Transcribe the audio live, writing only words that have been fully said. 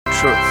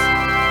truth.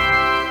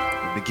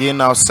 We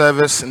begin our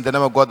service in the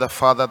name of God the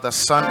Father, the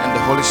Son, and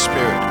the Holy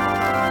Spirit.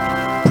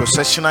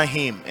 Processional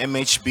hymn,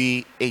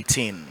 MHB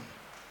 18.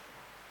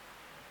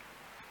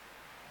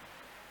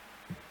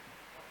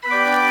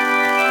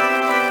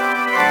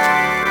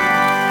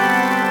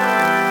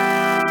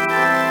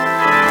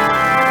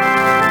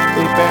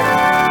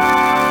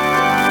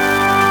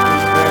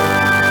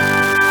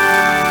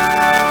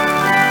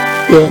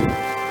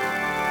 Yeah.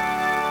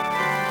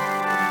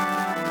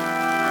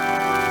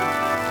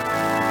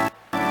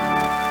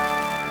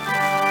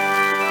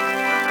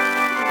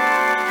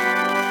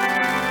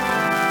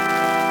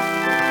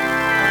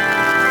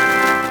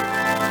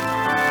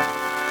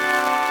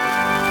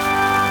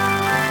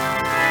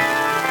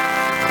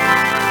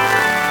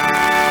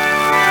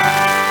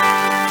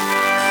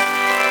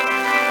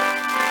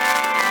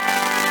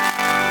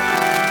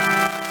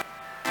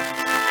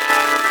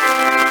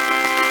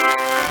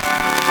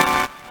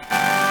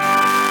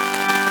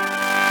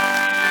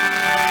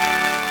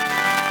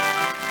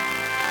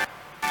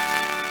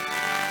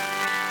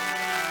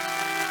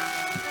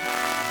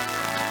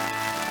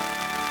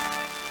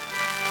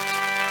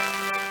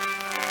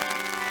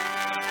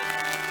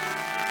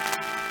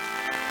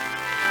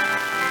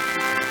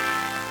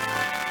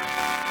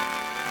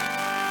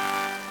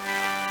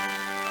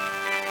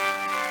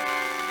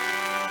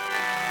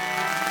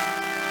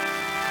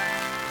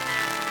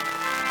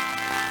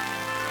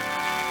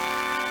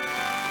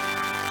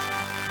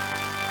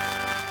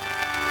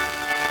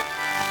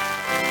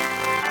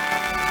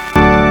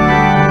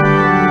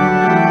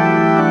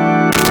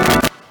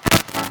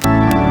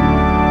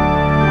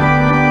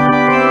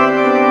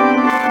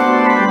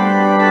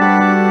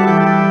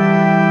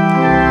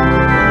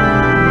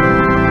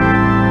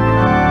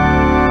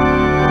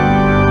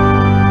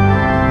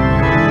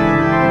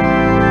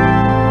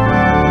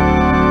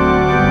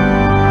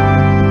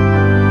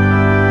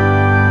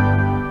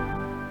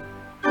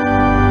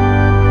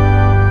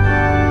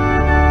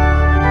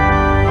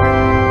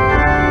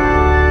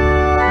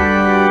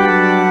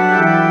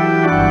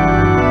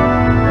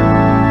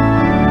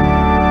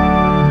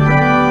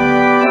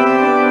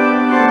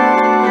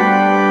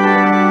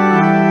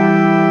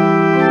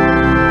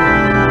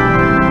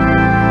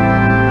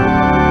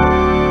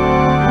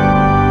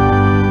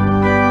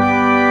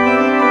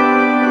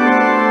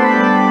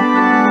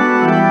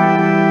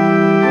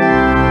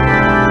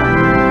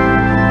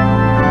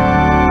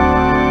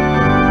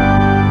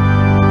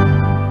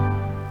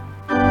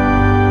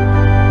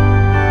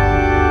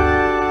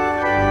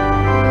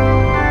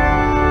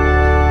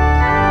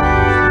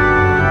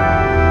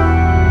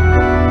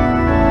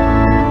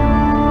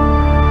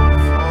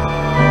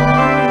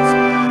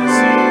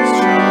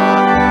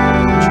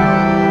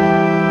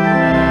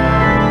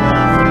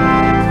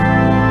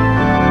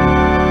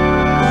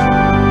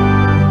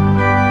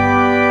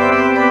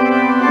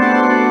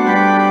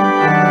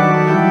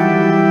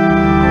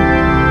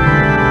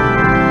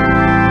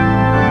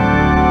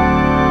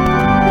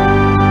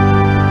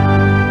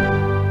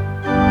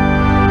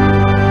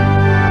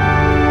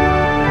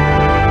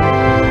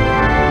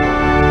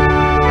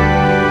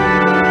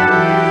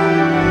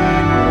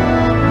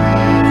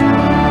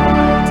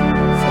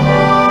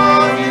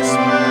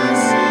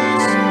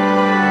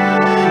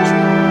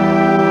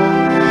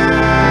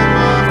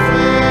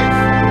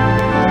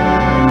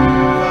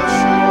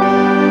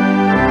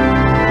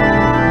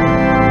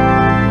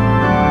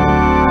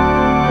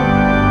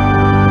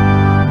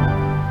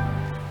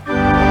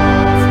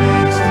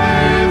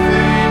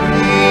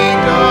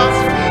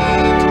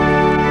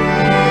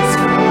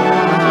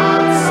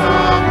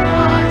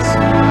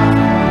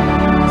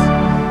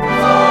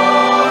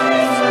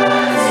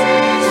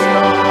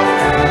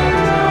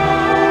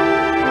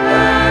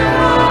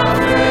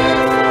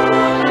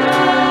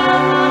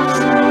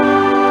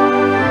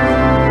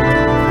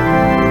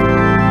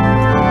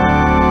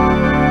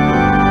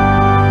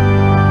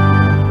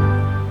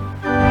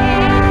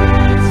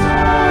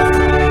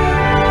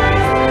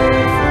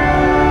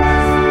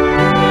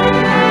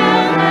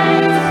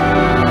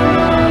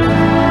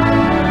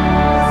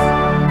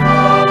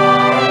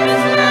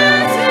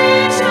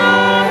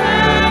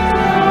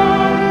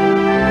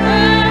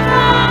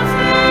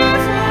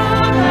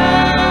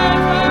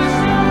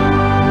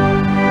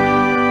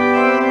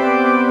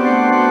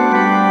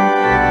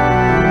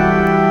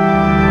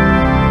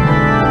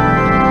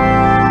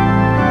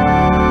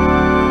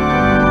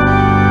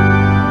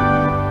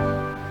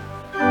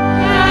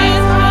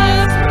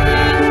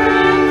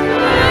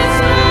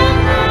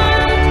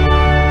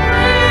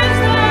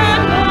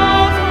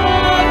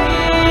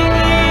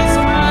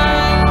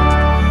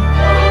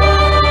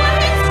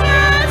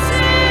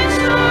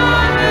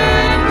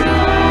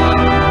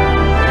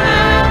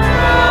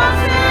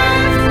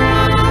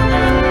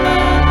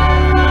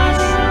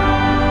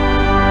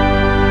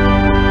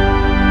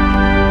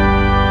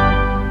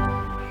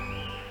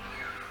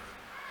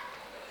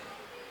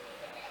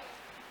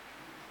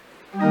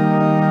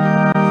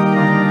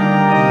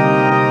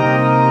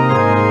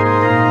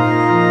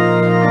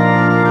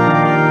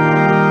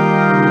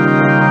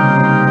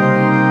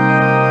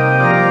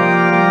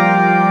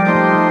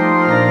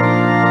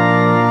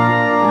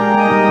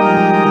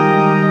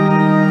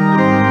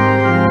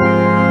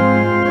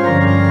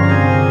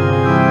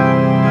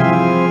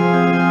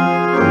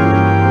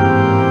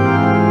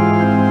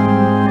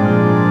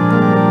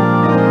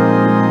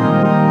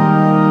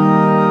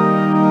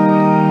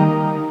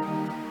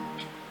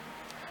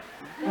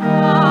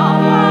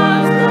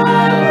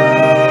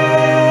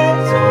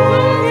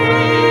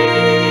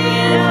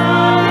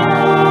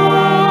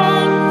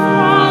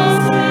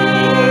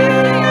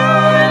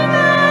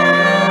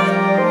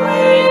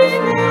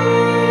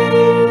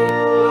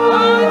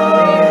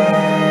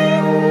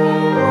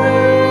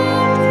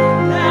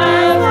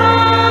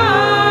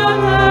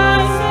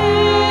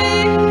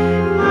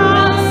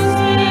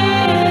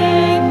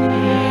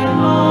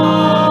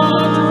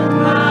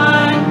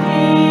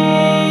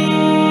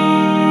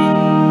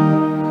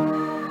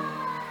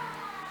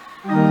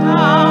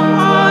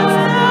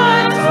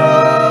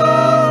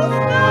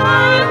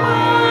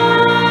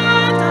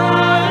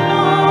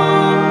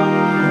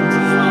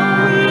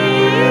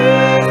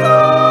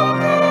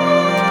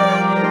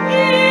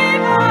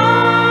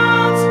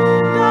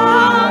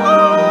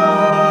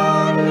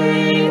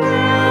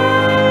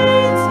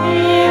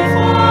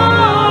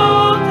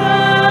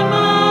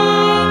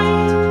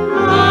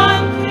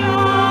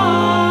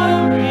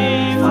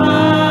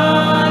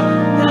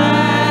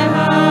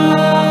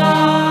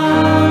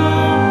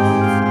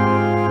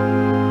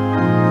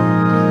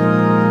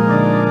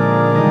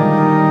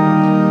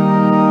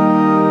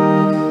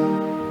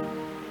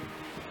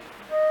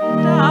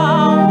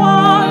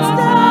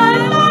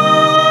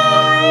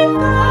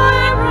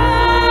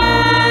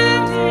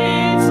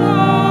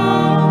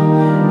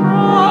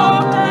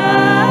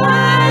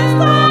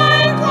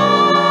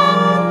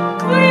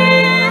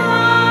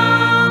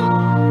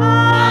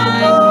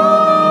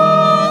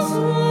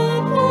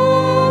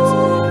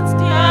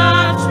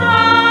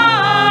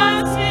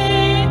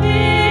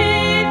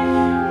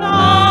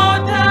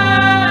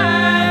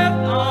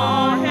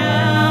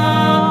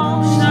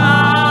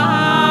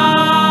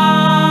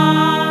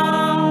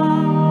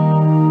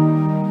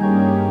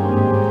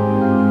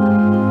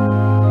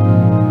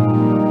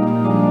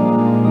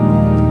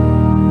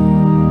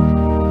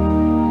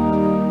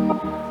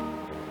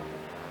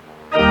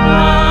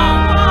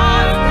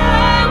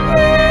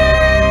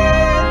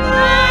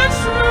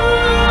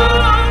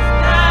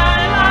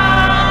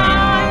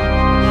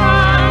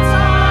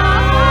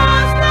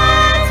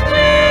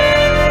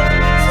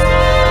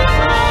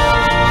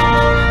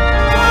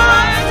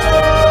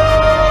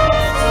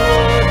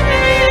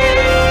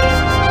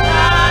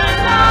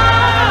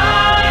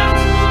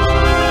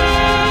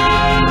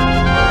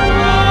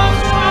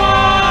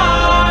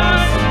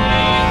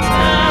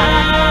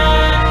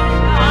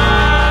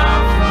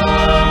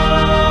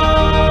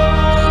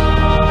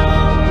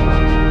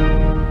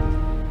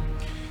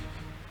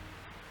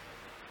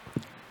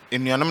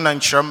 Enuanum na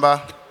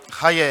nchiramba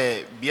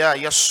haye bia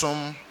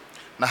yesom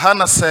na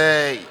hana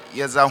se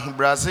yeza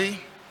hubrazi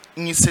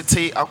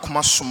nyisete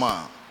akoma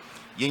soma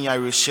yenya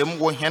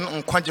reshem wo hen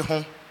nkwaje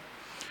ho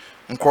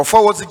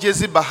nkrofo wo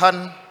zigezi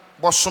bahan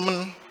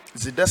bosom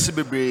zidase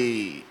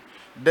bebre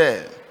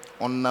de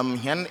onnam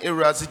hen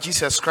erazi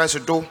Jesus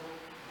Christ do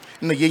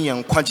na yenya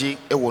nkwaje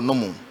ewo no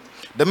mu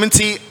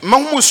dementi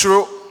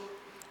mahumusuro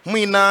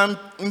muina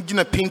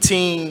ngina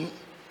painting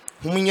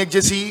humunya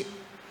jezi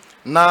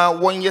na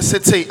wonye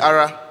sete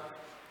ara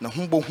na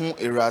humbo hu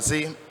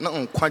eraze na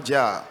nkwaje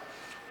a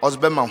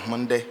ozbema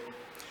humande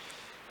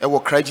ewo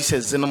Christ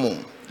Jesus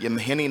zinemu ye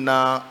meheni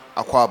na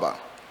akwaba.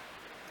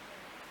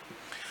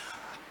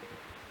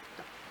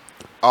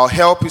 Our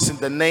help is in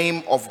the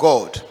name of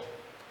God.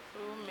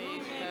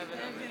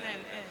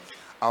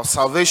 Our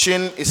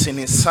salvation is in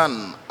his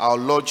Son, our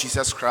Lord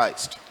Jesus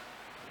Christ.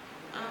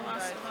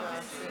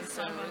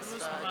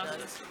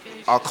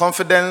 Our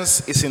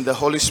confidence is in the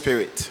Holy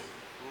Spirit.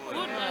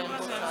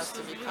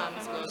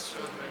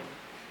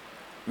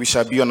 We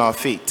shall be on our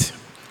feet.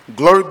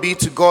 Glory be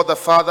to God the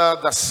Father,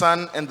 the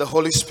Son, and the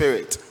Holy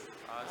Spirit.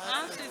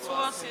 As it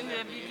was in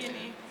the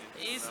beginning,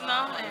 is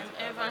now, and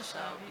ever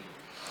shall be.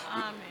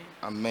 Amen.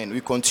 Amen.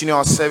 We continue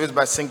our service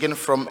by singing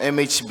from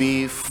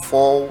MHB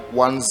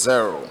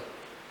 410.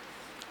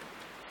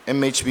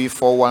 MHB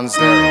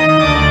 410.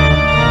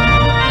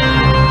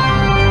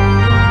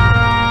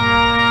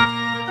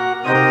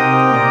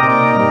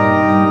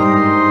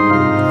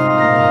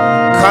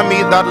 Come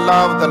ye that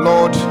love the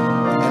Lord,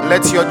 and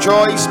let your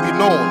joys be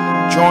known.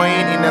 Join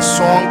in a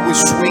song with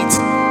sweet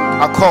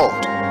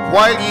accord.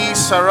 While ye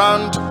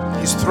surround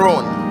his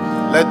throne,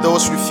 let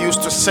those refuse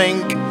to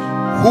sing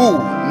who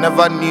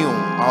never knew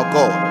our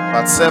God,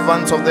 but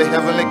servants of the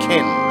heavenly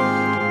King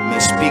may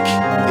speak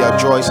their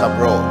joys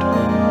abroad.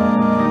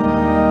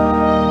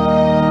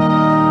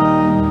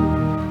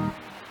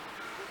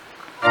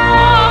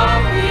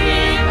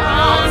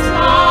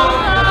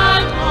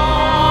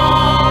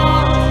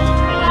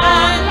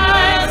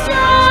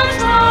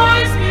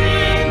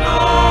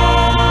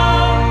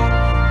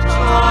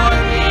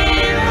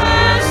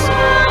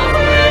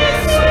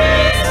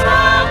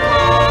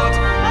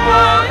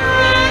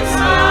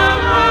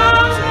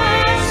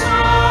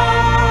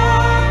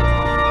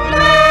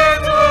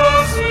 Let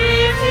us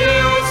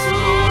refuse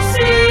to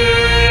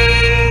see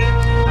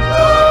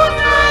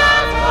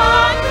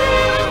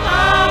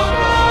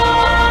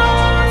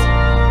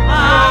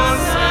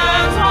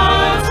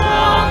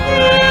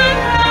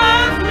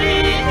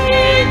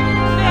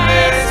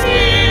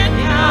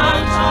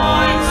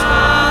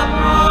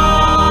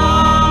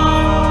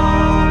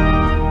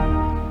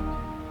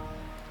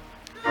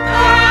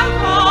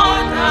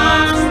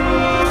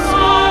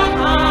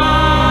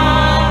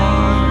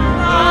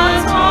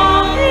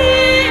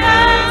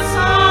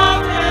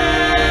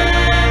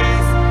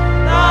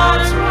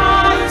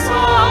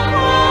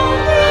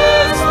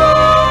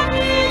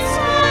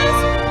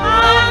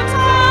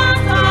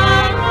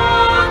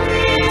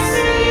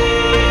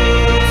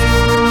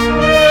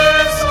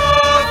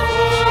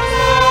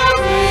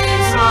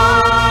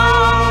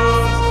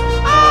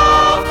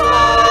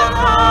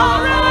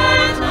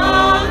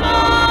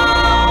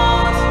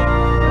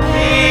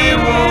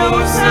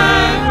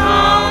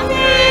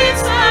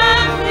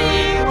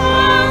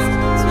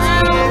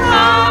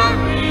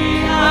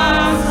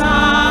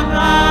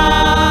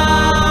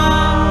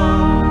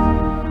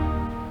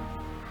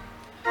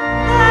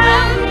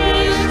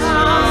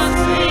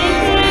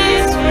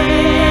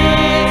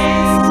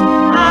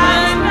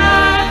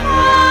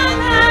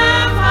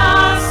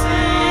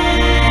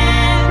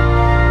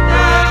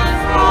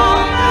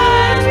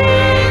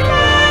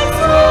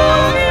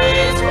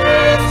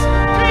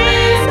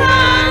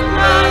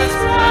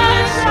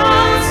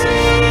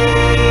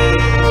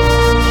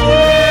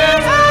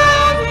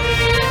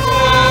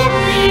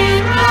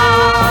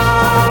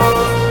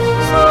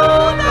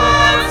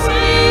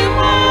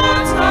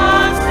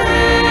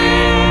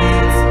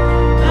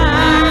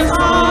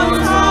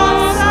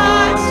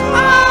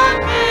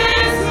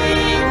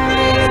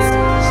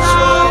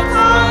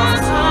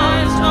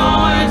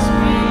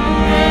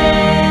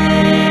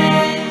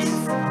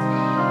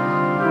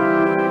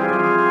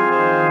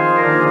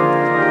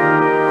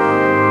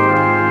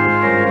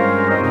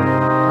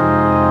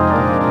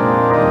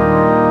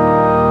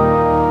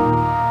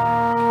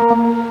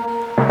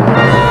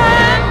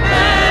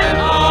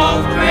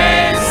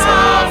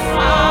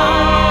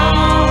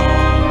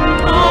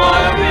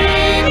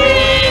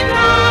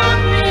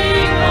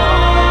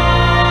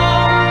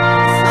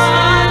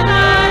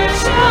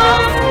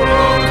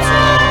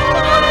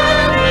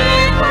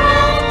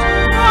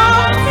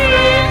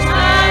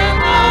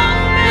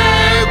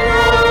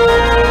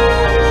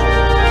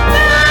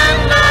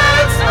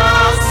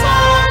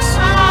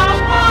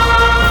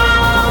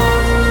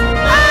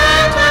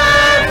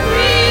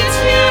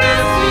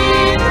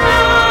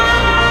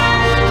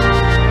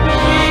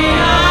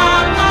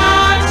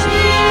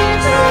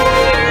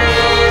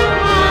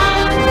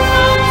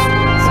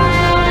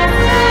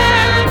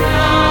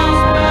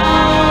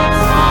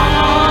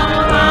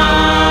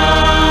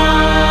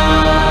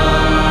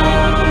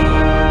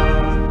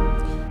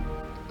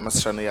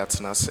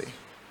yɛatena ase.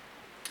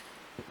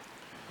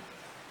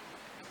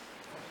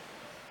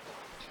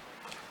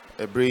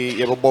 Every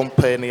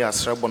yɛbɛbɔ ne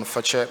yɛasrɛ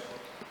bɔnefakyɛ.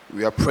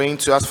 We are praying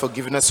to ask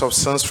forgiveness of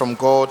sins from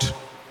God.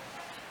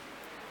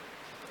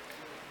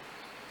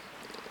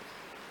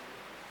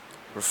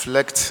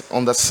 Reflect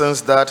on the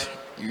sins that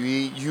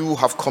you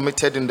have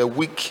committed in the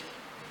week,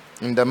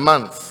 in the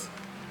month.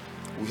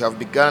 We have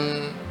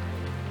begun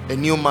a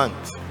new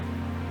month.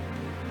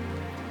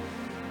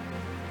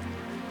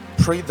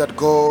 Pray that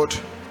God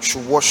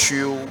should wash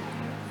you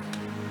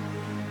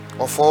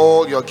of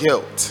all your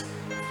guilt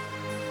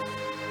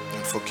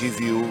and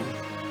forgive you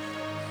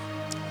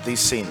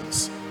these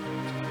sins.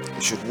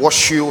 He should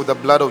wash you with the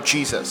blood of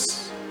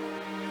Jesus.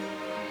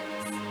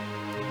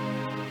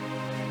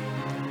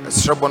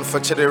 Esrabon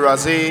fachere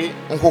raze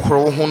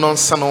nkokoro ho non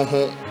sano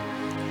ho.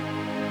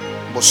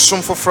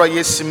 Bosum fofra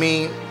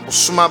yesimi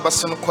bosuma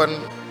basen kwan.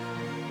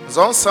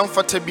 Zon sam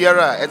fata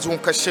biara ezu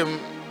nkashem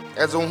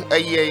ezu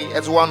aye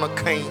ezu wan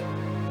kan.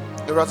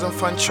 Erazan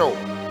fancho.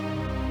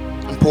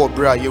 Mpo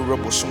bra ye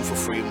bosum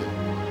fofra mu.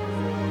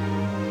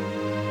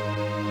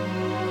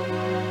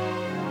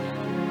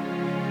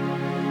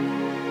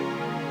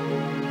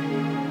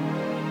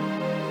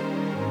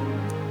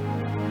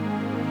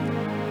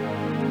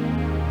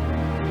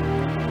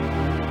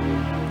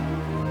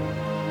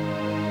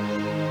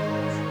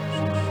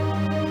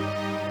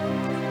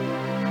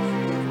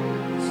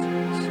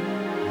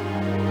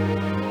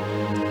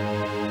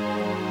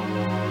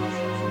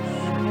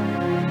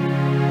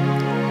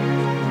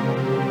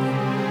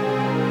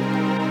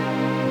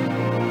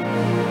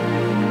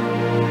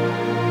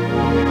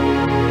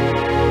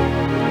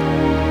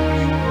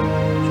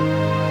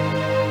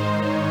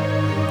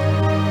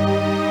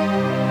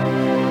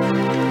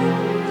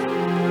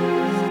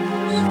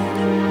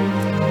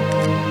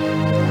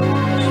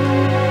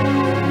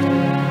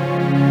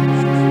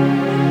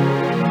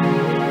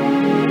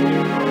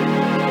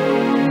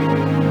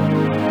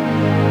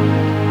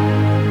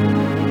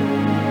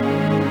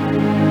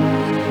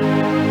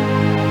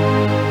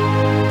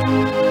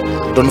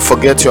 Don't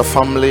forget your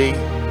family.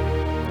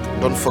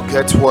 Don't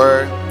forget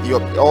where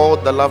all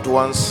the loved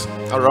ones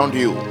around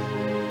you.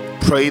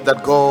 Pray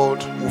that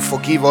God will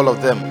forgive all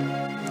of them,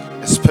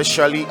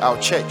 especially our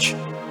church.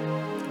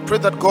 Pray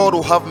that God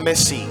will have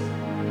mercy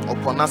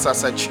upon us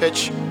as a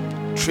church,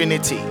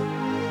 Trinity.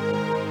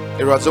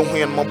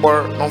 Erazonhuyen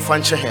mobor non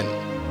fanchehen.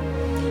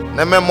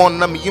 Nememon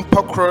nam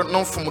yimpakro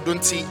non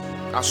fumudunti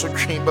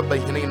asotwe baba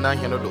hene na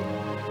henodo.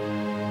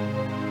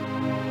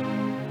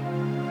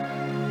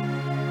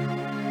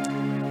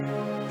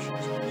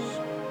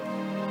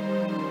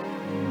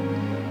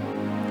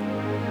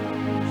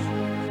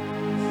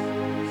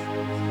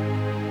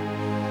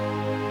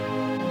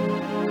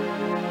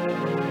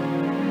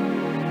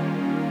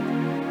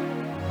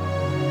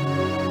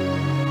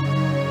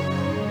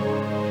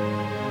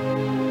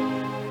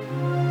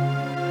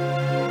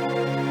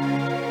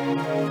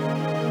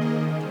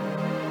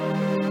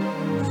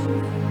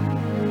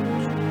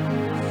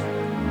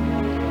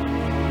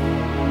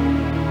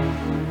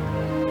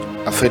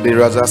 Afede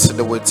raza se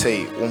de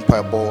wete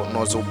umpa bo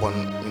nozo bon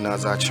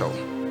inaza chow.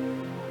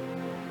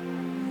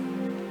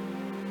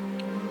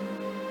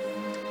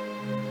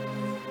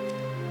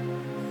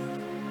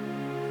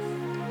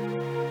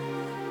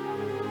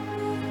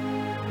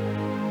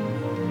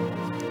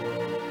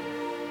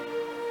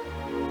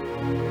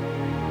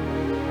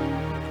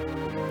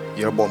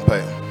 Yer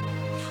bompa.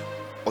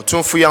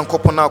 Otun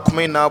Fianko na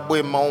kuma na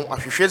boy ma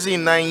ahwehwezi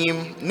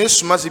nanyim ne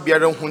sumaze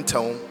biara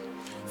huntawo.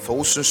 For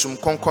usunsum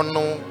konkon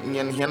no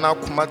nyen hena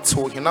koma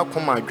to hena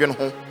koma adwen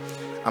ho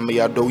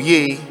ameyado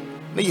ye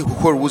na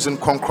yehukor wuzin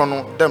konkon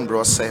no dem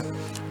bro say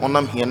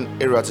onam hien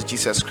era to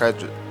Jesus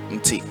Christ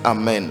nti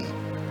amen.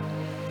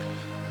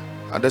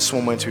 At this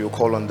moment we will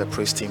call on the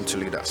praise team to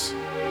lead us.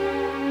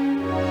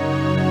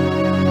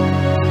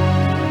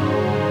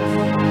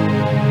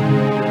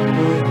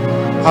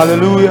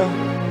 Hallelujah.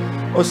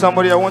 Oh,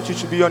 somebody, I want you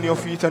to be on your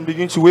feet and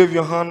begin to wave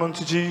your hand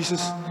unto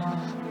Jesus.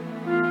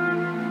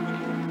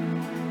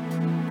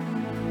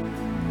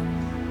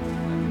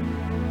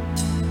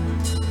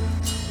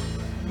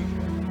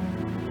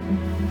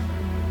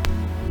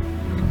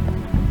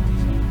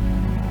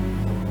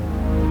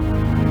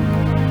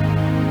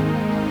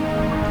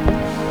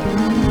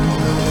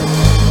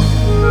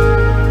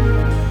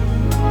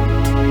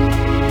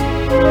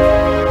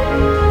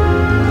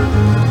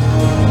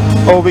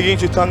 Oh, begin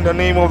to thank the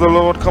name of the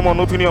Lord. Come on,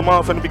 open your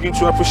mouth and begin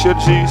to appreciate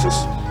Jesus.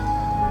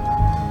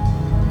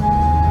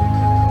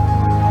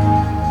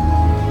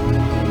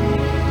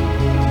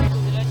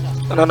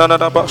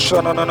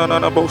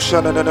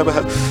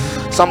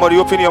 Somebody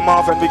open your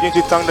mouth and begin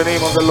to thank the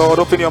name of the Lord.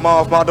 Open your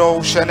mouth.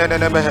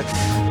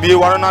 Be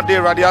one on day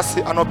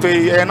radiasi and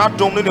obey and not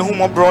dominate the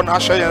human brown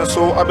asha and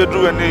so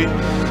abedru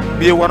and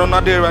be one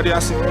on day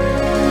radiasi.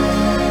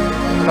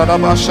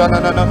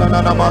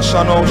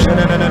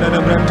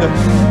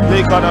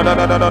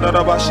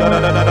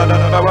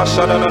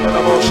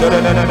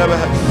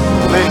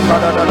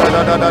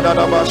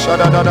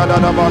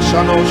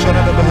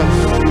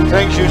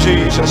 Thank you,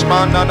 Jesus.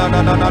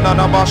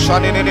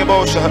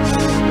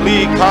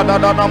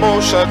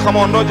 Come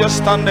on, don't just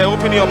stand there.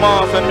 Open your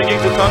mouth and begin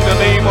to thank the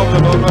name of the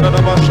Lord.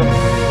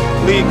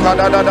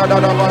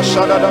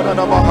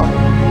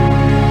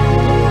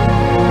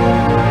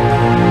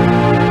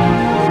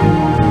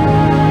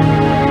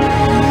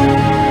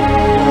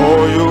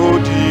 Oh, you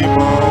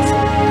demon.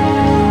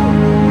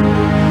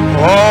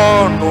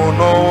 Oh,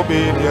 no,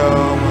 be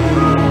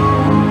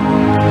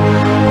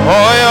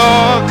oh, you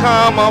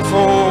come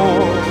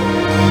for.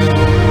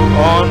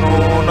 Oh,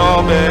 no,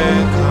 be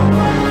come.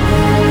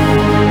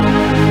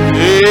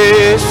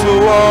 Yesu,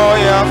 oh,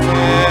 ya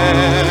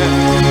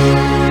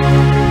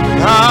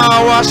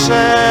now I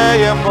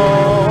say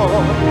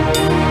more.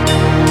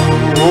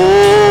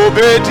 Oh,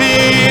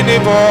 bedini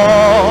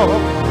more.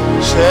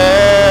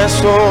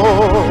 So,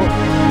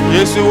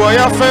 Yesu, oh,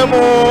 ya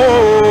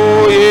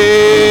more.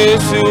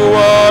 Yesu,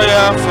 oh,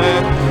 ya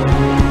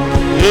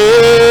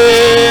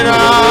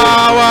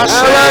now I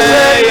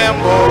say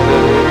more.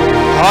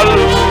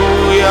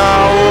 Hallelujah,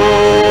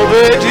 oh,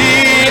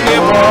 bedini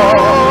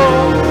more.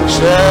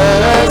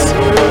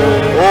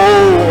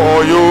 Oh,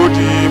 you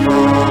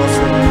demons.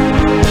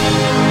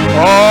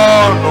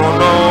 Oh,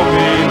 no,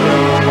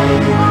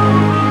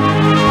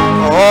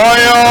 oh,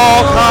 you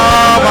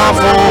come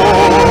for.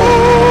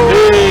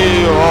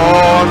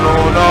 Oh, no,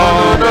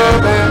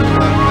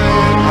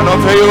 I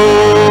don't pay you.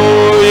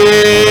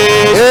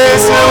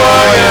 Yes, I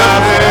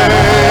am.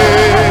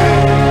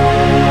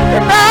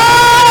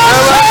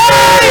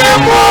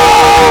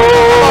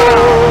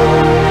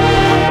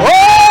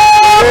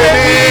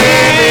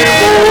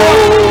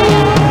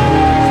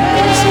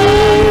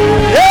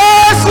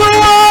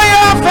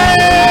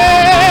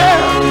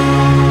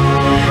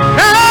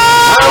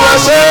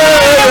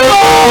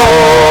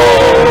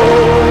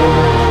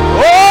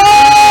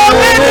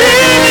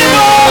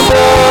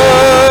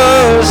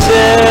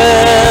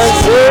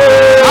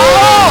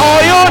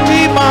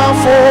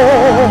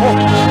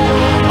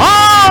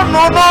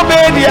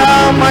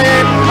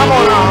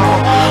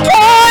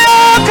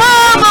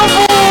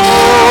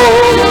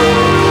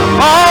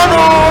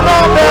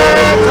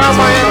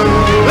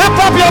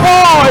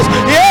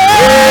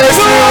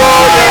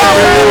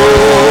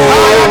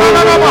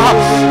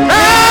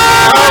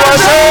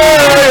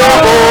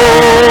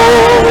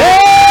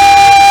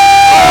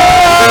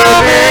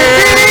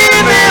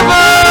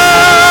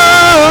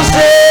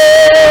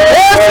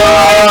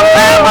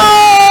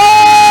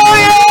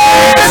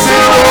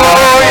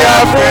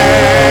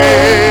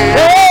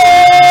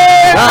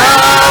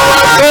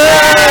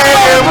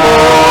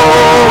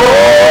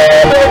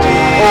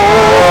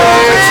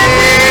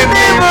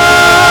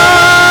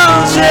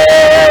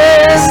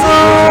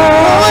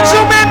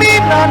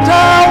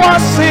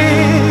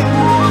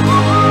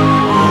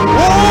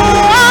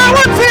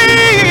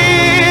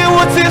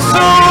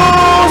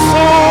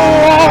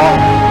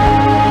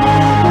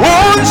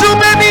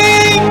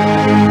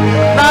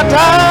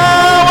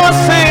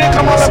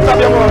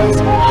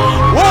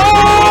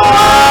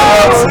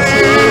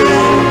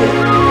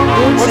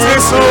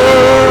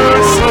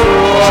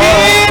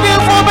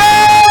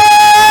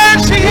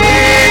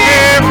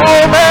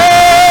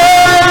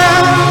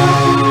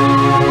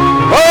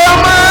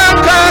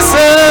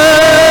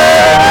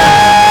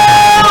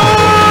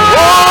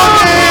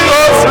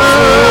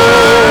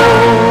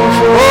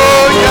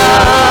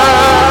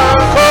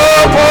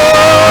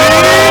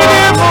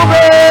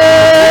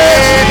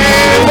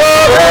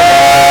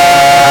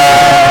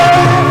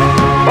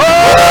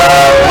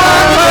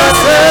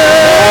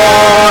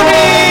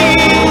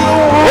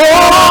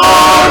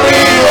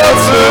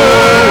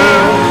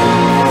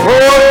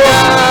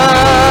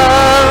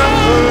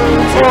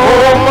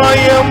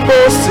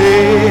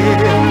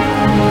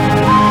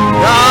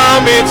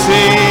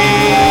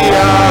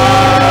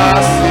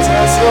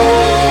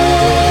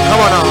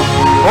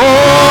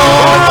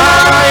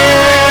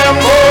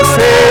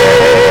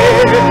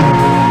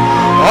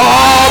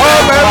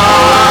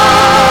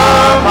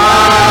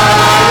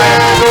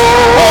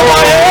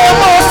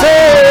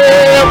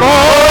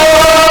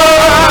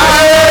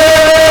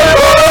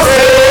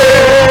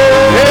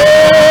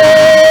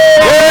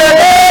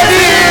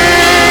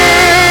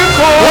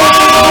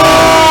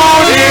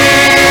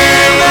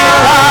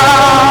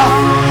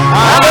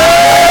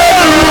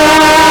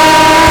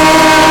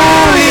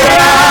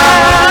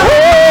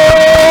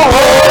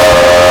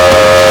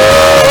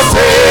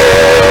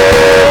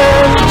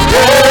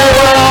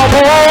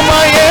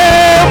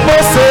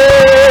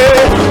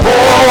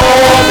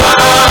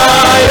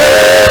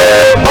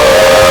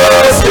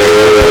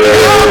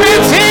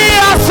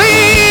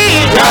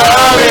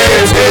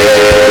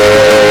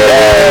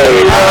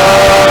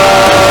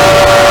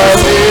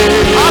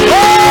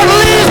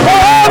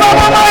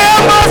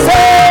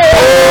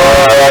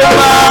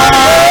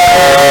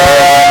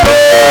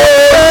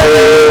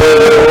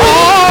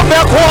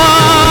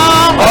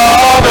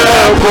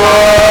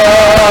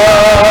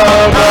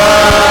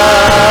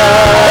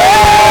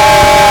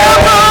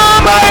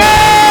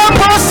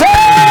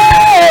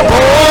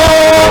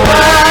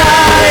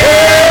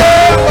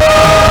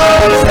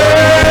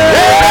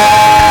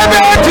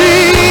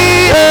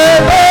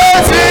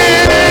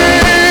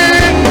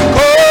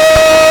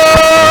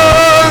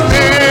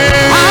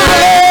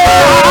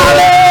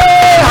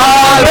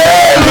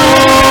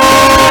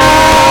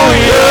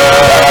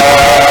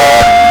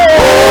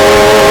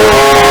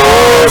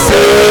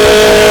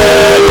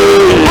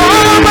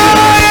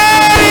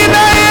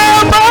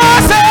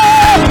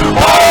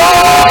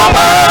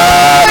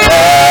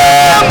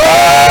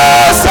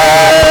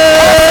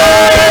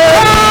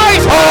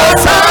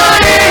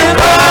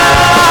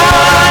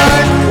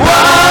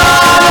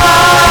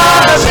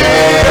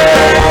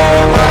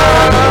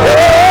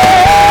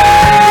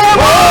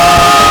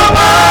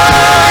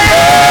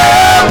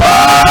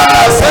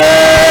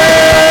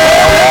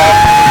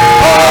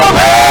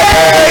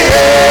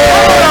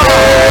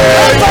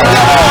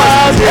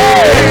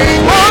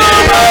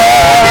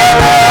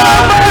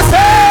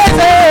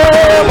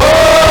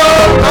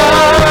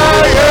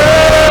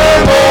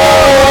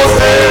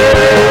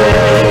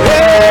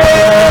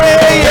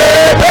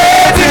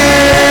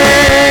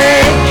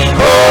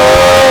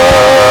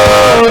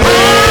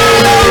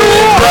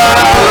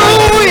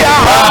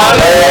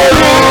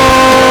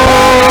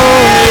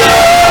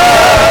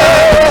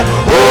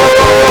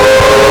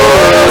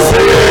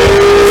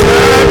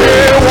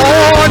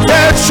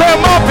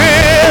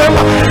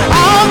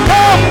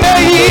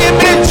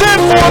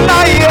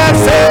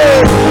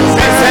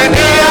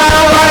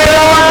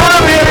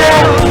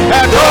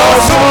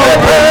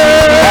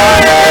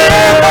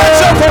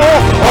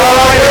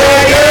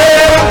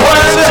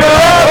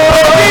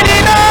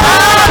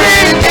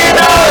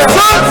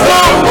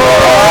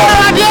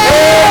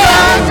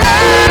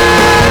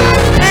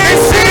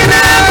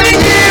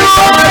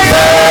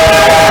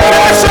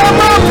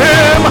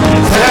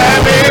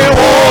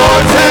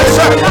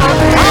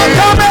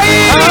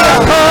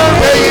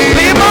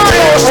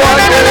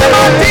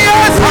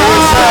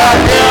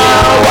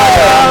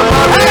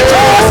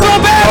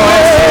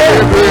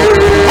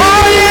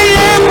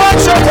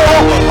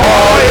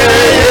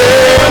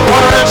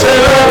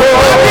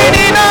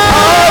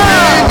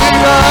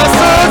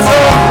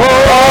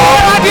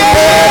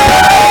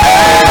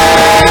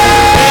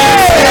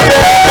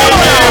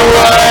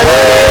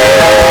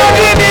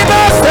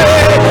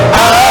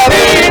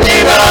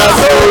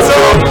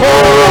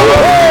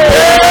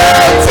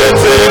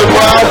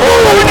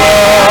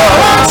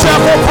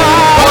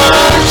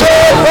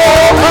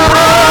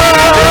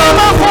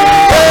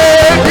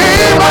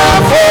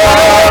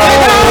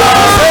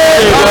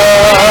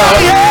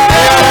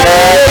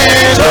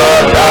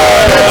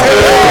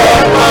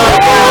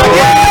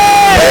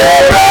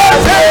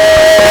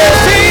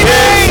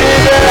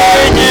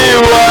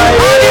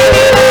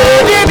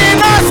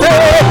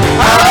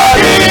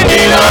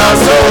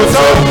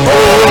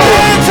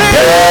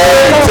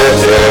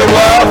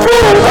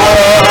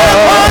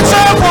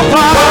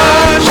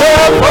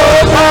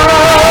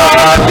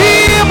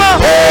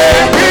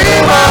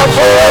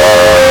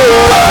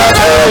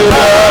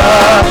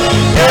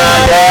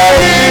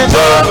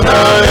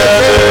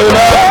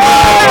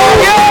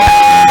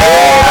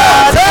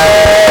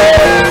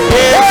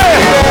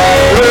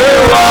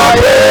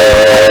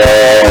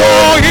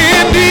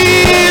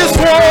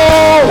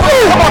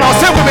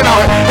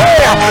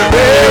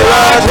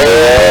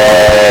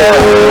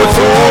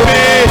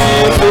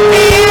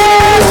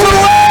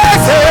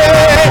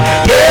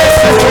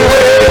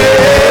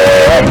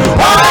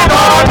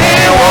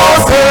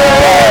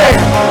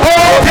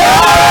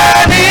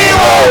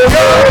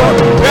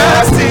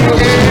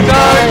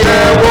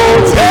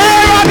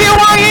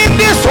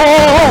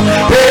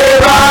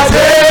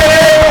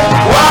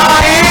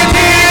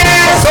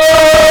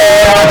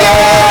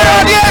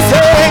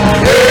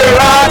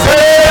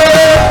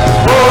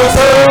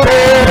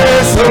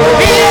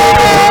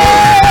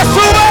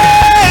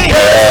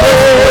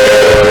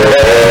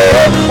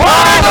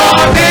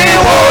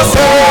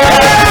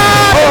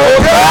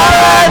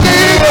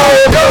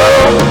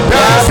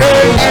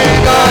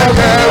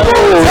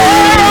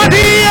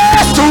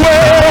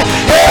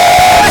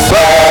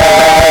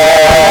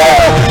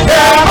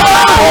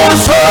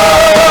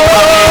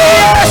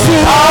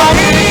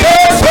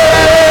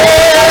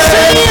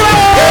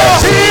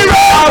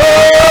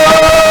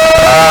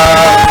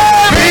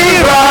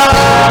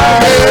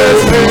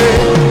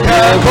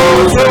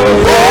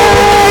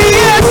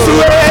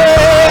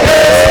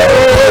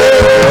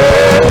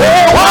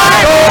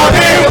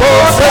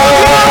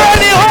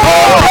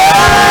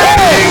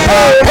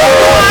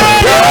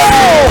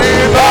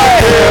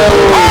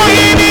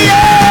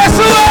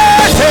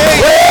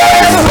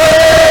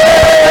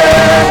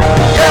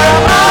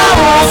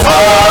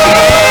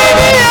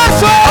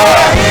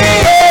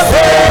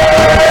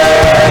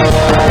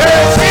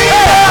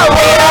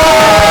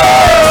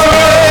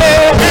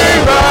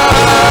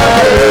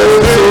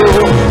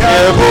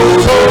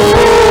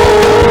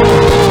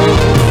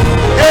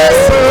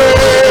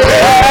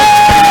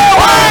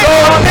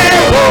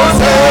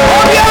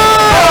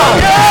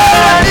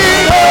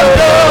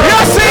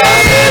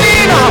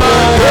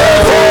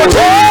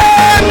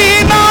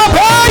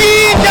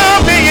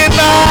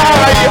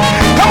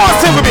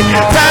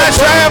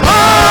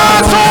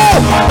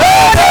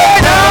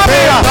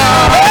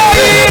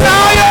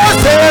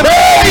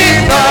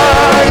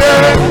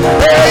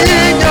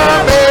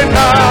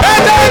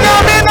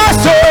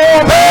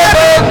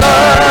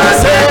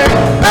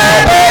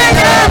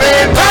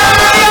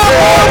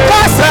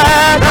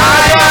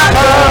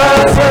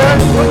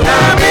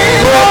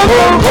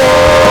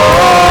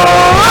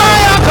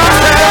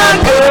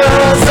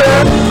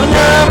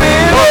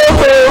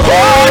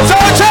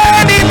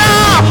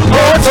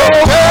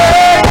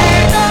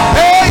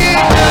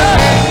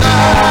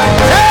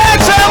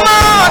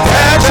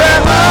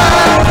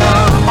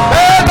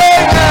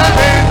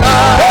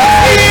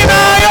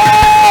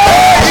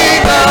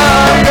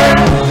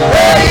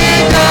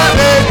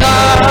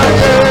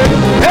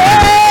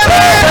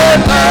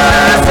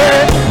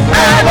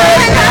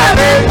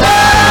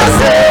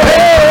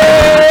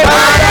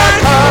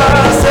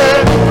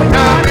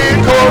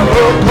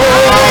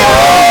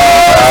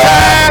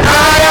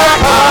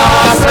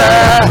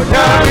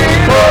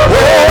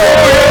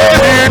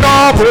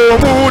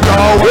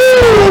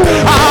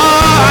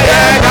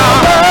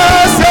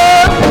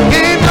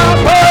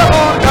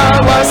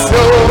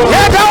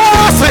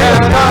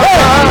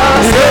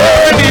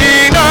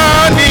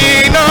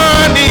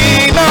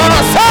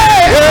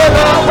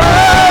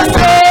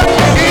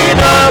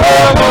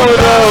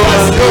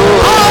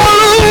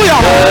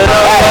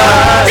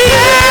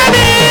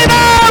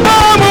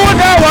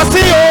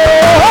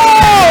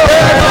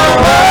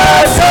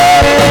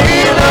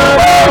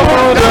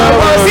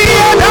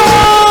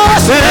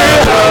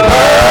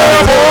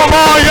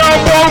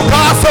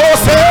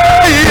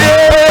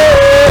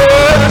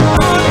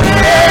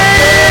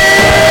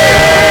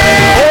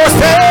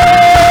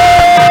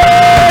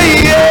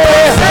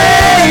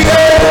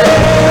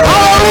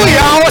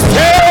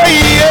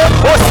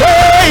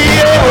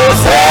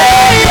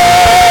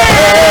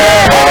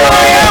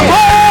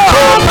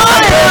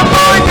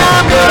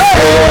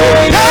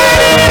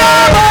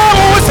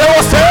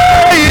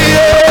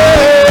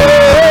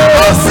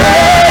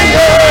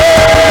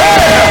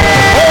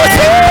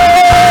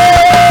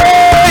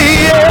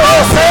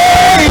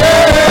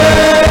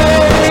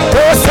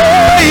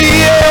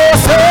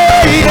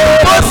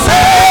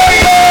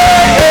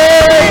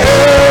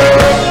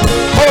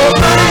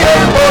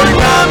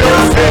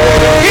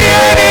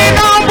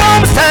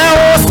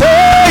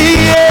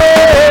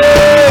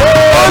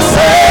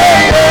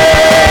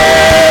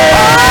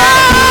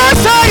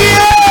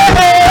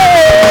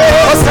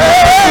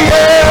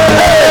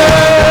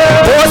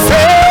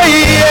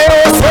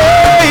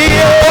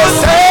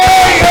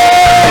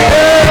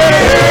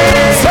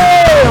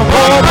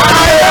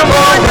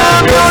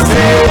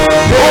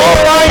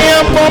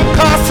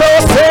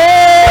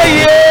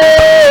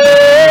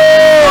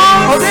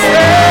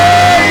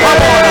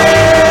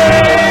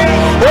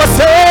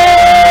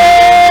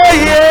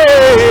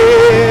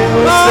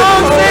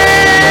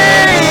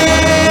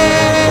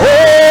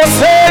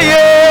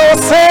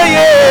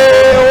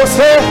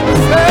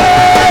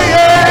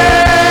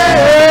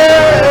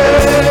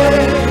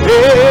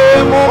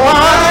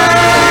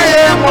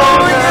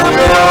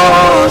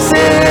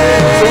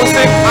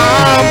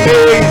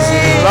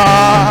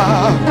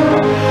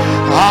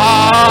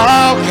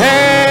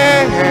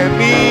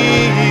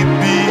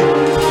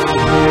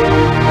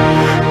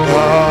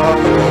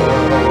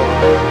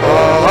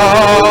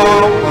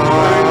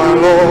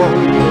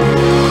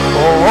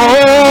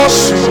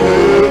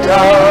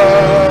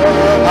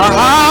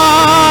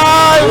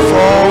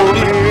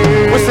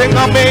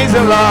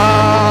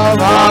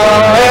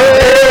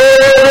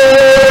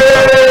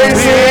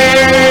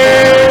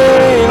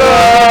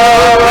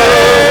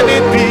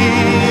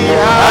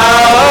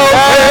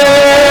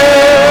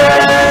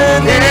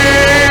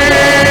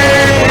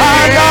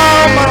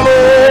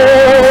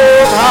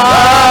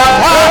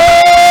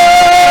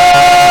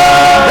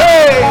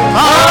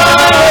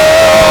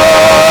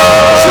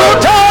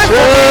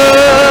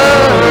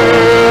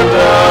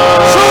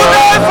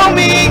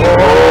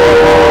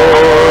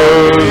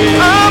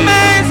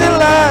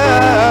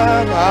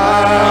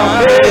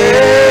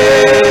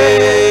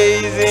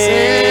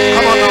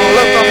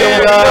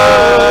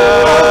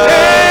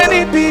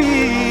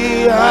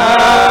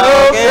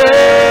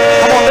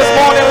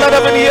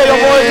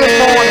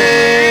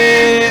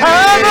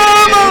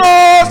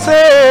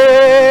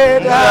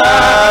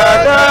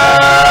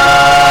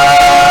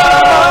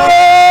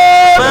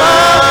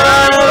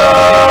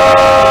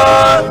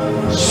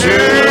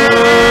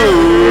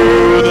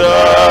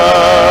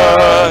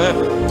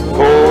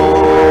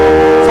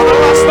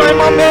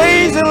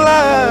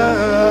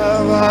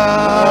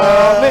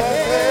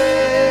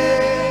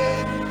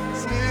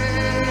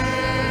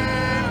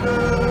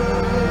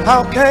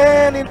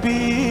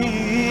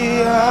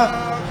 be.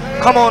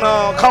 Come on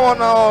now, come on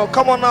now,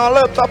 come on now.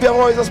 Lift up your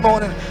voice this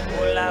morning.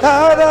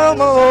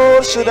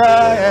 Should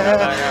I?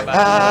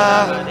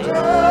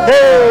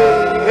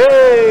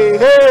 Hey,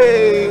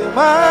 hey,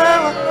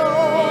 man.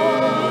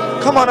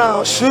 Come on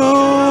now, shoot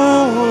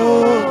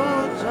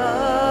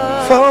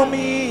for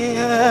me.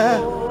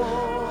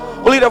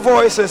 Only the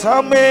voices,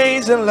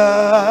 amazing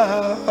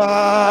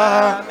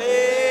love.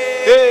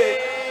 Hey.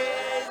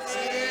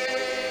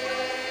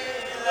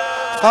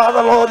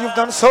 Father, Lord, you've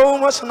done so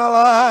much in our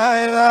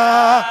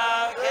life.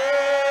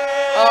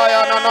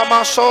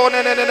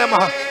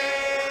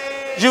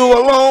 You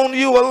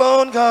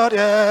alone, God,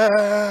 yeah.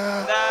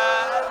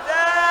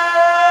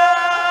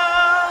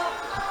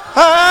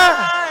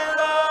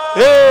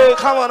 Hey,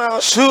 come on now,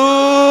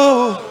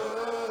 shoot.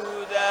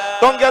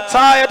 Don't get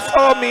tired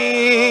for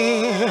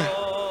me.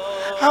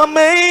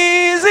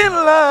 Amazing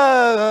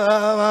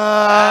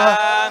love.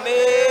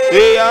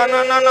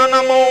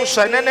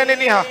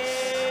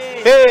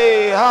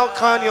 Hey, how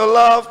can your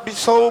love be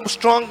so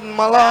strong in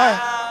my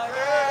life?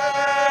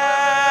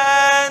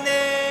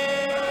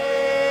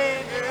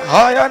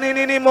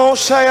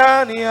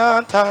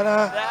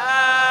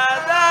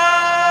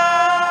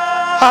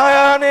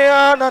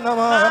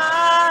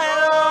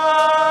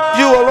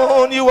 You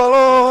alone, you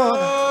alone.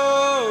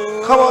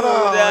 Come on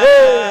now.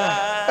 Hey,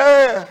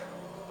 hey.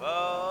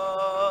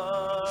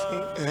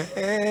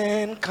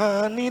 And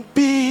can it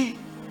be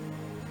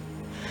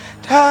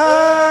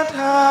that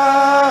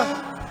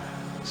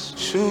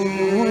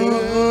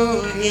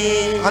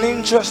an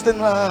interest in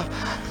love,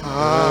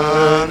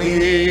 an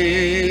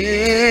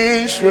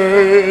interest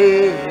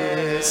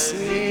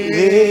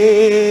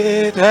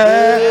in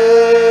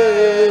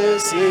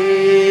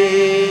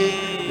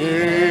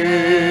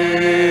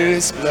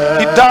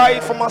He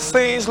died for my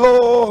sins,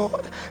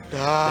 Lord.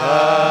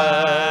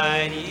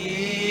 Died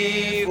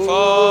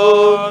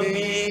for me.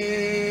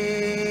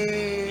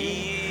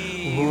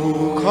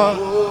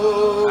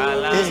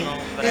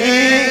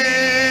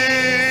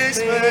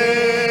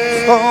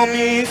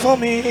 For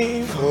me.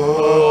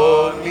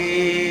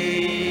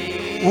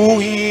 Who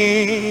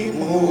he,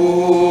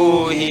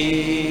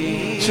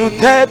 to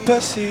dead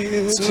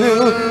pursuit,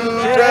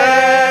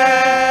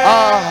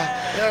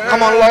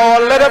 come on,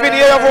 Lord, let every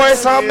hear your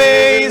voice,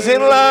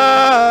 amazing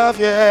love,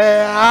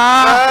 yeah.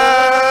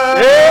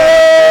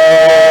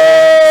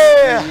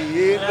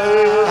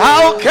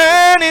 How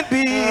can it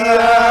be?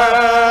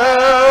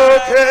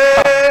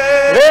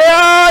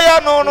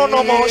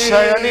 No more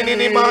shy,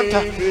 Nini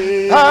Manta.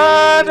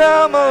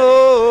 Adam,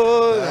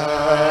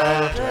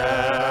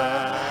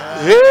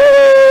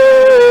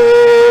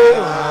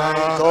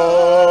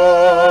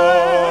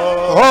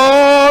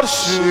 God,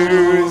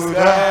 should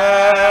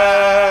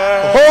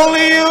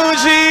holy you,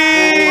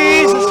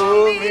 Jesus.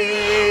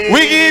 We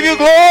give you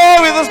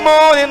glory this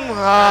morning.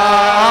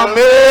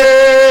 Amazing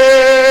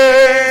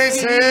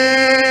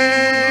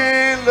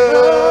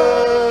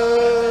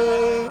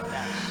love.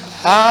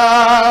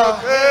 How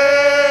can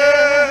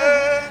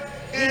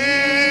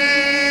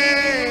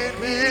it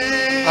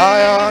be?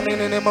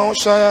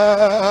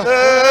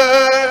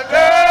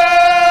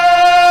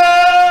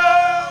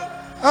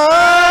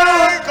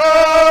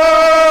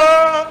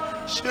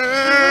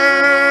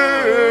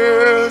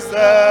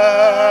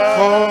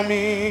 For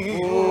me.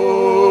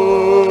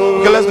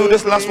 Okay, let's do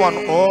this last one.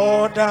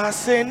 Oh,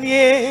 that's in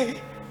ye.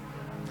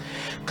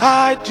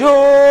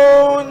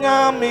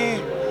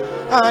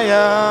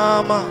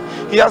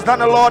 He has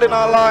done a lot in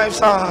our lives.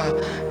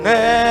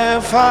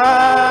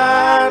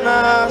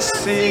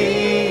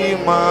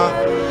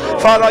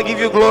 Father, I give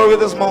you glory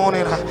this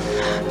morning.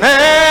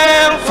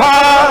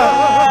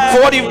 For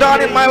what you've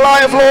done in my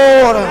life,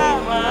 Lord.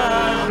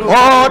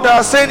 Oh,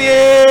 that's in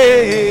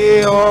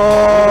ye.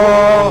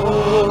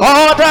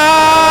 Oh,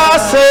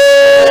 that's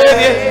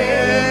in ye.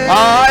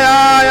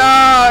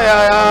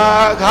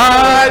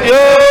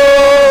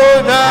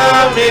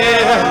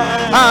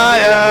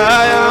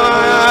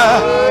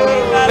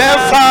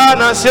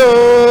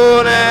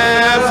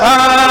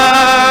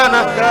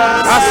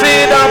 I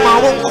see that my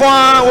own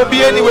quan will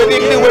be anywhere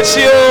with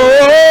you.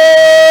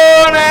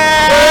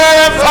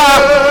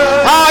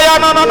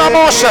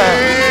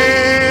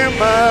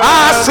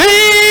 I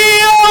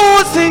see you.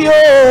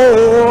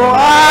 I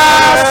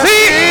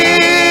see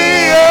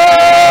you.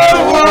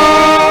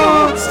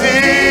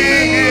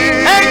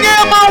 And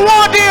yeah, my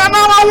word, and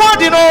I'm a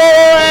word, you know.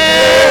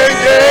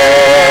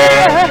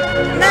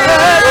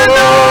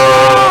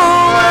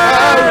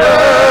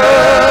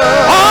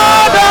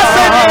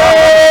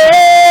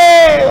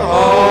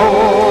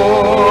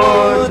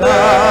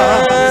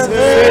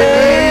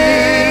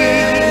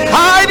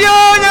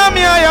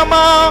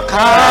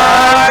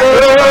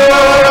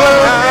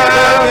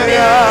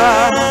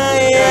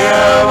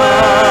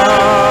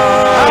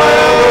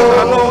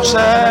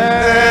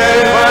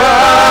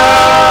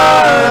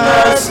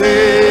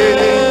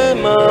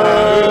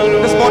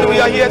 This morning we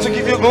are here to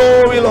give you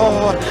glory,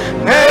 Lord.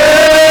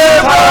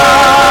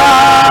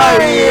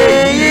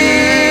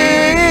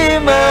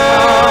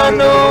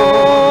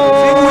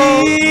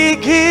 We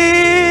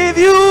give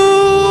you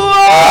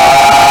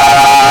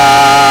all.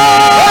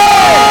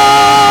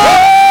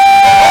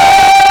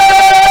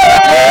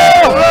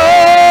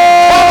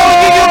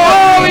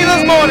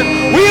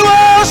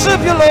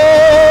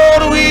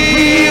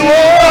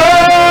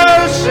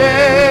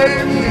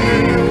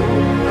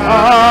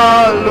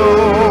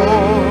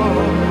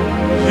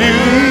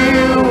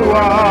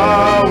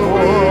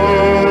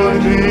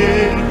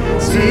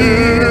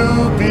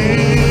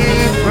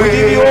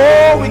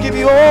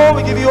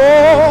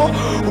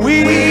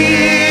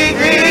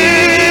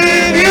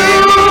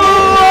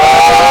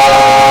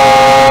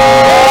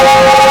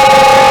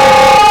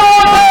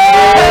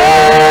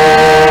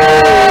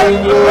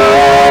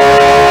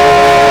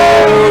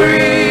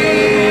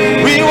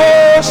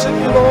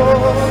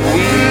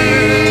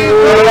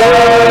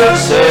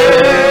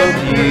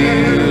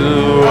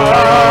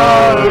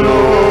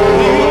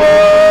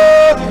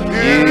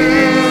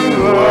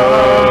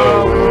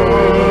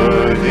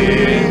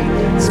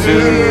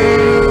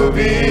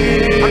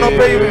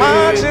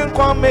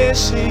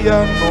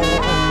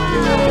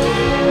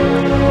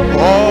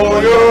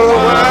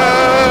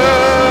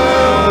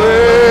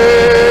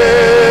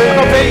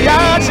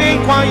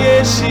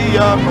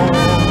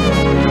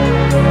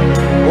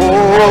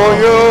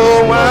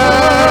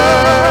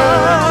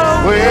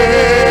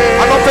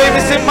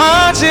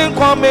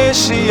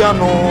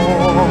 Messiano.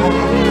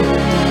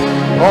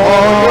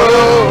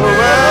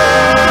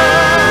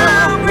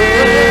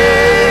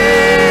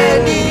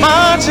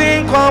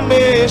 Martin kwa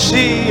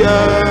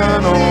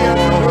Messiano.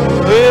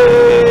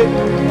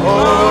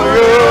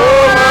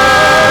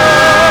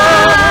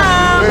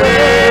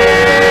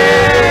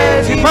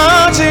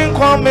 Martin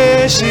kwa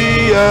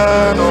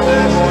Messiano.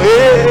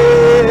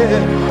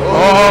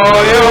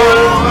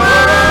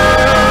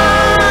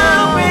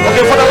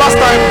 Okay, for the last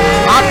time.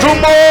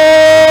 Adumo,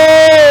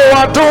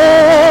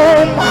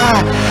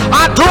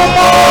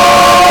 Adumo,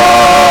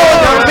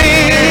 Yami,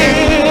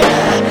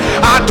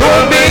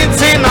 Adumi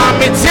tina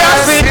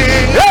mitiasi,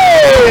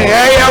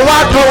 hey,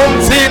 Wadum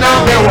tina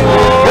mewo.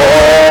 Oh,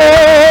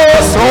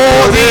 so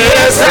the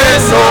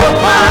essence of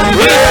my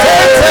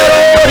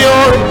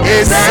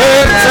is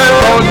centered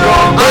on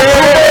your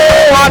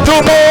grace.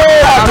 Adumo,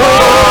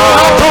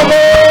 Adumo,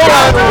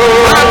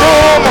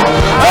 Adumo,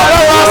 for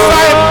the last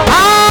time.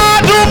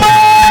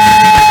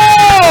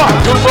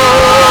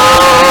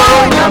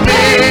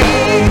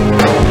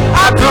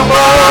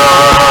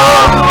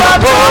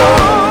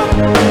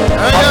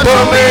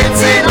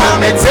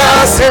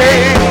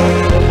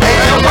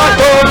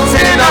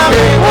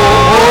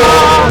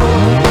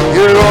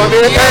 You're on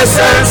the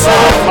essence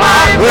of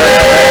my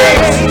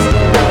grace.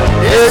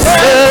 It's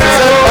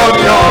centered on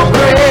your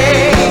grace.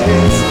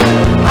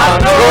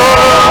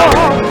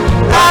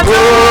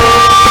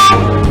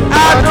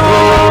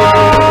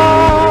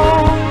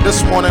 This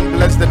morning,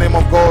 bless the name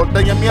of God.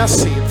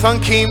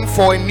 Thank Him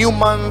for a new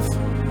month.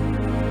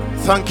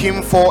 Thank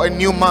Him for a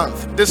new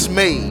month. This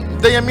May.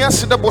 This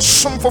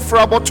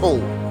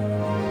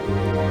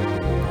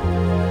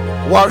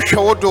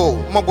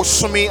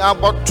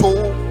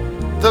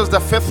is the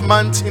 5th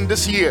month in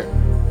this year.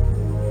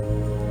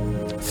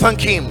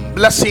 Thank Him,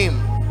 bless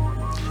Him.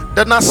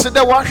 The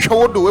Nasida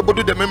Washawodo, able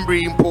to the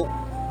memory impo.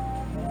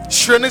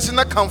 Shrenis in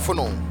a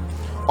comfono.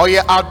 Or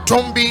ya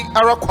Adombi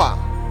Arakwa.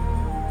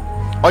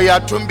 Or ya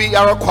Adombi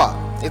Arakwa.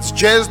 It's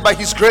just by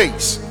His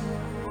grace.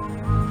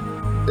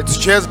 It's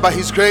just by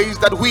His grace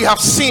that we have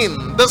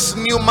seen this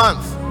new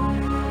month.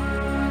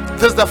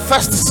 This is the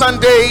first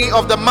Sunday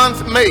of the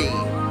month May.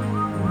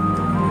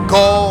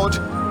 God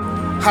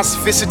has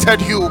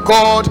visited you.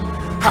 God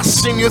has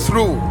seen you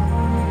through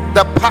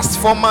the past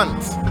 4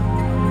 months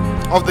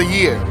of the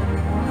year.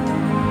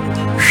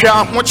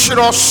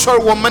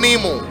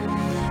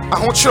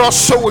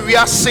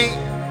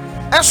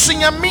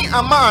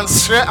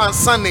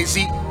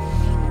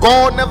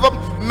 God never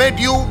made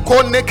you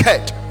go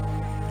naked.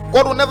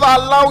 God will never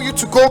allow you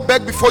to go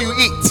back before you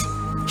eat.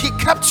 He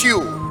kept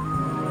you.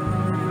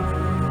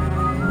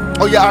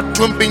 Oh yeah,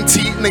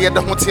 binti na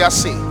yeda hote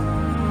ase.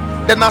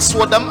 Then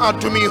aswodam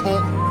adumi ho.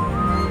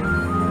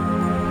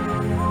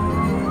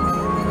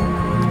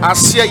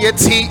 Asia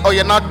yeti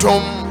oyena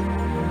dom.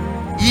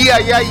 Iya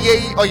ya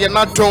ye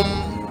oyena dom.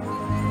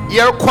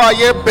 Yerkwa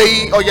ye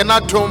bei oyena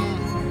dom.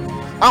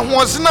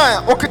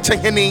 Ahwozna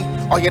oketeheni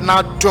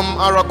oyena dom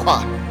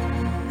arakwa.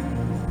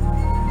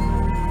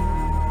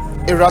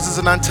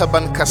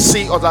 Erazizanantaban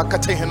kasi oza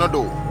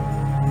katehenodo.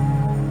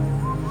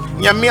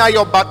 Nyame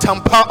ayo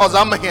batampa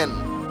ozamahen.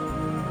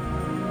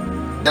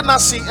 Then I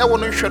see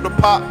everyone should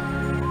pa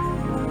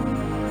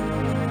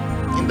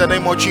in the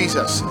name of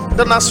Jesus.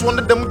 Then I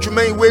wanted them to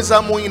make ways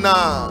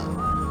amoina.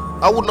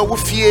 I would know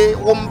fear,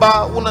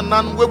 womba, una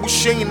nan, we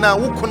bushing na,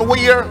 who can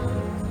wear.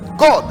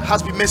 God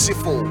has been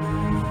merciful. In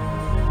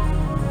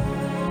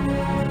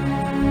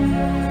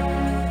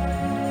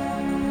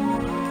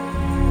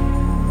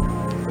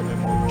the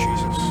name of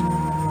Jesus.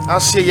 I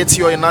see it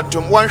here in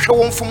Adam. One show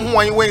one from who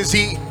I went.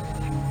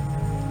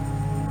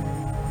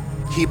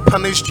 He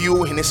punished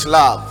you in His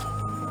love.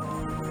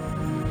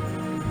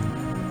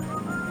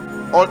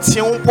 It's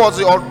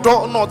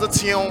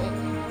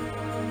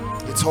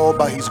all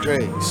by His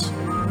grace.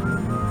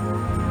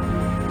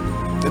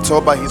 It's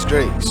all by His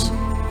grace.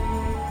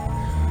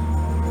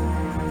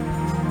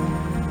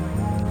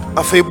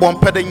 Afe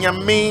bompede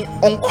nyame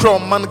onkro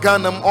man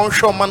Ghana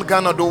onshore man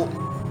Ghana do.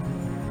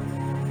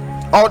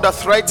 All the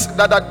threats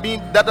that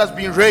has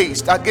been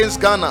raised against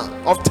Ghana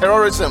of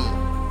terrorism.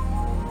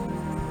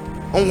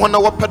 On wana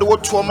wapede wo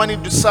to mani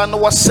dusa no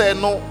wase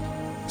no.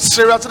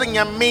 Seriously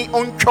nyame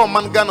onkro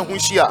man Ghana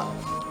hunshia.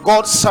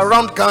 God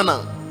surround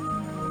Ghana.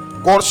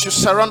 God should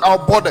surround our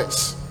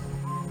borders.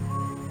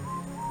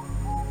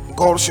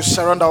 God should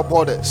surround our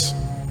borders.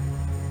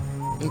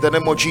 In the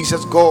name of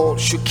Jesus, God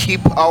should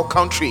keep our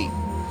country.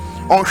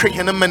 Onshe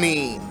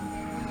henemani.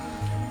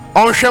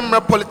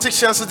 Onshe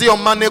politicians the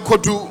omane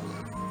kodu.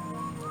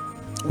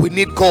 We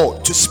need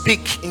God to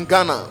speak in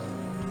Ghana.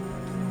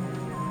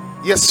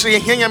 Yes,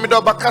 henya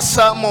mido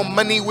bakasa mo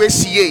mani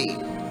wesiye.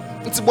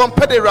 It's one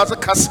pede raza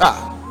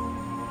kasa.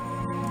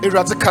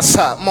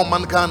 Irazikasa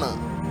Moman Ghana.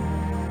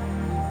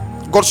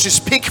 God should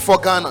speak for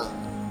Ghana.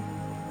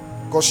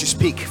 God should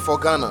speak for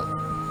Ghana.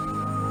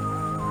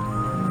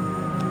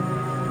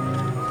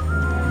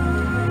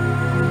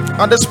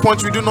 At this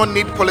point, we do not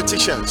need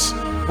politicians.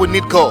 We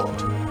need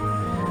God.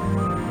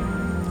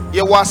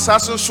 Ye was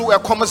assassin so a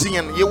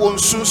commercian. Ye won't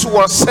soon so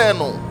a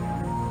seno.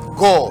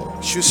 God.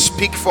 should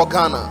speak for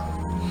Ghana.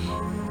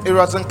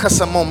 Erazan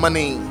kasa mo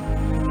money.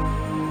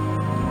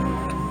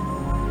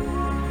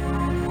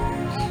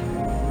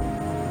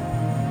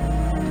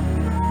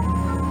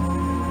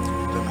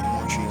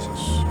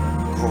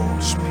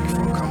 Speak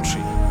for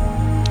country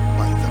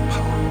by the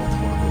power of the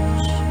Holy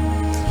Ghost.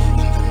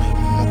 In the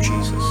name of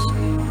Jesus.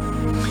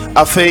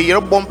 After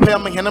your bompe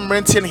am henam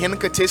renti and hen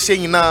katese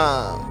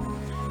nyina.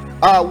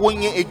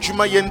 Wonye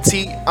ejuma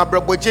yenti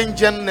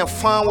abrabojenjen ne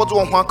fa wodo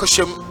ho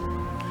akoshem.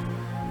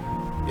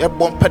 Ye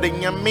bompe de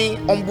nyame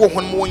ombo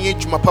hon mo wonye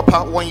ejuma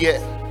papa wonye.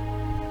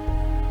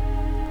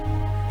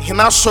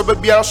 Hena so ba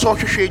biara so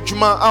hwehwe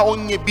ejuma a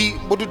onye bi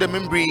bodu de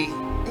membri.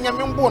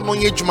 Nyame mbo no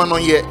onye ejuma no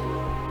ye.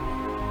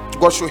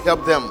 God should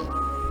help them.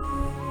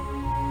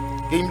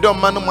 Game don't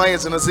man my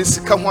as and as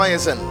come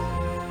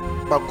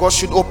but God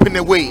should open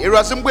a way.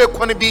 Erazimbo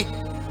equana be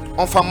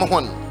on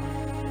Famahon.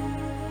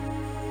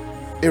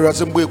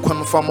 Erazimbo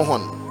equan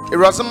Famahon.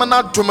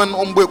 Erazimana Duman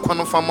on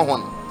Boequan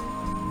Famahon.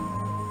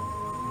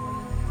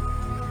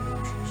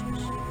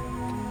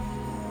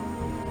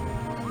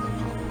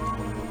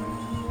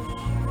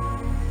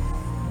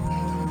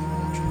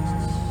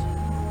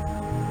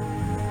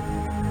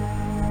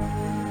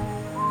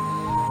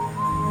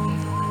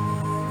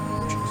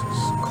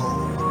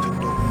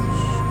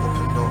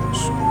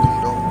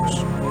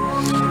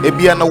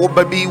 Ebia na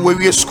wobabi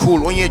we school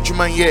onye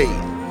adwuma ye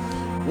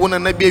wona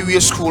na bia we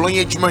school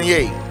onye adwuma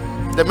ye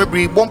the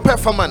mebri bon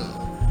performance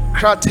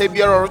krata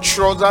bia ro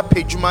chroza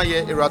pejuma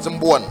ye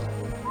erazimboan.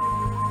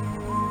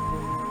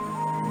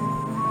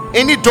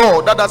 Any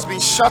door that has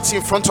been shut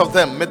in front of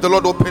them, may the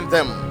Lord open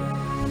them.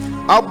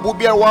 Abu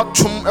bia wa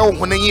tum e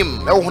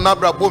honayim e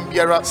honabra bom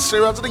biara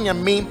serazde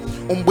nyame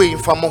ombo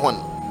infamo hon.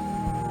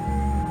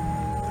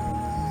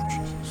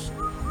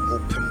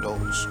 Open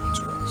doors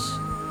unto us.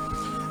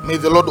 May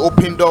the Lord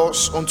open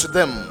doors unto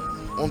them,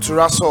 unto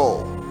us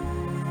all.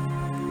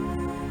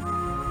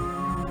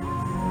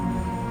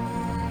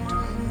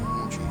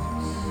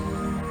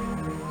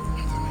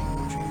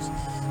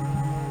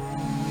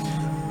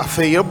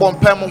 After your bomb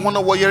pam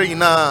one warrior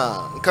in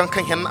a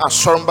cancan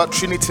asorba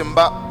Trinity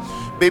mba,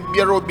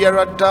 babyaro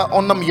biarada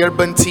onam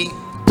yerbanti.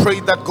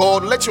 Pray that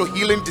God let your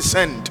healing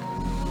descend.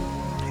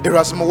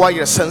 Erasmo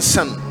wire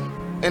sensen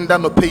and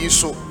then pay you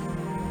so.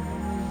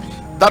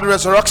 That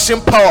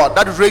resurrection power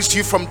that raised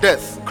you from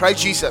death,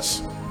 Christ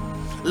Jesus,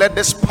 let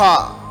this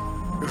power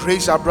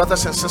raise our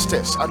brothers and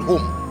sisters at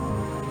home.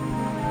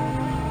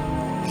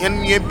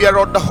 Yen ye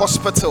biara the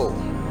hospital,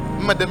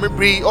 madame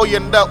bri o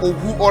yenda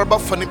owu orba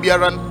fani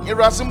biaran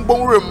irazim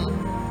bonrum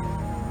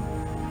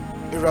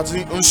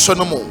irazim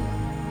unsonomo.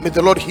 May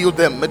the Lord heal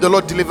them, may the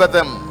Lord deliver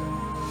them.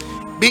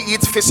 Be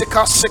it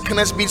physical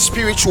sickness, be it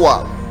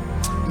spiritual,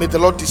 may the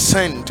Lord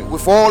descend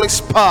with all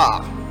his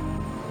power.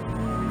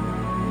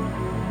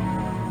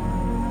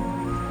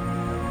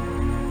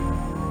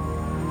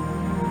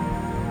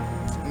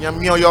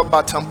 Nyamio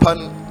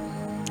batampan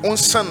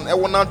unsan e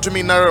wona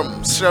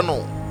dominarum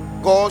sreno.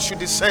 God should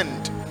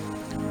descend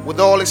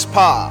with all his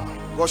power.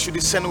 God should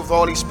descend with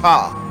all his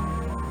power.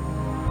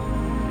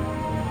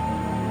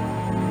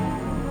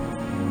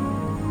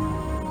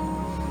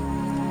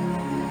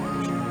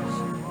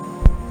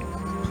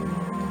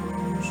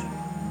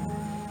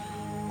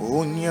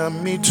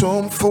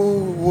 Onyamitomfu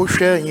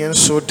wohwe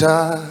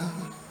soda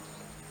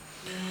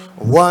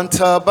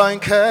wanta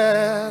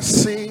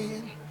bankasi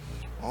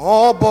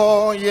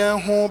Obo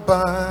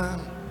Yehoba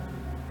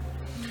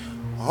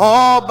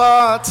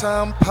Oba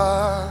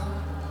Tampa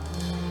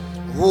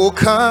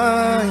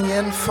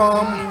Wukayen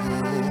from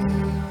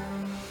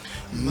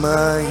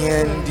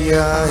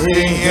Mayendia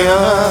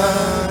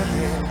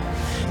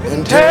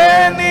and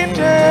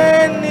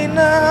Teni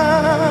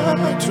na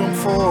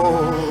Mitumfo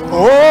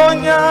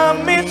Onya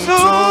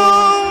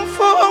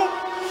Mitumfo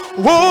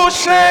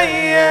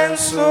Wushayen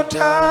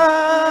Suta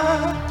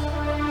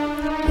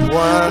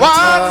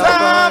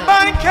Wata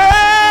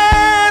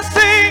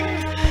bankesi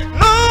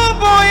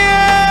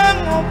nuboye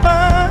muba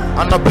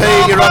Anope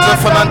iraza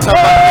fananta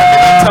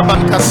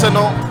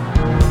bankaseno.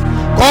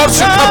 God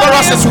should cover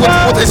us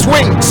with his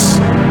wings.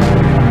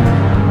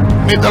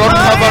 May the Lord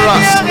cover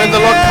us. May the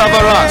Lord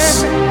cover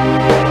us.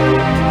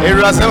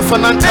 Iraza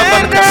fananta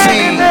bankasi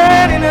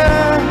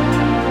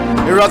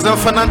Iraza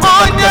fananta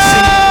bankasi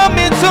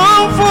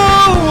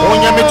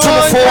Onya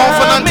mitumfu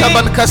fananta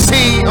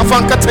bankasi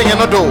afankata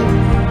yanodo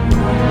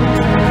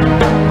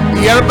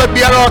Yerba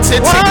biara tete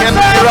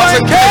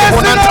irazen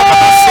honanta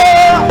bakasi.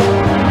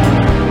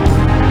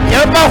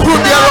 Yerba who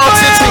biara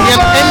tete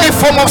any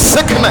form of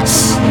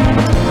sickness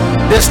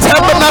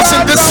disturbing us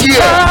in this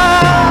year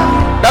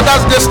that has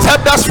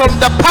disturbed us from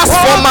the past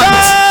 4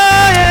 months.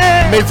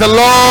 May the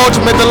Lord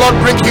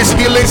bring his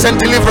healings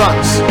and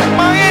deliverance.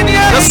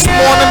 This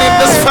morning in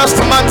this first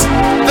month,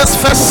 this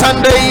first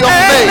Sunday of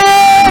May.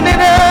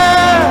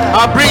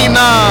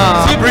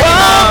 Abrina.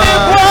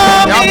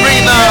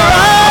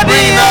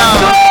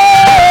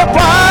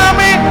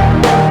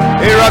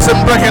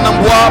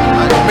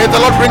 May the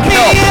Lord bring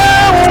help.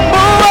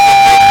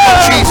 Oh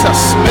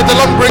Jesus, may the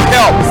Lord bring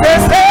help. May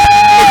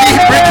he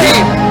bring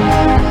him.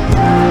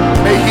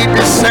 May he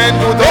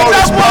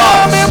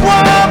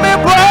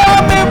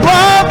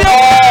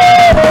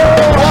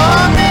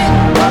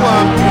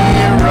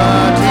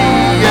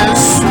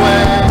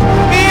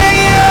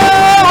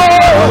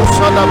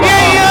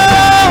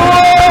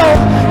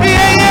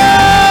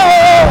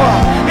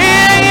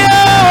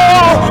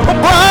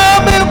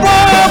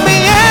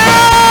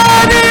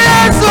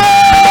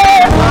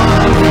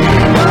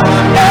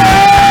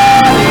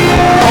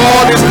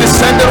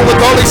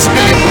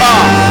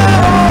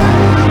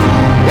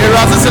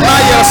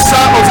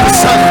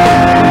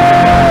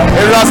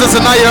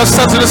Zephaniah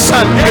said to the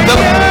sun,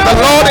 the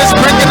Lord is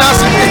bringing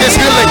us his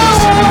healings.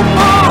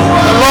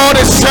 The Lord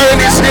is sharing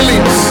his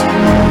healings.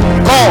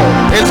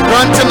 God is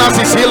granting us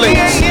his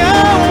healings.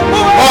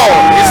 God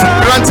is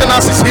granting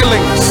us his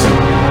healings.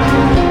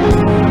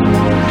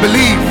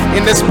 Believe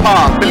in his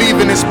power. Believe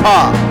in his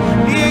power.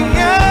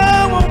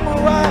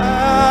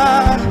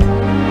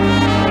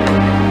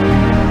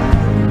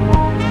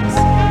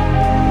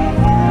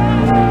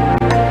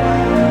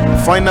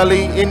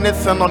 Finally,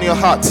 anything on your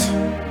heart,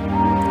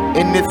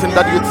 anything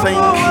that you think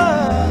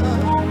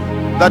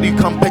that you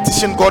can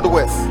petition God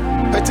with,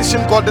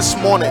 petition God this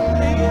morning.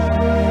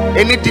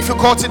 Any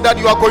difficulty that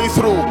you are going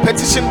through,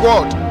 petition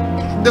God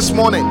this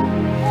morning.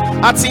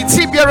 At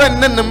Itibiara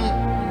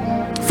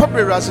Nenem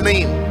Fabrira's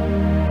name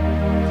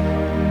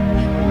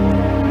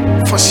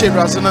for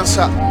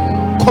Shirazanansa,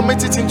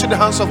 commit it into the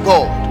hands of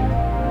God.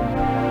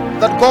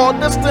 That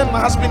God, this thing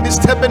has been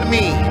disturbing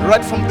me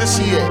right from this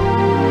year.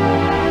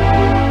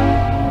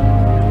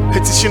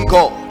 Petition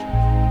God.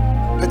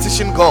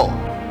 Petition God.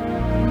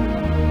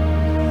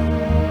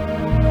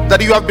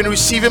 That you have been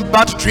receiving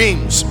bad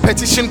dreams,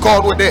 petition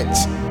God with it.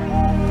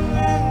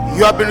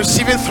 You have been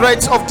receiving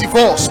threats of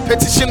divorce,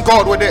 petition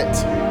God with it.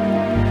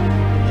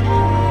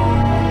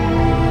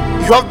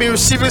 You have been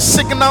receiving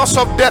signals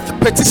of death,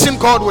 petition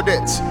God with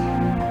it.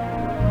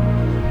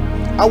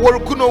 Our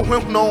kuno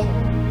no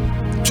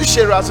to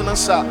share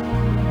razanansa.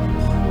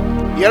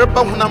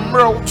 Yerba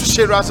hunamro to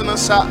share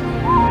razanansa.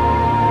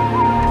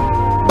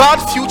 Bad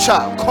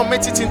future,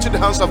 commit it into the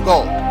hands of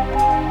God.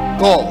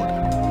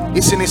 God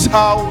is in his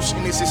house, in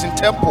his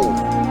temple.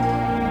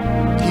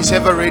 He's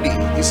ever ready.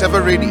 He's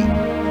ever ready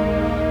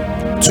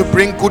to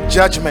bring good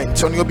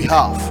judgment on your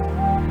behalf.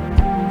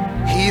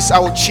 He is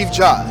our chief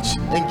judge,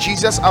 and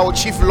Jesus our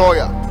chief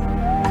lawyer.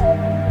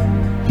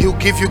 He'll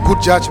give you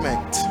good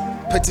judgment.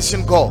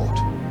 Petition God.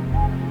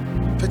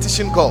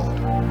 Petition God.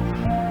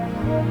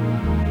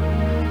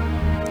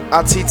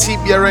 Atiti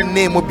biaran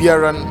name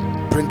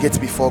biaran, bring it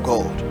before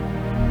God.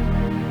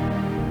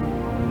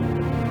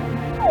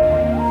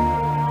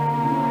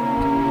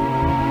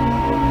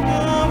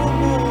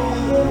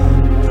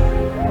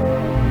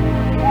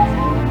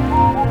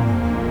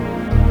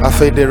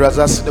 After the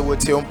Razas the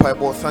with your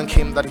Bible, thank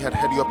him that he had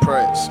heard your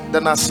prayers.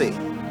 Then I say,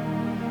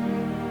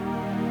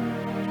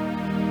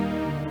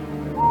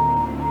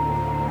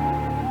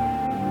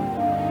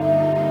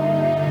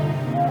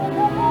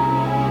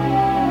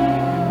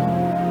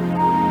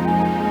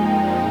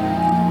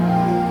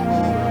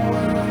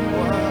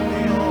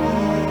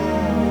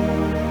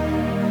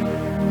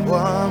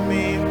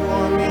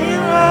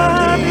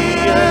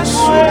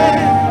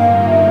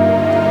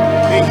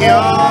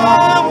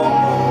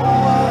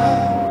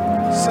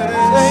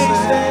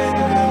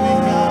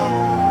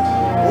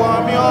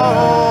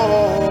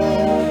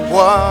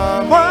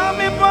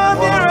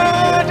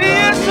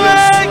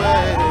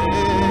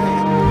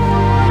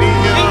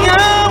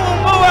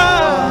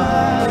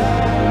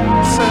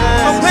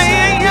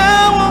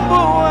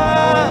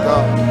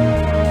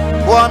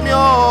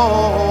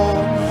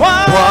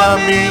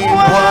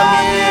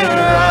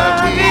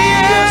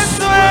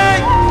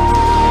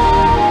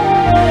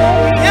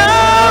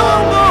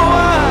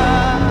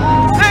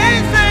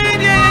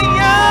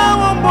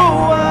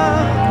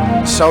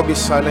 shall be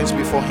silence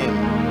before him.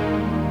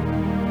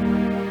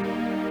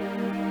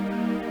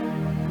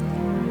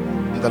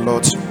 The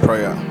Lord's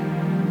Prayer.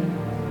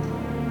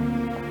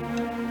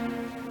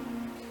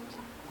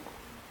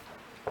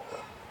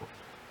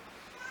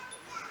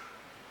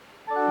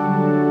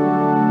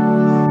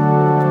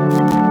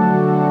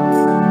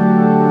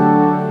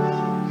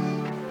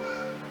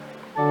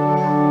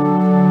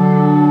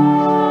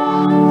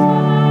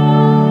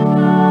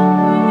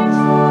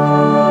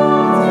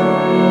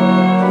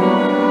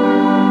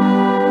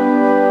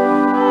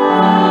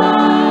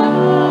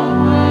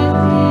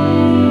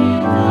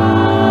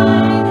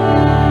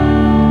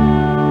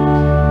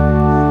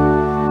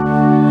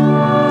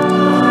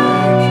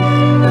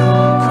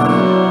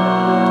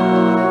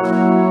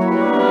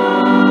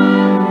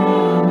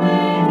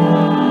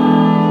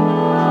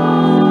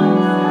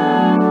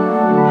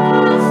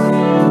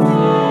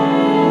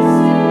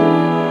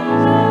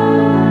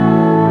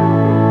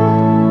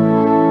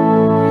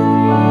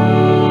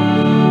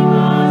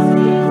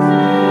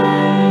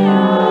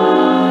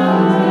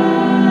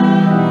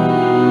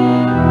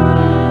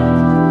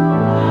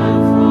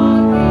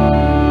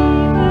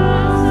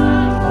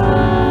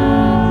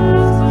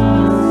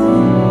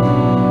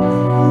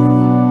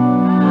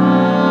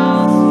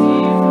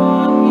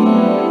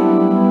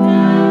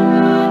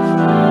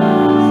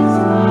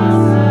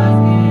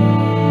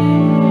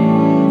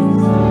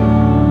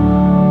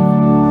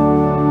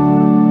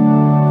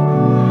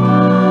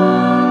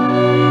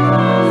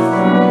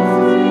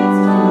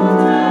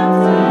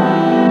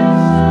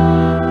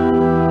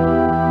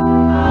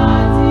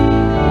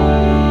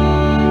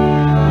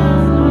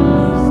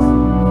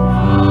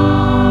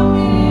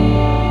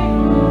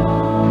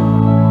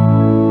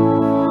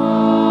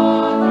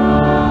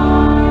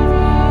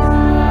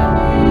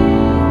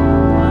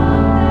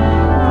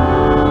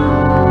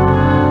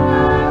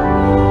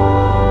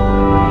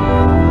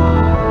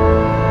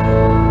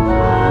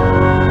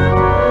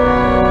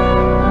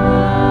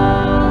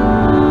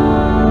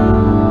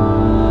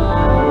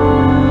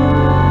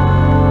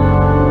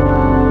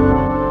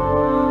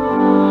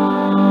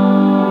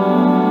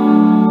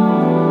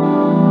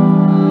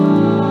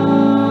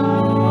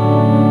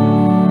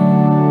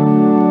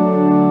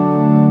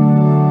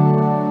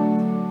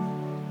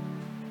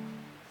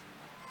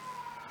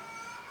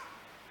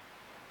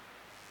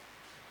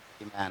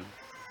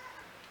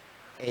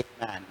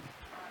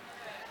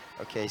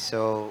 Okay,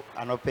 so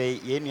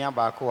anope yenia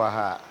baako wa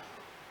ha.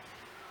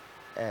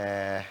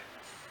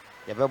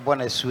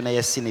 Yabebona su na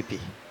yasinipi.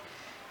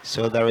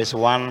 So there is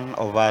one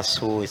of us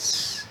who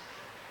is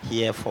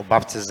here for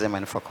baptism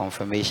and for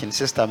confirmation.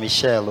 Sister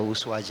Michelle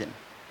Uswajen.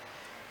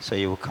 So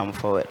you will come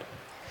forward.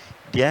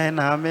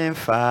 Diana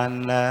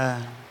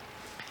Memfana.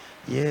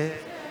 Yeah.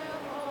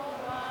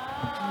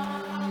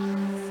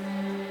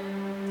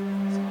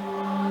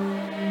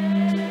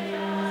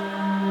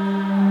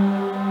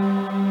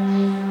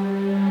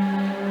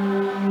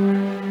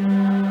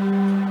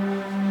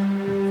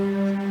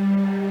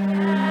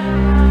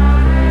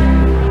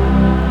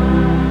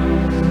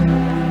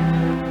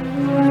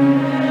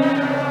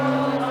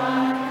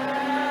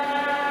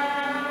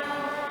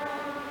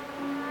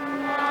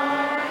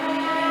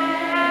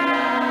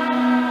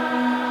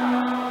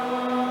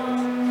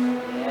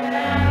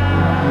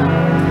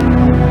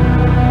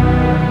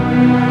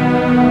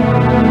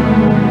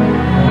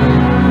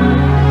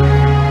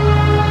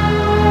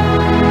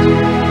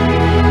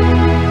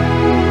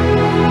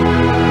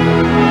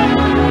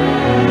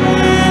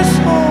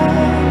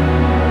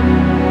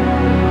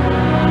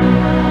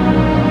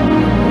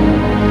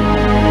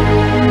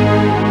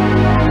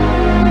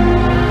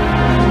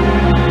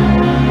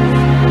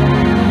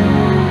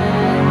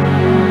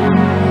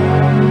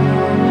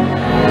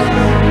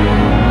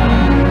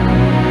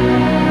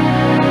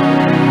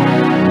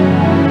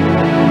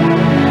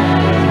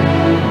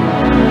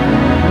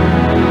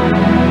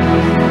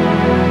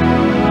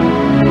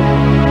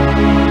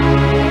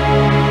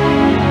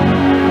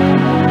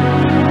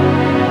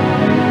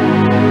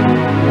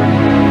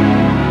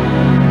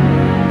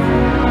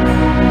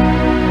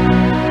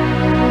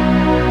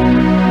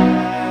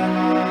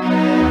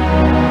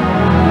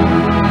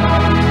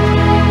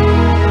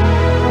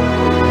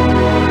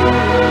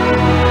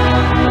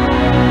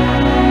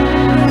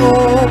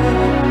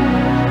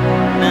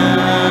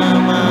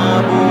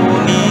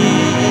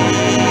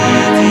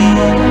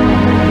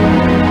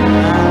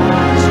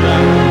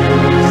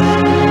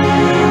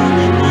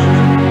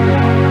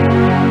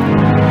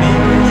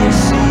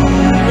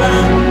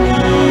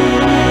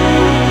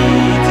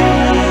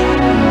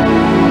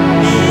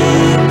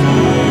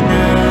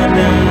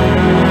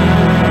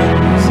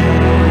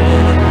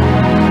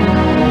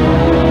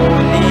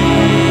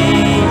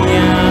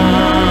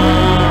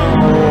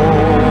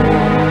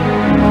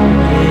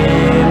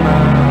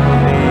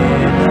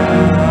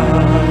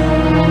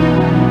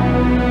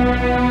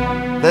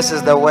 This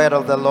is the word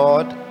of the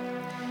Lord.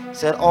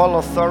 Said all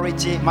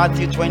authority,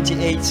 Matthew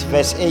 28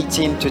 verse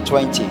 18 to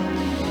 20.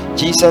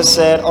 Jesus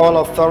said, all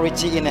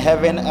authority in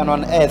heaven and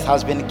on earth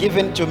has been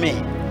given to me.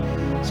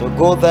 So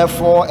go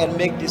therefore and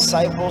make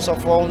disciples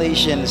of all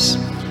nations,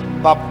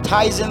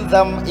 baptizing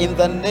them in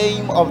the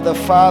name of the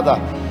Father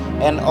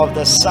and of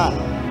the Son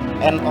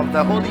and of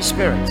the Holy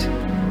Spirit,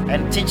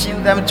 and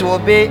teaching them to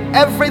obey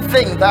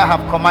everything that I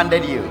have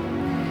commanded you.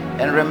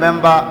 And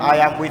remember, I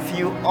am with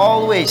you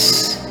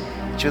always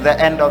to the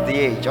end of the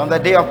age. On the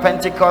day of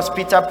Pentecost,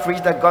 Peter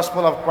preached the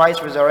gospel of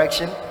Christ's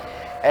resurrection,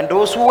 and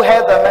those who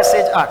heard the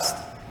message asked.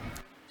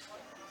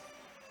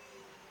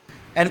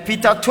 And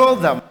Peter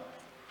told them,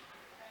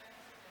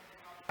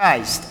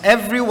 Christ,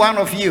 every one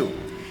of you,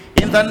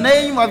 in the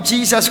name of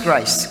Jesus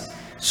Christ,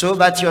 so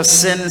that your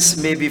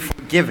sins may be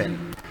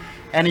forgiven,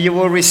 and you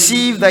will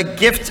receive the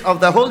gift of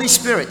the Holy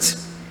Spirit.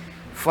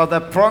 For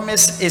the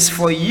promise is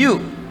for you,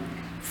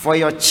 for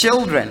your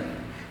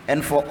children,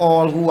 and for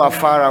all who are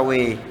far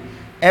away,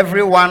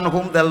 everyone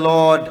whom the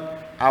Lord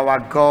our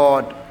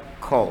God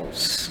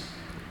calls.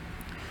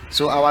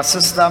 So our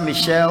sister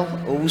Michelle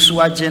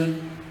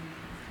Owusuajin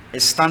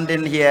is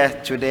standing here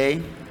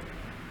today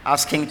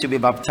asking to be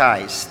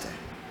baptized.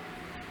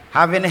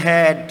 Having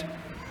heard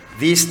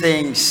these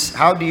things,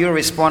 how do you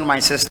respond, my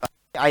sister?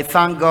 I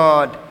thank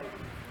God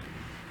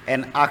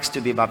and ask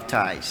to be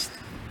baptized.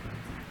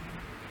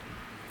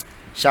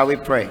 Shall we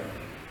pray?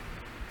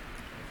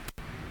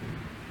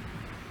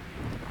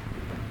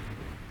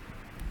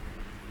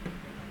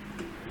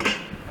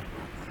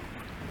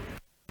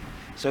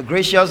 So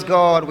gracious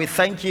God, we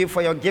thank you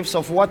for your gifts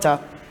of water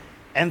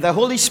and the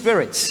Holy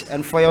Spirit,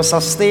 and for your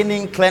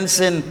sustaining,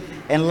 cleansing,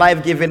 and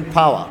life-giving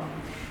power.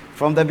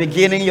 From the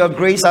beginning, your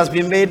grace has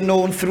been made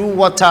known through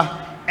water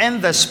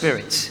and the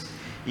Spirit.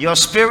 Your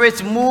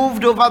Spirit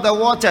moved over the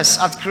waters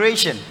at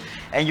creation,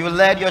 and you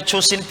led your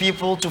chosen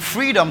people to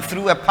freedom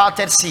through a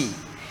parted sea.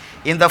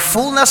 In the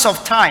fullness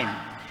of time,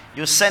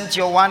 you sent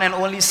your one and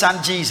only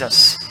Son,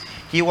 Jesus.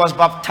 He was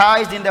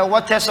baptized in the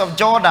waters of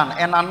Jordan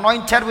and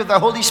anointed with the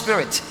Holy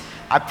Spirit,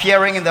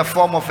 appearing in the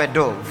form of a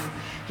dove.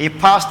 He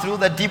passed through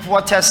the deep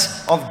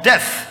waters of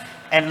death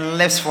and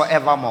lives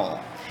forevermore.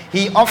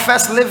 He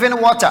offers living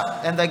water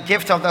and the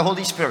gift of the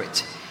Holy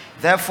Spirit.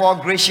 Therefore,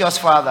 gracious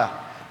Father,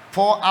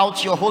 pour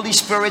out your Holy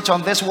Spirit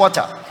on this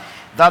water,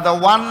 that the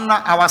one,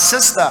 our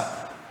sister,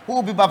 who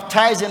will be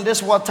baptized in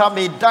this water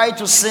may die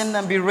to sin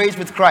and be raised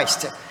with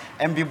Christ,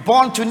 and be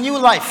born to new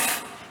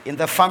life in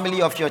the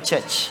family of your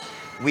church.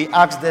 We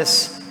ask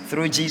this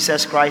through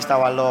Jesus Christ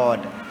our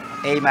Lord.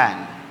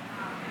 Amen.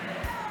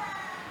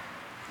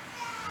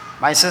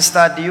 My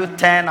sister, do you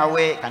turn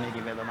away? Can you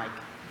give her the mic?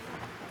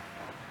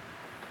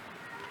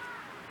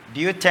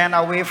 Do you turn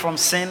away from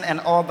sin and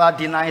all that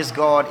denies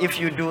God? If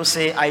you do,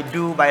 say, I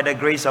do by the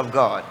grace of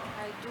God.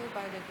 I do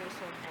by the grace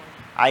of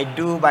God. I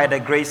do by the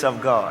grace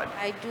of God.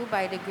 I do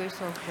by the grace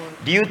of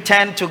God. Do you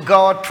turn to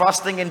God,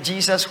 trusting in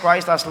Jesus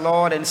Christ as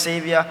Lord and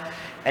Savior,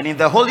 and in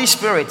the Holy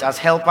Spirit as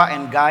helper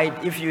and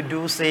guide? If you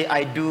do, say,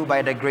 I do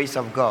by the grace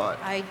of God.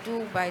 I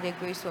do by the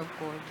grace of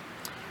God.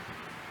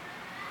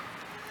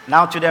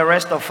 Now to the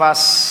rest of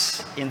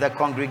us in the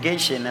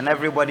congregation and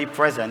everybody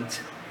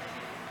present,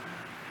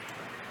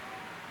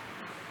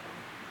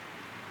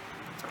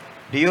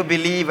 do you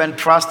believe and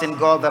trust in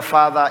God the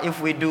Father?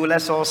 If we do,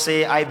 let's all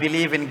say, I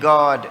believe in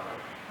God,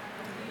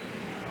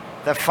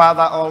 the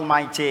Father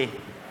Almighty,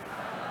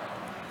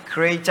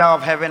 creator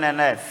of heaven and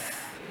earth.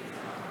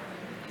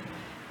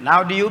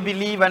 Now, do you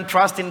believe and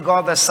trust in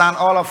God the Son?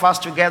 All of us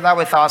together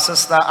with our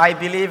sister. I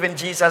believe in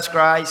Jesus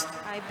Christ,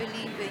 I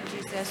believe in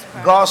Jesus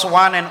Christ, God's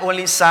one and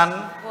only Son,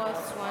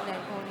 God's one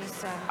and only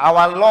Son,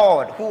 our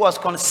Lord, who was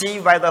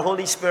conceived by the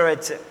Holy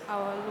Spirit,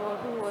 our Lord,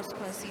 who was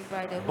conceived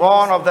by the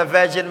born Holy of the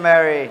Virgin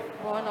Mary,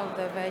 Spirit, born of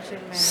the Virgin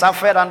Mary,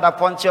 suffered under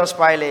Pontius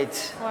Pilate,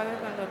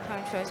 suffered under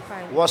Pontius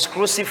Pilate, was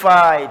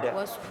crucified,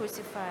 was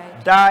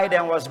crucified, died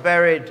and was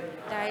buried.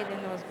 died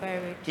and was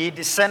buried. He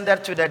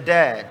descended to the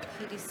dead.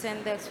 He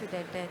descended to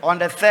the dead. On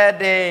the third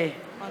day,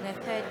 On the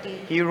third day,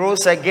 he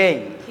rose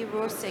again. he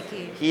rose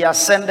again. He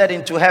ascended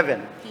into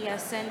heaven. He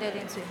ascended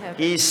into heaven.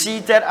 He is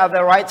seated at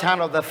the right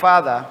hand of the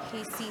Father, He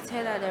is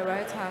seated at the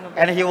right hand of the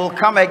and he will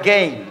Father, come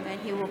again and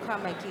he will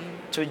come again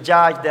to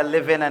judge the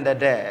living and the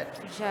dead.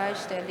 to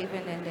judge the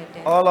living and the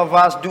dead. All of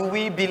us, do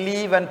we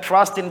believe and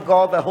trust in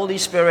God the Holy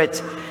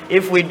Spirit?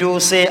 If we do,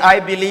 say, I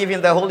believe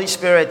in the Holy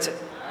Spirit,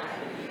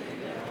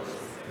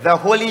 the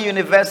Holy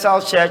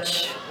Universal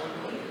Church,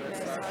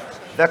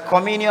 the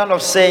communion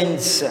of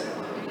saints,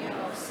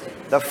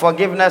 the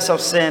forgiveness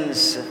of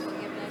sins,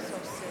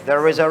 the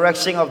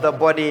resurrection of the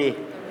body,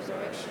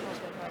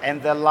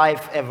 and the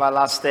life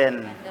everlasting.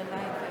 The life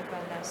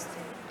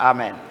everlasting.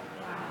 Amen.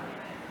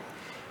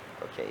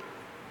 Okay,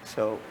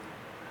 so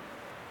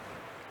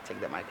take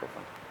the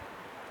microphone.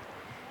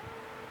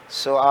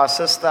 So our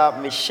sister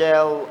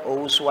Michelle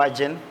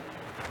Ouswajen,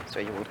 so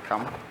you would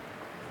come.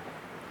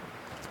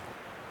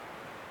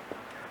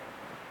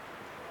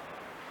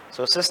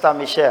 So Sister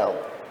Michelle,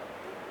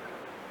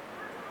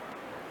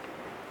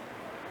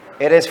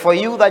 it is for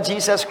you that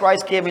Jesus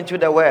Christ came into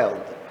the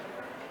world.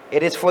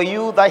 It is for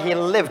you that he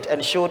lived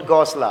and showed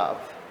God's love.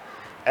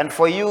 And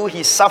for you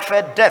he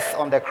suffered death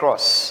on the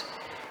cross.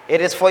 It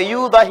is for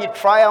you that he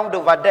triumphed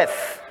over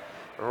death,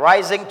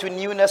 rising to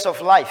newness of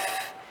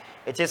life.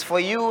 It is for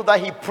you that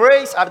he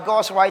prays at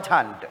God's right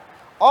hand.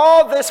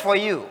 All this for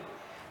you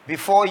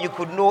before you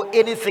could know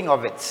anything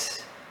of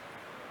it.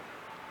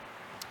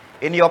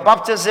 In your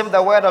baptism,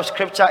 the word of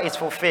Scripture is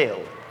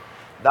fulfilled,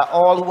 that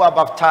all who are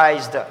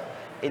baptized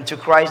into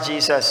Christ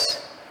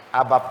Jesus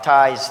are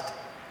baptized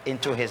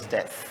into his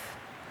death.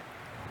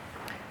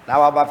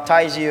 Now I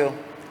baptize you.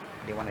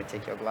 Do you want to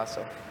take your glass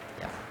off?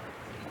 Yeah.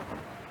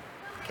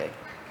 Okay.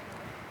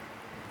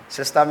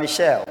 Sister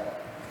Michelle,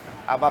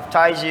 I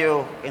baptize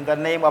you in the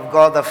name of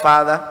God the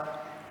Father,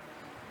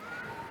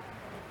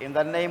 in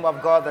the name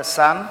of God the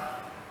Son,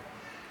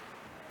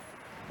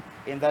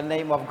 in the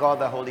name of God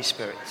the Holy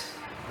Spirit.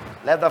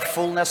 Let the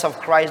fullness of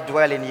Christ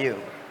dwell in you.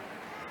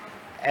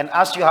 And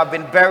as you have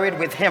been buried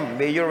with him,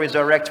 may you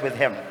resurrect with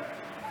him.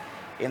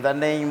 In the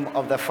name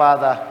of the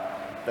Father,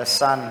 the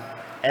Son,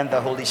 and the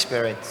Holy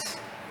Spirit.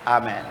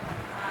 Amen.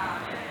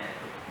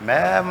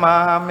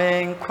 Mema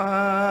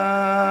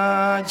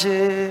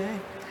minkwaje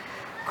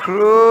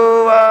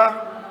krua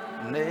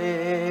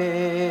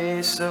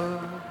neso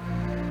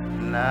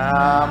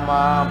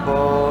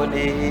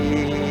namaboni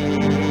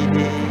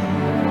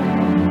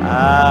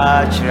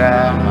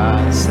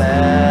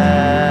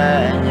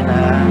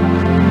Atramasena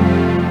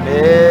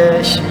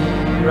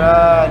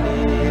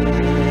Meshirani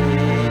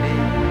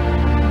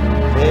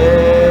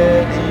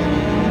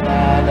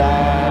Medinada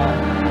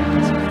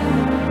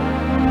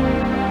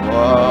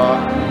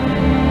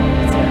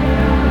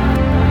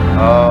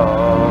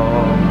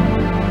Oh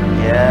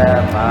yeah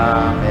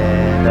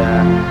mameda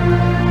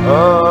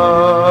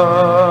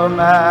Oh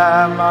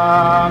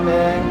mama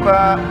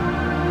menkwa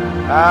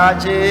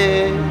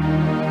aje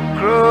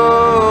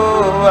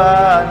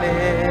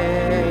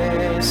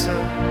Cruaneso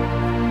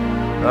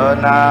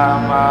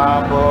Onama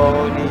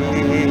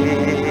Bonini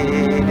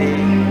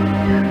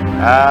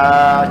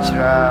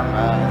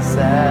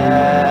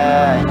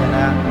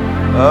Atramasena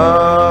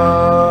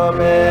O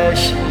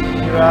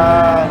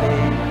Meshirani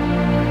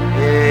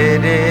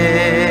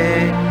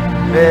Ede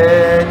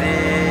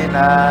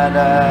Medina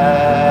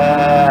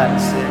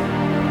Danse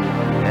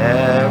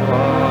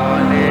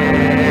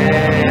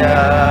Ebonea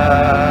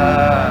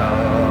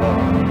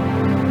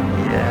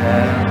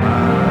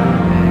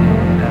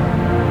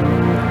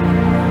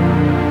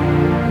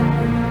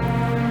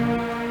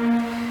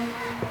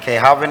Okay,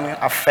 having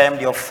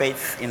affirmed your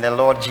faith in the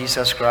Lord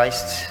Jesus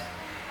Christ,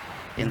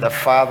 in the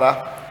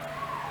Father,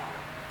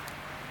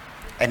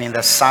 and in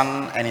the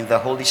Son, and in the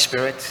Holy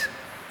Spirit.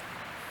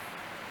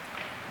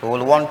 We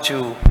will want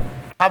to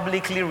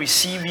publicly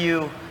receive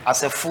you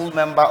as a full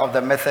member of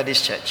the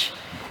Methodist Church.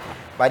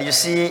 But you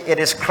see, it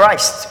is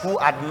Christ who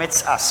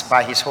admits us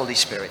by his Holy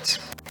Spirit.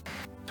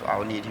 So I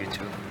will need you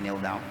to kneel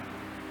down.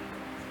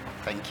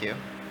 Thank you.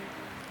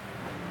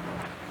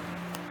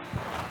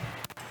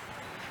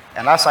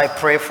 And as I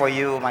pray for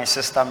you, my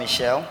sister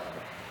Michelle,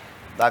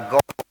 that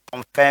God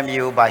will confirm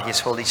you by his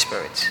Holy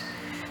Spirit.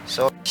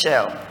 So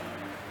Michelle,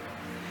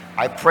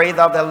 I pray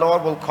that the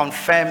Lord will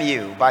confirm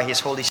you by his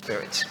Holy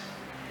Spirit.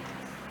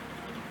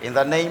 In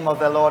the name of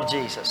the Lord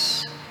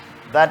Jesus,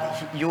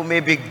 that you may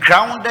be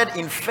grounded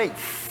in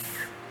faith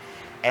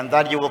and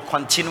that you will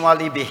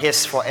continually be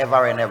his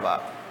forever and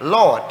ever.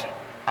 Lord,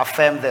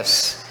 affirm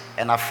this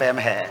and affirm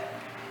her.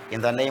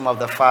 In the name of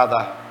the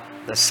Father,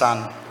 the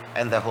Son,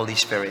 and the Holy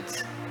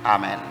Spirit.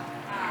 Amen.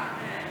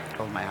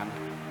 Hold my hand.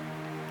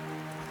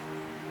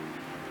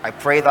 I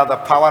pray that the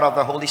power of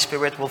the Holy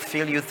Spirit will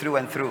fill you through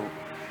and through.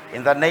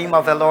 In the name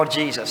of the Lord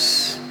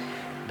Jesus,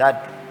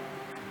 that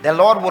the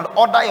Lord will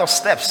order your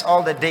steps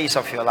all the days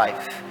of your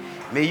life.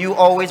 May you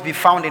always be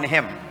found in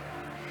him.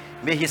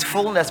 May his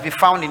fullness be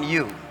found in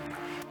you.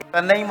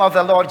 In the name of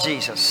the Lord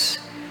Jesus.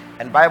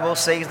 And Bible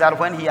says that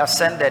when he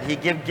ascended, he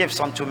gave gifts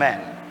unto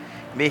men.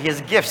 May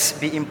his gifts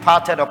be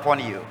imparted upon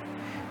you.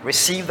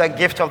 Receive the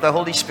gift of the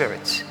Holy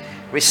Spirit.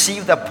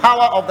 Receive the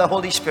power of the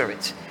Holy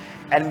Spirit.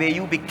 And may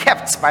you be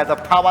kept by the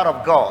power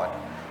of God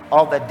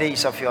all the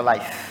days of your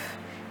life.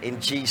 In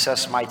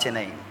Jesus' mighty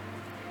name.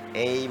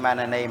 Amen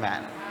and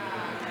amen.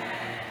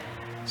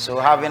 So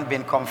having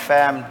been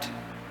confirmed,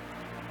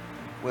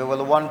 we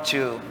will want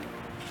to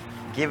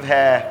give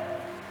her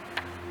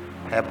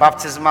her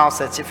baptismal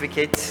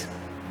certificate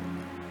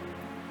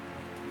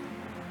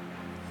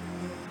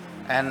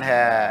and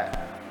her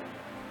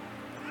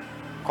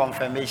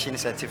confirmation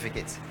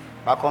certificate.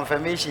 But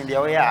confirmation, the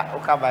way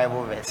I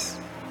Bible verse.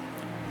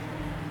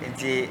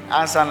 It's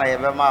answer na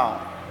yebema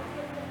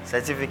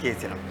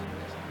certificate.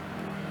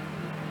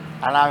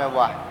 And I'm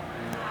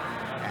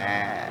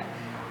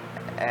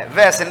a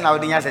verse in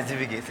our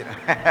certificate.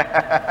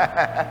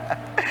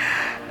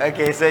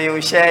 Okay, so you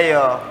will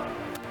share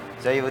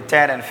so you will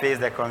turn and face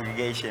the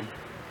congregation.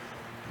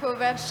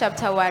 Proverbs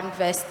chapter 1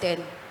 verse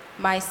 10.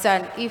 My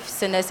son, if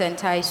sinners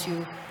entice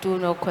you, do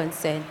not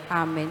consent.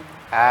 Amen.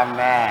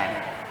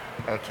 Amen.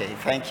 Okay,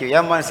 thank you.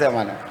 Yaman.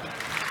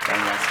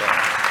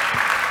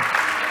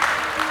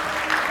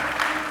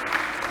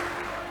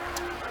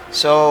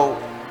 So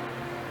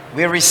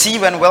we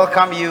receive and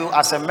welcome you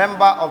as a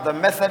member of the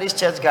Methodist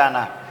Church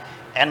Ghana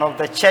and of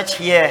the church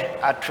here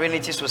at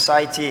Trinity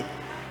Society.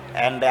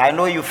 And I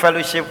know you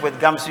fellowship with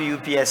Gamsu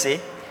UPSA.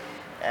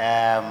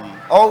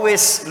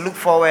 Always look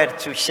forward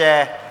to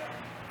share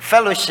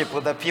fellowship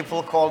with the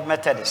people called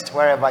Methodist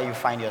wherever you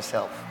find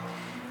yourself.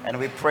 And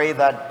we pray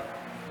that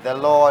the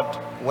Lord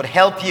would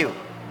help you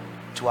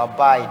to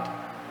abide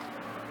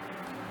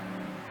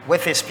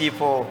with his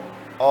people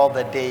all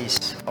the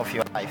days of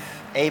your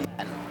life.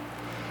 Amen.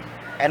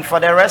 And for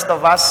the rest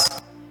of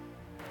us,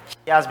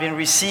 she has been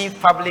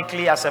received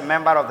publicly as a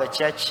member of the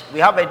church. We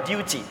have a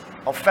duty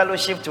of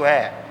fellowship to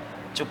her,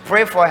 to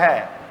pray for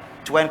her,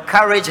 to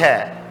encourage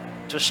her,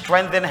 to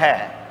strengthen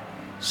her,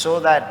 so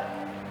that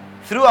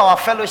through our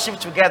fellowship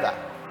together,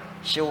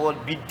 she will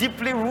be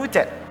deeply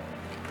rooted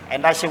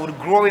and that she will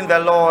grow in the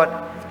Lord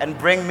and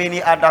bring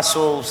many other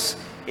souls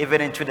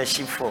even into the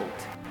sheepfold.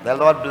 The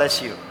Lord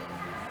bless you.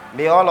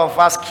 May all of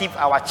us keep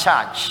our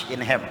charge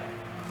in him.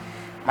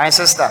 My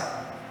sister,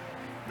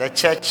 the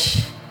church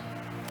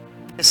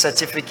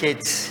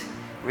certificate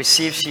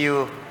receives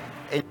you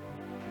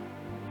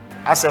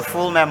as a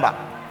full member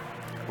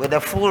with the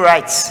full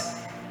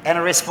rights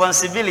and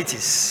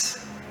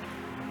responsibilities.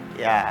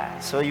 Yeah,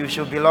 so you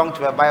should belong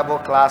to a Bible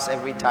class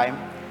every time.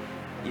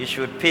 You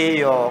should pay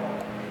your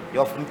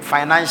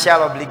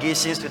financial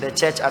obligations to the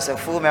church as a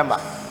full member.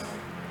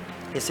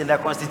 It's in the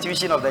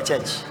constitution of the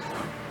church,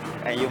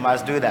 and you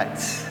must do that.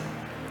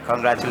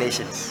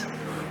 Congratulations.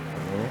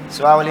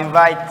 So I will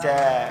invite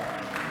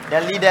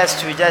the leaders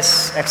to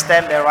just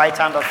extend the right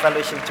hand of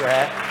fellowship to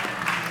her.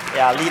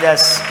 Yeah,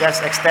 leaders,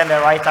 just extend the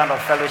right hand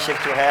of fellowship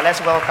to her.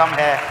 Let's welcome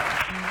her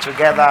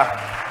together.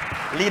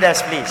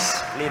 Leaders,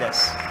 please.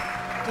 Leaders.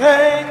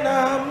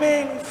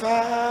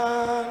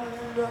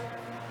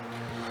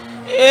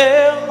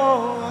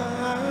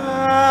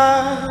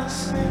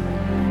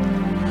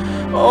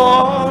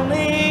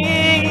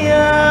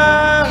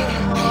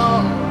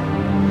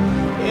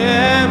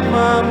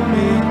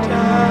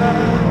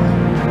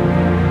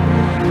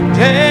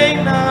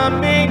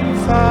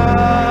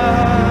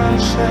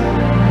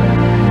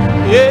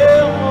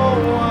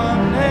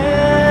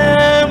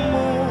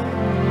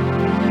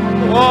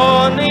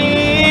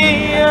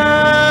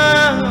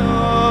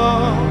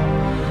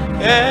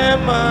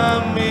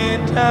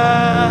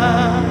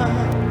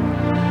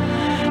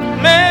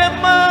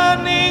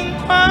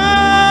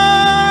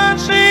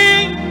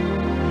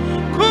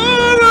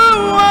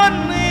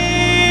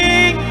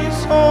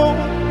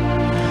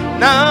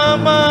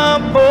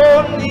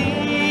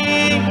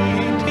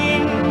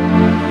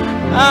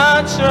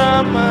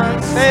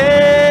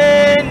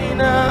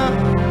 Sramasenina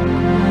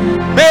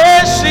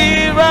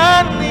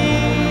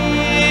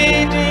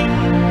Meshiranidi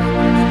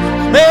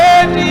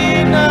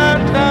Medina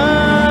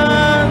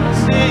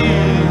dancing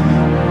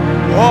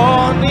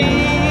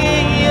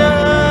Onia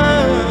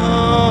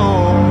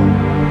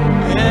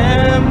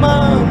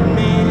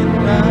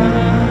Emamina.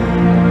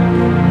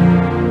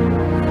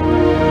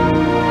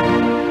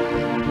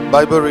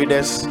 Bible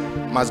readers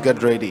must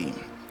get ready.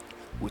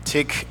 We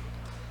take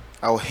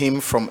our hymn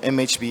from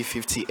MHB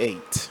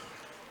 58.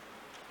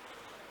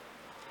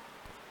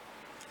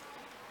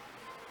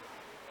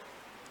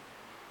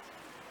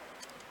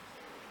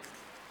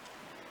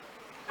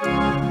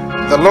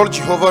 The Lord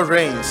Jehovah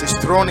reigns, his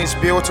throne is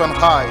built on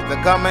high. The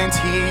garment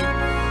he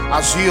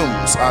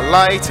assumes are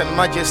light and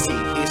majesty.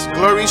 His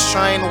glory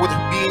shine with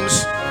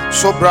beams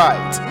so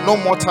bright, no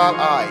mortal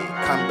eye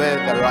can bear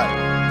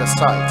the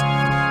sight.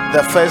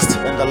 The first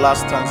and the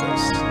last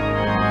stanzas.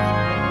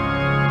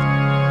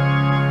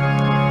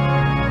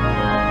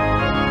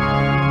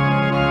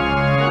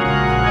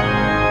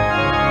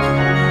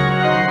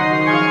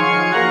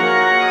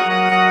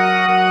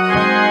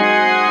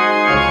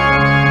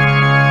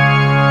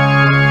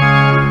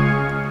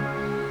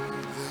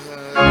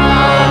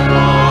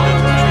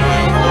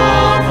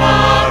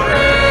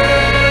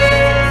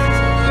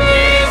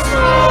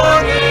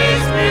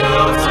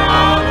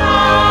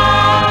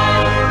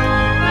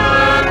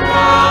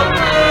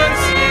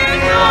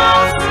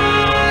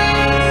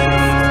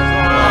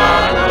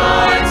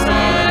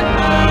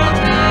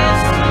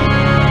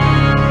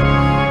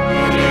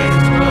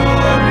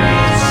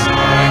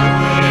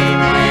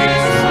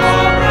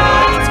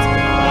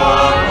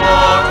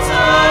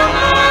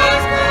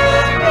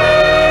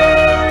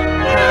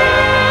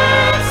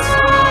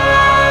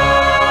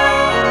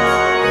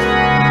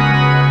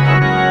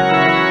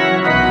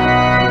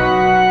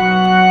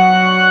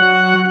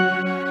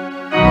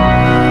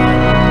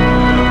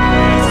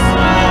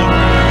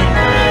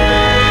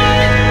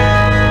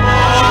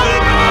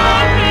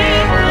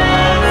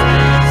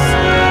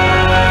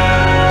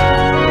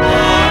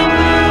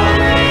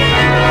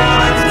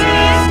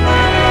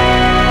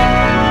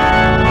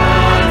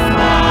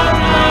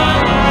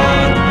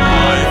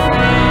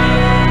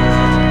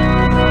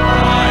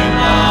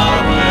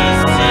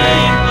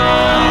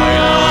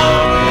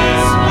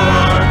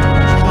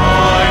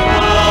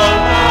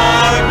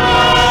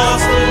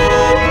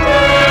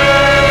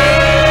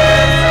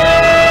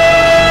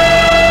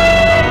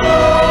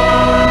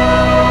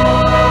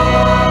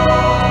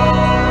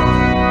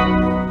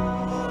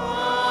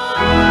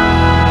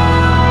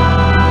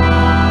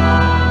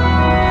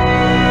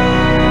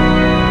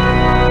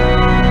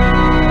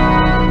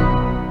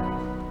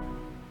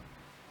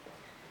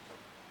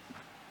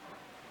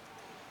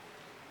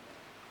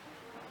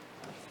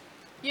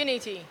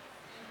 Unity.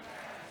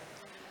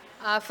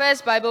 Our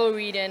first Bible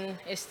reading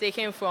is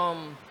taken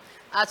from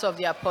Acts of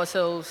the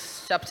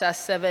Apostles, chapter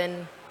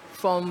 7,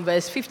 from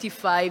verse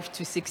 55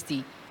 to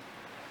 60.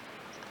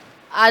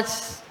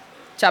 Acts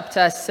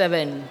chapter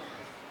 7,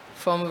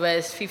 from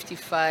verse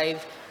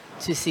 55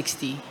 to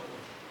 60.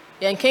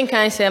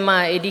 Yenkenkan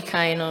sema edi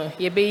kaino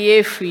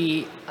yebeye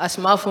free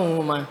asmafo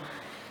nwoma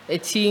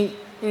eti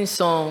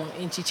nson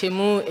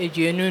nchichemu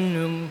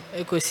eduenunum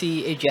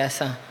ekosi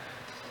eduasa.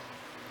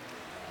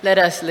 Let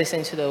us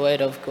listen to the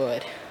word of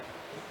God.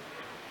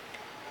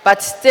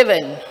 But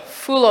Stephen,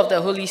 full of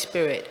the Holy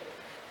Spirit,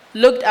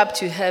 looked up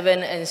to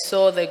heaven and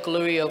saw the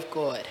glory of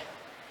God,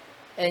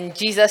 and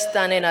Jesus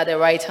standing at the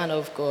right hand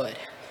of God.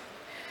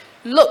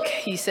 Look,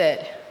 he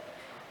said,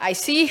 I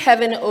see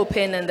heaven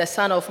open and the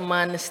Son of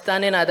Man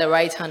standing at the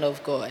right hand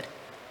of God.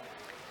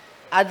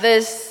 At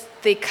this,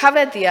 they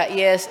covered their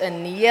ears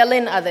and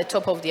yelling at the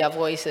top of their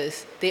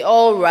voices, they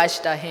all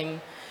rushed at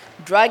him,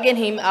 dragging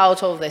him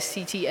out of the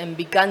city and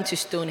began to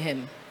stone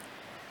him.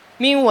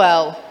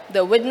 Meanwhile,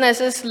 the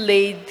witnesses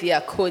laid their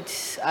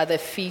coats at the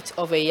feet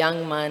of a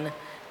young man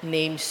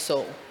named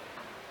Saul.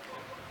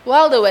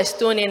 While they were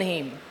stoning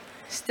him,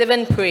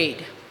 Stephen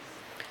prayed,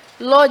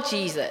 Lord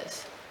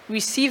Jesus,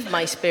 receive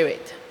my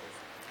spirit.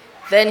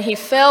 Then he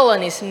fell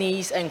on his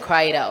knees and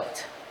cried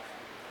out,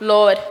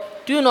 Lord,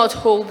 do not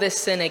hold this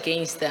sin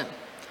against them.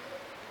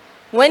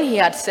 When he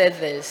had said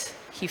this,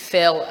 he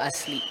fell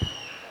asleep.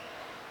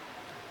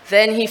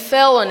 Then he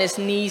fell on his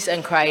knees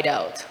and cried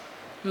out,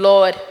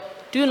 Lord,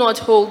 do not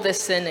hold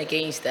this sin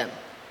against them.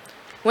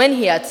 When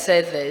he had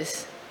said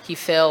this, he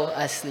fell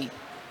asleep.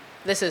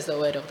 This is the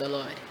word of the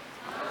Lord.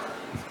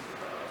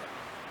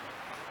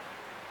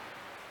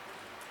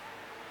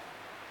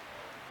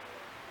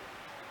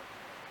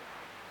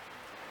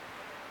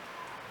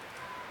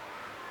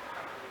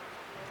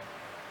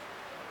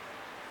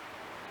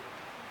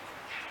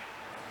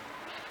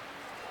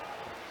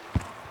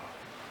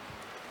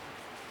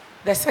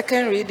 The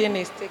second reading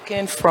is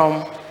taken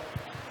from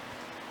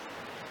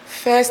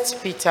 1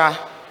 Peter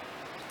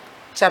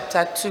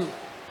chapter 2,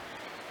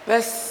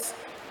 verse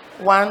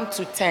 1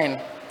 to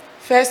 10.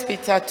 1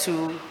 Peter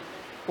 2,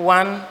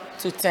 1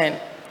 to 10.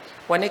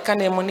 Wanika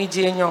ne muni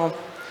jenyo.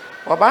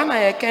 Wabana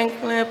ya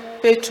kenkle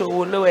Petro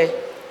wolowe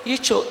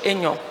yicho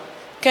enyo.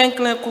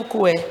 kenkle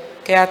kukue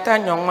ke ata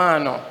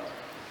nyongmano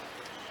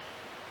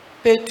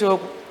Petro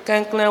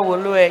kenkle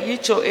wolue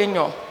yicho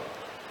enyo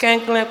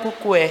kenkle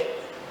kukue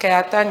ke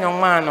ata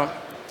nyongmano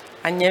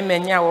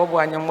anyemenya wobo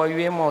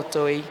anyamoyue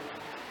motoi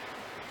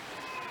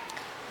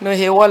no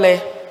he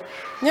wole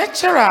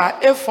nyechera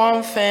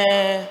efon fe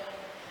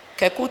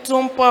ke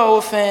kutumpa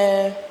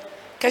ofe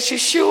ke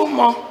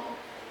shishiumo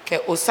ke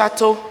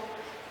osato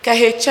ke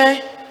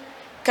heche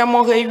ke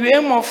moheyue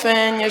mo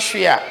fe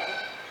nyeshua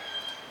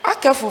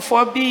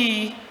akefufo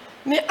bi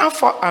ni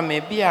afọ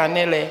amebi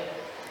anele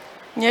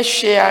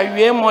nyeshua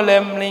yue mo le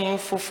mlin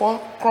fufo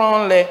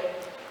kron le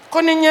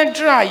koni nye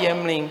dra ye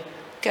mlin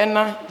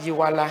kena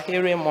yiwala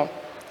heremo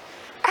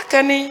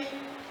akani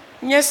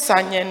nye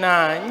sanye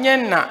na nye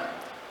na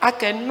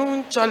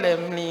akenu chole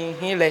mlin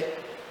hile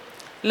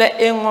le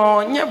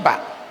engo nyeba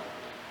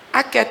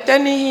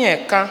aketeni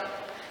hieka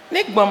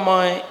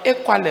nigbomo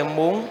ekwale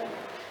mo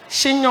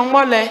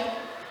shinyomole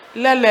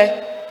lele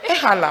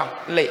ehala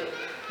le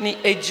ni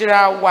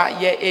ejira wa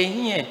ye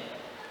ehie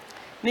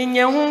ni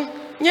nyehu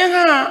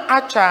nyeha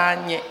acha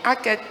nye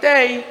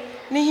aketei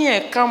ni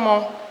hieka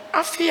mo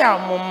afia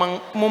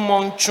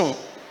mumonchu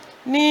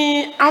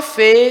ni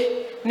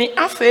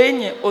afe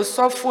nye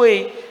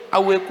osofue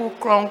aweku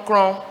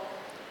kronkron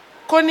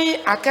koni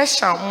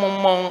akesha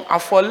mumon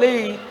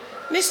afole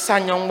ni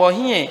sanyongbo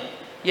hie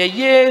ye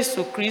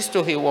Yesu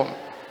Kristo hewom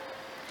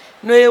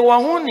no ewo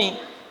huni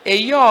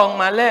eyo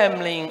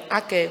malemlin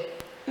ake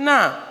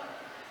na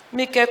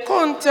mike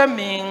konte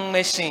min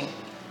machine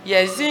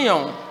ye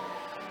zion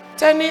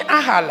tani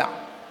ahala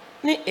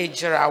ni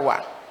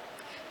ejirawa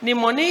ni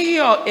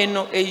monihio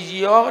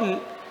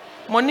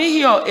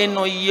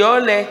eno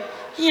yole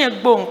hie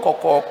gbon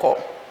kokoko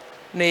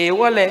na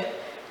ewole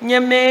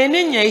nyeme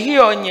ni nye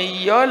hio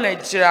nye yole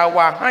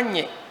jirawa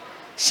hanye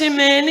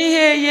shime ni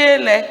he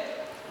yele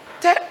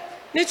te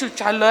ni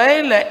chuchalo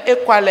ele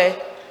ekwale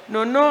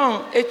nonon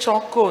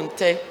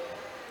echonkonte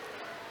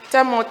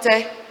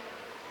temote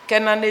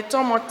kenane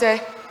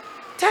tomote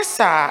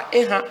tesa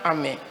eha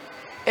ame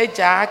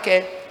eja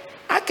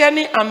ake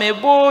ni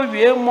amebo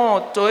wie mo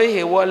to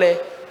ehe wole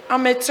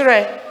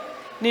ametre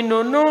ni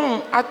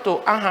nonon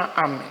ato aha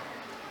ame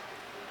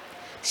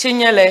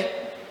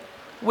shinyele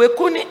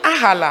wekuni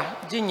ahala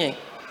jinye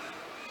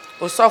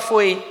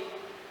osofoi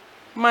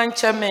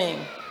mancheme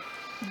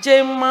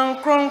je man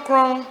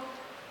kron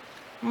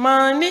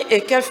mani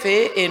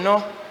ekefe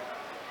eno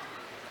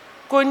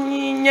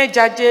koni nye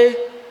jaje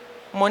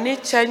moni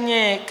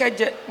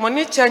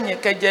chanye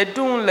keje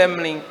dun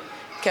lemlin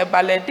ke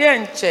balede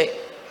nche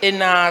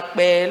ena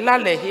pe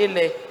lale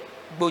hele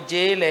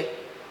gbojele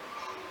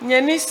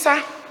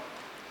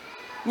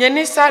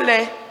nyenisa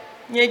le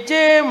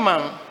nyeje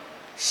man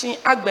shin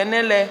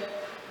agbenele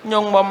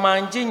nyongmo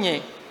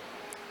manjinye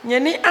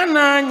nyeni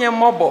ana nye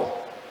mobo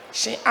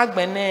shin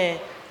agbene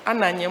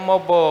ana nye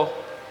mobo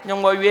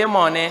nyongmo wie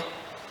mone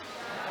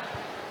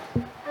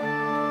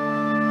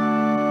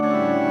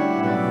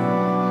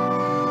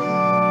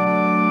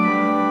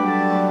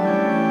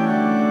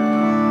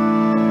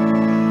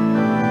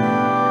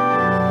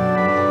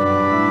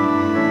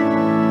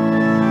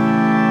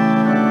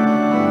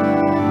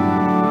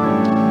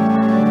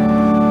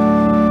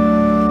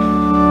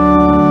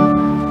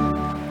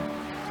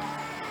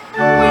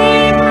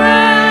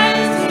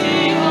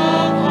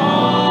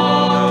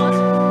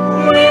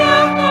We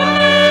are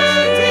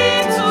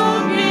connected to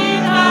be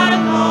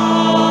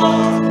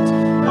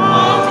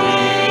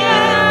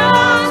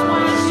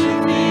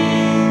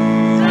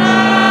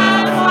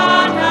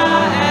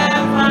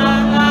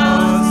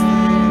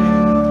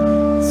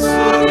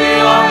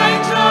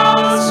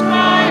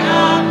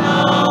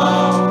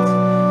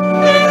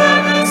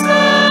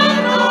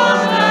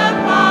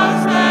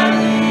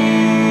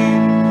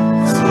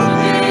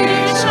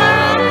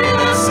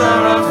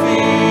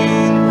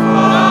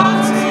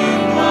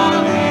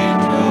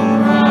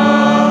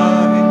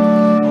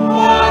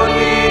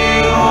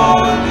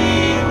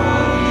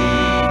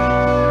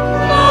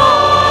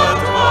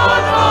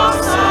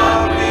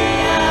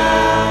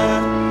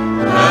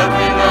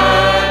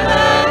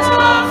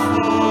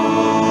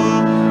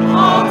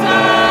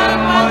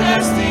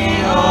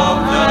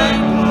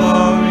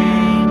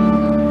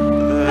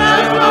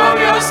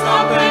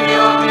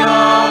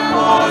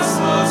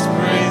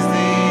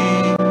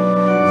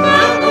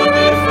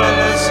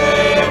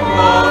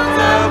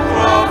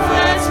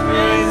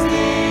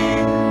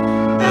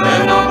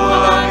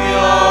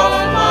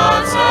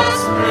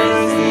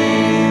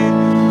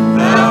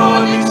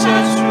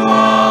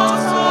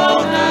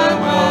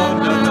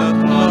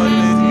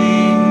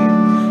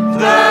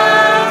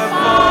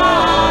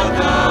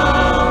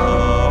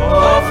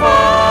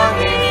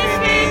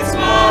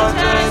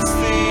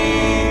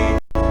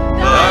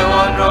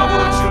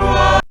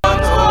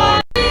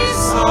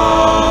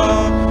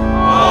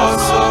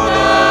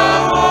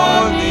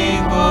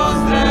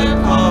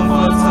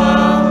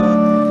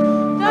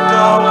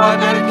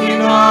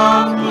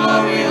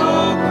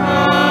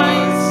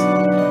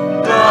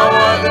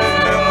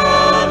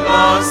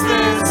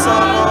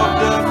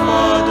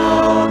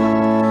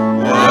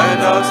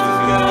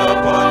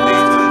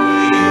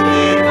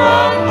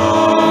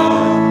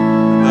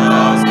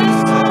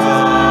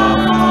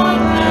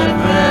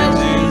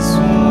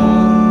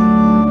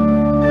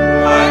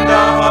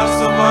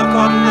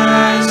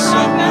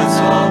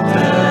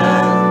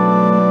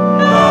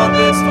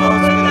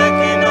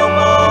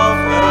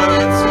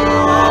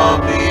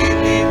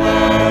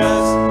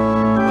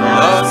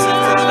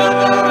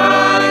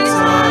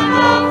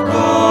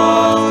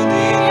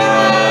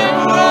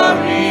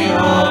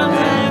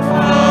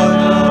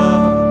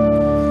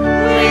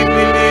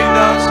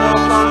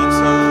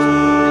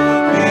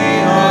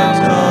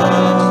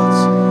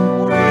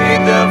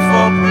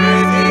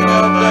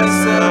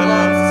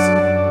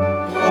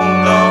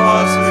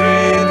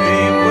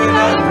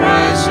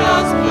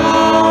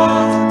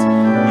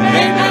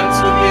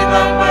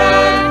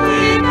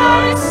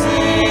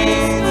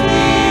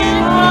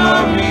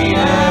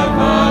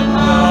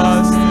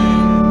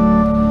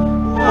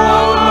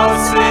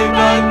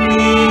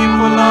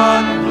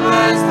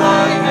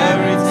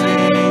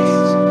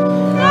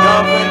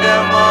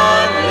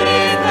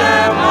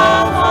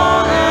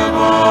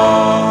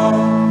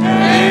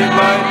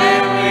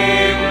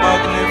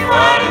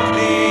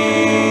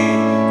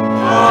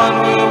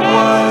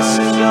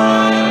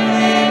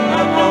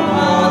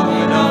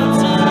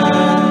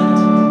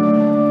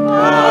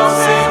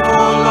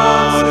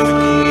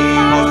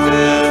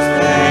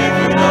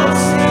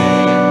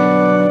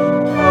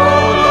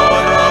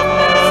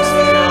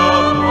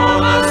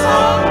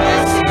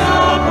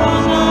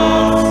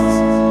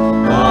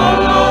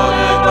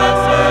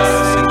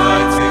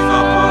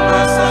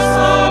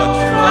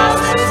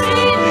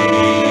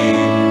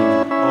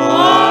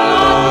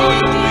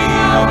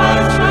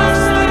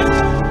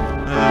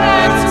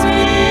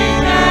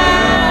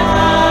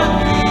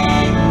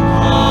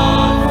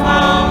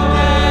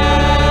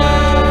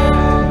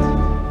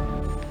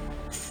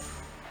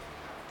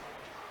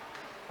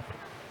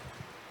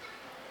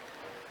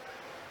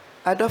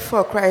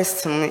Adolfo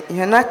Christ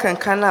yana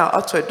kankana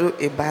otodo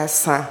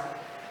ebasa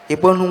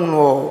ebonu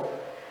no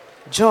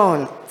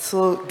John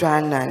to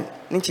Dranan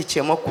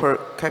nichichemo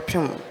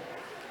kapim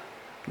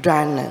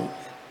Dranan.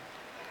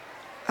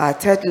 Our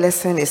third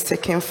lesson is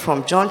taken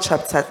from John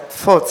chapter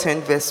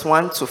 14 verse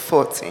 1 to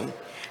 14.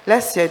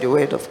 Let's hear the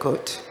word of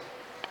God.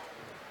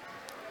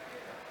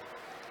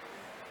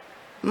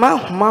 Ma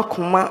huma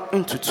kuma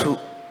ntutu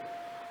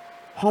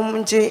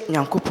homje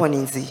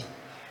nyankoponinzi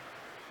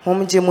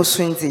homje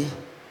musunzi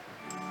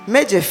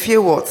meje fie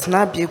what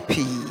na bi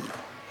pi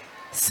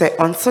se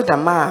onto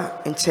dama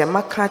nche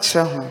maka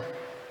kire ho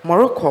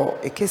moroko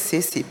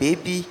ekesese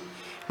baby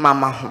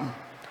mama ho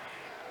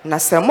na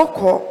se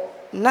moko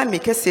na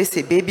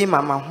mekesese baby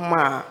mama ho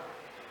a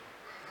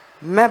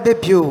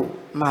mabebio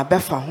ma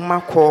befa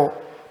homa ko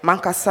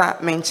mankasa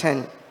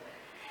menchen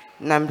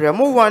na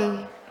mbremo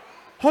won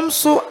hom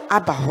so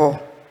abaho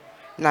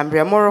na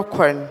mbremo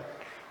rokon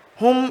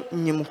hom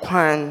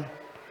nyimkwan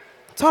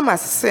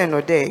Thomas say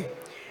no day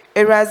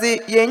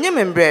Erazi yenye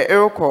membre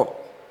eroko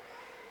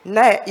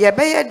na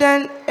yebeye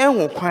dan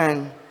ehu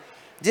kwan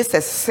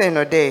Jesus say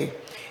no day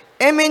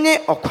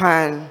emenye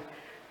okwan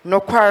no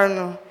kwar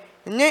no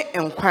nye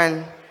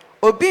enkwan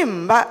obi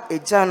mba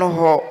eja no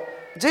ho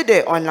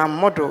jide onam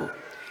modo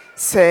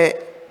se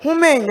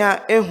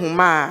humenya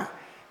ehuma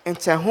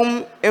enche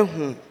hum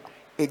ehu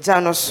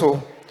eja no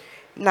so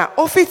na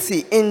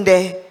ofiti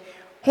inde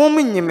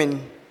hum nyimin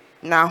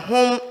na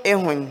hum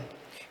ehun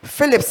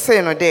Philip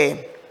say no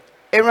day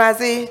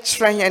Erazi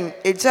Trahen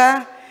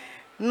eja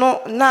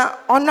no na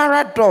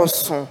onara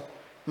doso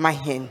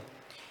mahen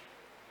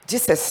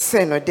Jesus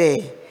say no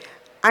day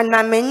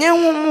ana menye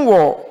hum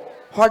wo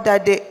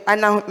hodade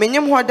ana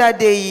menyem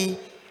hodade yi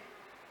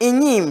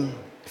inyim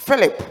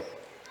Philip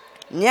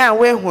nya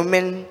we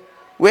humen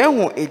we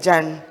hu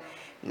ejan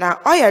na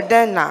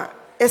oyeden na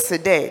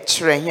esede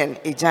Trahen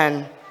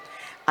ejan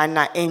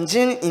ana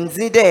engine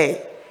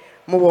inzide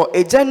mo wo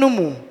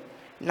ejanumu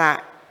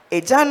na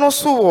ejano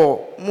so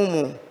wo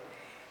mumu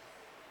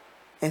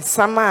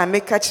ensama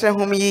meka kire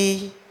hom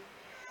yi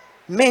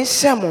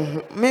menhyam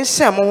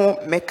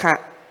meka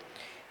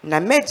na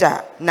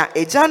meja na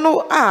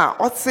ejano a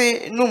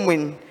ote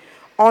numun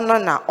ono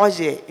na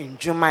oye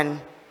ndwuman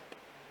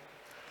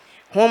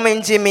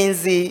homenje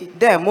menzi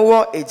de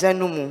mo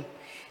ejano mu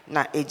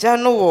na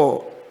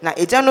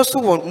ejano so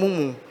wo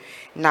mumu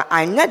na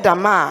anya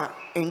dama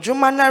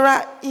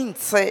ndwumanara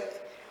inte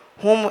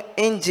hom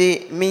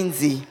enje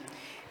menzi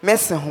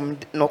mese hom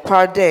no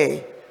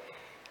kwade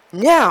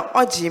nya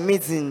oji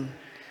medin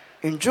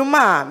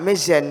ndwuma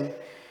mejen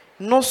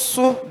no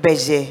so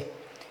beje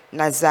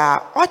na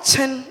za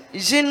ochen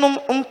jinum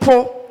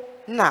mpo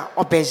na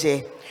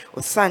obeje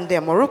osande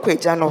moroko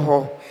eja no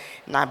ho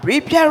na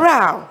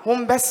bribiara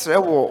hom besre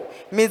wo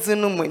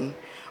medinum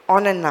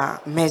one na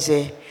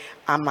meje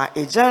ama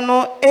eja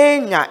no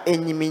enya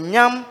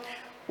enyiminyam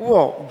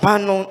wo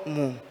bano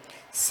mu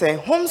se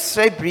hom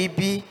sre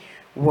bribi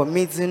wo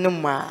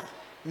medinum a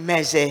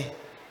meje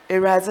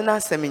erazina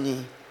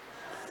seminyi.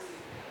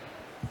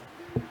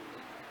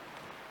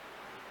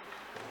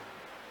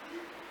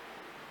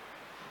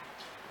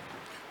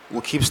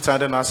 We'll keep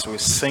standing as we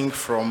sing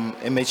from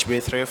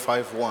MHB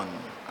 351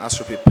 as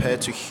we prepare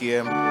to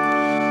hear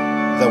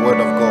the word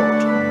of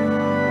God.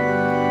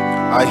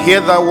 I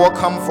hear thy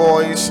welcome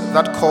voice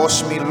that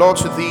calls me, Lord,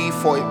 to thee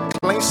for a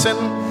cleansing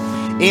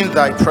in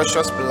thy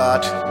precious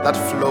blood that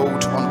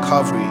flowed on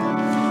Calvary.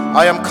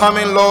 I am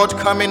coming, Lord,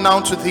 coming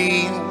now to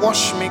thee.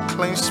 Wash me,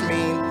 cleanse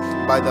me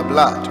by the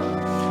blood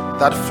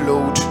that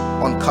flowed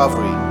on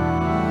Calvary.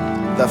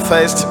 The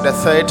first, the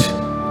third,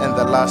 and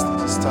the last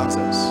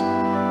stanzas.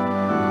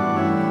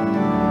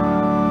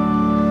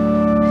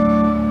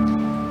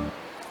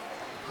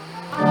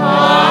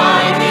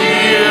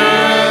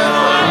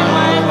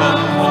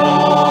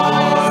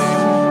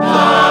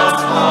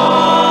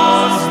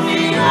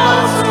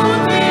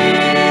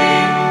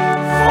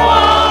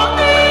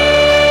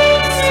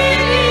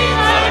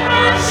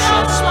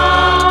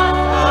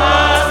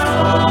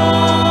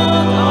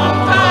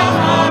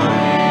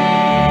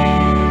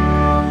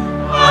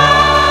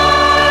 I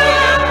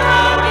am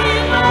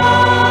coming,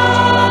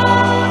 Lord.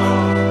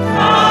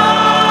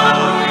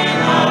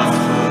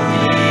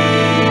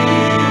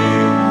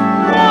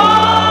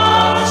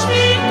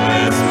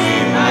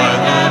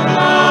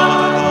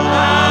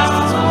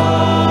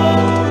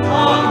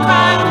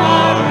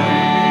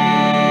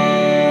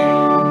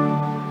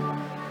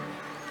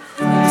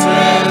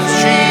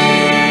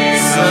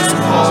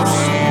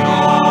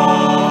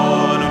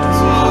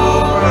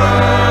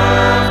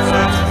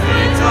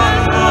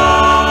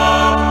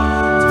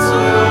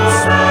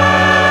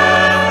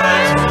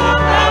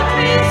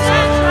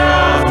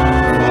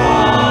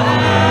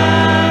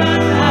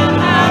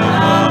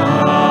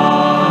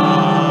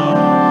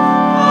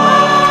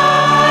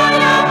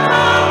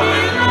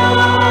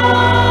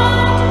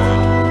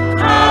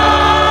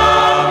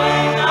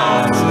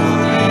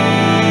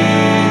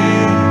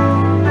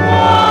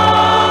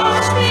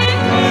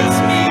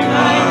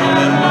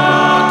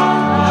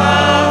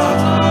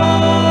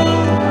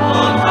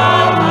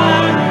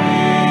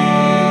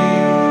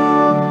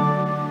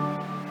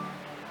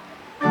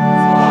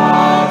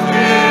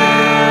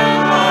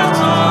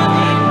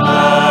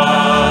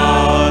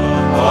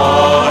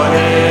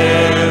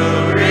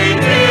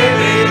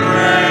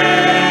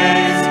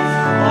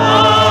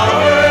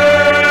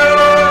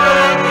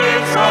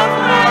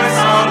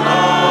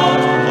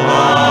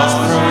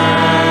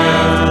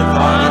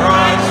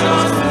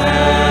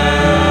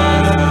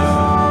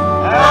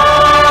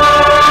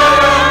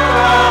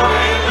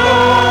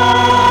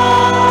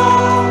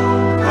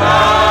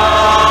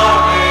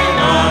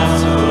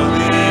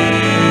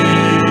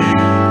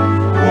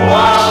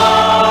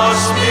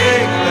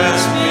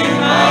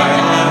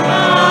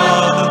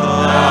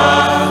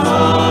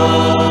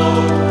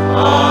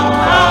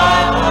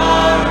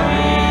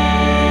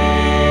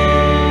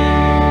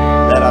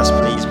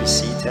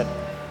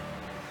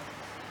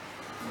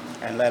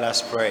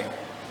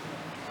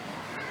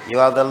 You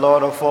are the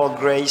Lord of all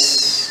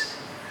grace.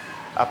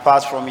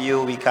 Apart from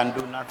you, we can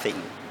do nothing.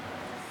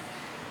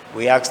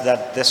 We ask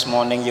that this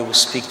morning you will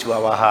speak to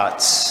our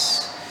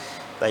hearts,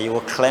 that you will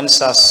cleanse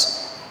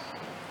us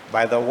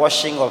by the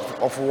washing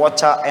of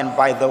water and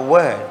by the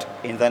word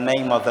in the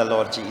name of the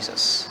Lord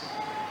Jesus.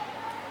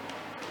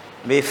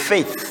 May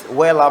faith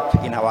well up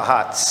in our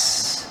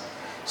hearts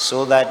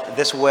so that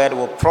this word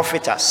will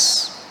profit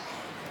us.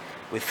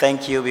 We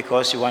thank you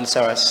because you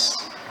answer us.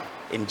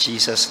 In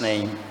Jesus'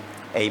 name,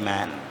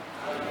 amen.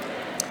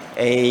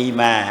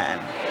 Amen.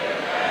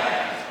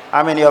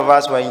 How many of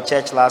us were in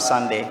church last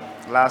Sunday?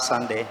 Last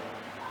Sunday.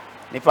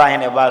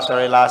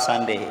 Last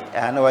Sunday.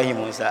 I know what he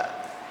means.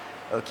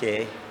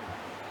 Okay.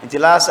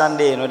 Until last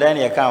Sunday, no, then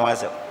you can't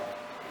answer.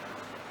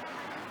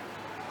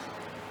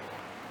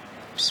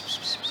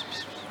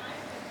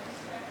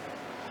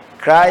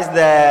 Christ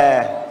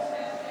the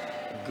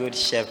Good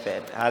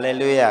Shepherd.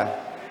 Hallelujah.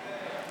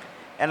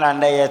 And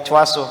under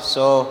Twaso.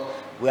 So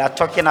we are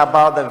talking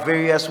about the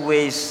various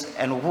ways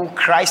and who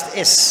Christ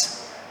is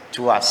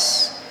to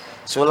us.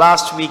 So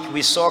last week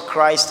we saw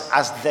Christ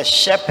as the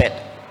shepherd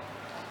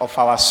of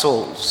our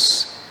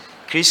souls.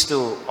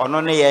 Christo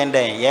onone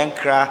yende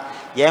yenkra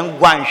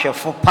yengwanhwe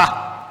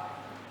fupa.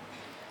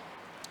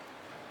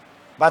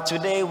 But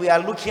today we are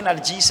looking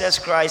at Jesus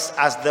Christ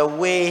as the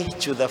way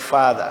to the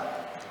Father.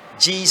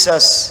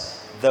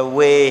 Jesus, the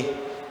way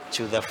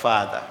to the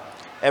Father.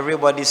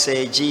 Everybody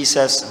say,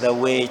 Jesus, the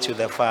way to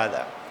the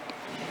Father.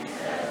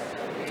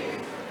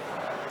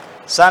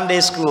 Sunday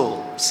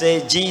school,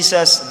 say,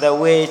 Jesus, the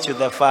way to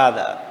the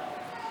Father.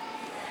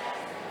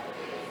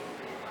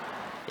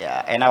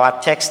 Yeah, and our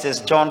text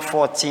is John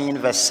 14,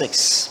 verse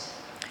 6.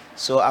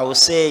 So I will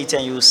say it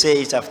and you will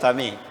say it after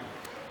me.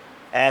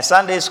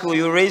 Sunday school,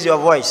 you raise your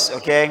voice,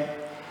 okay?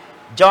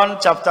 John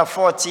chapter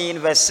 14,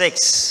 verse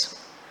 6.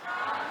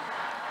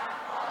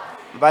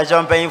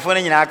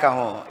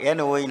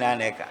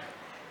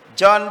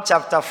 John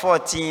chapter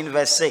 14,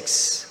 verse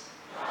 6.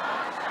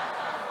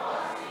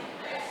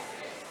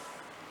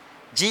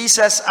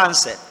 Jesus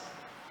answered,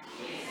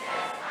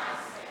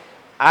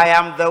 I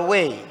am the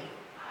way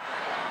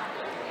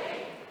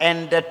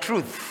and the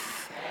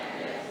truth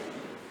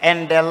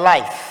and the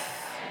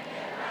life.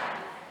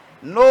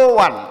 No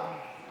one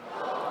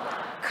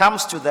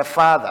comes to the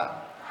Father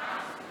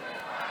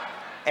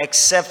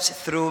except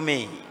through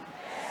me.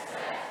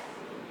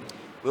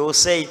 We will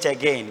say it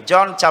again.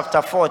 John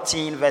chapter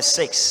 14, verse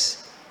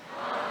 6.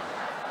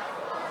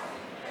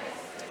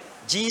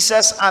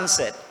 Jesus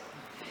answered,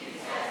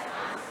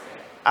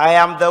 I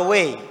am the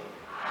way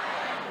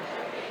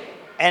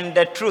and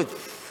the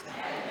truth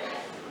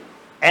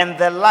and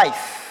the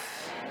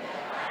life.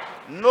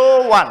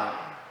 No one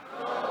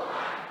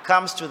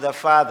comes to the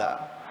Father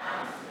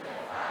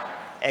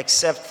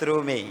except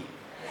through me.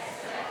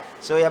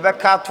 So you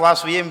better to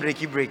us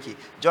breaky.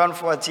 John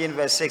 14,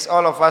 verse 6.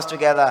 All of us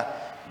together.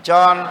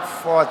 John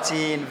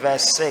 14,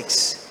 verse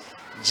 6.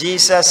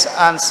 Jesus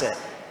answered,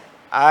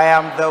 I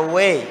am the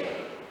way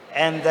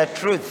and the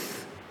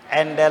truth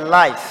and the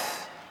life.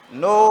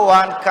 No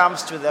one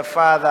comes to the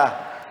Father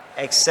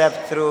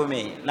except through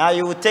me. Now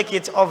you will take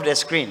it off the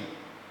screen.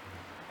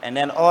 And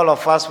then all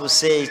of us will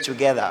say it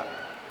together.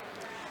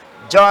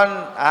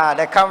 John,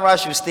 the camera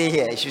should stay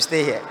here. It should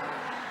stay here.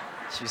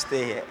 It should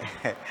stay here.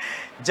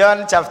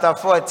 John chapter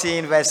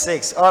 14, verse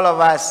 6. All of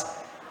us.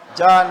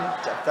 John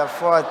chapter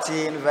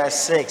 14, verse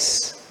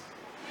 6.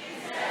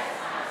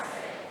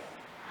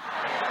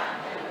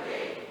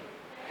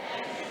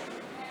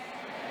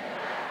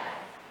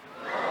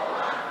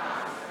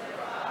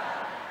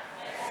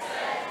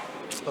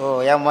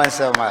 Oh, yeah, one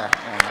sir,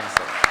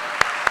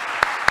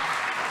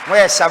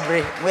 Where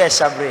Shabri.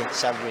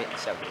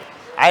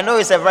 I know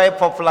it's a very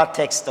popular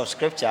text of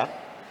scripture,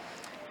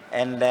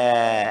 and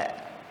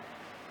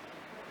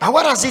but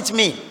what does it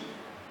mean?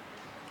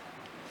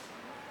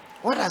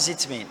 What does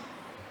it mean?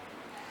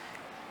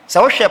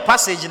 So what's your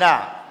passage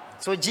now?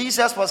 So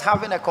Jesus was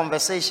having a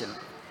conversation.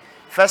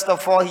 First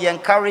of all, he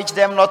encouraged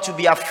them not to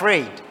be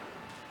afraid.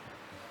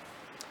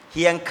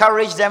 He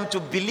encouraged them to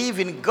believe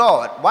in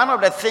God. One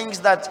of the things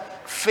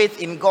that faith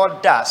in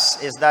God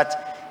does is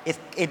that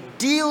it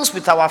deals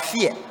with our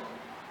fear.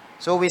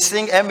 So we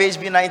sing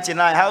MHB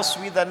 99. How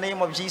sweet the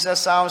name of Jesus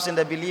sounds in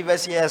the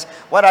believer's ears.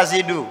 What does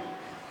he do?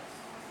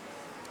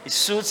 It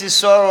soothes his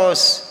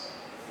sorrows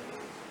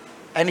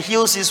and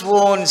heals his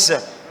wounds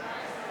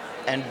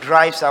and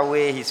drives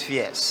away his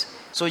fears.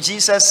 So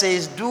Jesus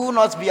says, do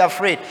not be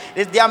afraid.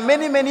 There are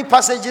many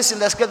passages in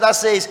the scripture that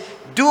says,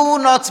 do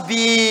not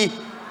be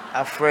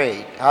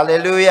afraid.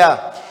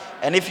 Hallelujah.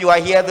 And if you are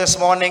here this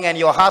morning and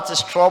your heart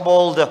is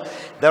troubled,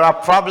 there are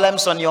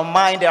problems on your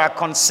mind, there are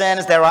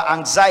concerns, there are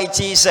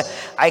anxieties,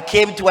 I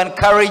came to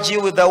encourage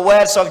you with the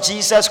words of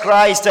Jesus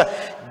Christ.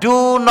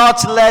 Do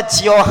not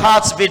let your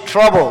hearts be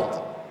troubled.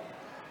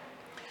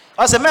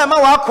 I said, "Man,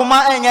 wa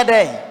kuma enye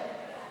den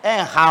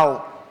en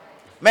how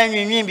men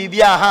nwinwin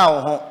bibia how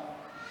ho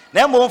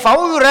na mo fa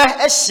wo wure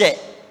ehye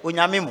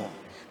onyame mu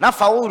na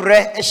fa wo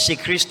wure ehye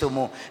Kristo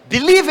mu."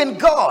 Believe in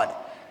God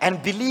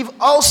and believe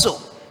also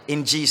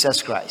in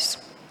Jesus Christ.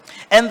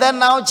 And then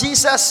now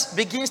Jesus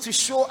begins to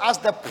show us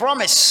the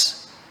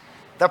promise.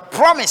 The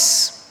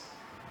promise.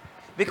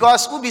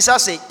 Because Ubisa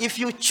say, if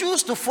you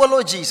choose to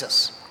follow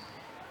Jesus,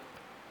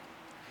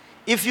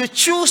 if you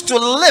choose to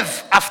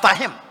live after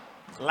him,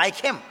 like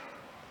him,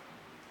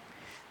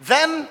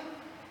 then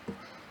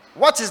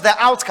what is the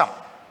outcome?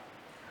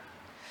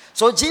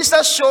 So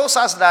Jesus shows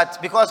us that,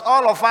 because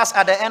all of us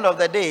at the end of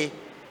the day,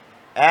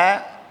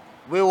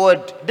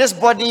 this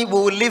body we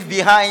will leave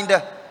behind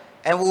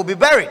and we will be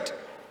buried.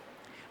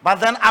 But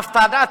then after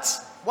that,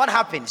 what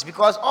happens?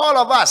 Because all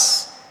of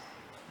us,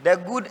 the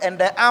good and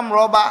the armed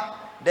robber,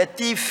 the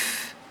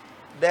thief,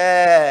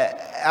 the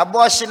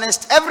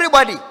abortionist,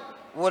 everybody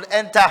will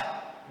enter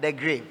the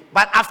grave.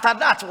 But after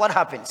that, what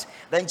happens?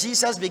 Then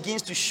Jesus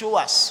begins to show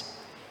us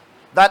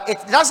that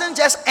it doesn't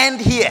just end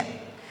here.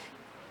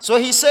 So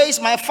he says,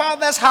 my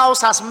Father's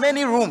house has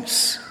many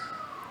rooms.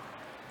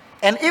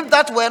 And if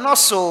that were not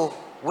so,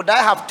 would I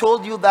have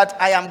told you that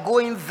I am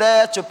going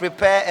there to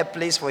prepare a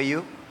place for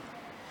you?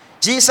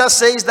 Jesus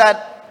says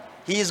that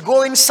he is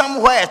going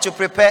somewhere to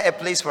prepare a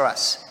place for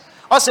us.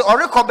 Also,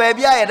 oriko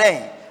baby aye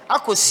den.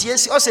 Ako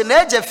siesi. Also,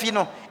 neje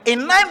fino.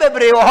 In nine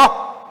bebre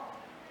wo.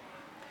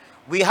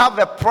 We have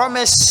a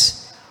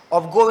promise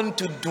of going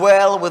to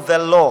dwell with the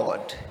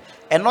Lord.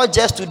 And not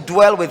just to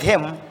dwell with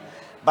him,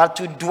 but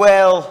to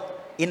dwell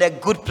in a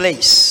good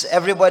place.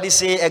 Everybody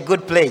say a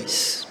good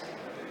place.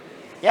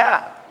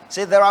 Yeah.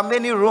 Say there are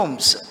many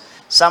rooms.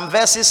 Some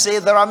verses say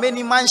there are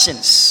many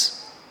mansions.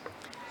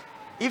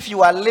 If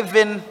you are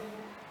living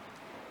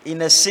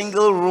in a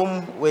single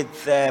room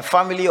with a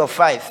family of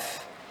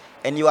 5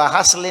 and you are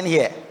hustling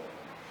here,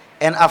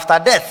 and after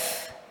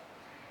death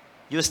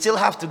you still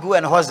have to go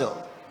and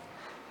hustle,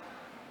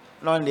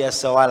 non there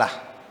sawala.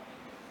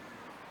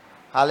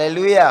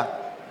 Hallelujah.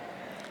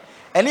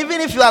 And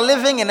even if you are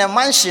living in a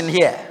mansion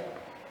here,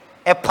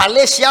 a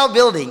palatial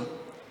building,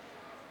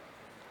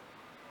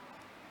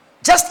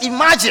 just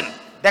imagine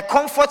the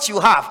comfort you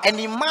have, and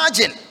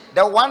imagine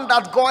the one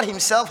that God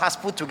himself has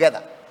put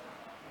together.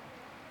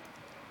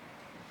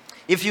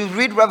 If you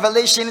read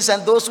Revelations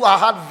and those who have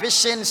had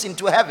visions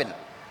into heaven,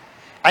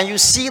 and you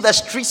see the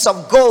streets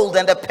of gold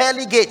and the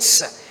pearly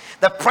gates,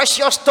 the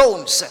precious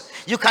stones,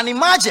 you can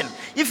imagine.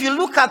 If you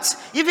look at,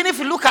 even if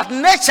you look at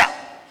nature,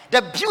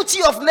 the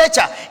beauty of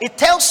nature, it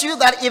tells you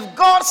that if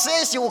God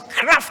says he will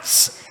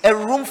craft a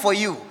room for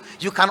you,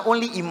 you can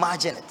only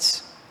imagine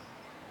it.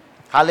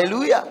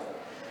 Hallelujah.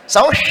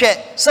 So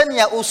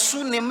sanya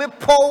osu ne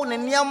mepo ne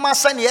niama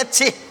sanya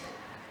eti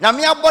na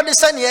me abode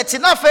sanya eti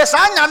na first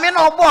anya me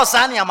no boss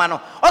anya ma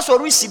no also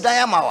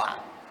residan amawa.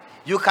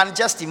 You can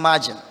just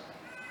imagine.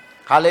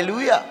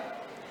 Hallelujah.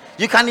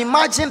 You can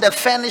imagine the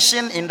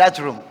furnishing in that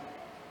room.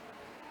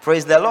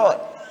 Praise the Lord.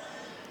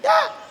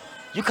 Yeah.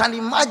 You can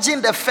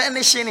imagine the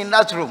furnishing in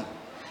that room.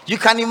 You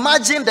can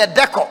imagine the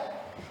decor,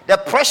 the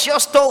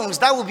precious stones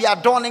that will be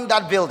adorning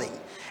that building.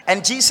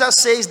 And Jesus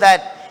says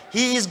that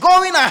he is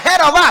going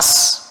ahead of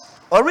us.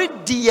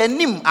 Already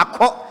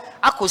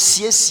ako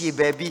siesie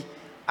baby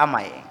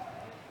amaye.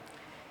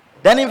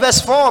 Then in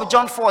verse 4 of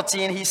John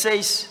 14, he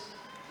says,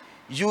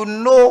 you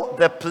know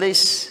the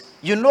place,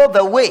 you know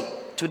the way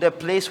to the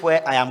place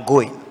where I am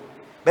going.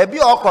 Baby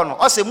okono,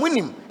 ose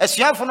munim,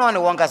 esuanfo no ne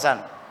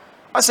wonkasan.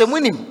 Ose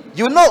munim,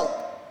 you know.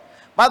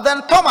 But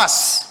then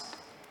Thomas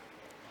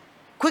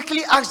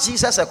quickly asked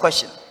Jesus a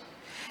question.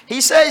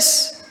 He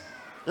says,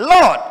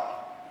 Lord,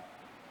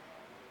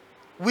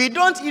 we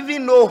don't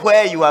even know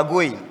where you are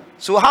going.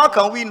 So how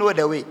can we know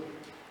the way?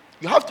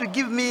 You have to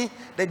give me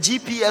the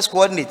GPS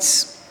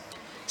coordinates.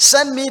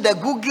 Send me the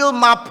Google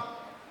map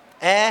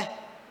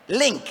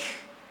link.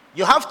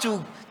 You have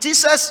to,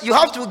 Jesus, you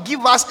have to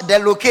give us the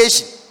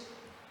location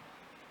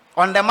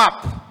on the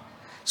map.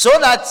 So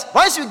that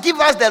once you give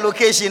us the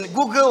location,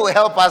 Google will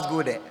help us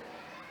go there.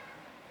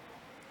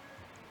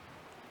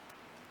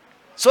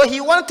 So he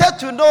wanted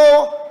to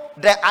know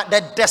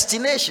the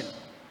destination.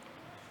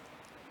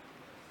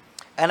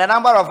 And a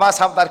number of us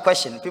have that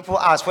question. People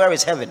ask, where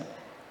is heaven?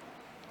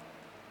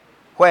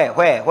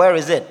 Where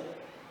is it?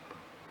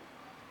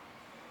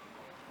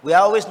 We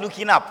are always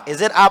looking up.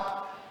 Is it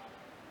up?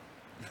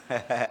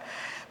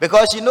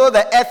 Because you know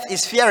the earth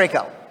is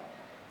spherical.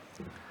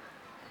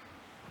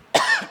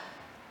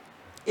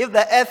 If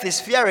the earth is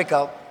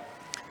spherical,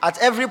 at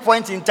every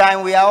point in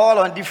time, we are all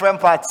on different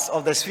parts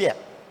of the sphere.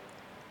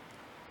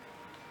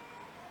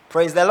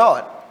 Praise the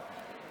Lord.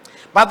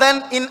 But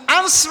then in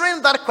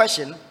answering that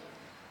question,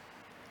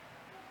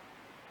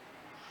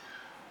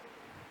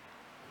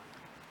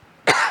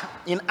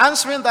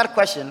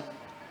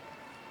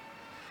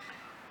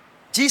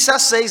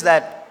 Jesus says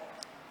that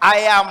I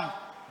am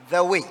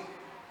the way.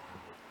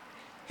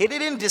 He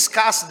didn't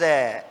discuss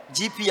the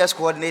GPS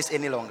coordinates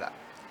any longer.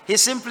 He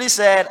simply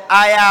said,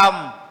 I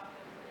am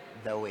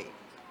the way.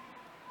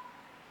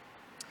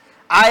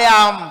 I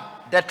am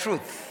the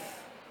truth.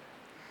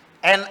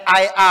 And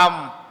I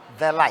am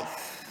the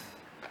life.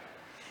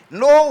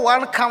 No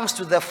one comes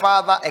to the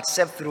Father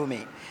except through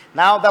me.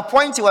 Now, the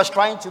point he was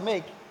trying to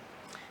make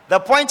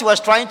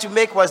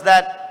was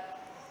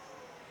that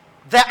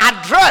the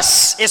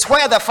address is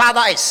where the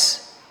Father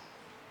is.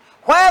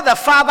 Where the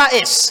Father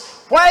is,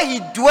 where he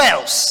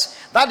dwells,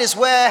 that is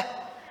where.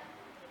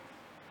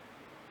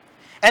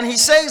 And he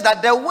says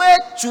that the way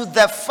to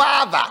the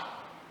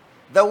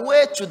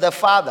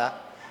Father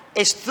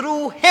is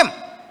through him.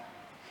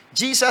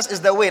 Jesus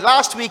is the way.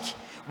 Last week,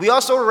 we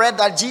also read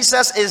that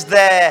Jesus is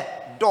the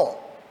door.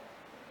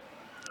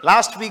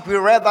 Last week, we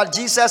read that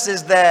Jesus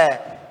is the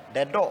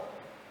door.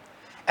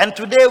 And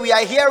today, we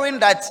are hearing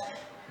that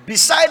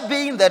beside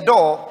being the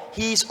door,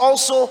 he is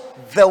also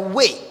the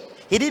way.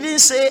 He didn't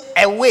say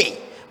a way,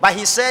 but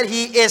he said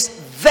he is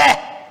the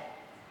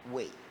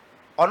way.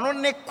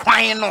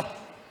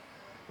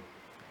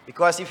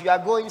 Because if you are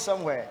going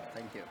somewhere,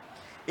 thank you.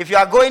 If you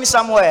are going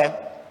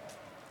somewhere,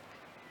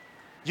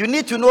 you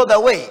need to know the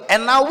way.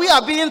 And now we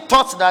are being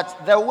taught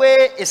that the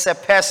way is a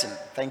person.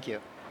 Thank you.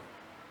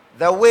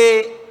 The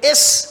way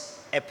is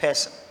a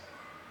person.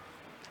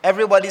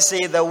 Everybody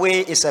say the way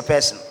is a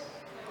person.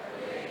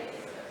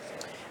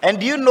 And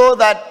do you know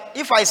that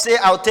if I say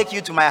I'll take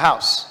you to my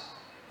house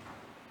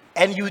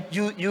and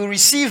you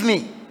receive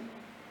me,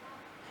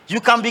 you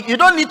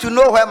don't need to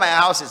know where my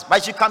house is,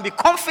 but you can be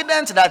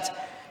confident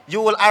that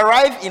you will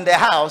arrive in the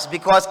house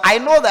because I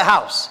know the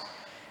house.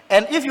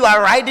 And if you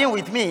are riding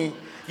with me,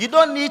 you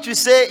don't need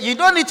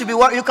to be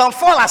worried. You can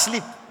fall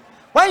asleep.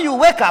 When you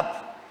wake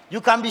up,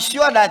 you can be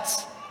sure that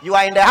you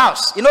are in the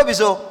house. You know,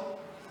 so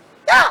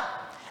yeah.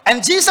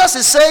 And Jesus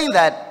is saying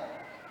that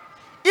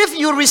if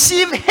you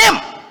receive him,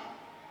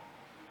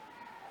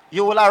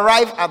 you will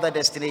arrive at the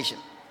destination.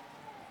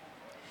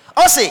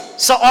 Also,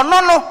 so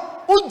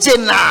onono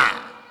ujena.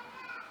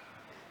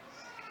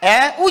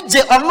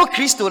 Uje ono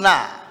Kristo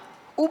na.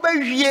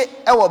 Ubewie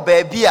ewo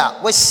baabi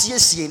a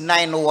wasiesie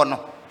nan no wo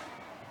no.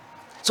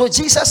 So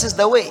Jesus is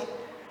the way.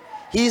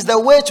 He is the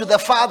way to the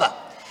Father.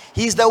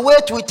 He is the way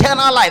to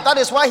eternal life. That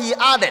is why he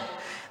added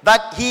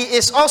that he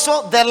is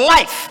also the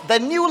life, the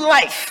new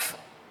life.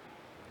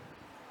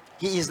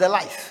 He is the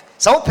life.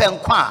 So open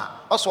kwa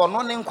also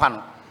ono ne nkwa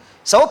no.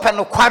 So open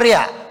no kware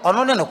a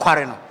ono ne no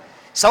kware no.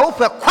 So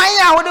open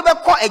kwan a wo de be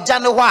kɔ agya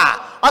ne hɔ a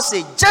o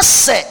say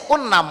just say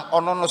onam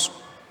ono no so.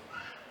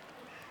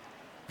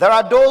 There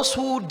are those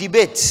who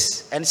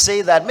debate and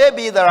say that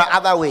maybe there are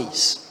other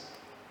ways.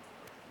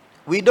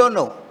 We don't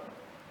know.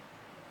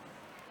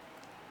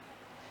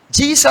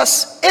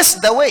 Jesus is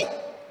the way.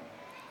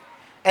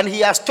 And he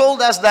has told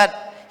us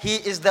that he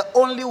is the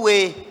only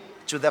way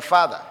to the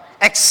Father.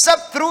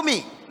 Except through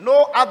me,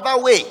 no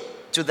other way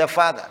to the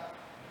Father.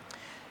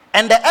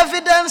 And the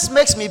evidence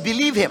makes me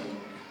believe him.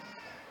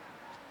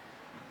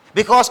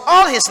 Because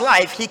all his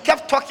life, he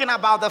kept talking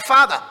about the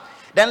Father.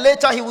 Then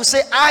later he will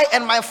say, I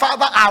and my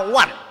Father are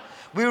one.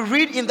 We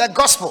read in the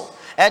Gospel,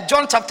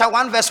 John chapter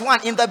 1 verse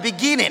 1, in the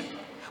beginning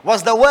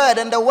was the Word,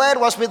 and the Word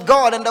was with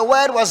God, and the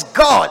Word was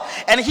God.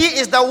 And he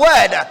is the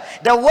Word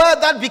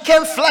that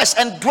became flesh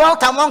and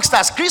dwelt amongst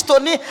us. Christo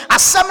ni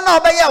asemna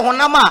obeye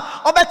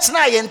honama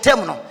obetena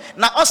yentem no.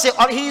 Na ose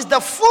he is the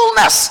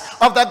fullness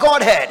of the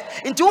Godhead.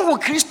 Into who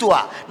Christo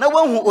a na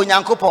whu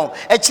onyankopon.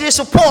 Echiri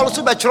so Paul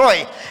so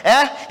betroy.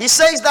 He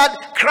says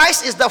that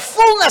Christ is the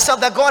fullness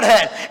of the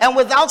Godhead, and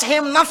without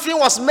him nothing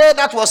was made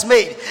that was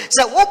made.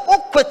 So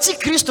kwati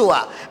Christo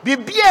a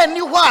bibia ni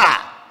hɔ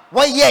a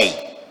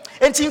wɔyɛ.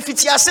 Enti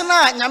mfitiase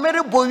na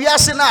nyamere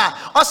bowiase na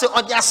ose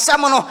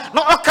odiasam no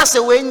na okase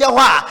wenye hɔ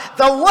a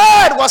the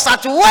word was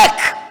at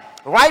work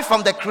right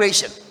from the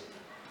creation.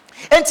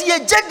 Enti ye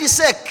jedi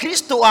say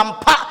Christo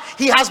ampa,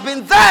 he has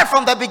been there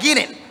from the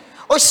beginning.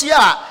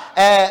 Osia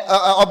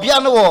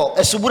obia no wo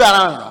esubura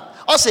na no.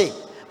 Ose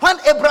when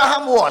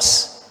Abraham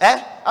was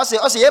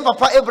ose yem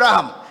papa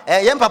Abraham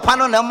yem papa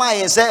no na ma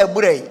yen say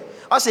ebura yi.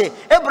 Ose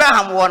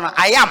Abraham won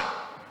I am.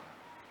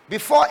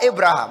 Before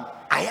Abraham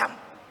I am.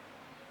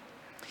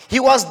 He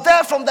was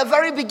there from the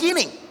very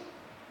beginning.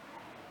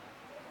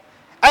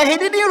 And he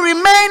didn't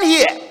remain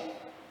here.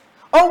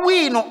 Oh,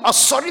 we know a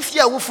sorry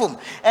fear wufum.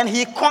 And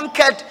he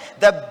conquered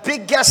the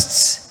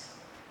biggest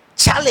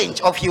challenge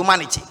of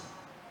humanity.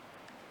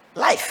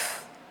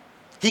 Life.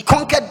 He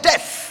conquered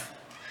death.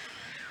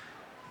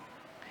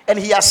 And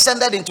he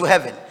ascended into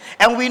heaven.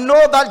 And we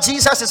know that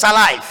Jesus is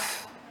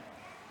alive.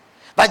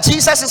 That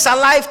Jesus is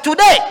alive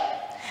today.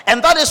 And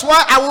that is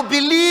why I will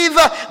believe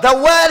the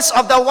words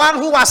of the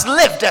one who has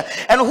lived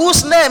and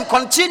whose name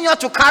continue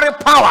to carry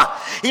power.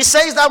 He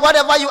says that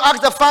whatever you ask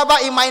the Father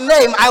in my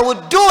name, I will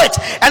do it.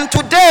 And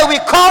today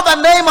we call the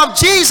name of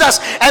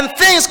Jesus and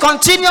things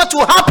continue to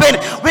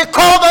happen. We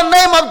call the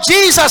name of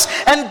Jesus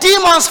and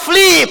demons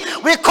flee.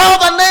 We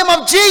call the name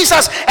of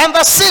Jesus and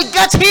the sick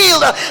get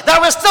healed.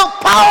 There is still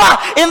power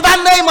in the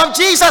name of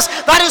Jesus.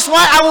 That is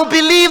why I will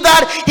believe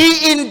that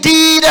he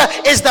indeed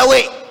is the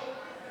way.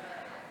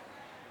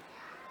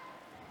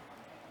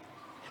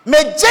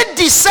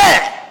 Mejedi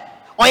say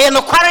oye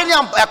no kware ni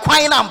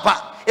kwan na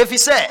mpa if he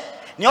say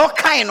ne o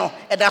kan no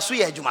edaso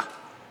ye adwuma.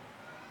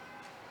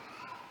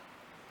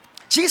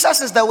 Jesus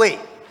is the way.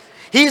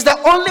 He is the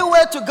only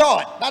way to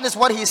God. That is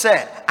what he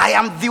said. I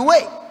am the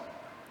way.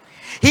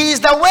 He is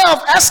the way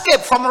of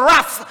escape from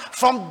wrath,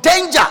 from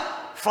danger,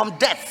 from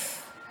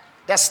death,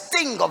 the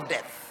sting of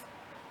death.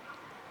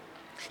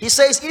 He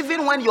says,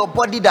 even when your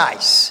body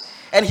dies,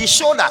 and he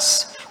showed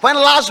us when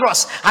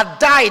Lazarus had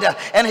died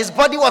and his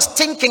body was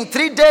stinking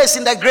 3 days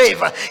in the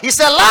grave, he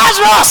said,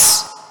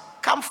 Lazarus,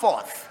 come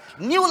forth,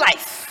 new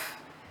life.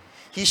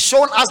 He's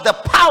shown us the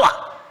power.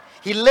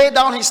 He laid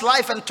down his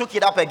life and took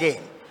it up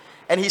again.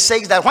 And he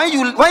says that when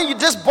you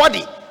this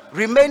body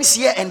remains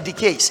here and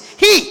decays,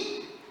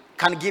 he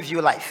can give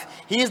you life.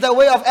 He is the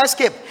way of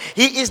escape.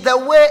 He is the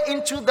way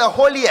into the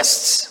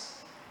holiest.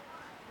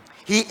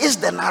 He is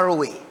the narrow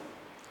way.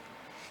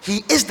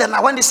 He is the,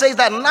 when he says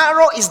that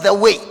narrow is the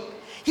way,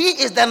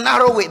 he is the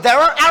narrow way. There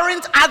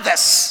aren't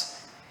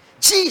others.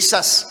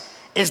 Jesus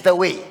is the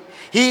way.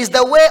 He is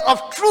the way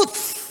of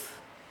truth.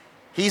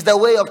 He is the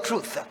way of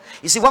truth.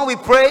 You see, when we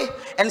pray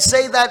and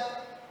say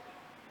that,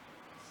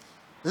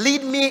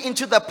 lead me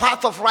into the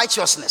path of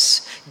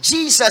righteousness,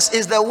 Jesus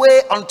is the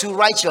way unto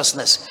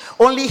righteousness.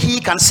 Only he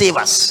can save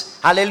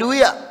us.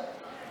 Hallelujah.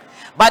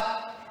 But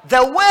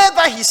the way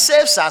that he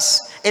saves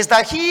us is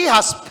that he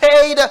has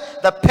paid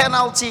the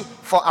penalty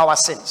for our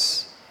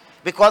sins.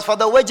 Because for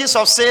the wages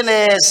of sin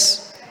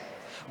is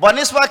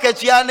boniswa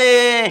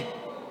ketuane.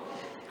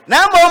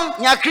 Nambom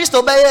nya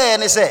Kristo beye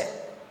ne se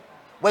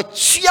we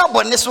tua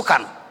bonisu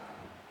kan.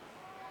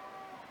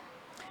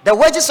 The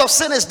wages of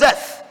sin is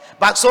death.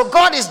 But so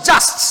God is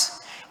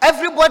just.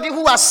 Everybody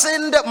who has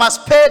sinned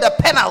must pay the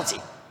penalty.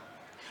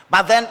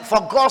 But then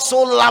for God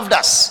so loved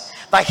us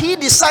that he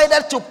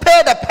decided to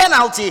pay the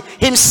penalty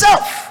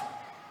himself.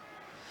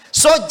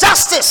 So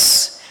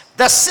justice,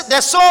 the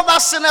soul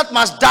that sinneth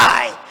must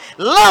die.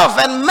 Love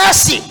and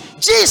mercy,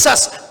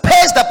 Jesus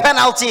pays the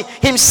penalty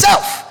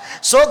himself,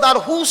 so that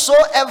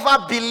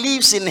whosoever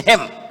believes in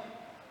him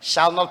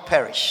shall not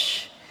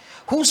perish.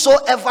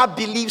 Whosoever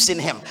believes in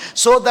him.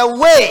 So the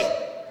way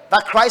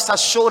that Christ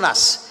has shown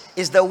us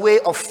is the way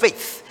of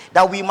faith,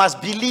 that we must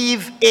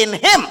believe in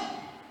him.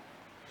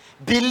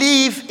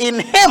 Believe in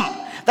him.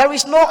 There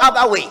is no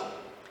other way.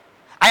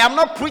 I am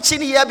not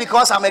preaching here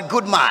because I'm a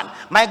good man.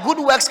 My good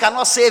works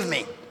cannot save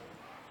me.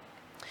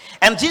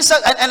 And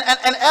Jesus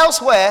and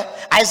elsewhere,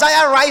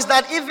 Isaiah writes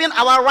that even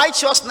our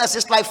righteousness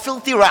is like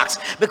filthy rags.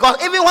 Because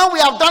even when we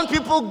have done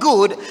people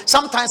good,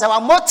 sometimes our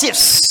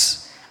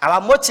motives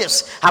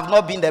have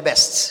not been the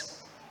best.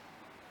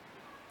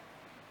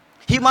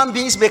 Human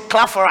beings may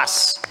clap for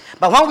us,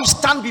 but when we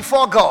stand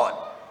before God,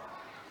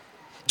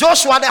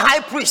 Joshua the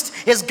high priest,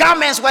 his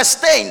garments were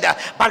stained,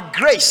 but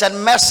grace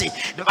and mercy.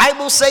 The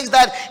Bible says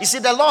that, you see,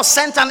 the Lord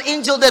sent an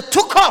angel that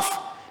took off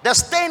the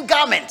stained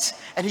garment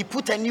and he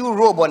put a new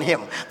robe on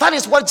him. That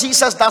is what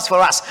Jesus does for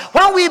us.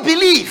 When we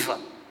believe,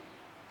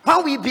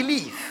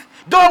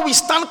 though we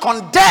stand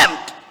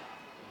condemned,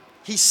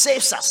 he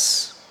saves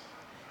us.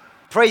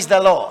 Praise the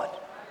Lord.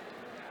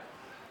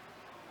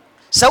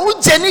 So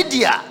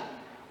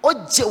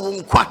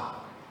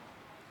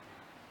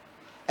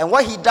and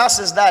what he does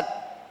is that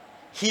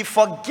he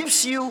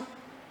forgives you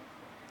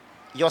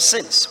your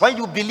sins. When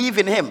you believe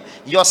in him,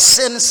 your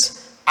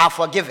sins are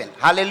forgiven.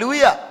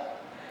 Hallelujah.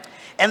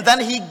 And then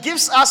he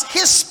gives us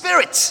his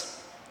spirit.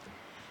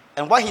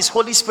 And what his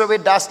Holy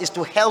Spirit does is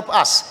to help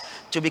us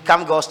to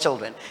become God's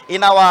children.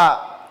 In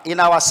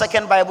our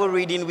second Bible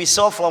reading, we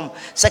saw from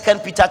 2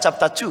 Peter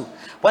chapter 2,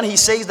 when he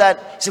says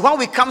that, see, when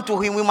we come to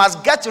him, we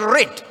must get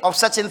rid of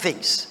certain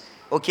things.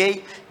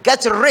 Okay,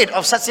 get rid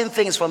of certain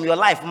things from your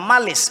life.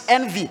 Malice,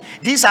 envy,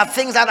 these are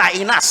things that are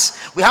in us.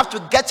 We have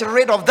to get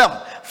rid of them.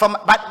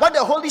 But what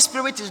the Holy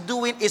Spirit is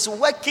doing is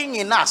working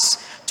in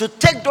us to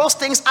take those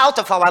things out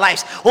of our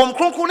lives.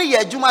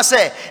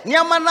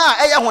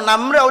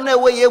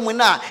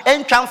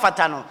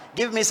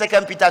 Give me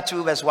 2 Peter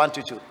 2 verse 1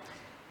 to 2.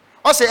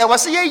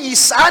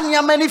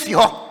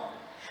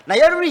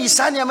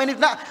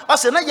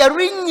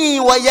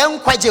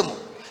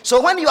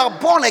 So when you are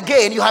born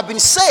again, you have been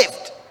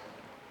saved.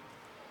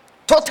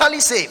 Totally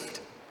saved.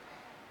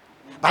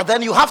 But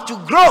then you have to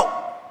grow.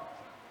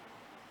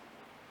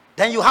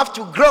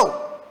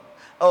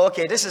 Oh,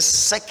 okay, this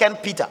is 2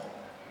 Peter.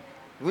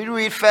 We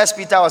read 1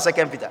 Peter or 2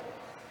 Peter?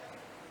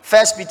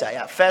 1 Peter,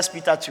 yeah, 1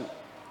 Peter 2.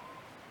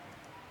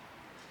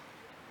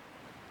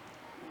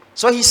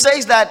 So he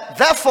says that,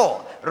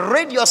 therefore,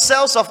 rid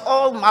yourselves of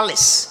all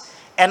malice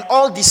and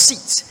all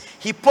deceit,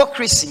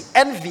 hypocrisy,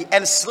 envy,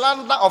 and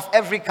slander of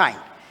every kind.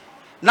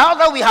 Now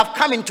that we have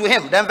come into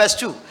him, then verse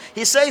 2,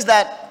 he says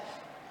that,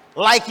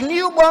 like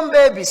newborn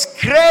babies,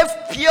 crave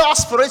pure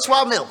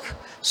spiritual milk,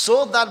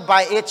 so that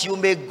by it you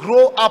may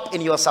grow up in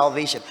your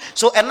salvation.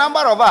 So a number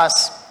of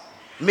us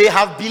may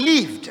have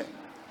believed,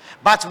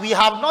 but we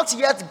have not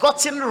yet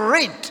gotten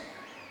rid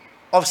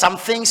of some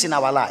things in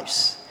our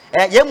lives.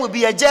 Yen will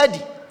be a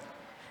jadi.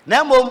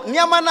 Nemo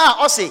nyamana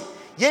ose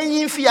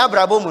yen fi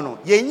abrabo mu no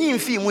yen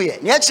fi mu ye.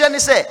 Ne kire ne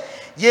se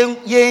yen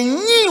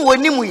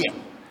woni mu ye.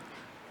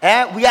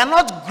 We are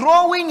not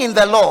growing in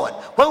the Lord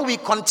when we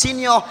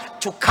continue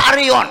to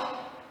carry on.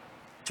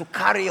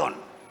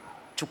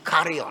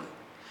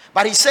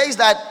 But he says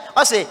that,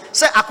 I say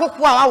akokwa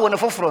wa won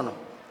foforo no.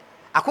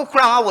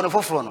 Akokra wa won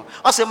foforo no.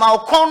 I say ma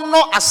okon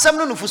no asem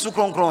no nufusu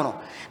kronkron no.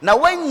 Na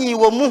wanyi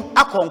wo mu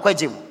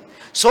akonkwajem,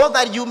 so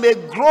that you may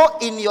grow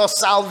in your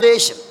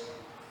salvation.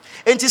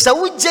 enti se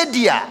wugye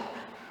dia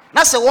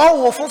na se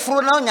wo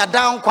foforo na onya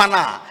dan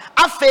kwana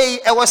afei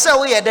e wo se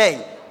wo ye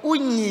den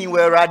unyi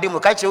we Awurade mu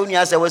ka che uni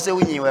ase wo se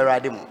unyi we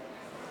Awurade mu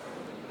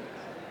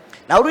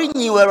na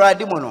unyi we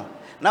Awurade mu no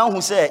na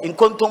hu se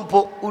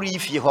nkontompo uri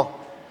ifie ho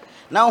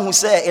na hu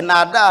se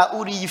inada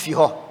uri ifie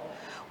ho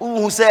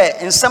hu se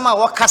nsema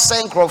wo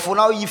kasa nkrofo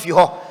na ifie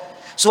ho.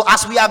 So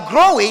as we are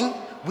growing,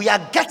 we are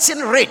getting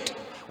rid,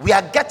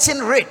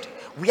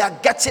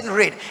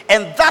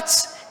 and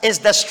that is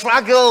the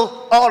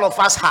struggle all of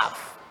us have,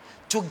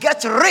 to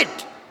get rid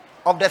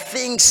of the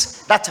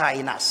things that are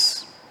in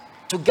us,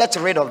 to get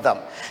rid of them.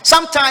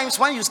 Sometimes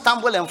when you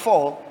stumble and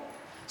fall,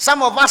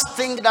 some of us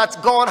think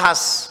that God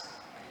has,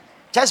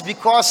 just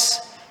because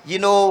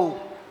you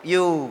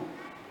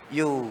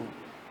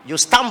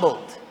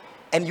stumbled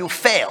and you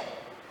fail,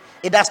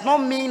 it does not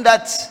mean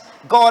that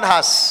God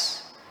has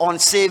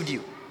unsaved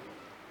you.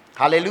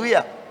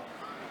 Hallelujah.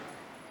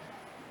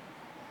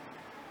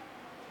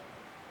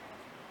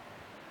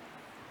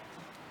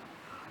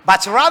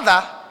 But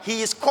rather,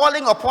 he is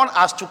calling upon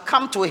us to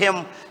come to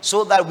him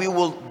so that we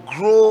will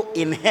grow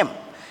in him.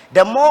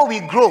 The more we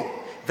grow,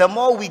 the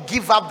more we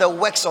give up the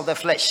works of the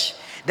flesh.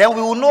 Then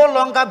we will no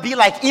longer be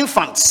like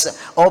infants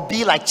or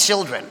be like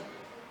children.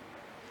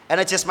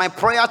 And it is my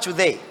prayer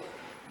today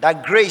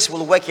that grace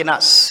will work in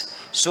us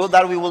so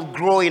that we will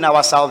grow in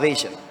our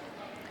salvation.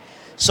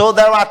 So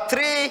there are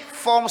 3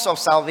 forms of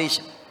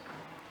salvation.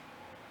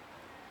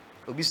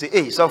 We say,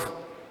 hey, so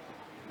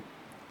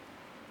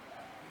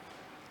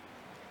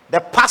the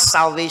past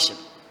salvation,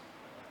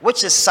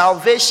 which is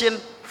salvation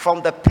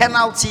from the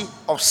penalty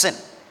of sin.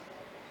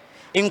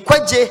 When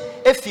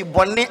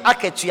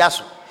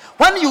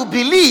you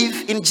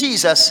believe in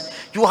Jesus,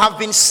 you have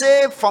been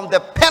saved from the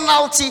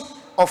penalty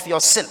of your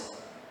sin.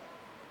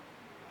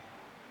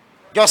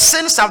 Your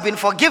sins have been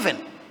forgiven.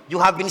 You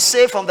have been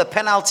saved from the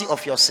penalty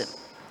of your sin.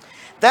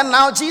 Then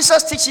now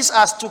Jesus teaches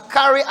us to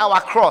carry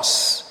our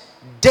cross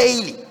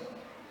daily.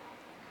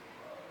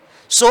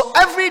 So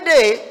every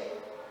day,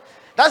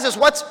 that is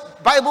what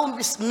Bible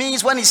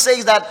means when he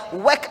says that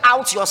work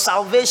out your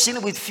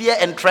salvation with fear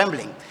and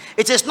trembling.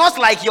 It is not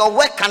like your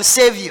work can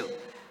save you.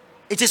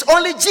 It is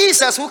only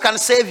Jesus who can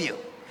save you.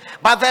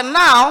 But then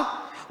now,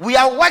 we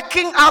are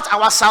working out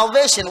our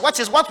salvation, which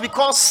is what we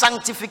call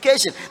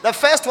sanctification. The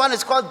first one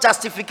is called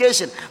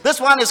justification. This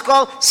one is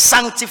called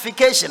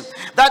sanctification.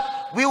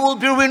 That we will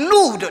be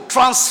renewed,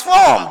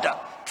 transformed.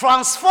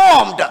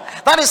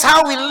 That is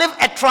how we live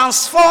a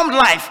transformed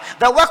life.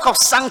 The work of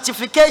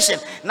sanctification.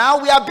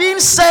 Now we are being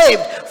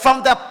saved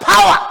from the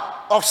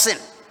power of sin.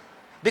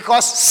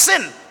 Because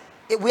sin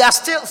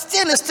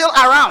is still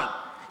around.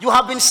 You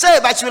have been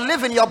saved, but you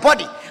live in your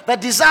body. The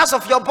desires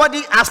of your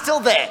body are still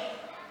there.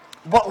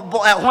 But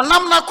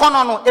honamna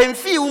kono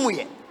emfi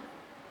umuye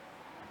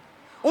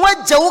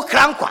unje wo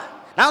krankwa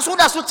na so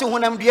da so te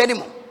honam dua ni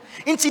mo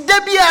nti da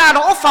bia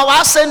no ofa wa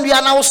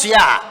asandua na wo so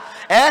ya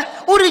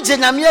urije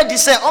nyame adi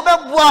se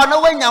obeboa na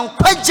wanya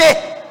nkwaje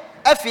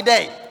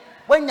afidai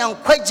wanya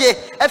nkwaje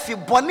afi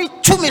boni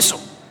tumi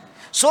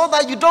so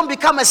that you don't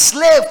become a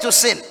slave to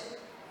sin.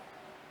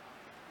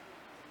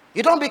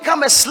 You don't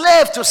become a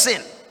slave to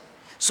sin.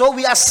 So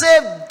we are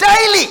saved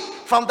daily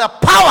from the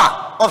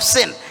power of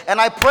sin. And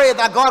I pray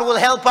that God will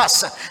help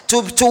us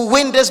to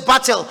win this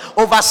battle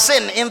over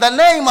sin in the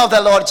name of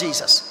the Lord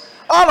Jesus.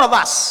 All of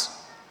us.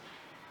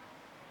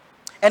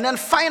 And then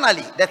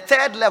finally, the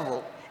third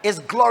level is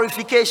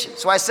glorification.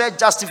 So I said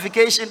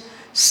justification,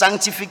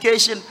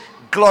 sanctification,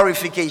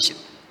 glorification.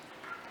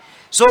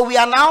 So we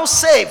are now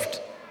saved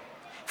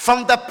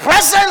from the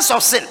presence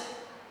of sin.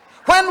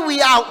 When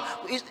we are,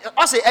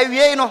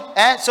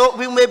 so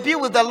we may be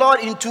with the Lord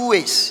in 2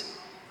 ways.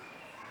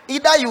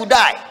 Either you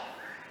die,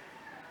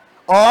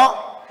 or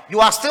you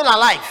are still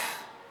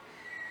alive,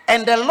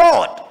 and the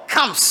Lord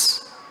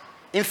comes.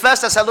 In 1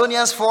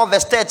 Thessalonians 4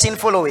 verse 13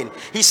 following,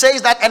 he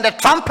says that, and the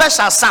trumpet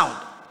shall sound,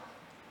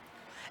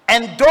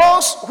 and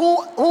those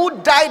who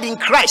died in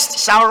Christ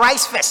shall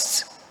rise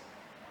first,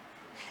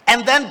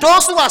 and then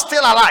those who are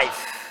still alive,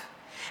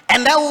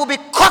 and then will be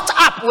caught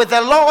up with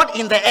the Lord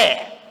in the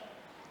air.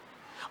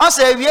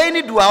 Also, we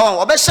need to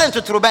obey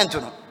to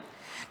trubento.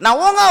 Now,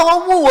 one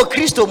who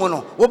Christo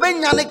mono, obey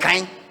nyane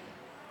kain.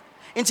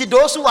 Into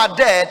those who are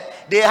dead,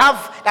 they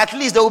have, at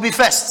least they will be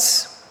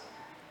first.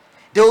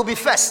 They will be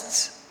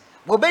first.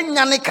 Obey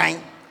nyane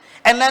kain.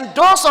 And then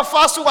those of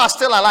us who are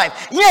still alive,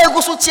 yeah,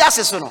 go so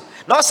tiase no.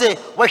 Lord say,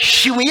 we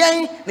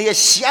shiwiyen ne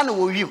yeshia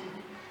no you.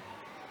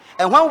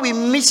 And when we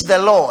meet the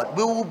Lord,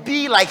 we will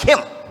be like him.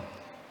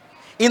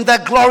 In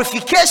the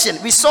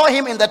glorification, we saw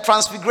him in the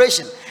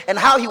transfiguration and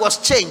how he was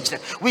changed.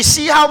 We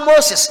see how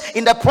Moses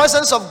in the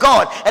presence of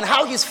God and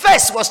how his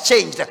face was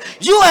changed.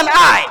 You and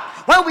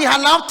I, when we are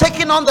now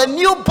taking on the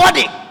new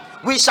body,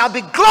 we shall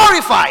be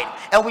glorified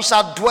and we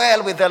shall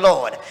dwell with the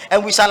Lord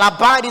and we shall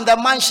abide in the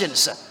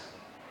mansions.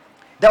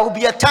 There will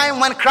be a time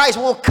when Christ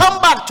will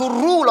come back to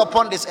rule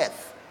upon this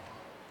earth.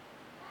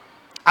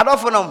 I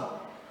don't know,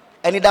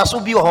 and it does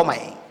be a home.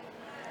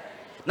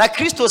 Now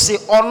Christ say,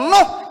 "Oh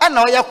no, and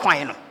now you're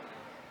crying."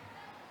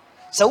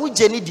 So we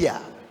jeni dia.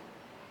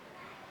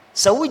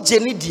 So we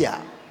genidia.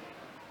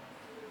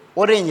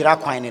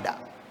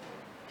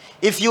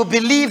 If you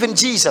believe in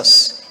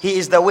Jesus, he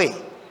is the way.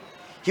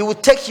 He will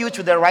take you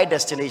to the right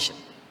destination.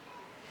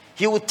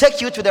 He will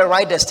take you to the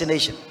right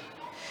destination.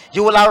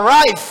 You will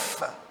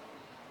arrive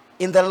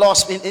in the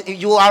lost.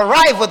 You will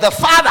arrive with the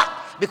Father,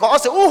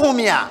 because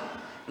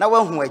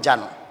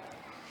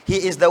he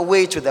is the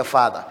way to the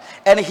Father,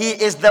 and he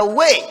is the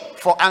way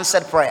for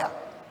answered prayer.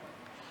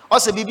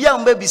 Also, bibia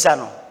mbebisa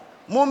no,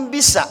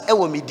 mumbisa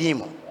ewo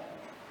midimo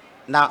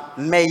na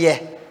meye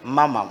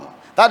mama.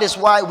 That is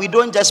why we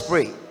don't just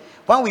pray.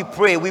 When we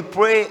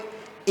pray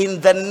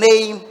in the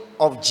name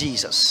of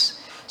Jesus.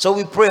 So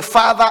we pray,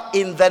 Father,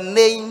 in the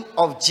name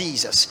of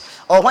Jesus.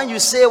 Or when you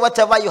say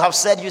whatever you have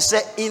said, you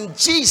say, in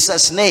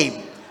Jesus'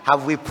 name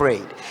have we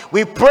prayed.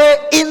 We pray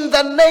in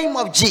the name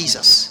of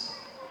Jesus,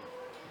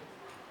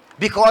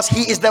 because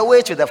he is the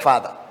way to the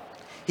Father.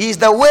 He is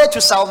the way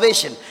to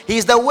salvation. He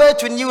is the way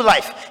to new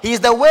life. He is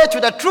the way to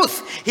the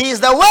truth. He is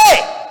the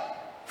way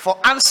for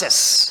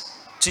answers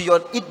to your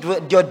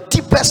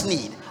deepest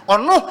need. Or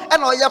no,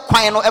 and all your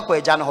quine no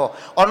equa janho.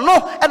 Or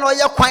no, and all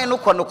your quine no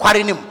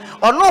quarinim.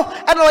 Or no,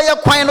 and all your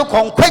quine no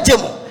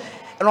conquejimo.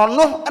 And or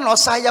no, and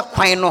osaya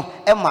quine no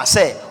emma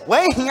say,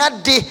 when he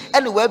had day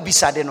anywhere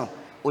bisadeno,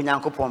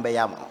 unyanko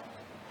pombeyamo.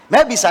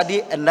 Maybe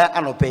sadi and that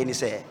anopeni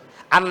say,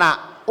 Anna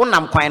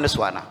unam quine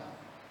swana.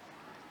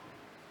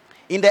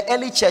 In the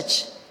early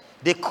church,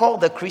 they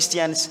called the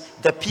Christians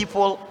the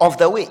people of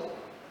the way.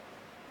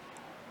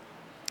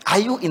 Are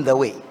you in the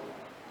way?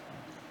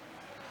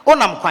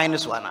 Unam quine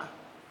swana.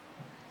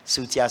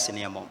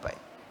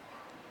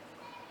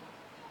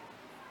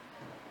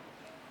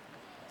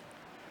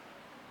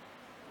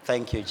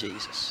 Thank you,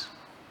 Jesus.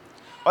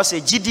 I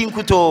say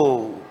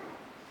jidinkuto.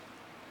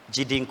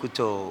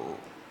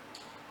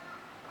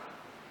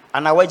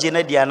 Ana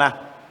wajene diana.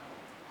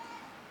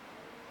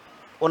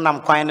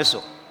 Onam kwine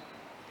so.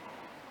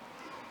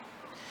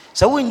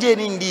 So unje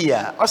ni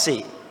ndia. I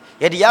say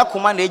yedi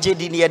yakuma na eje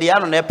di ni yedi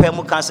ano na epe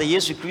mu kan say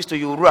Yesu Kristo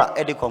yura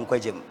edi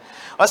konkwajem.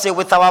 I say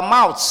with our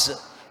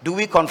mouths do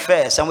we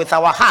confess, and with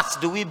our hearts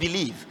do we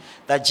believe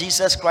that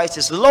Jesus Christ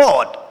is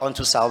Lord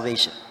unto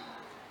salvation.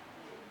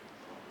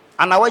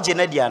 And our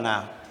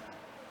genediana,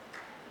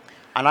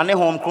 and ane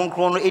home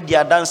kronkron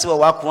edia dance wa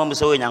wakuma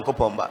muso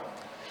nyankopomba.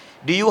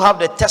 Do you have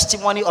the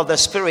testimony of the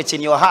Spirit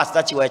in your heart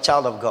that you are a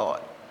child of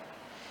God?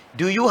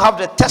 Do you have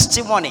the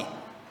testimony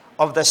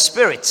of the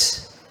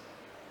Spirit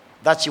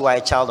that you are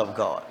a child of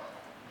God?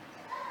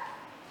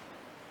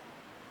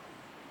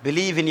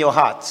 Believe in your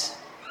heart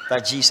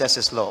that Jesus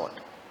is Lord,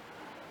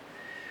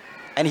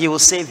 and he will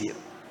save you.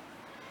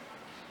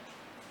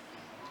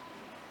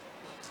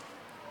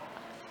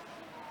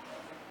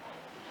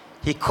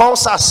 He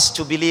calls us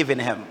to believe in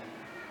him.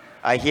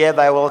 I hear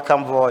thy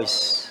welcome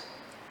voice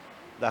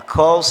that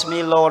calls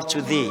me, Lord,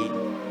 to thee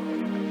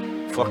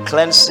for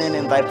cleansing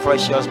in thy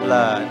precious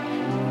blood.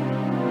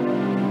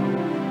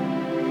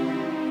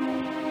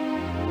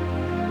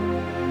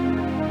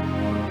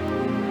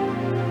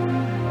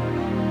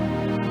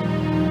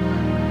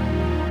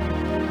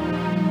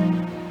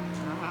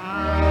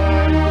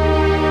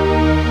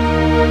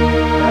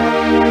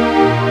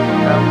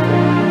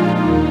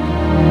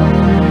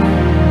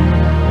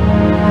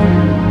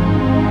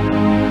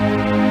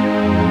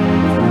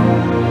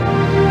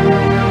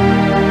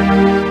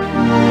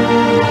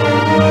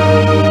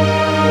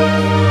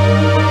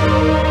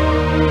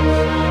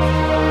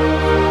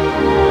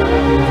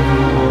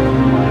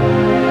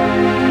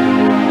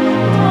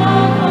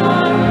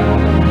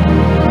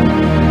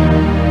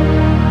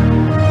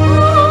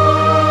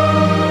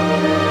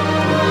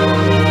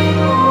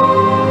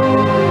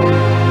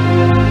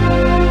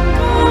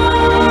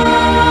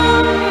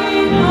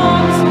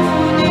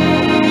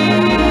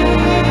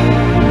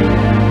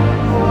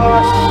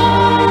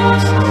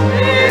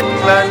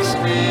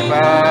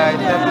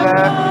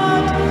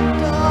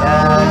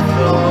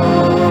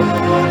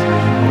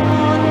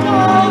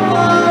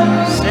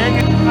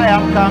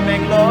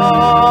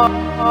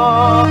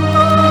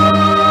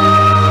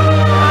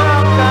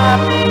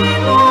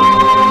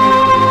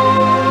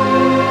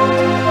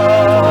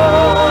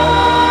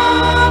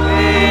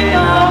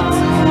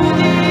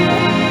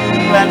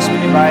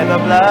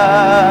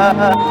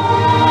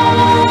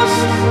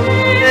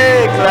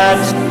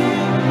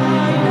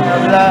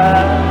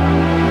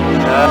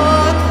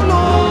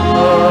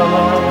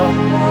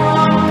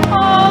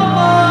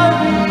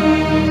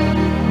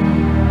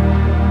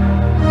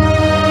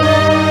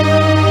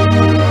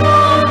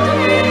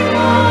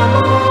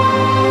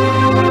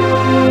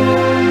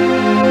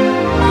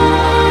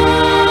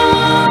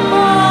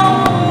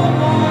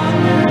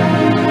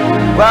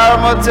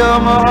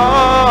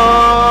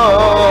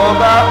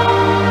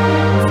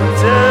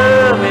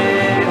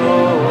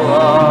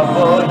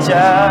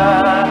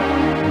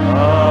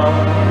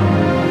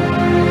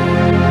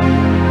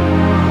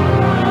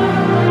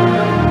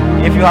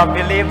 If you have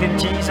believed in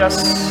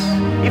Jesus,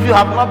 if you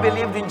have not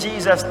believed in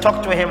Jesus,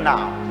 talk to him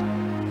now.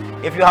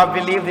 If you have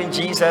believed in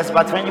Jesus,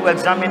 but when you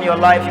examine your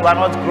life, you are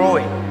not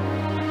growing,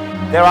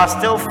 there are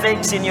still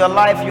things in your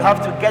life you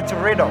have to get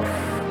rid of.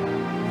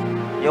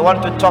 You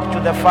want to talk to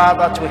the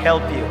Father to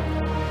help you,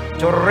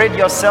 to rid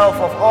yourself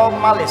of all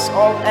malice,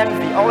 all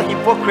envy, all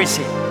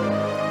hypocrisy,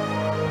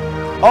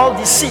 all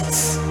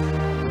deceits,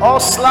 all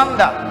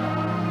slander,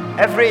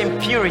 every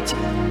impurity.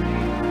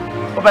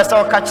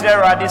 Pastor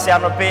Kachire Radi say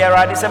no pay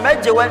Radi say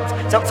meje went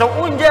so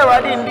unje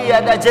Radi ndi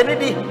ya da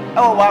jenidi e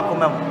wo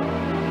wakomam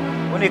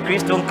oni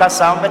Kristo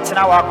nkasa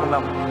betina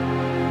wakomam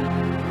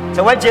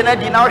so we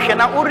jenadi na hwe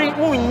na uri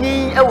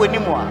unyi e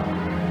wonimu a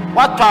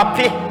wato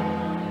ape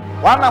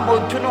wana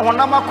montu no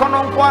honam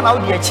akono nko na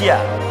odi achi a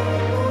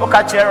o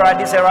Kachire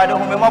Radi say Radi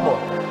hu me mabo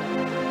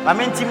ma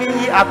mentimi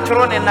yi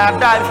atoro ne na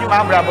da amfi ma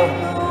abrabo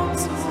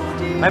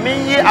ma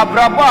menyi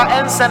abrabo a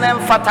ensene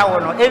mfata wo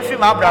no emfi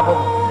ma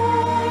abrabo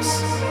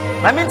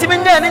I mean, Timmy,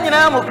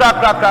 crack.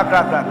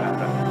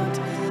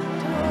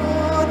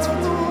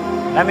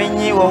 I mean,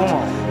 you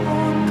woman.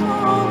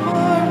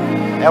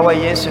 Ewa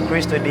Yesu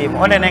Kristo dim.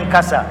 One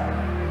nkasa.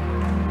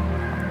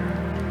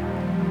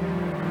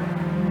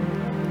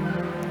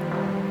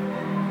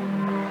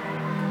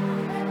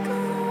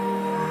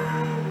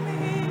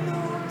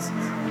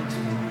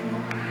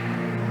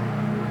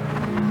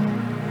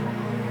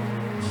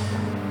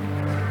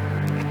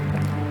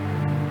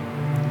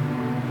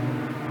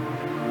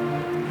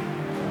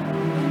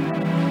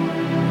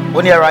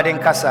 Oni Awurade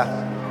nkasa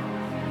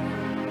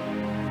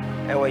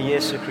ewa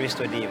Yesu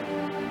Kristo dim.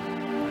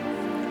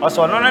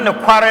 Oso ono ne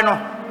kware no,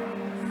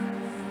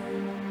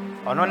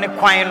 ono ne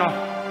kwan no,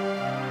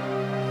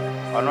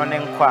 ono ne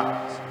nkwa,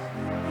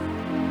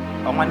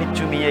 omani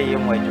tumi ye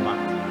mu adwuma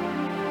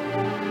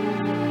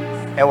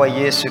ewa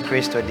Yesu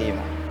Kristo dim.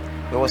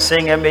 We will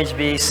sing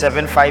MHB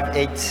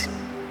 758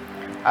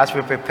 as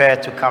we prepare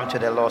to come to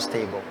the Lord's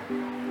table.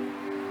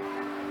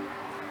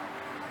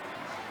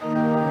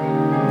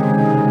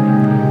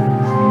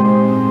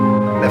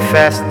 The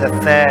first, the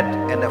third,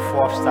 and the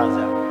fourth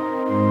stanza.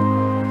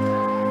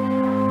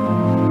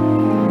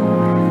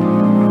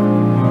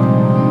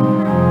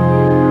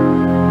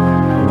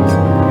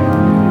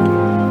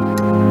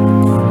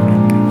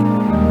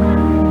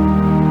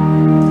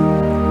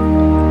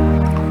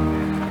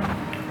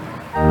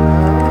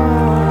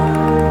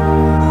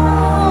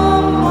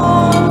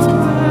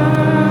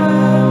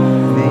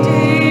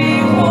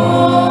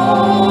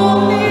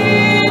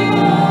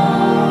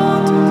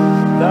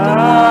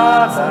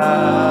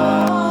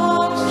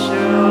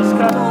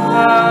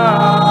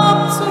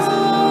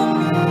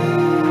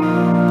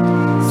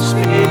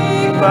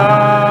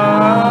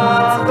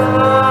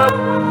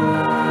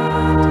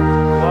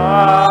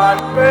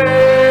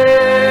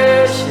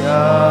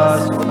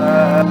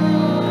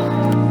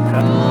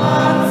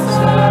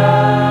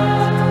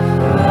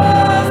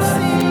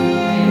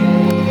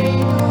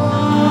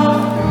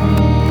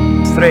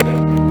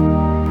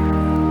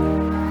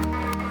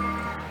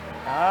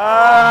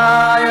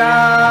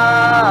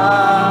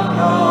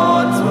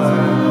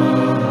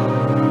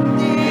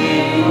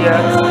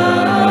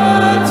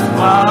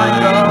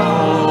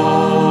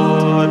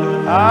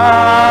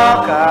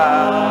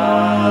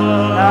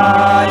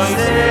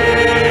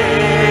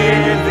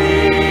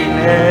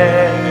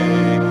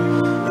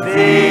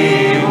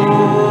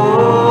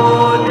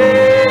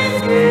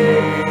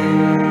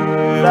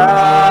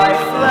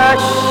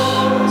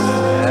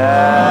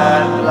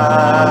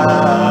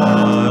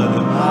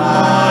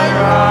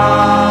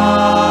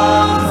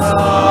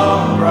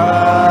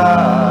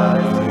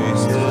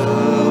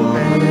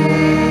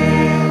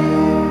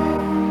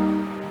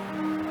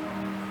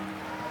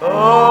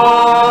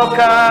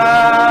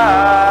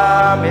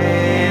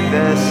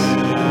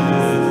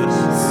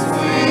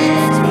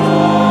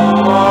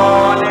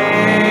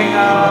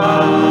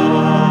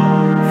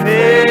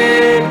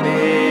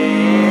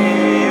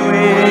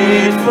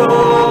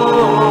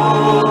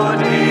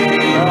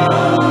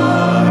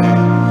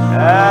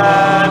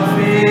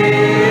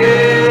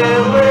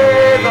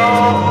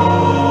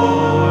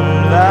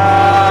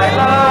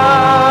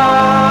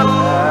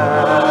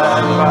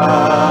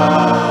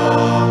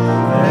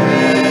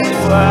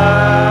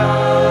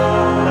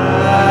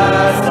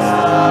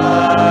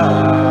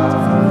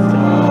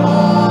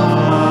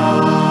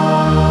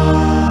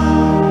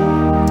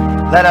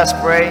 Let us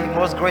pray.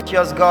 Most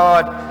gracious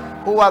God,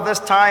 who at this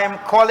time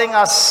calling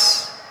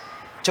us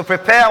to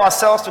prepare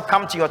ourselves to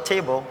come to your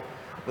table,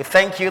 we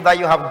thank you that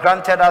you have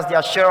granted us the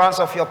assurance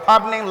of your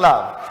pardoning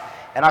love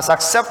and has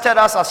accepted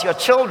us as your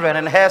children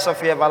and heirs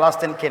of your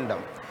everlasting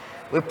kingdom.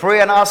 We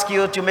pray and ask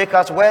you to make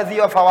us worthy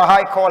of our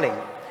high calling.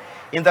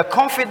 In the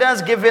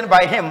confidence given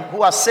by him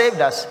who has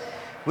saved us,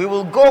 we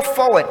will go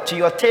forward to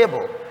your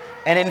table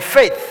and in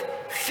faith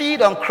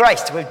feed on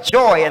Christ with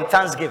joy and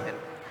thanksgiving,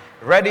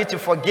 ready to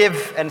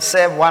forgive and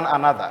serve one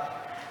another.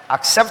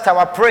 Accept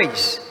our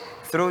praise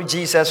through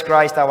Jesus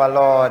Christ our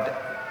Lord.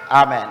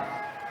 Amen.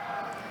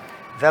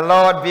 The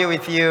Lord be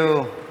with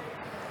you.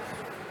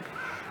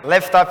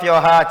 Lift up your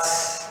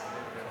hearts.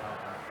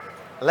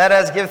 Let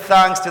us give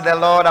thanks to the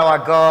Lord our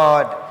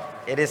God.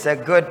 It is a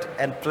good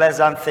and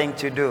pleasant thing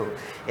to do.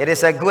 It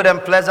is a good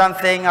and pleasant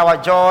thing, our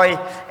joy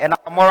and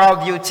our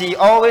moral duty,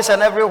 always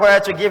and everywhere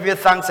to give you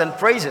thanks and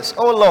praises.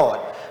 O Lord,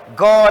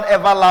 God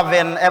ever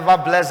loving, ever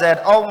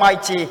blessed,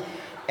 almighty,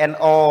 and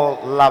all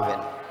loving.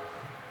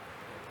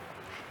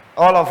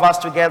 All of us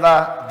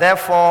together,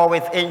 therefore,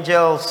 with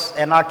angels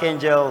and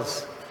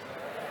archangels,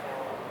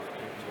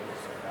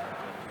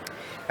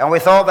 and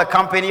with all the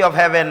company of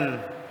heaven,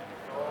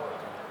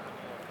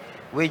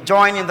 we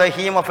join in the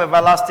hymn of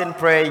everlasting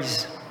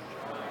praise.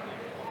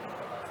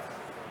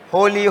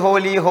 Holy,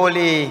 holy,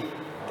 holy,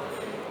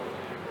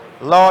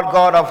 Lord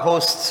God of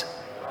hosts,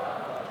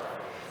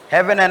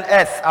 heaven and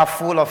earth are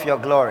full of your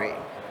glory.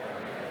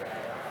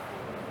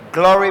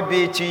 Glory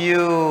be to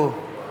you,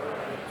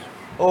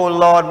 O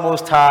Lord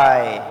Most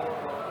High.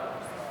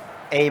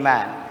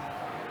 Amen.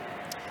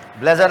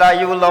 Blessed are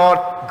you, Lord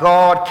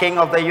God, King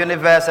of the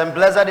universe, and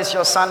blessed is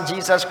your Son,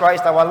 Jesus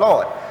Christ, our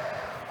Lord,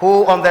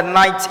 who on the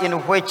night in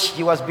which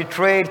he was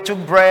betrayed, took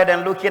bread,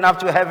 and looking up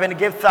to heaven,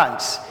 gave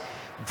thanks,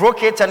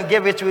 broke it, and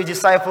gave it to his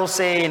disciples,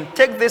 saying,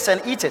 "Take this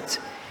and eat it.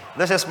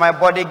 This is my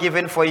body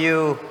given for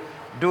you.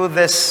 Do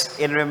this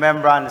in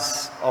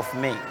remembrance of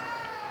me."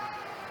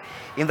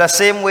 In the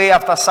same way,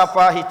 after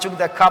supper, he took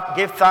the cup,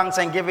 gave thanks,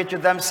 and gave it to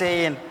them,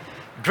 saying,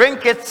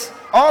 "Drink it,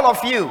 all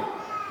of you.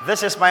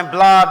 This is my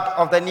blood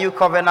of the new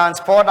covenant,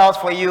 poured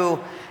out for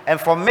you and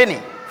for many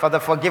for the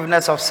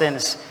forgiveness of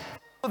sins.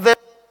 Do this,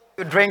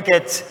 you drink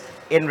it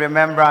in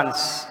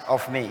remembrance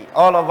of me."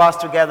 All of us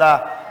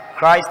together.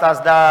 Christ has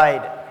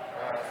died.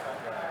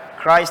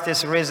 Christ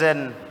is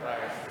risen.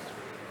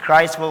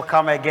 Christ will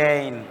come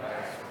again.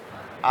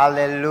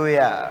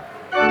 Hallelujah.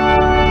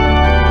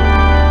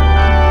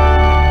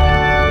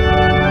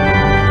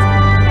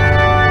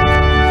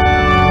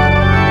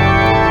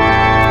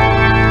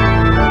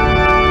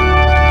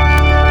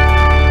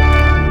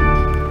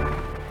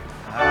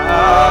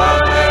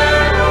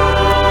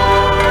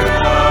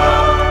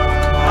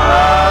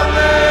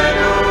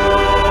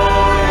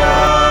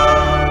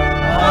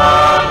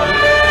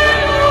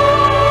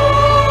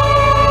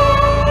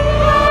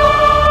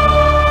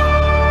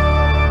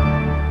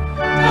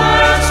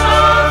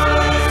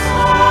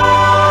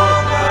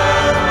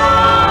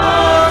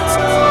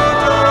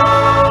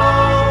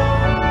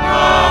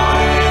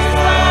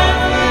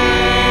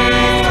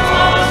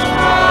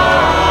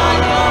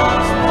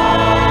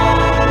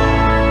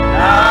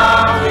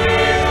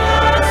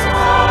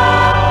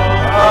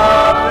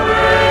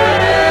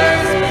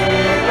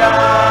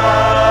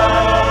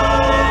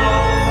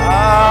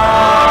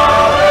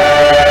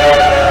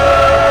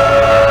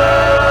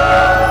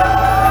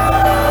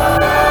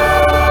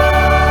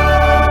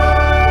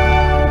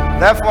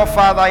 Therefore,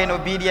 Father, in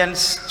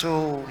obedience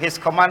to his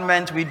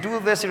commandment, we do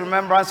this in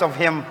remembrance of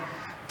him,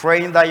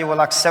 praying that you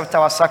will accept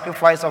our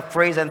sacrifice of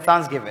praise and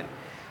thanksgiving.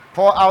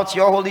 Pour out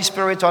your Holy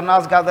Spirit on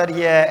us gathered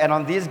here and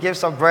on these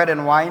gifts of bread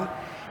and wine.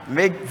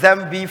 Make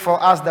them be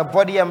for us the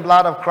body and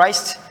blood of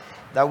Christ,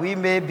 that we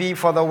may be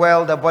for the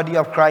world the body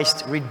of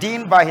Christ,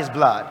 redeemed by his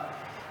blood.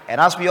 And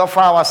as we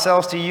offer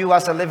ourselves to you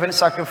as a living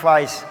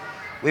sacrifice,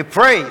 we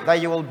pray that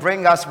you will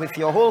bring us with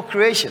your whole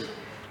creation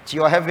to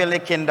your heavenly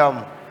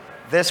kingdom.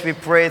 This we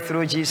pray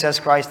through Jesus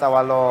Christ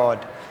our Lord.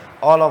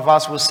 All of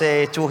us will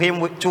say, to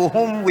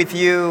whom with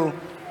you,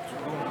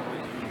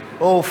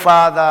 O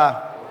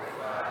Father,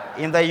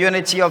 in the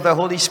unity of the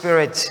Holy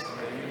Spirit,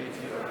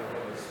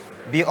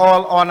 be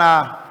all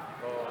honor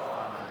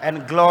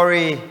and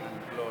glory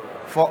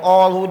for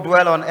all who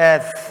dwell on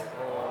earth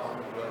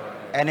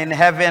and in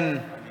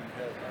heaven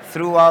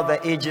throughout the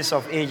ages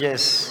of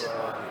ages.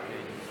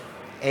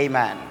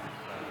 Amen.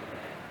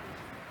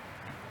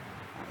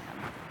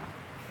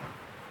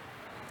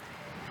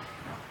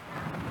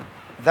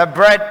 The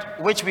bread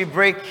which we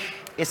break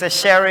is a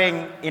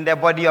sharing in the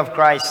body of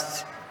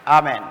Christ.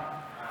 Amen.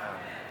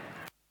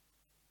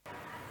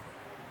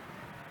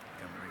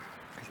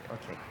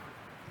 Okay.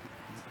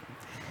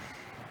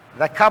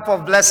 The cup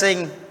of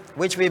blessing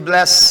which we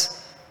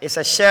bless is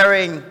a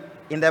sharing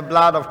in the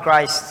blood of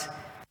Christ.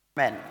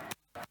 Amen.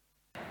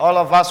 All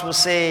of us will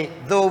say,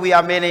 though we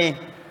are many,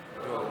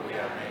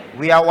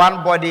 we are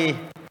one body.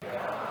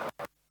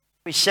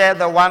 We share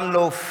the one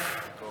loaf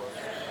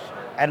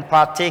and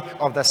partake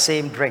of the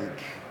same drink.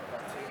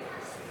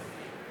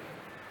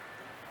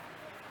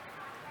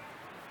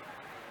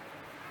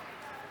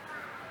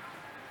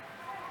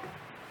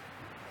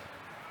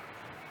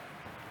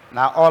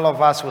 Now all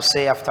of us will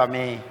say after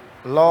me,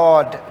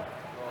 Lord,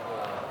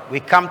 we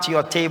come to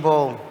your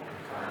table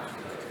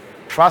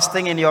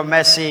trusting in your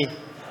mercy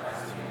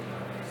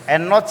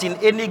and not in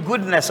any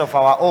goodness of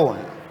our own.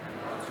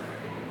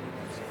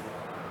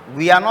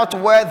 We are not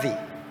worthy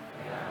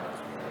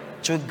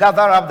to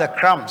gather up the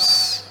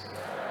crumbs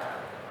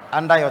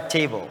under your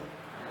table,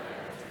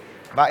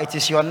 but it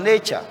is your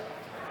nature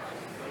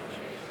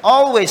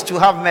always to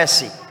have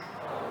mercy,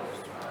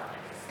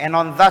 and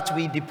on that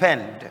we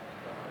depend.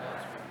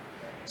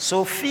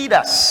 So feed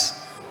us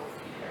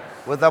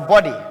with the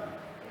body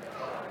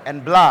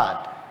and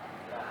blood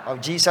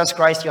of Jesus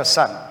Christ your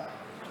Son,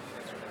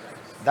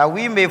 that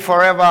we may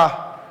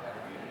forever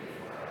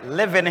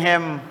live in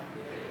him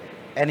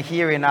and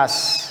hear in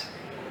us.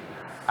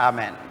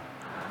 Amen.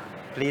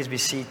 Please be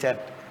seated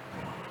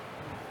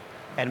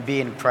and be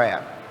in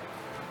prayer.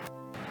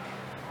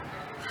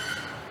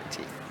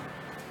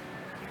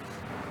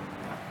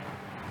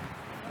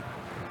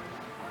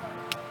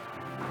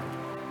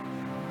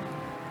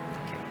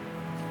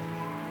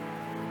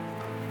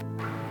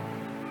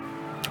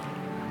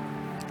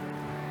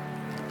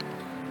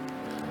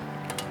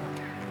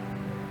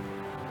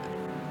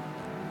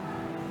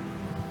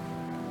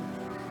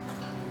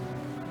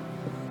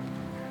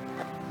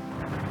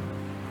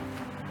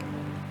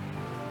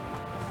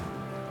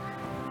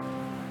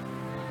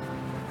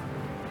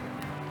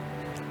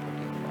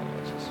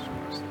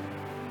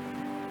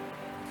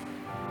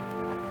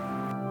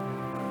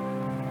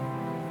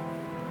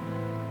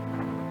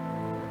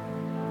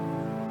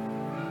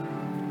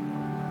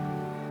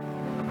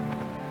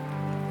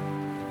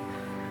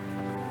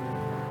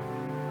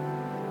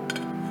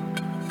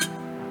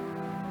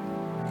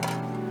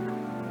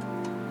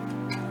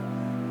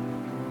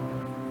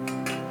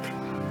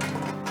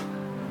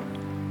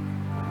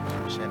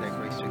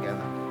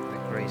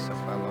 grace of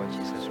our Lord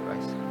Jesus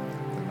Christ, the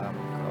love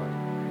of God,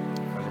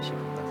 the fellowship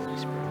of the Holy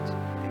Spirit,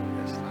 be with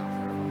us now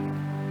forever.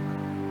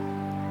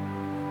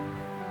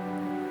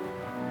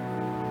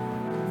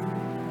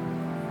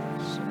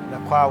 So the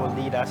choir will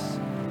lead us.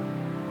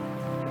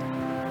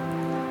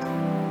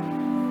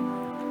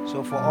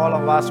 So for all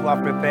of us who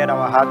have prepared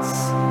our hearts,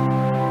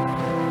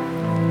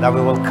 that we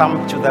will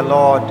come to the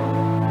Lord,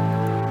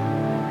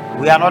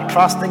 we are not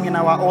trusting in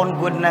our own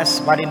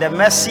goodness, but in the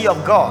mercy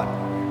of God,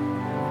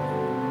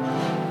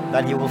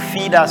 that He will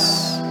feed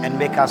us and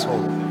make us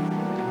whole.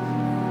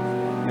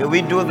 May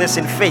we do this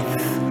in faith.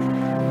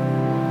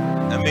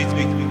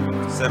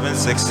 MHB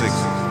 766.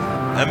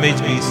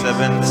 MHB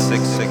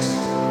 766.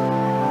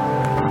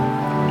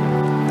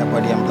 The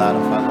body and blood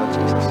of our Lord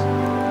Jesus.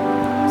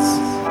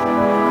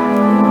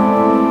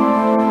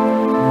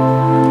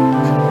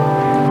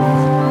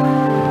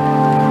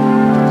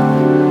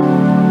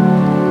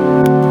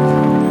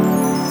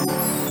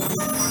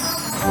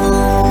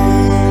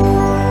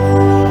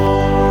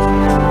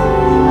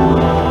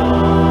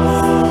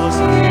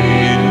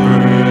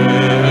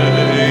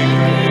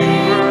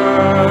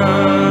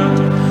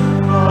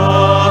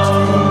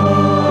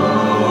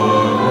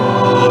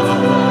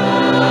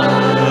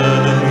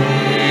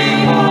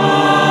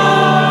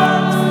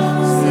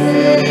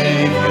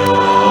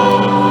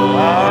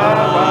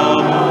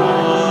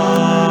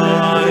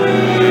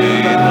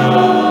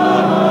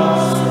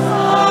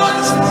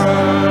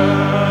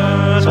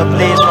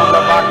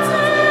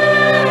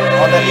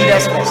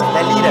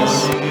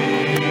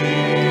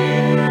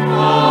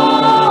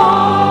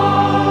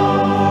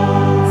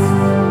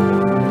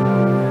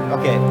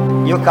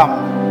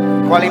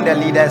 Calling the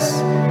leaders,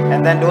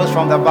 and then those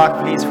from the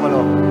back, please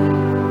follow.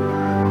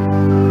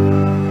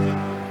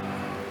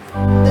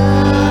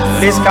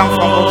 Please come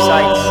from both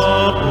sides.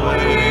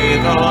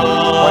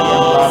 Body and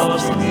blood of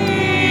Jesus.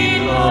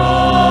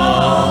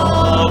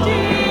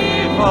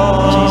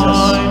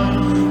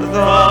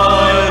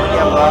 Body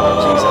and blood of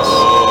Jesus.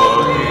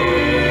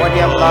 Body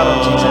and blood of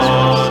Jesus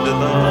Christ.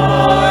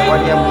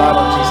 Body and blood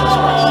of Jesus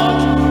Christ.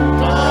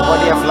 The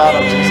body and blood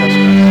of Jesus Christ.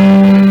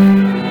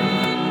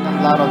 The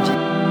blood of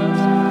Jesus.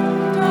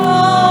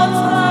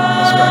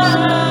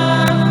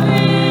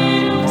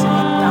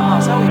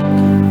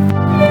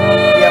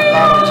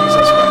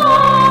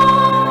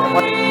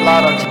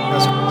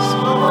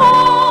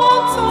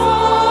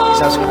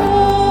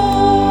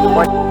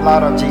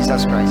 Blood of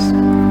Jesus Christ.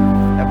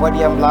 The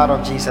body and blood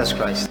of Jesus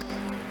Christ.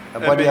 The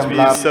body and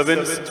blood.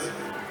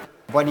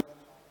 Body.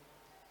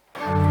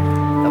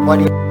 The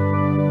body.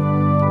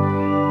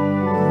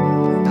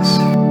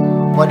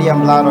 Body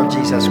and blood of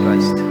Jesus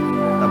Christ.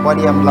 The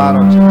body and blood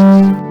of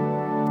Jesus.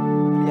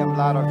 Body and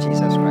blood of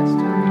Jesus Christ.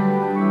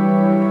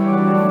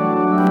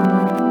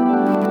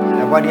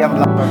 The body and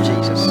blood of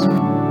Jesus. The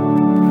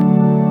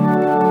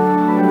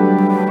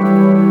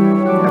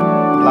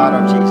blood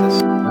of Jesus.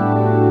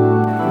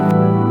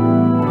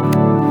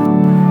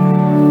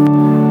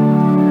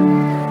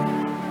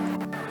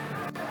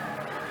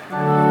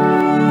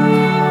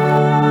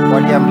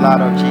 Body and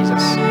blood of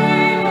Jesus.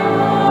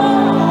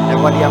 The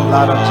body and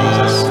blood of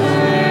Jesus.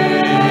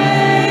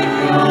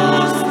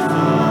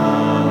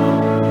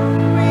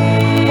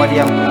 Body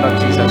and blood of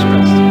Jesus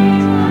Christ.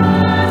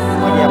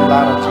 Body and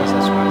blood of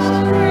Jesus Christ.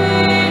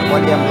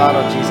 Body and blood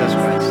of Jesus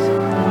Christ.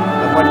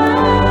 The body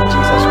of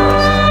Jesus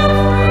Christ.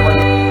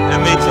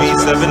 MHB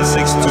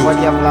 762.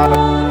 Body and blood of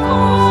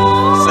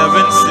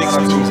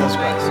 762. Jesus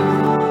Christ.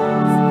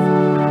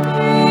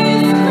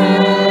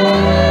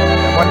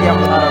 The body and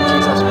blood of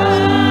Jesus Christ.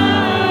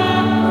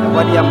 The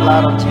body and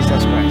blood of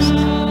Jesus Christ.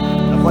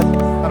 The body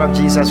and blood of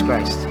Jesus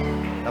Christ.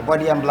 The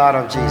body and blood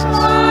of Jesus.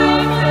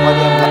 The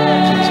body and blood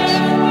of Jesus.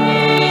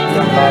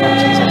 The blood of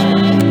Jesus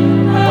Christ.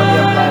 The body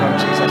and blood of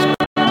Jesus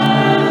Christ.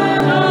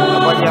 The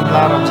body and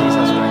blood of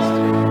Jesus Christ.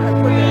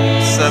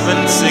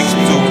 762.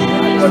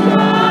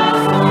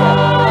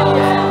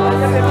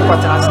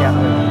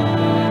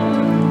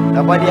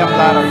 The body and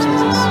blood of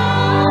Jesus.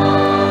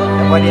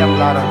 The body and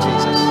blood of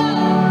Jesus.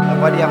 The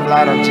body and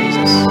blood of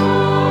Jesus.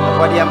 The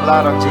body and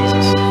blood of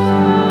Jesus.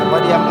 The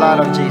body and blood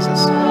of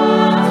Jesus.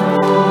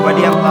 The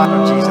body and blood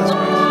of Jesus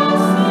Christ.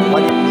 The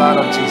body and blood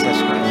of Jesus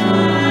Christ.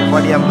 The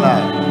body and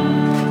blood.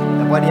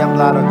 The body and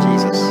blood of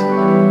Jesus.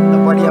 The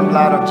body and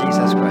blood of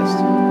Jesus Christ.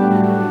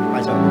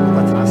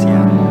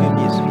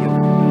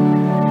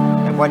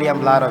 The body and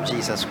blood of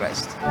Jesus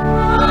Christ.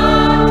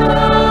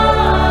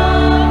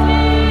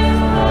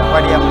 The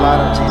body and blood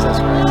of Jesus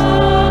Christ.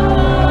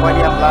 The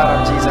body and blood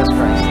of Jesus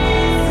Christ.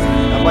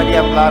 The body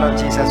and blood of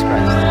Jesus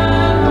Christ.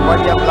 The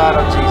body and blood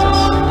of Jesus.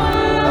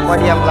 The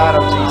body and blood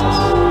of Jesus.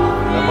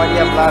 The body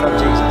and blood of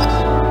Jesus.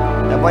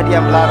 The body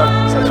and blood of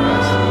Jesus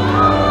Christ.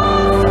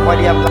 The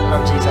body and blood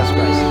of Jesus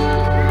Christ.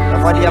 The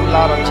body and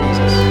blood of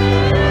Jesus.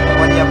 The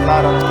body and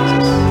blood of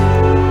Jesus.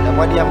 The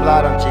body and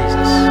blood of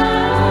Jesus.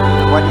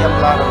 The body and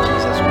blood of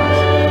Jesus Christ.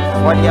 The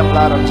body and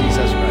blood of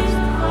Jesus Christ.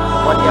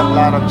 The body and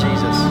blood of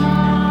Jesus.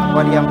 The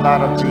body and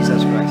blood of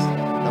Jesus Christ.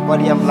 The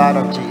body and blood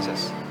of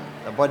Jesus.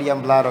 The body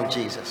and blood of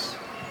Jesus.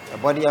 The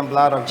body and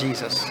blood of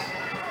Jesus.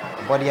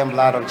 The body and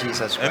blood of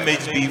Jesus Christ.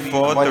 MHB The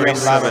body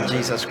and blood of 437.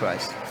 Jesus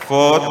Christ. The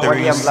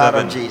body and blood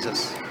of 437.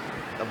 Jesus.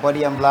 The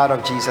body and blood of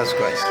Jesus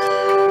Christ.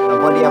 The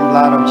body and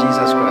blood of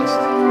Jesus Christ.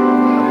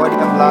 The body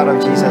and blood of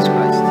Jesus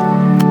Christ.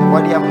 The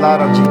body and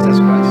blood of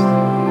Jesus Christ.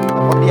 The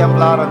body and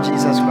blood of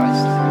Jesus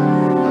Christ.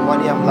 The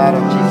body and blood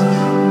of Jesus.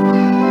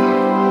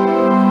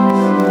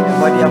 The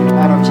body and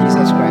blood of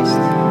Jesus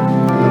Christ.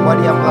 The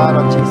body and blood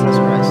of Jesus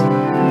Christ.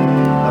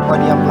 The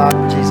body and blood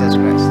of Jesus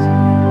Christ.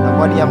 The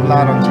body and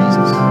blood of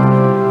Jesus.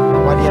 The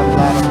body and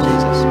blood of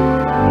Jesus.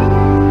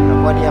 The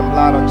body and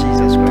blood of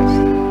Jesus Christ.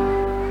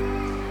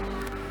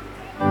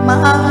 My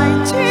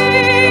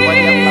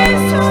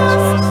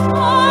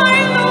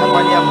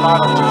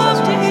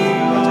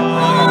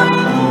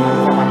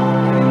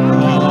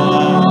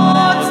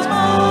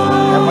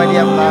The body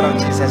and blood of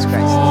Jesus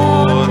Christ.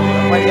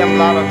 The body and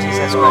blood of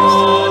Jesus Christ.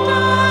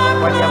 The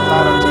body and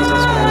blood of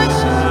Jesus Christ.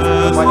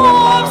 The body and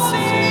blood of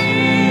Jesus Christ.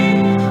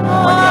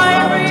 The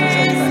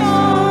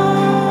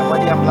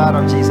body and blood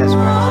of Jesus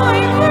Christ.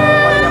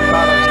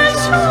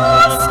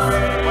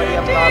 The body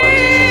and blood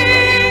of Jesus.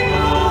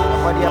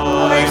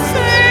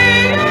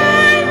 The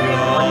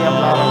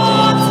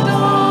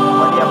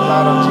body and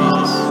blood of Jesus Christ. The body and blood of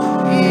Jesus Christ.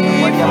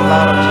 The body and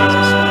blood of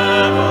Jesus Christ.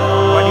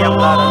 The body and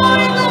blood of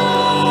Jesus.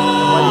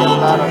 The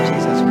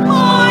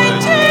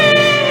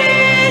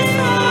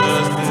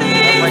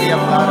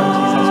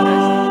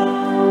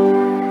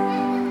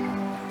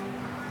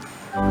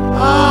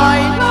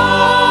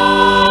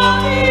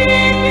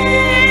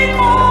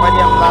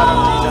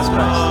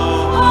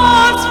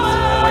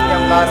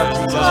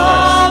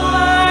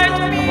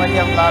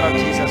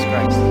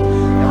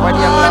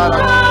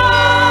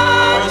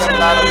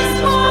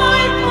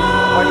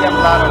body and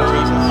blood of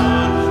Jesus.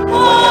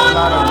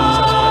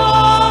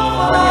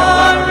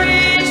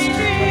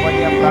 The body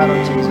and blood of Jesus. The body and blood of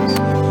Jesus.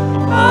 The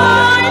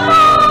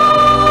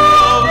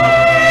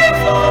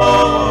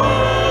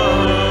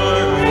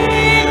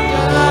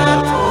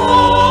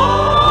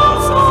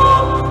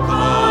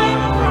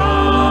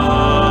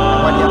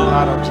body and blood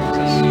of Jesus. The body and blood of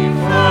Jesus Christ.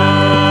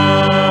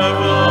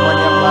 The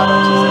body and blood of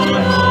Jesus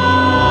Christ.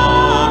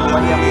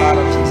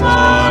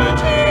 Blood of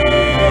Jesus Christ.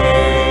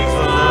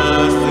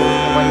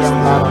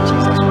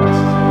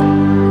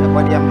 The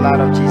body and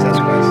blood of Jesus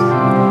Christ.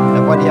 The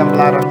body and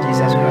blood of Jesus.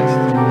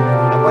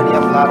 The body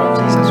and blood of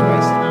Jesus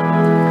Christ.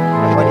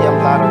 The body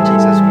and blood of Jesus. The body and blood of Jesus Christ. The body and blood of Jesus. The body and blood of Jesus. Blood of Jesus Christ, the body and blood of Jesus Christ, the body and blood of Jesus Christ, the body and blood of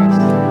Jesus Christ,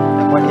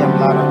 the body and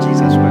blood of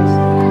Jesus Christ,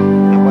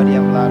 the body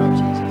and blood of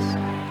Jesus,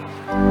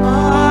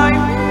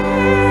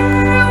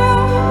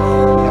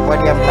 the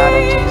body and blood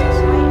of Jesus,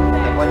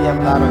 the body and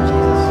blood of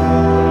Jesus,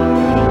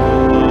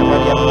 the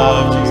body and blood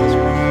of Jesus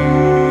Christ.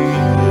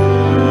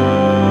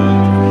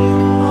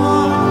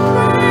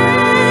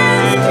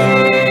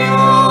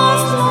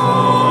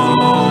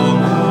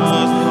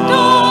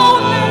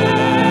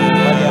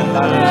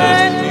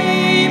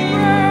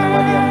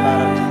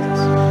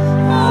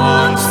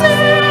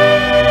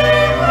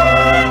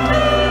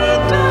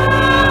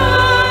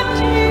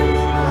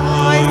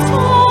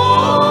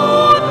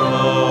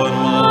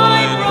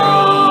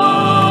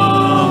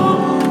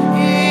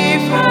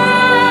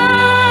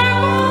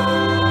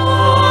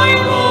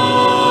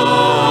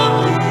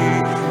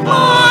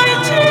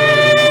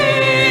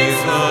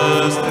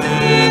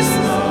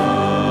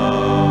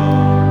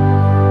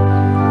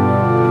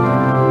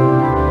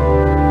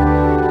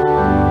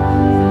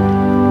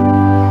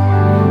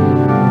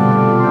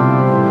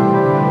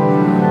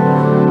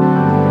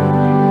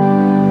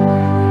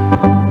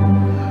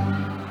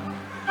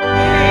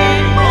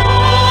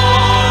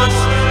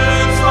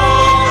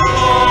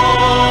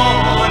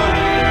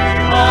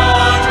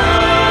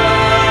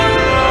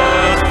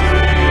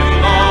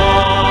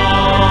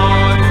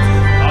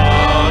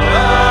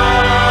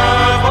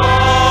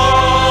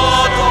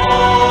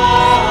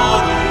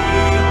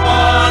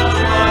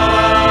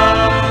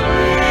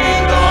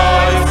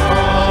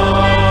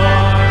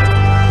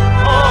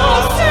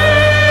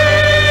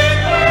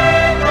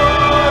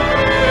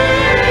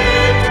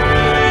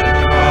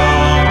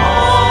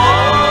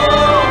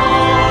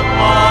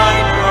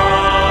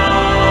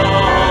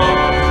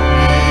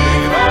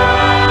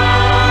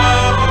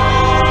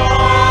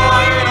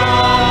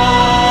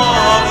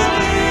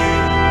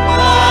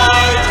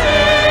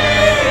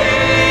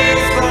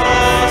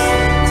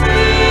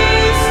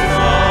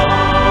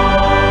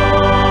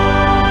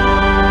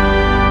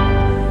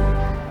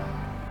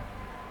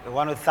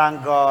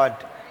 Thank God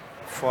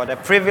for the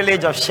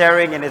privilege of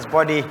sharing in his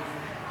body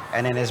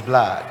and in his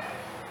blood.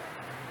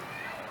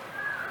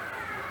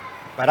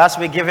 But as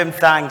we give him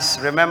thanks,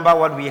 remember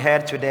what we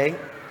heard today.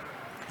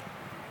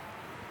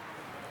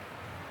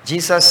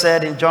 Jesus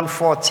said in John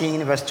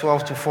 14, verse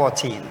 12 to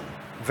 14,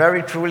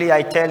 "Very truly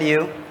I tell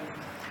you,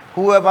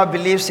 whoever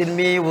believes in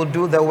me will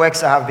do the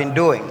works I have been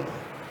doing,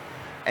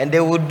 and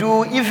they will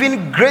do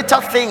even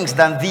greater things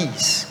than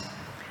these,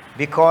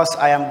 because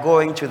I am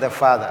going to the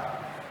Father.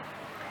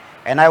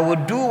 And I will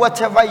do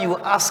whatever you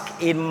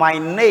ask in my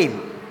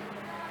name,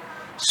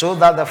 so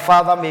that the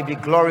Father may be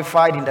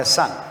glorified in the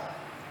Son.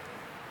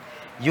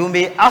 You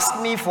may ask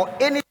me for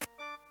anything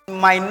in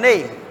my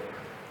name,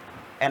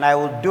 and I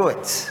will do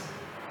it.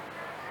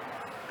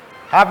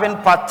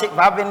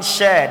 having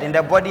shared in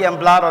the body and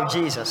blood of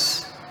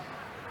Jesus,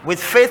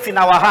 with faith in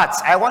our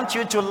hearts, I want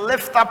you to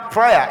lift up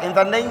prayer in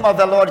the name of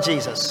the Lord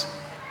Jesus.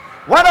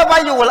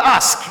 Whatever you will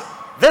ask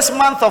this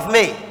month of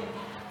May,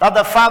 that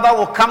the Father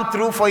will come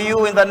through for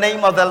you in the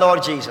name of the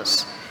Lord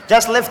Jesus.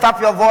 Just lift up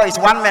your voice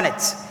 1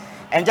 minute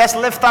and just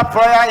lift up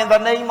prayer in the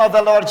name of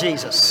the Lord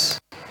Jesus.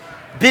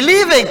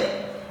 Believing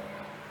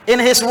in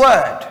his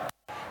word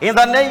in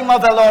the name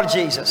of the Lord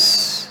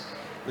Jesus.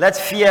 Let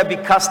fear be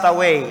cast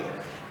away.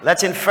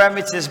 Let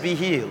infirmities be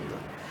healed.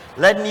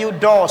 Let new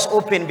doors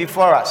open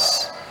before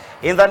us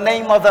in the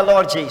name of the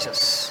Lord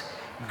Jesus.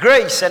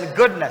 Grace and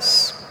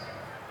goodness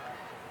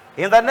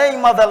in the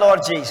name of the Lord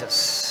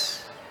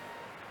Jesus.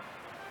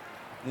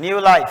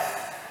 New life.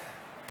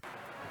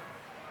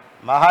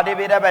 Let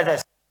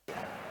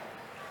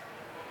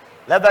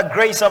the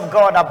grace of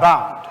God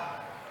abound.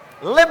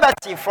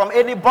 Liberty from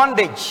any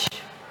bondage.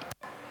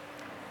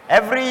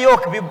 Every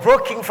yoke be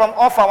broken from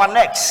off our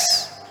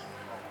necks.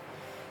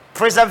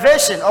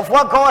 Preservation of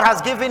what God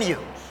has given you.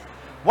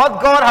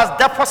 What God has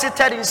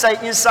deposited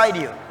inside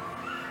you.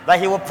 That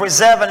he will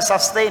preserve and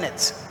sustain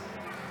it.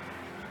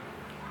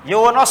 You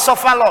will not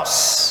suffer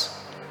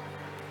loss.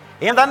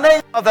 In the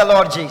name of the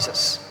Lord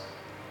Jesus.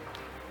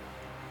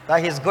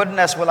 That his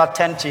goodness will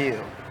attend to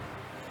you.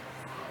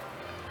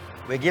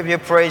 We give you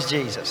praise,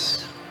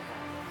 Jesus.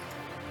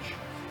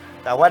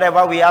 That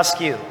whatever we ask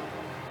you,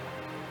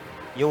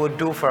 you will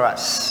do for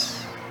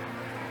us.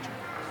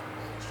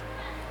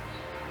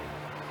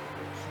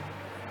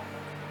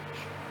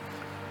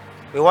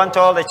 We want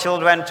all the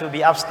children to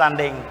be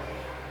upstanding.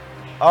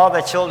 All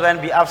the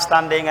children be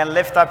upstanding and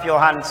lift up your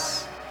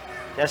hands.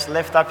 Just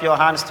lift up your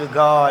hands to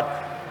God.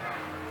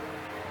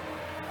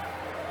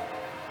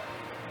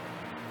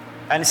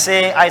 And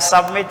say, I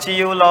submit to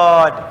you,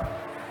 Lord.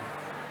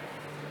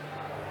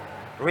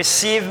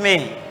 Receive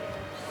me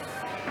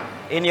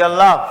in your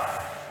love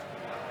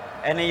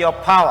and in your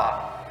power.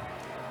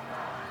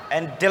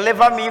 And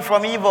deliver me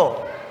from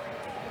evil.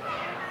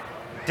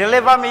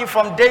 Deliver me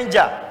from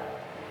danger.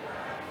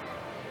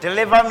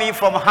 Deliver me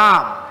from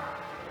harm.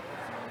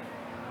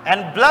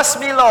 And bless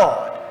me,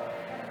 Lord,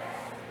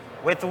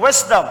 with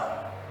wisdom,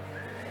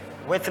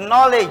 with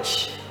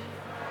knowledge,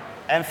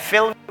 and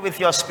fill me with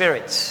your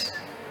spirit.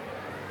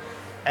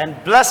 And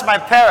bless my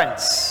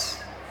parents,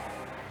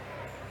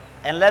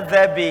 and let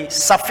there be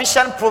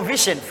sufficient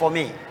provision for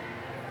me.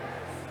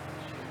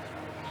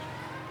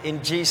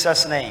 In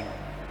Jesus' name,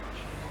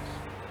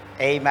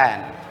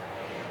 amen.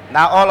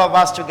 Now all of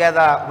us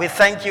together, we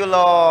thank you,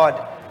 Lord,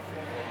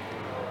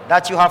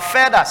 that you have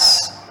fed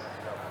us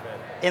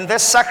in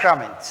this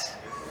sacrament,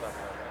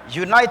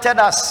 united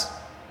us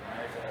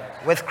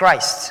with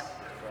Christ,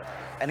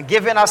 and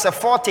given us a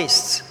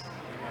foretaste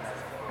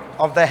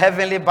of the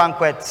heavenly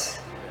banquet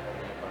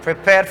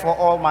prepared for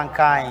all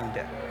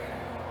mankind.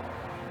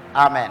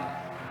 Amen.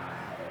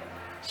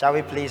 Shall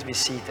we please be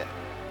seated?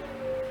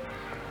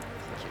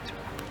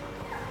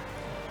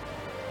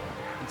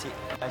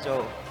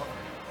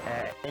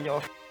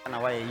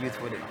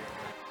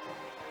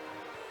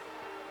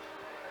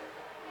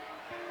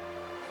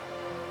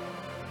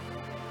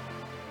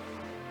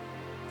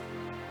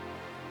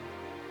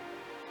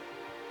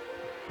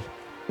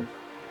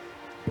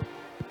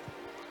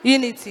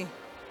 Unity,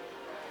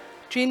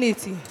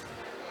 Trinity,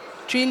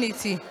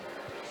 Trinity.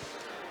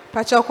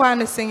 Pachokwa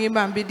ne singi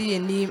bambidi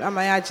yenim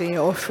amaya je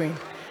offering.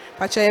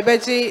 Pacha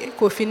yebeji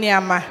kofi ni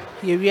ama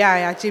yewia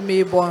ya je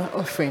Mayborn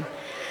offering.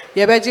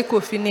 Yebeji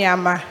kofi ni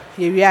ama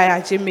yewia ya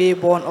je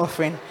Mayborn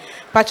offering.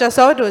 Pacha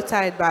sawdo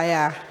tithe by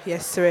ya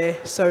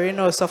yesre sorry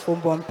no sofo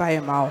bompa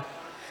yemao.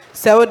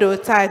 Sawdo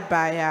tithe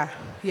by ya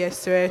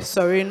yesre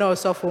sorry no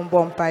sofo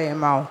bompa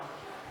yemao.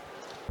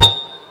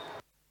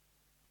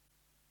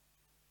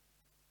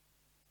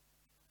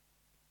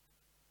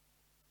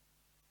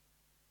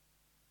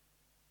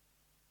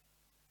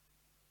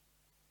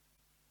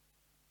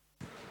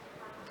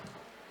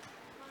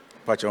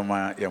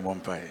 Pachoma ya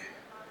mompai.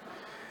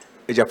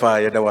 Ejapa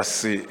ya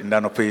dawasi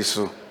ndano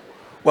peiso.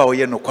 Wa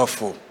oye no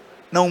kwafo.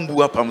 Na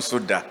umbu apam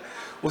soda.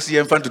 Osi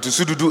yemfa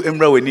ntutusududu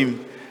emra wenim.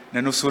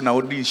 Na no so na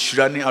odi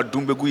nhyira ne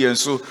adom begu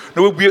yenso.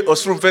 Na webue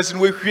osoro mfesi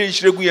ne wehwie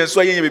nhyira gu yenso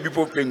ayen bebi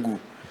popengu.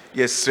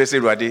 Yes stress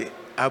Ruade.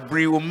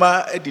 Abri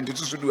uma edi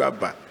ntutusudu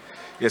aba.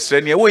 Yes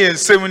ne wo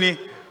yensem ni.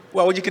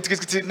 Wa oji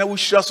kitikiti na wo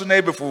hyira so na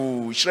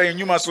ebefu. Hyira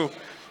yenwuma so.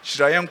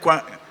 Hyira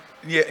yenkwa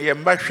ye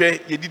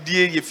mbahwe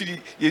yedidie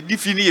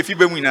yedifi ni yefi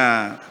bamu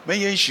na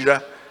menye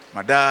nhyira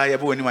mada ye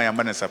bo wani ma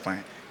yamba na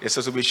sapan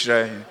yeso be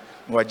hyira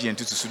no wagye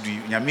entutu sudu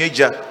nyame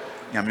agya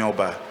nyame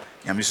oba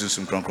nyame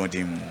sunsum kronkron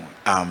dim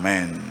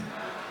amen.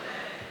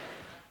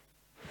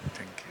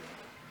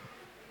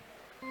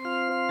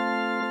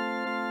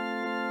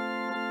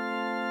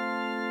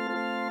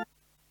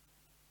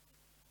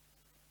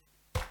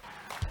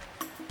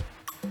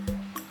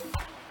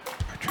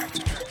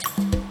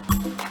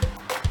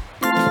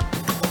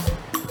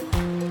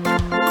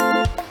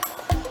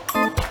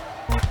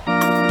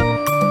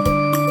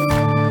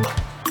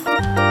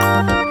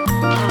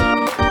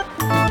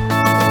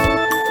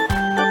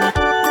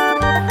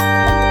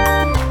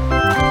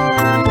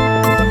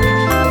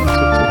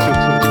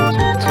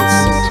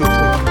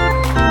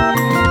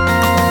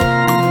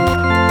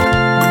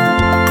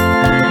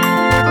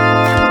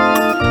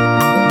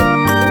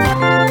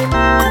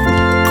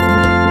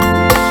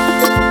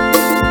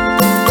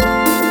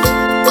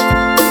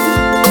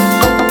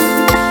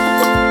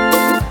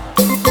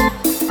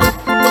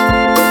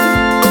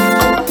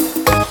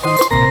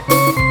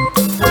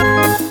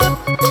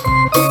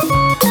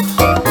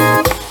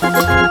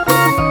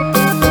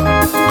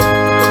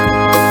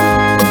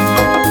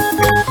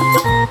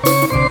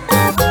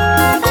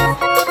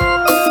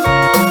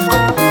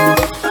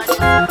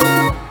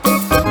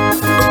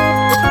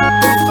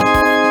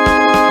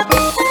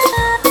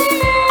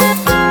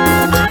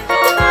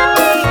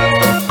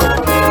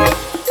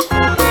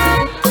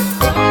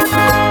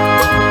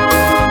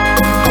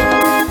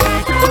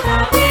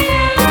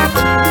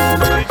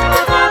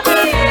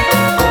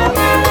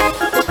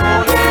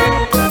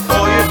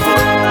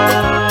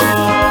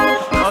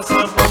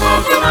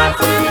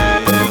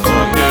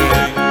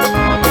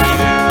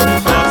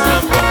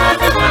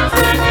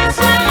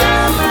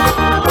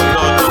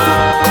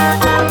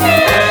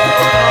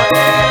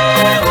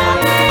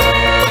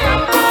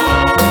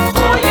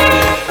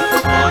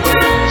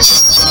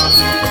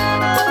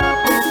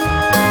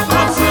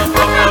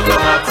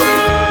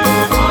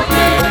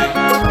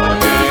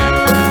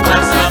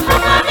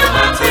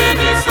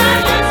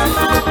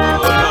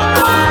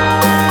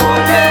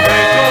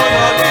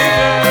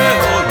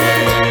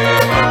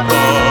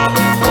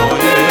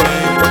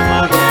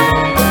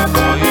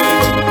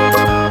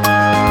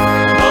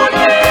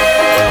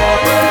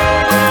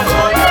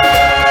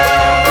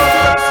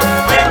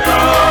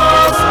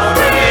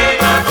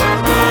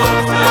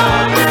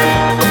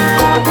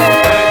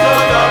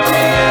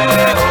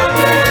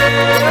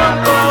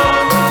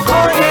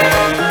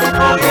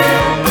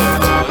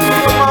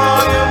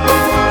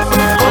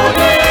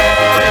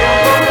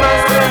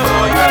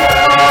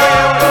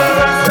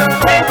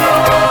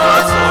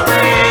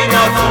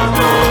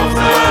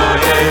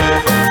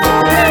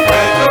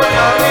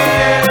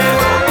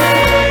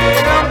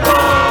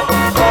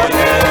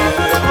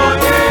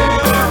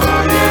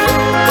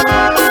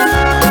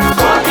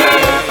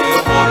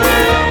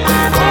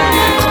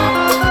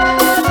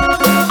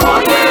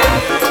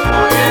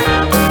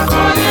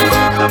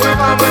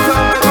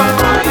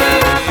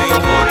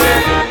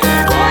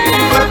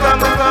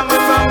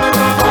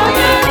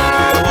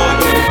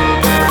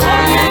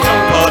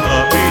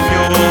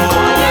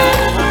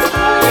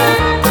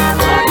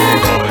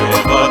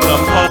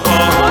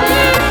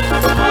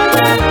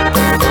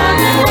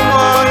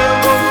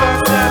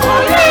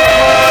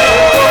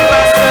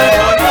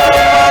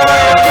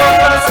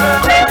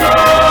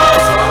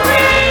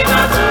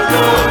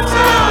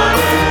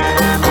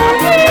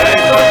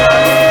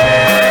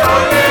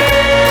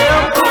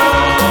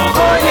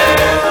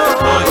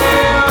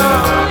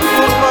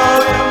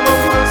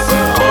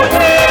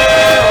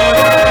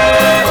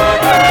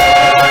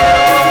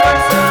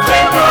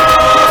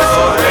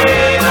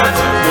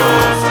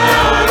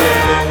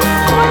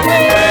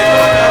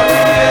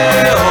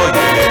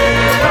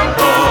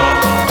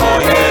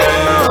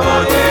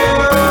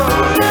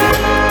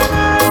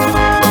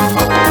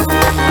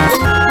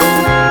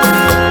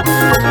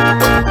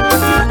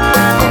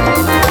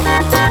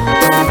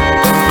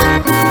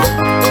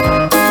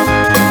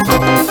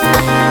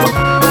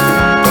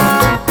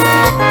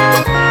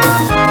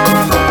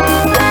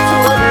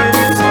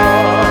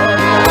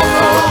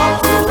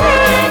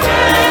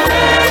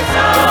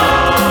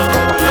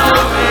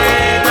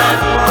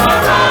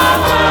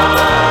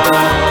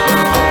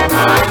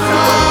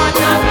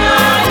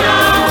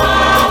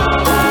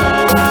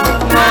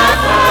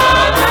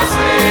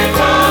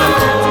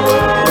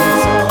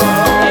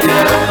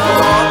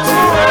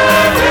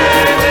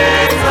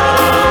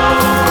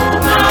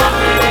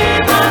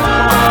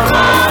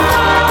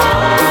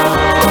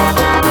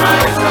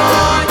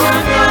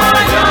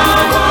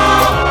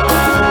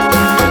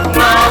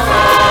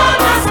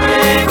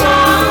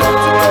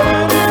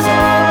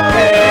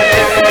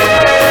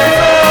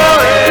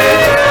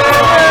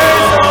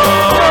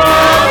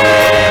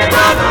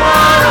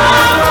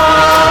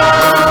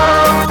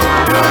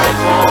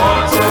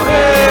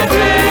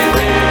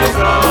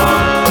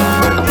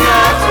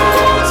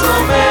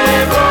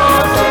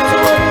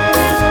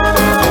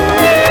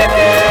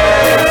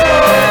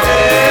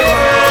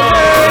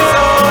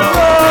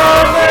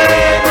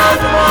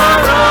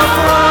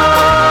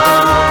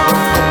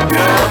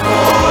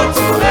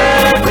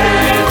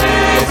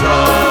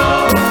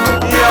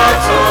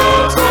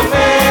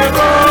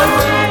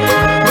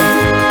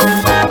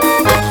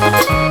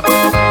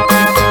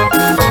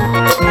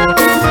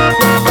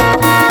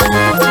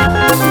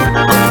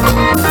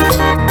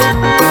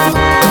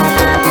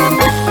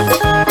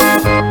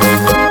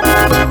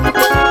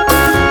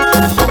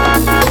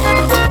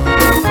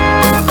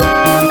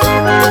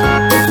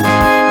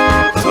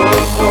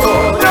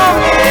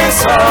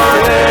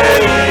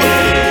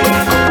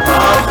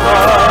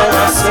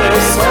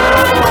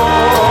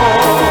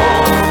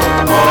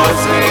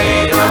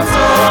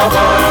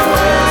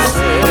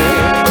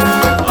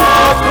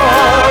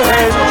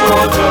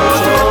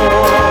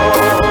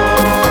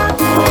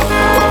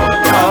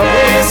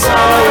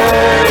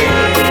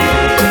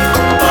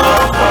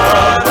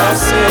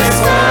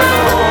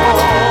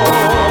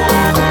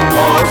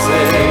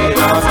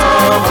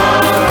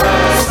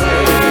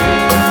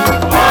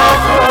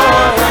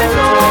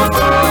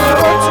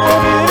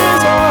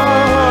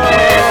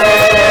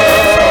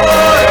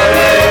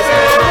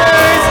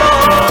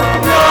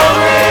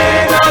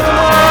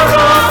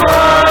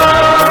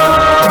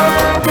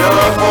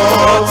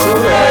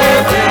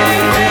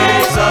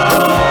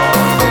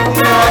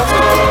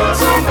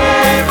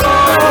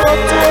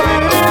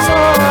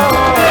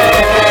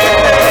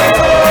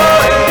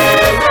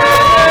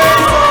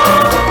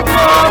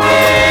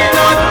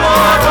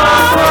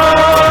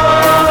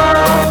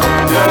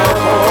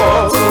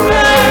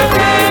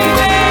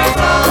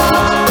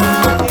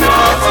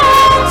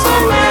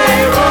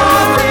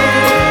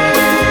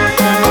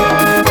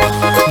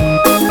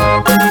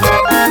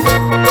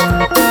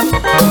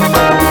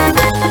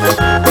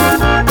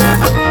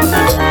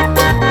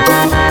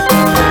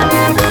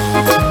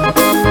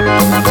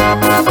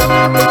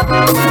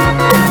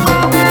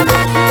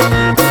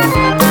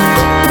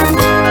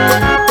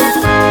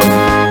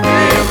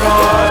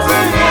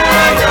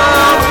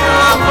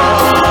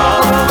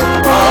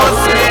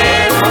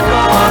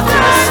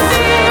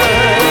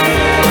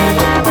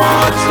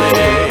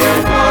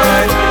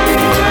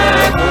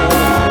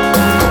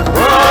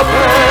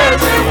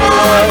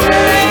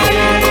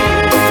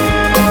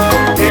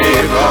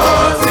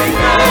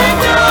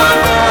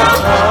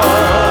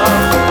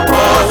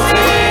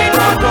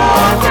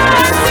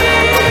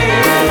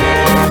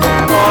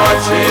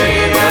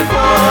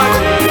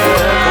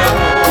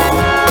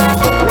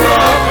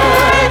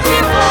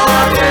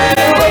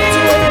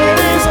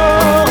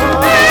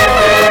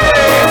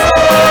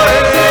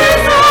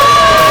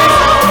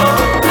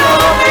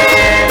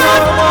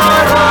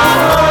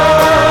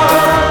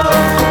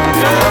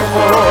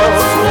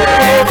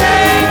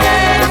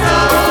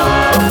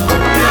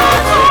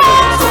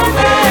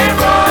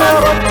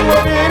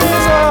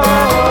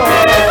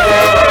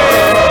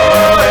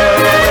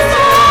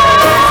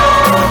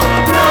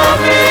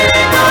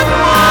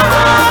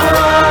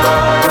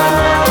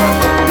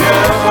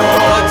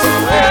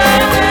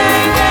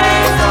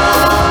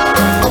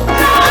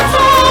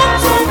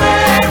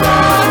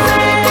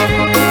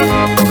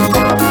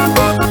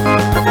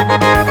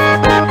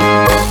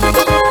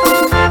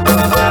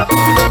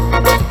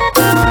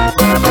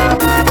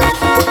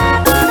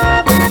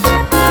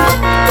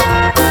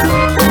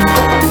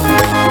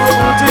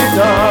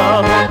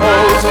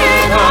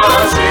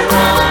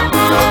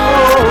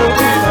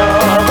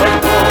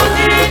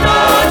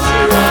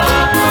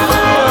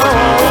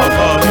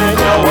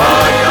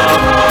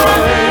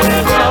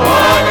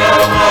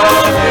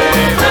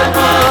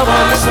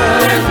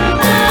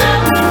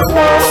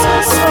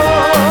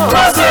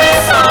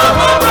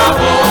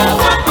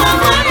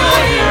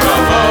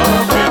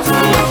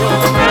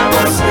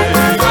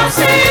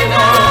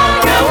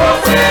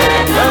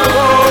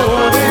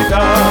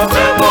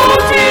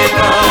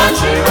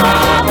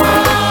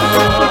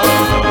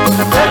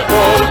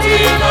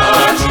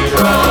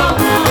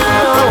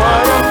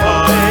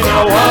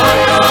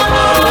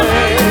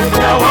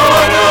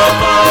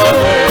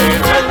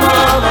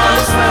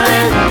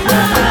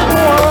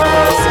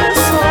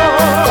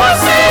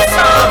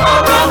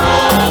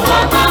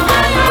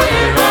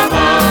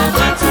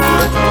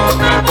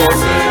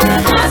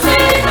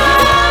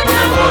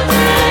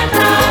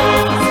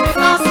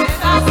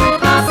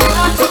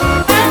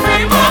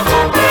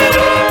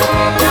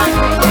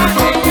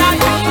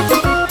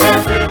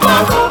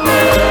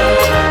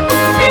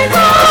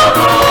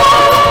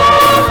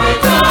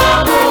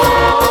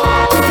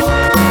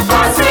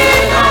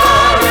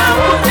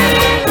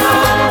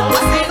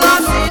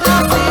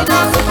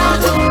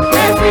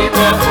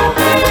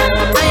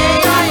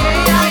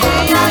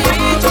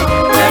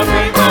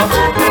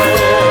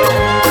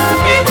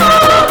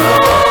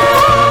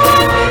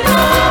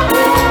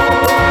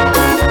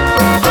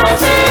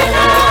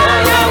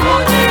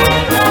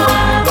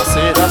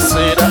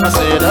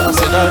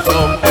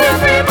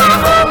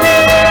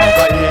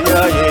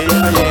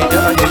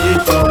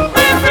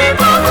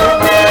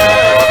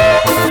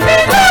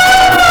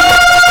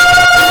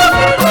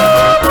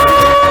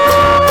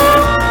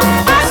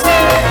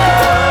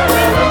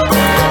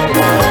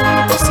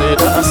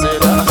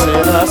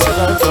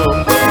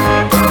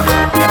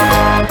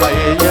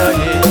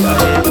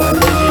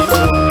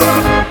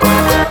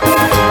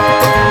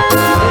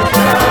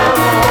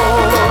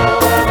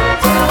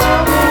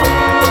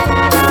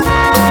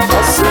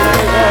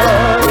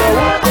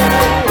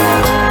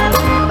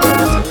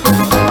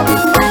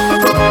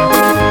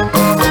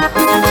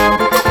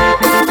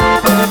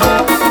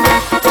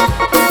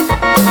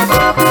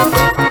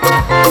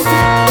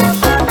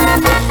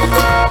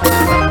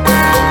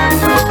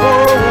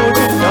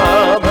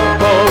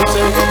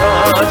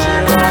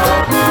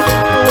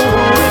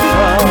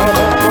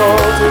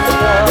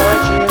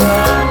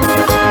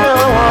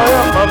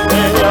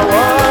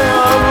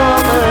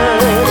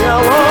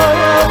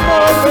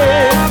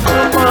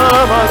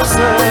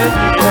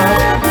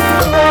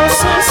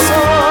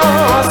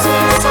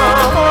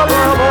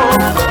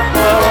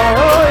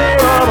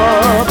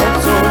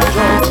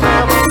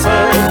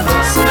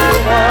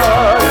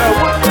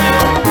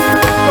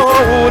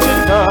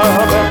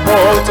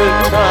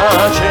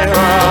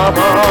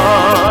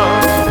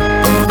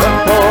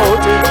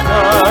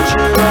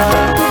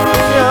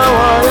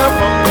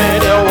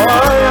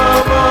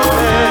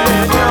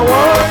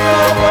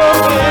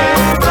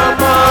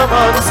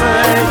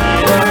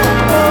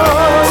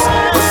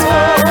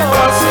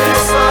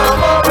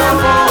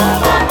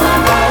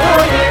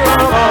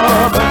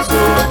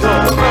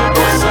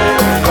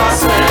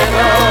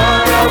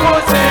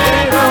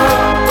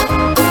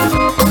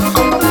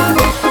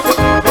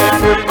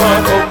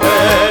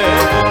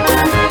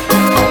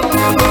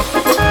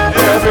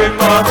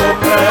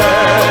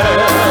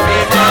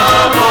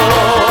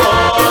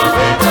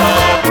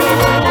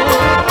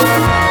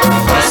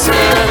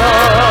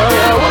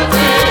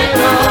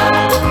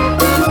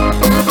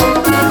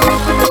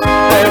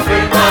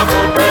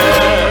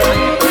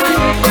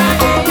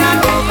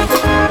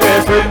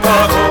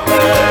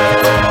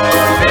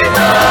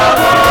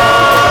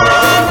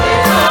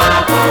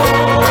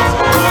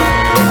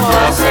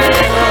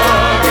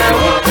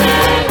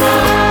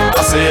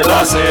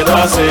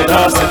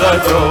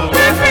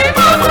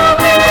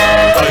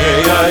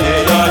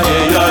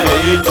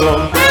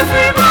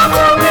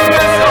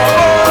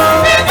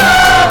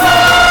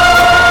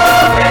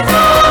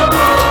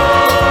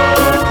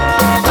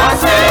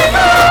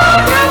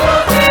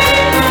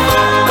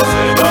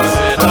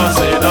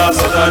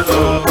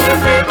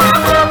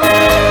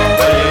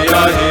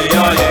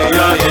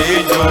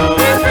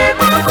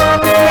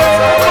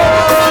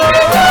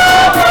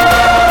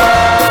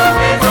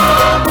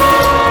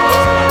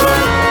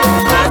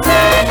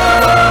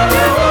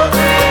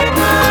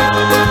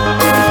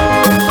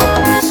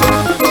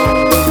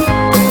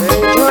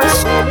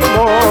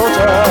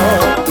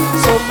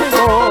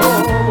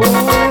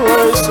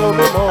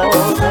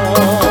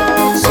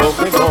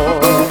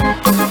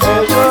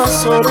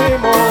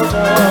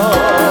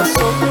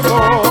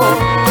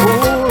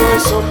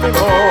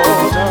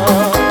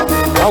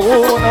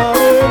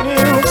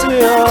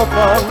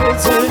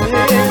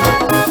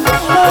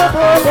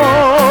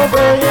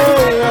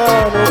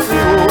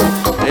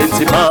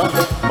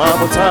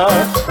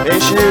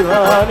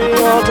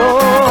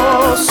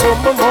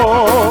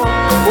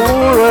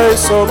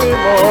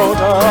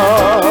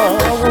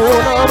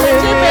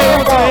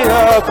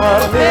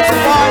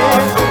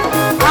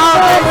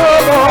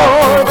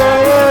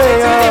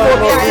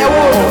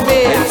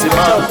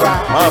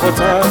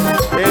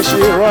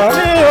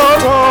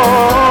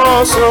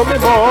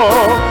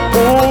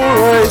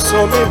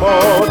 Something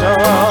more.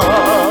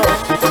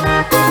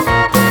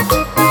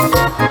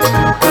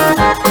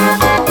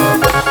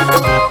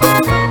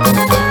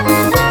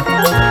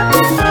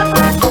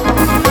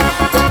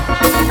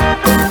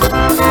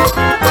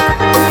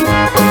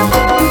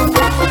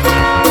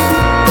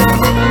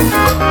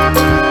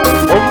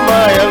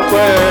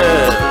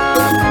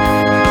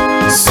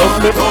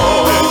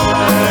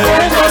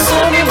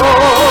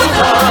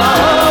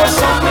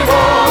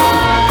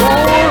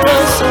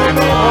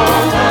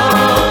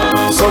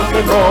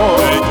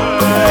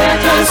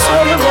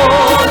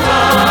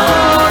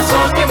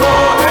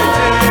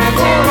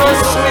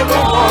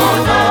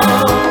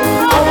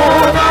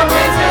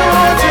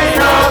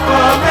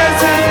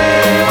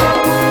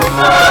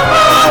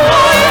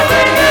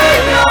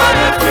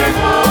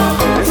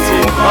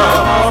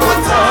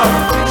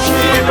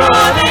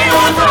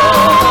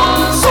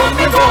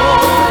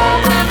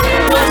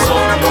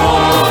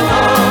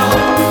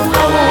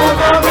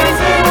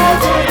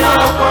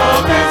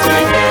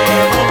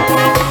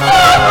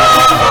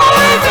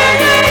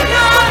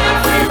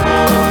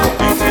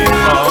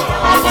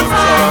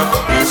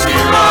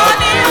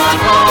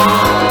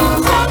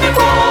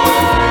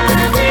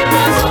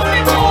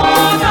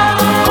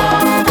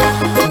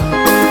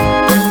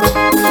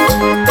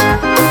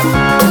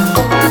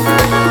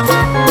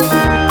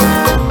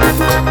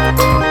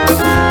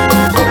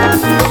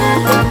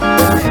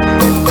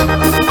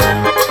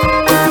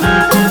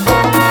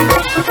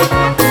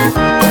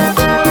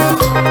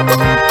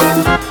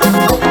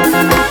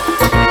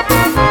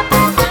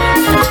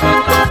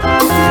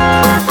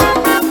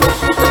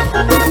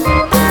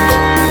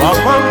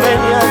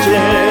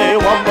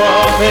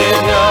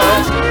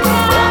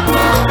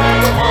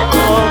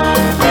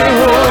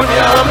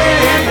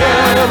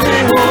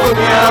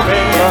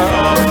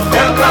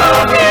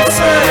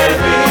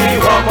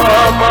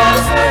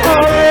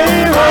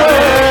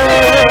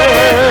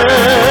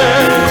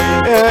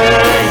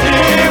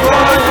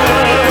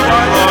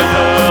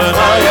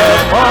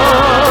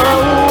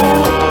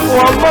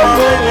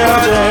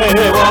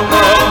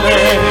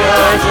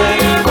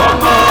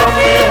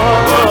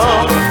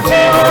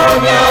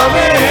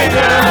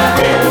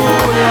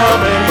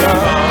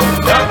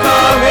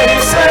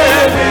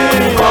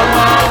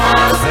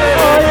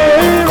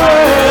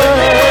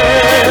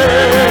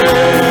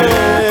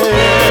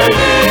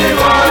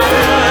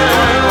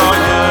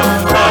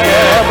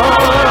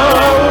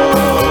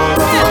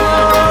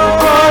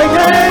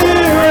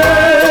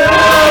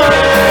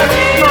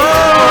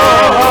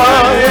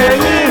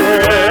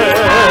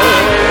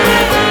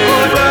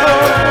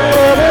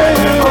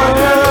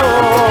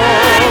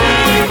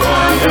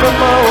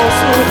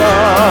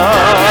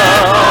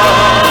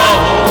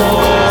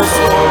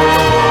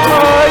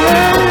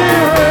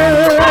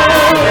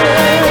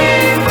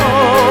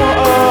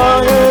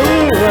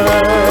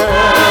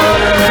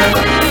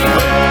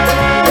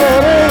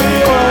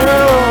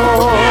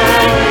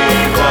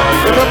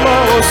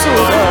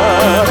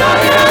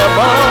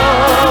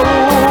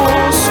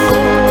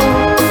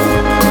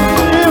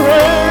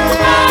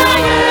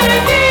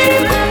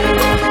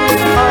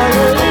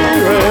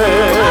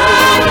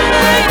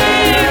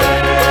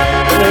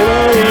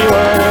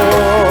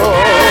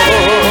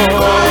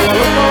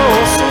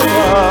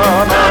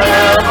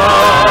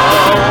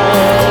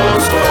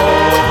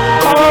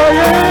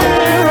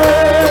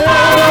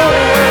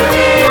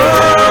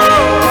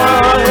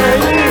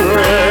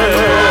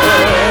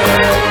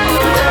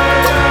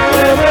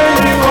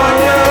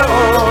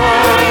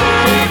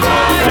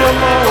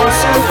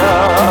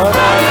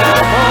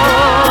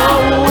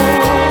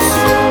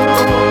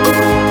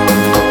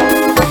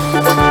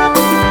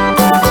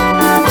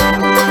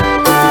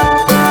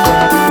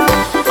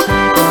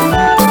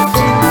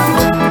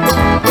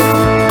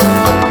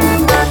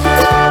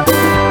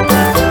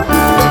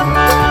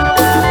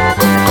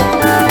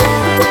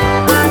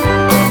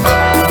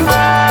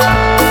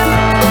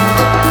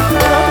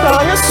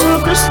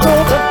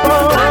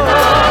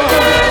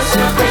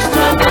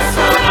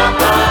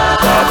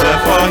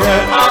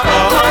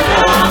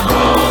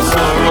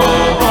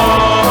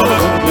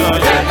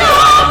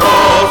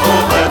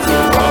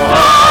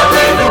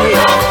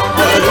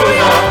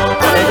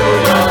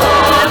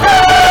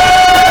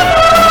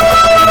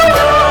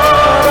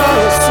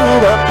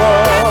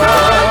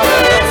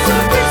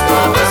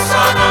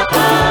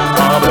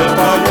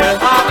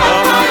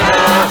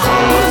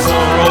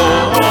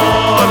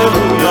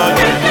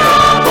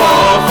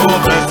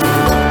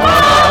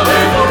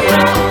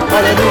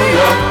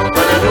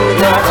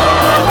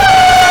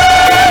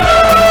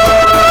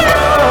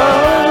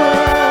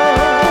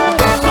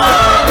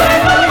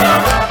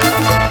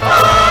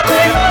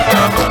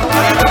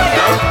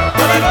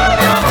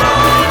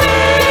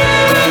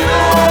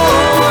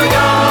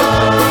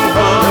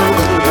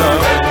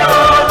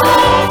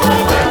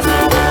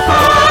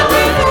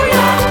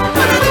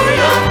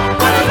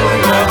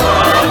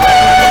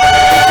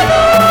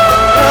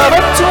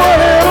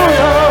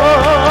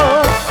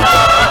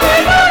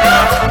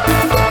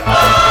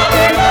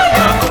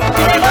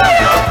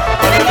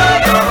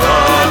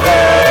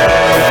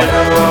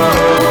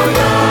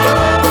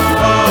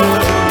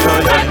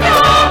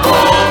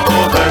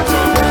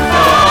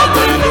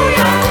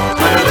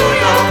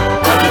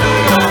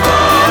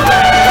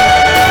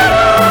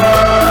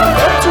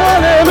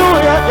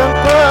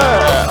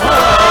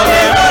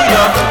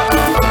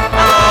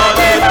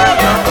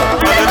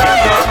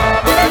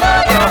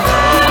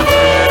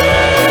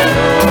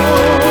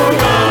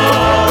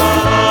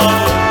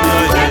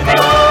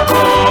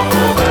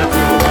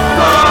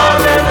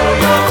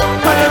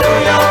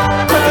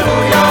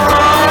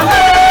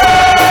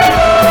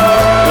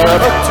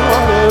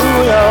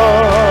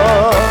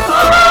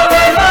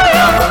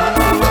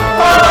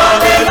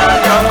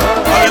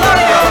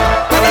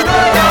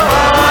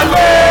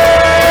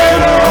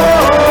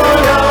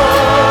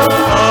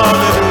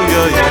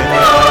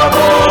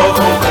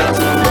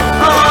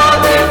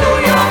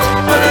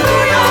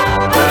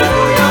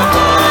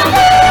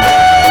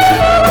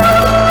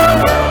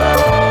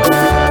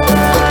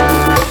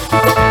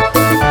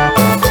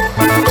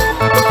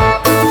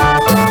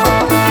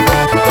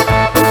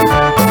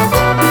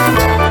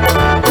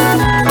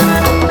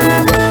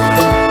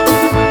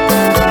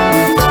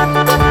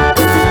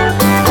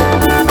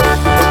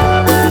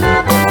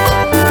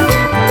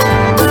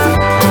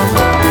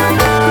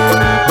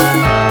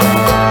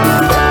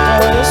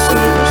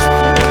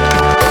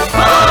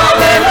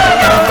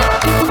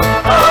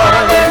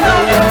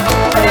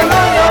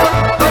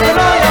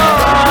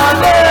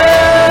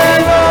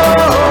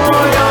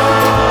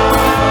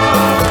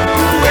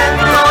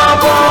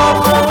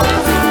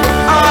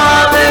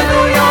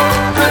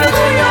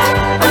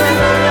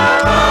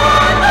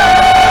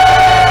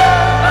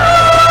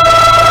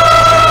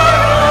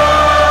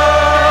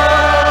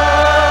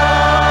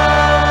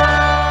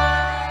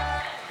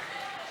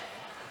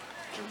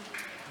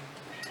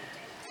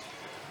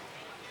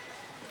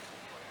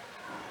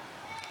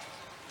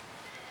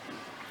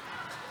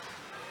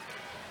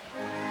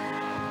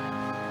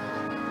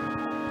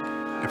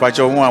 If I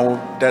join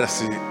one,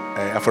 that's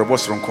after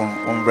boss from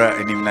Umbra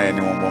and Nimna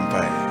and one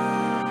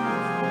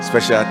pie.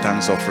 Special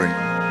thanks offering.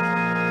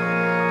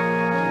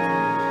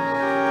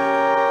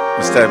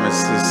 Mr. and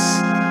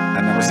Mrs.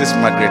 and Mrs.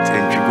 Margaret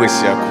and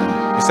Chibuesia,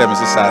 Mr. and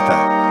Mrs. Sata,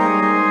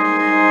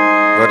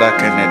 Brother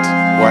Kenneth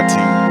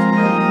Watting.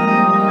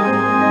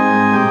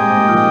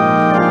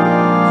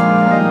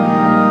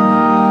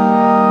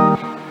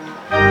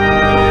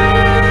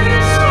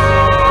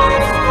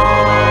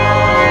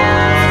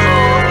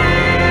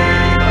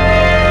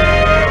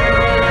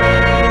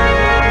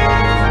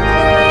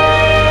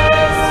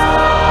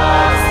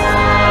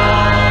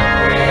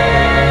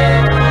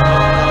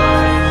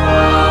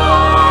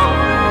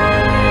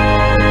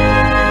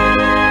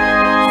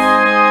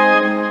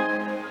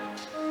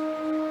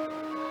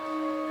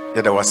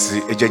 There was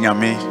a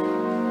genuine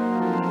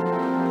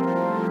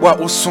what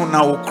was so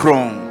now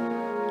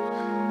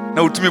crown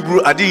now to me,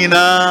 bro. I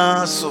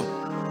didn't so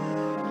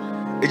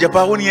a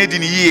Japan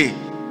in ye.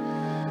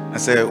 I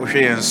said,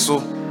 okay, and so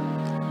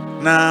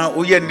now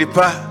we end the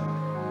pa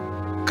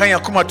can you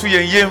come to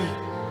your yam?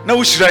 No,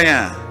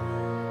 Shraya,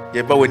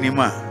 ye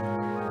bawenima,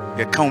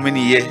 ye count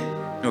many ye,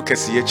 no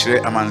cassie,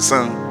 a man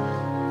son,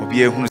 or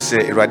be a who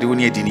say a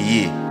radionia din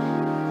ye.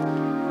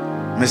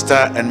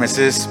 Mr. and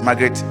Mrs.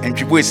 Margaret and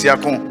Chibuesia.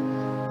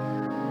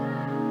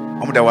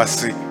 That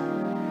was it.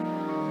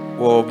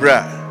 Oh,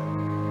 bra.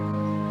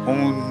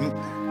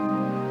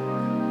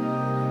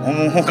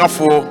 Hook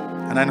for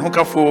and then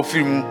hook for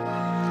film.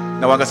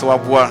 Now I got so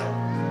bois.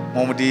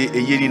 Momody a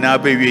year in our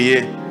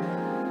baby.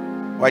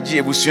 Waji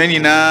a busheni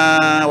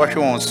na what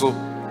you want so.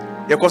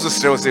 Your course of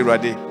stress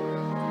ready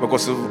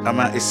because of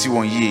a see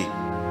 1 year.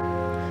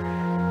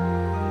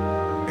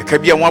 A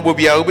cabia one will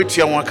be a bit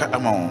young one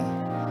among.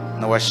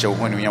 Now I shall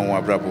when we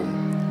are bravo.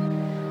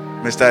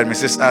 Mr. and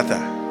Mrs.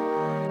 Arthur.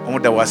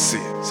 That was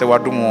say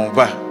what do more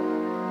ba.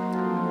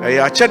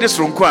 I check this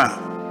room qua.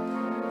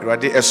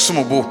 Ready a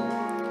sumobo.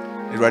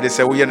 Ready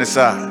say we are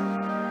sa.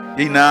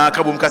 Ina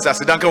kabum kasa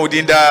sidanka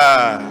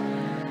udinda.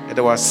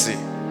 That was say.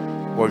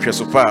 What you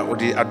super or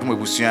the adumo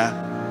busia.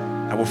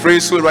 I will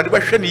phrase so ready by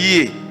sheni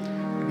ye.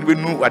 We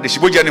know at the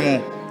shiboja ni mu.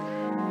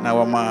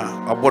 Now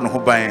ma abon ho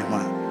ban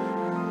ma.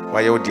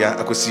 Why odia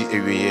akosi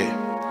ewiye.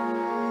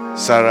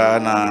 Sarah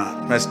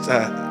na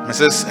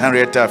Mrs.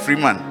 Henrietta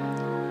Freeman.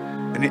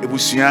 And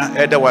Ebusia,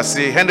 Eda was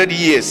say 100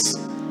 years.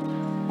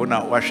 Oh,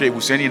 now, what she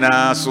was saying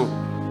now, so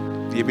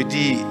the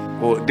BD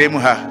or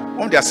Demuha,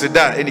 on the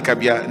Seda, any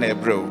cabia, and a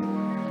bro.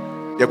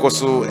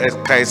 Yakoso, as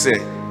Kai say,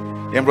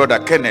 young brother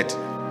Kenneth,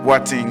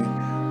 Watting,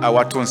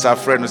 our Tonsa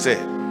friend, say,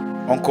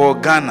 Uncle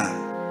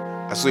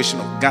Ghana,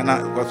 Association of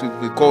Ghana, what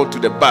we call to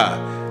the bar,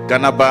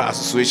 Ghana Bar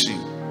Association.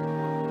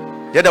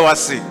 Yada was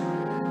say,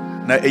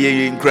 na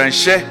a grand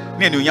share,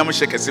 near New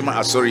Yamasha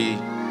Casima, sorry.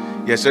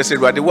 Yes, I said,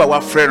 what the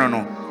war friend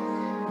no.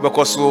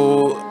 Because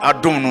so I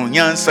don't know,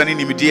 Yan Sunny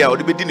Media or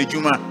the Bedin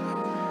Juma.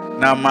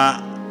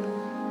 Nama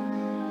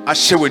I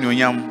share when you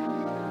yam.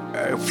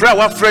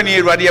 Flower friend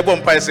here, Radi, a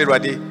bumpire say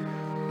Radi.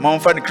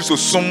 Mount Fan Christo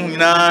Sum,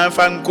 na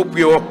fan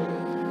copio.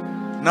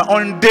 Na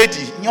on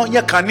daddy,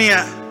 Yonya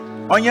Cania,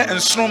 Onya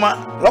and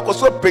Snoma,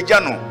 Locoso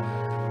Pejano.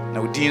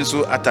 Now, Dean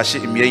so attache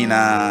in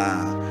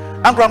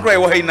Miena. I'm going to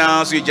cry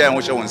now, so you jam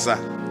what you want, sir.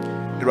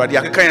 The Radi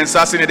Akan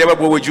Sassin, never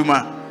go with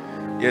Juma.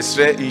 Yes,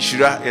 sir,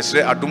 Inshira, yes,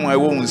 sir, I don't know I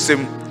won't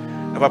sim.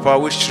 Papa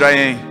wish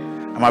trying.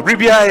 I'm a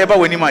bribia about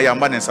when my young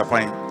man is a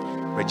fine.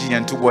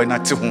 Virginia two boy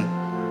not to whom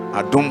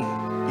I don't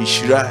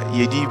insure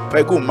yedi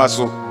pego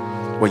maso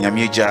when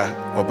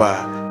Yamija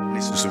Oba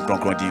Nisusun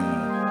Concording.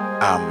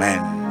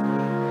 Amen.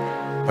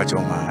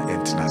 Pajoma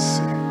Entinas.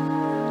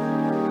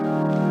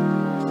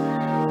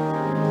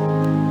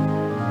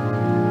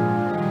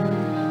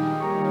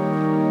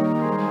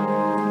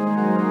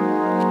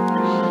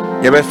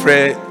 Your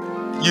friend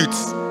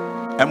youth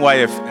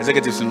MYF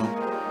executives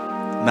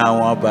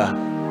now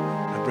Abba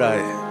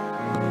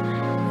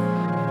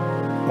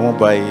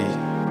by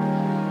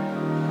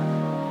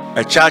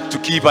a church to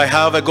keep, I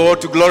have a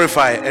God to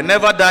glorify, a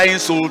never dying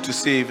soul to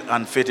save,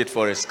 and fitted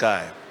for a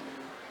sky.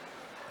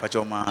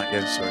 Pachoma,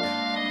 yes, sorry.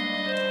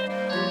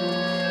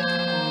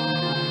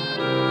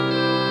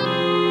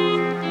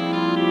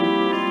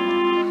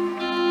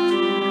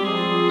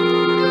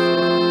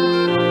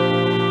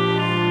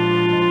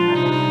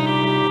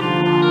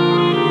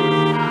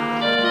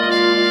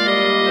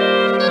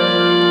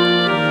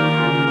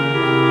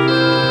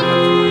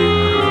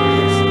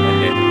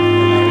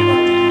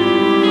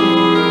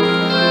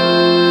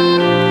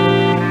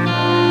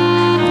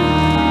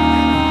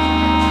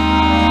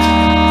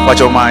 Watch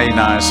your mind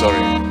now, sorry.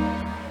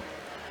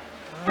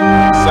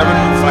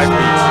 7.5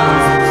 minutes.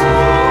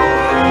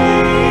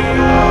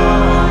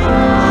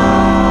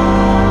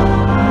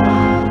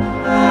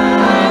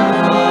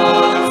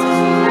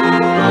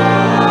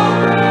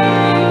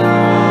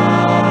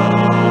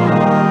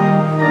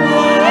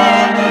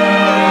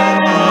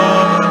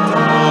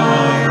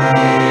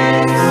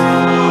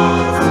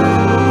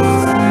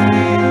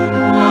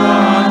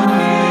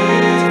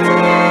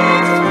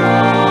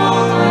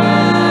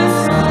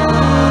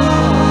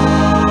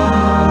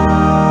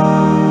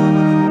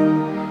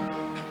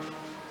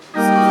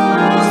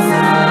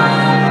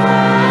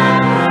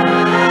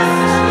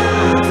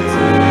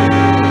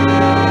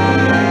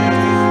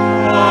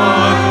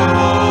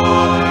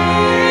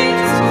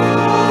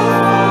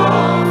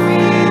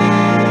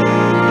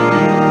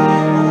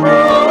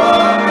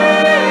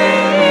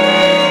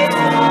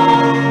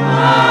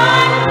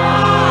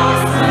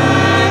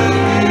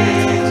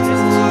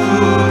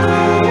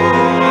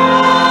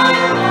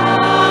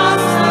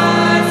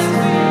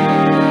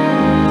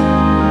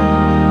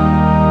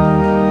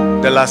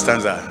 last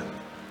stanza.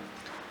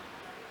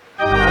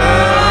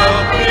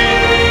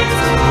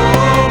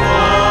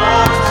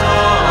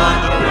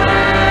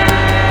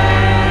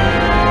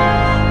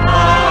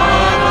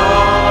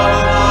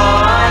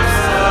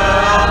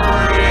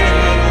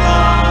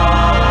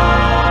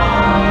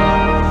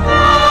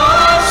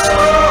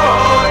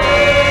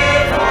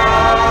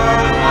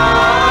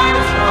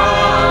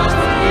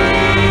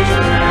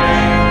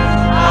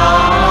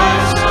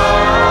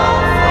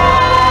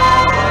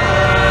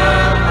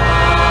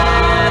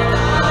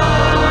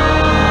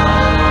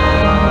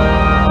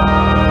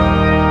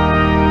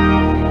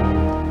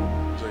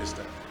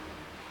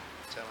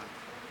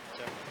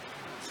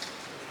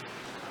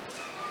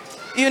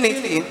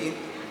 Unity.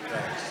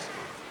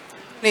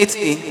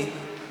 Unity.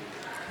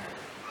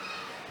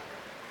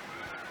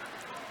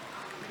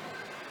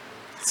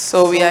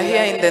 So we are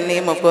here in the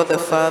name of God the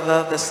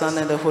Father, the Son,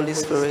 and the Holy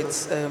Spirit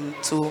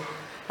to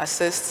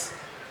assist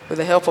with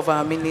the help of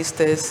our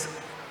ministers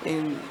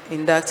in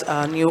induct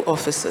our new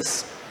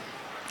officers.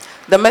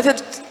 The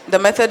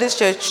Methodist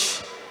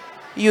Church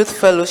Youth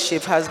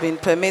Fellowship has been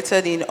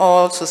permitted in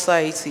all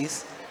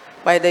societies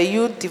by the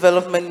Youth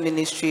Development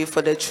Ministry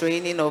for the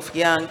training of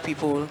young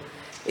people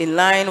in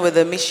line with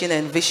the mission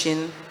and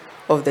vision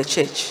of the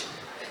church.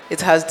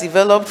 It has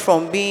developed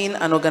from being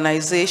an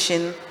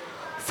organization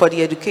for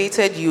the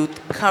educated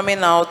youth coming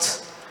out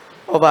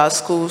of our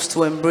schools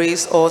to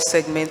embrace all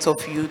segments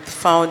of youth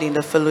found in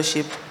the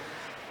fellowship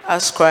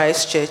as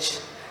Christ Church,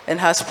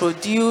 and has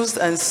produced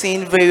and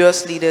seen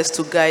various leaders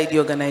to guide the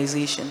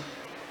organization.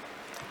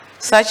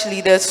 Such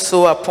leaders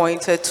so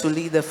appointed to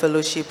lead the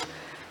fellowship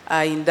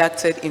are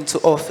inducted into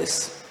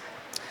office.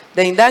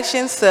 The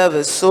induction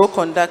service so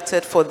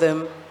conducted for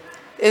them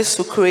is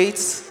to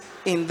create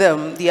in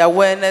them the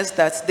awareness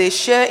that they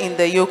share in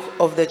the yoke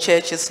of the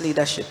church's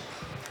leadership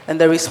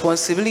and the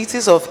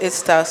responsibilities of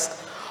its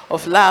task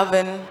of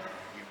loving,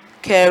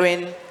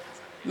 caring,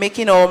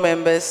 making all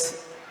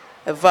members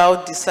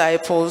avowed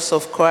disciples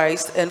of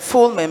Christ and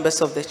full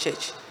members of the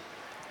church.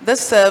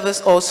 This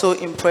service also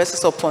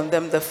impresses upon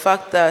them the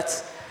fact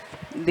that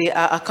they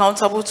are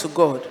accountable to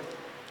God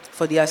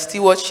for their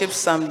stewardship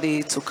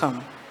someday to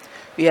come.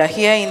 We are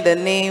here in the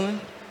name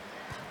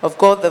of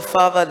God the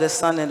Father, the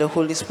Son, and the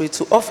Holy Spirit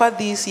to offer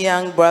these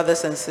young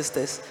brothers and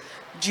sisters,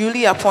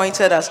 duly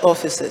appointed as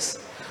officers,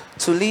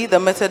 to lead the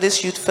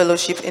Methodist Youth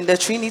Fellowship in the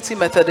Trinity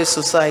Methodist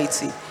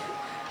Society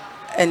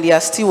and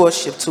their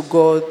stewardship to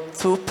God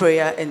through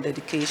prayer and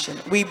dedication.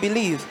 We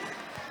believe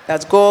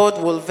that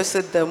God will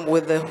visit them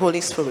with the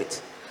Holy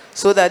Spirit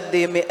so that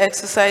they may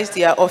exercise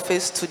their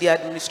office to the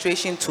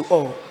administration to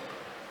all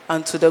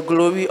and to the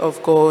glory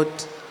of God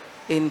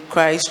in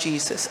Christ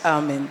Jesus.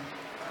 Amen.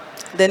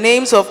 The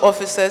names of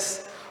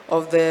officers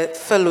of the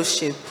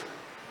fellowship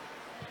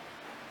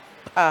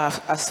are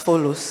as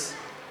follows.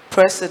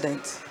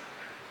 President,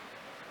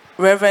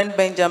 Reverend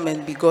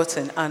Benjamin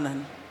Begotten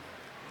Annan.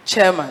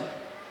 Chairman,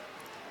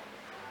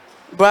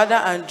 Brother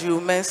Andrew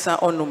Mensah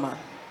Onuma.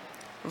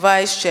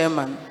 Vice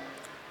Chairman,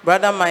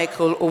 Brother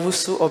Michael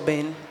Owusu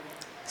Oben.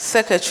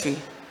 Secretary,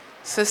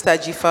 Sister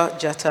Jifa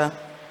Jata.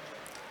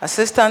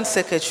 Assistant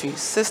Secretary,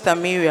 Sister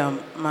Miriam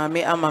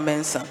Mame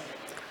Amamensa.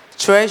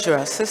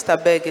 Treasurer, Sister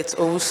Birgit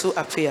Owusu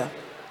Apia.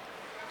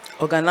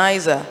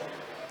 Organizer,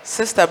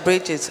 Sister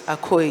Bridget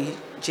Akoi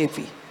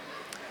JP.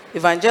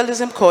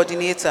 Evangelism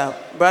Coordinator,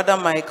 Brother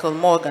Michael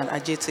Morgan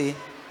Ajete.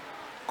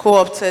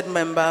 Co-opted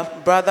member,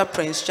 Brother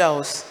Prince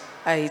Charles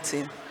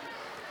Aite.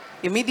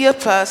 Immediate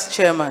past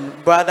Chairman,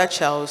 Brother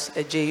Charles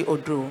Ejay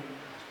Odro.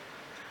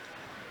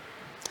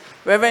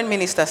 Reverend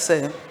Minister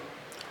Sir,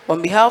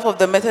 on behalf of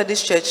the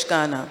Methodist Church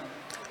Ghana,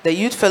 the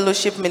Youth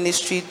Fellowship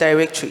Ministry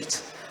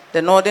Directorate,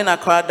 the Northern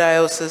Accra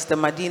Diocese, the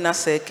Madina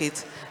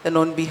Circuit, and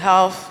on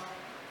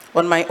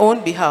my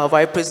own behalf,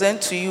 I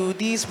present to you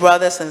these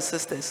brothers and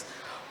sisters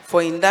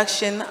for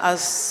induction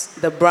as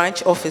the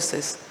branch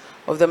officers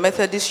of the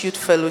Methodist Youth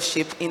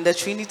Fellowship in the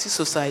Trinity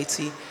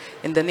Society,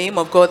 in the name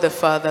of God the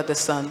Father, the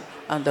Son,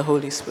 and the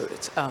Holy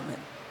Spirit. Amen.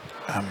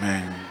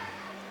 Amen.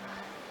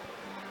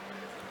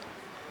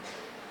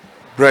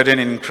 Brethren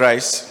in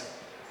Christ,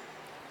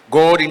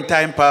 God in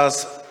time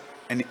past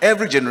and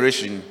every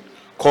generation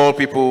called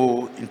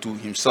people into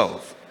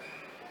himself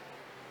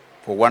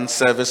for one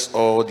service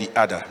or the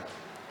other.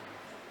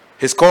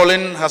 His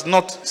calling has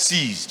not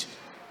ceased,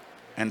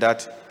 and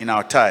that in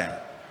our time,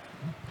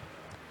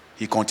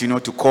 he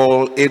continued to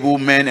call able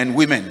men and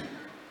women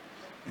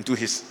into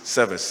his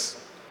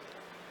service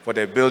for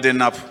the building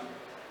up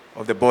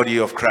of the body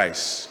of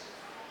Christ.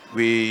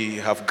 We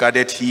have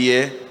gathered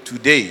here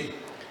today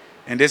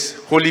in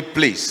this holy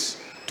place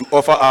to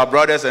offer our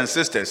brothers and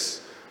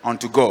sisters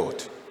unto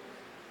God,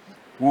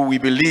 who we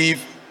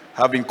believe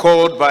have been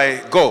called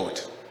by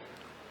God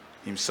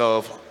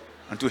himself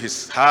unto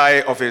his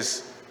high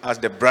office as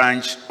the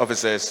branch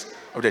officers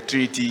of the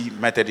Trinity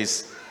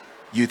Methodist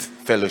Youth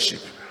Fellowship.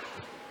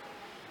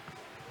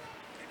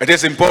 It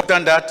is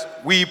important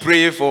that we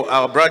pray for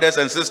our brothers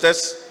and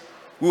sisters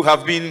who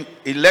have been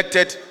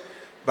elected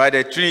by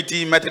the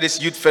Trinity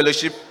Methodist Youth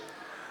Fellowship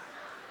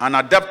and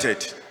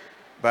adopted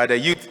by the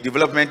Youth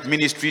Development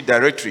Ministry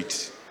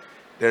Directorate,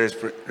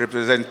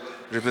 the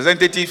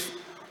representative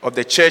of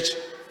the Church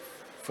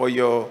for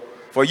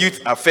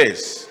Youth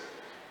Affairs,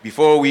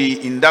 before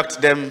we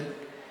induct them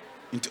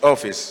into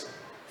office.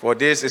 For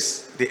this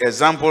is the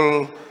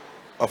example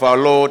of our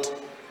Lord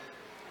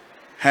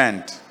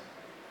hand.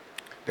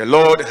 The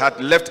Lord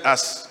had left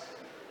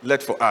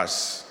for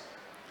us.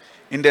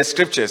 In the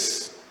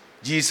scriptures,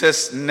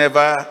 Jesus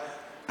never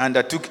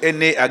undertook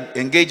any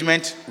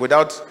engagement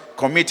without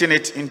committing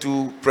it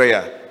into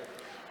prayer.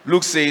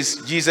 Luke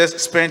says Jesus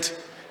spent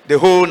the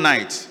whole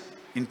night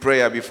in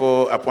prayer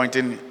before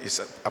appointing his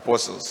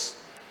apostles.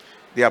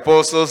 The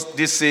apostles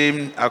did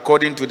same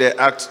according to the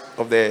Acts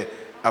of the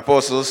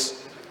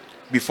Apostles.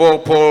 Before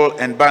Paul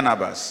and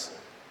Barnabas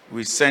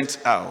we sent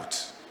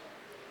out.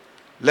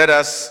 Let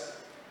us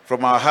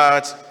from our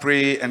hearts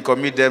pray and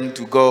commit them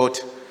to God,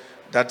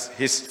 that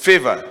his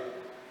favor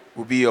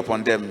will be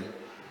upon them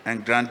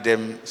and grant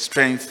them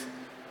strength,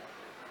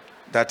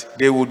 that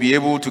they will be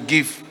able to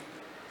give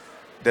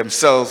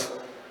themselves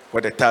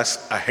for the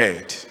task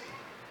ahead.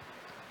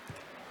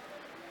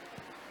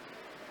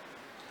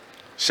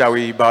 Shall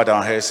we bow down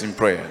our heads in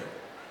prayer?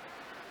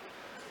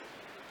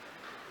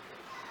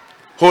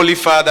 Holy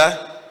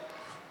Father,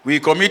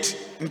 we commit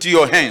into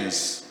your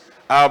hands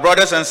our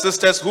brothers and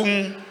sisters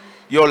whom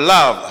your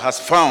love has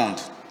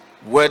found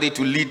worthy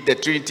to lead the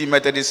Trinity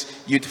Methodist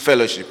Youth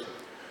Fellowship.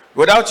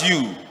 Without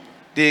you,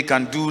 they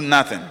can do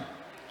nothing.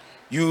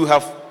 You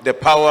have the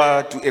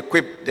power to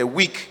equip the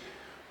weak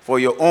for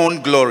your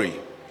own glory.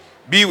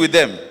 Be with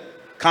them,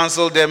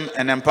 counsel them,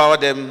 and empower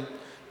them,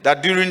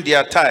 that during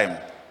their time,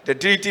 the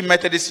Trinity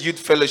Methodist Youth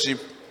Fellowship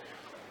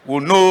will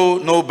know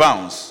no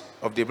bounds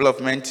of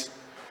development,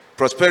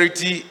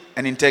 prosperity,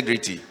 and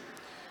integrity.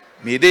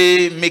 May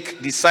they make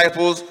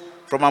disciples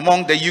from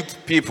among the youth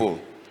people,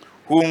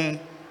 whom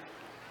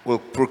will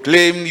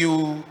proclaim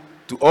you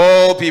to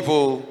all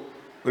people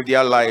with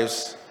their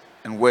lives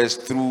and words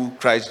through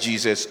Christ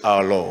Jesus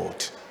our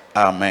Lord.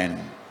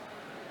 Amen.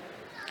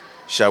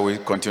 Shall we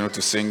continue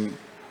to sing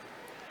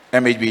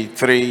MHB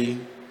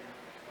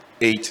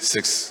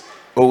 386,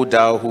 O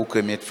thou who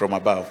camest from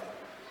above,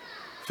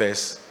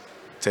 first,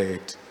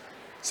 third,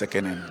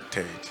 second, and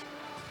third.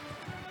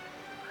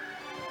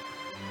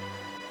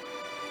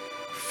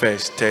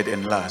 First, third,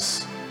 and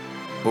last,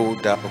 O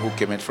thou who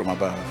camest from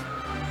above.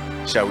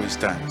 Shall we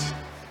stand?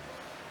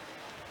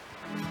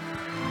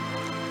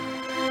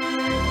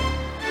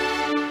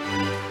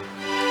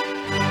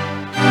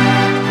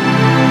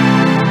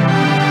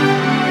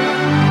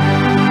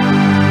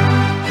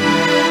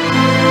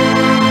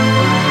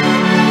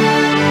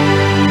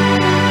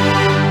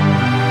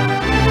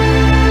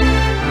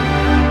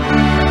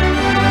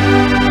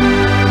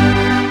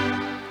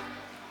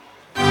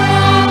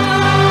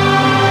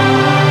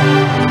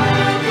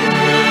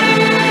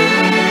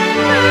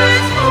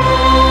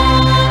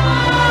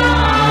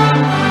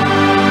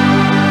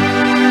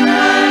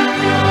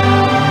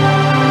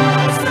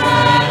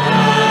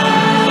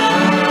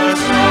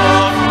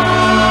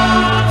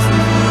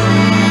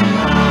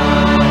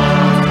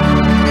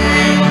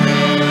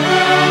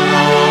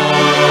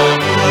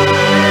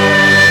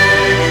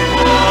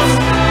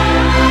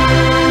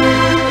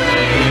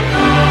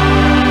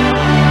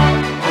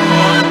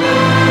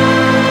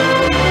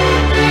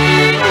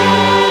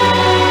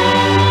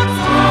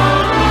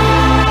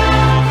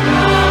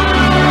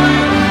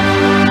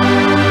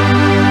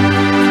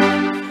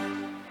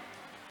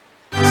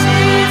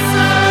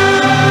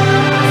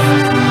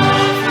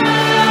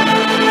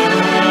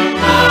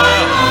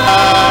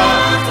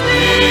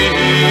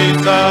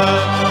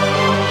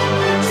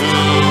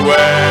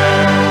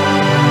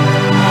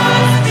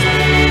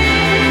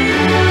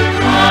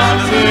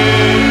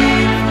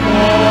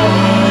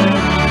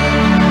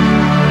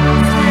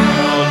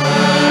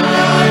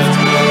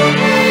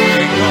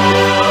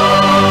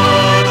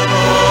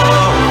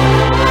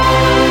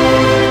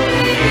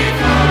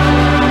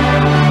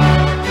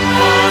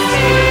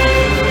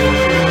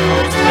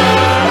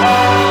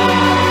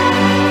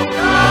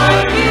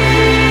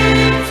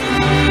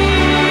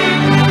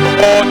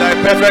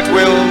 Perfect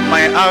will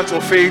my act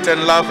of faith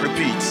and love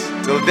repeat,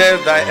 till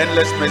death thy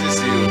endless mercy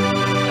seal,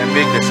 and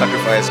make the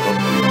sacrifice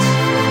complete.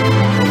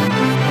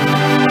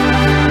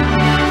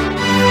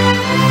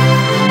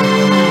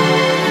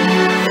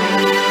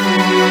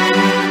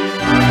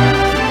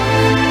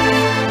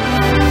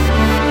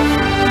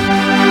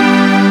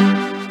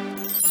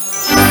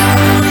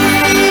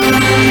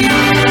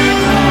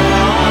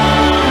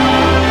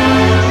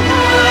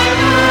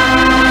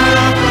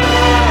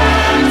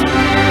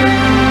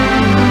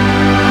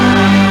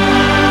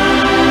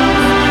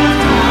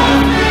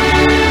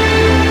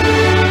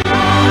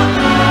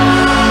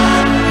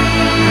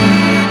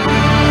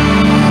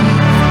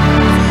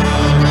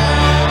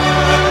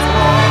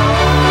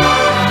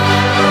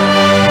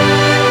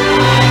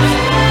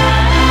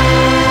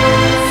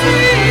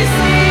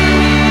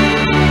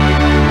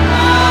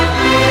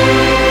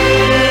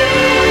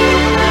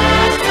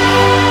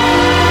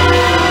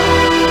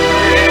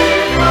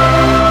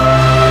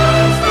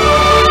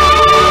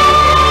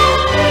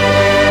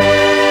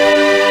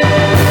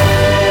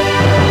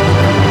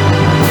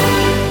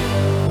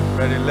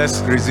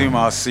 resume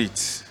our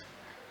seats.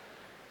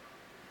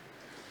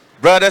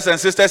 Brothers and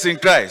sisters in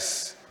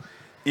Christ,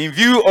 in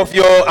view of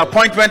your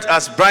appointment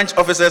as branch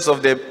officers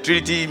of the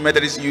Trinity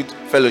Methodist Youth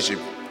Fellowship,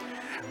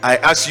 I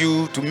ask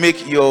you to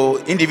make your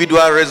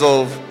individual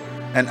resolve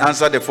and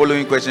answer the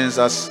following questions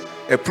as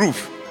a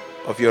proof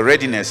of your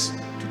readiness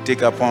to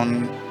take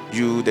upon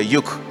you the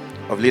yoke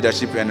of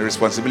leadership and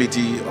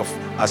responsibility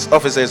as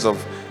officers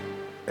of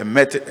a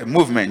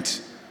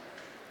movement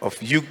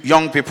of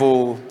young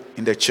people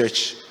in the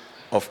Church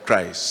of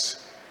Christ.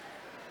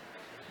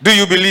 Do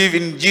you believe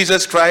in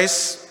Jesus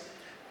Christ,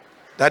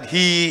 that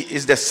he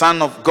is the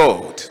Son of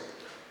God,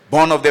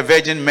 born of the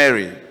Virgin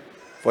Mary,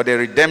 for the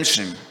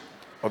redemption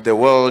of the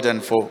world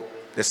and for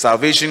the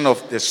salvation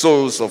of the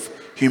souls of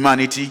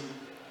humanity?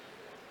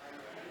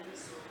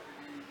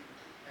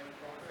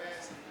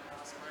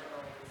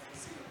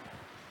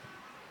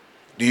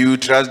 Do you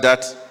trust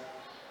that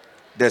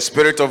the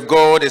Spirit of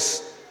God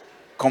is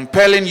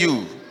compelling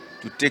you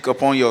to take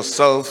upon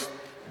yourself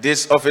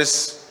this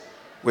office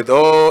with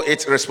all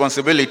its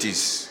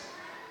responsibilities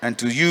and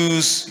to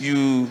use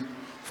you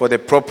for the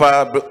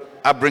proper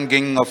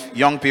upbringing of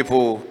young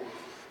people,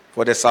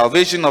 for the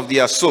salvation of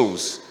their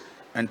souls,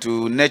 and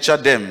to nurture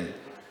them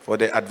for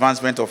the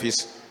advancement of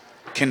his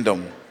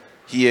kingdom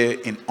here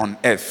on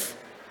earth?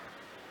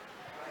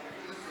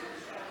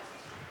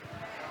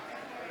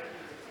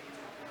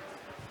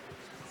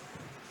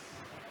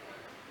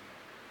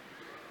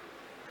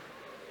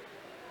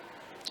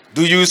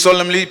 Do you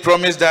solemnly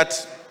promise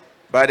that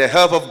by the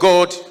help of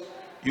God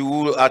you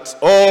will at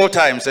all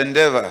times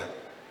endeavor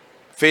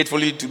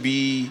faithfully to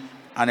be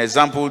an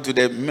example to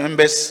the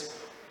members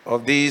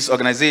of this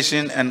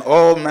organization and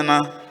all manner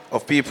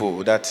of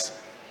people, that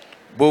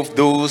both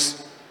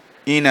those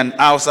in and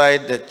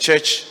outside the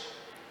church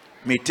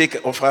may take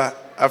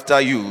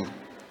after you,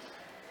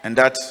 and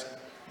that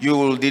you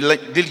will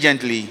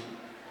diligently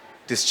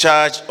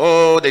discharge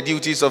all the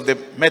duties of the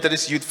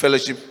Methodist Youth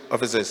Fellowship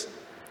officers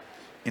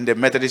in the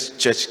Methodist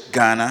Church,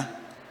 Ghana?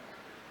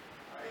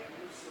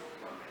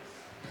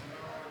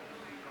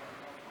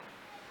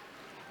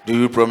 Do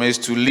you promise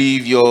to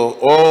leave your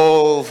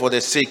all for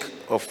the sake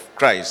of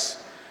Christ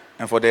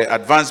and for the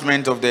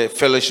advancement of the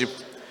fellowship,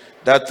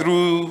 that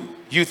through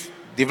Youth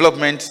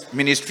Development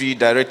Ministry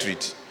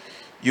Directorate,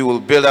 you will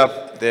build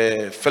up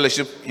the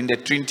fellowship in the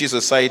Trinity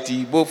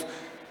Society, both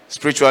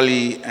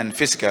spiritually and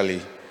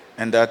physically,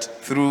 and that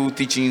through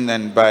teaching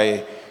and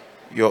by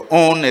your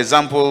own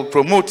example,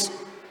 promote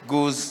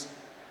good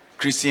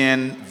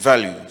Christian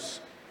values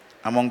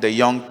among the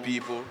young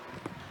people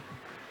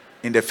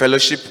in the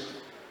fellowship?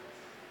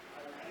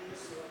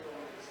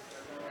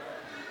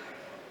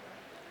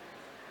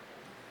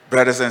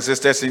 Brothers and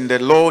sisters in the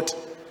Lord,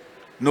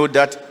 know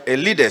that a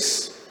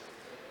leader's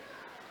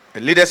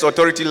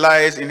authority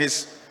lies in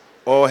his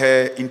or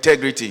her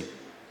integrity.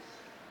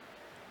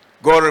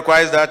 God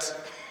requires that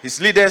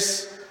his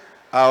leaders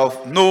are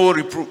of no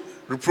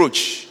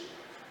reproach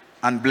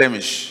and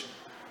blemish.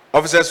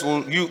 Officers,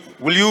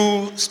 will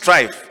you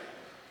strive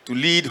to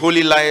lead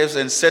holy lives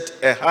and set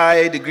a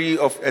high degree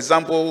of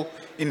example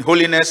in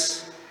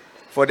holiness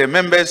for the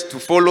members to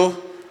follow,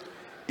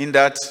 in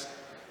that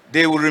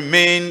they will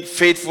remain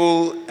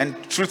faithful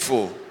and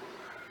truthful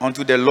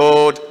unto the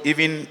Lord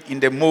even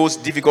in the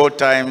most difficult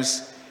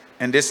times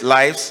in these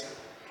lives?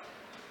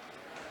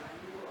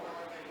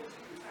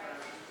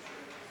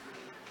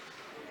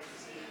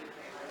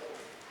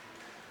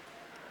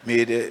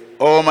 May the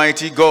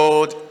Almighty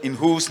God, in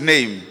whose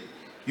name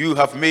you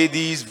have made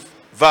these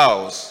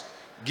vows,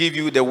 give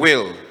you the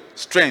will,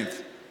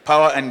 strength,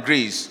 power, and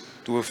grace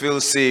to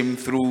fulfill same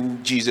through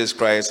Jesus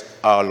Christ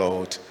our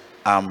Lord.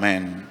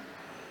 Amen.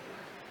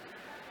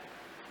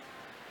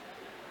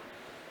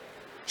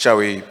 Shall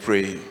we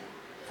pray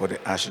for the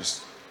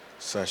ashes?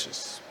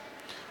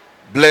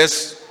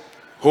 Bless,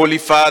 Holy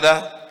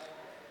Father,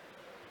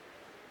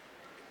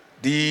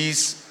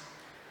 these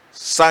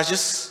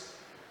sashes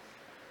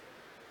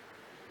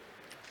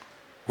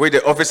which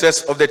the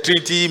officers of the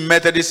Trinity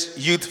Methodist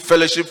Youth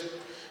Fellowship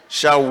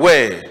shall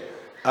wear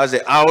as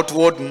the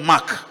outward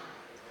mark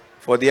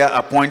for their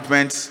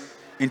appointments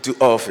into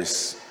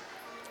office.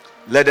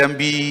 Let them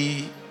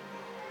be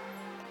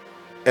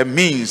a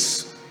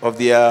means of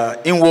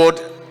their inward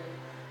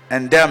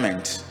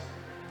endowment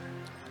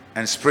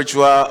and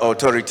spiritual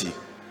authority.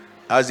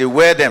 As they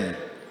wear them,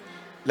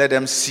 let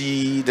them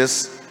see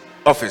this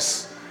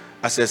office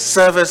as a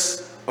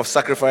service of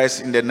sacrifice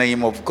in the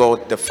name of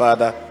God the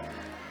Father,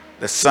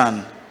 the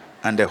Son,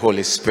 and the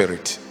Holy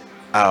Spirit.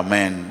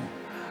 Amen.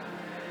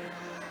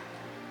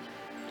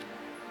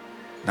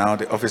 Now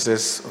the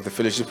officers of the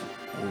fellowship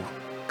will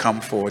come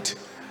forward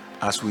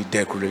as we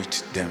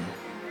decorate them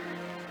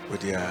with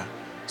their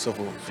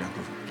support.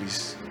 Fianko,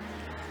 please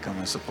come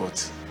and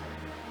support.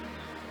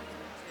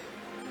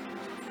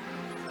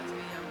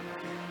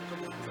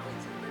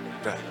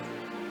 Right.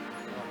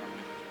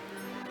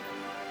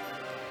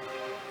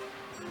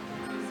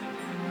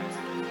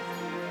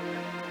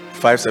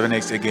 Five, 7,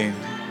 8 again.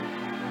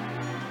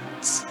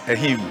 It's a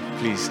hymn,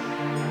 please.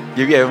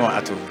 You get everyone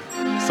at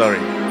all. Sorry.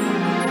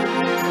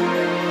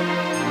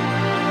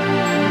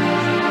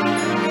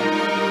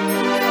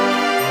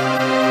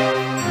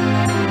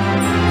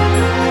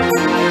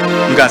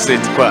 can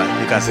sit, choir.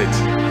 You can sit. You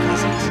can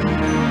sit.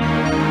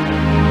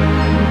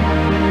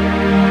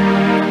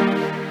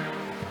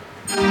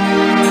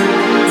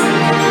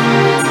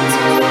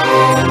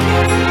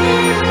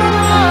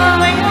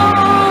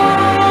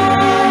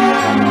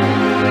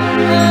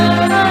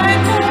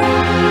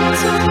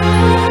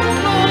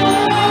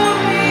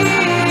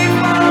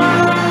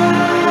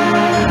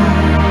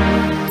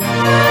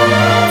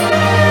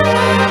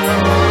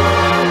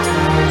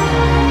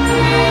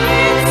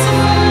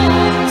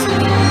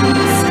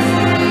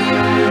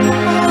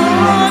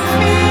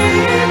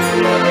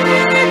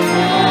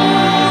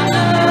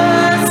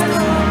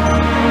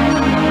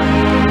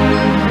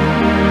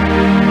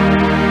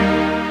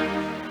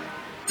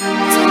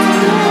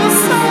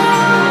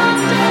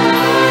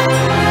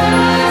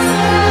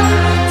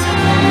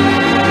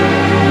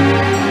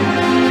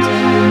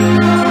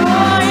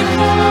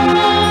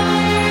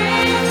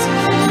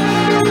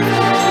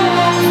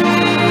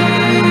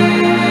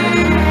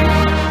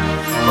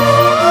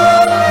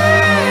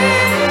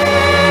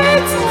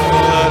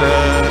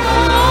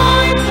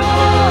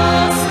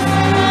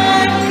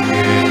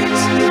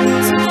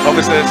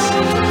 Officers,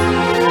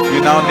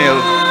 you now kneel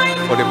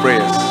for the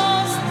prayers.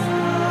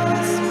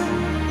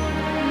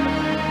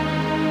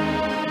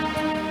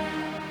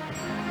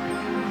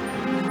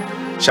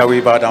 Shall we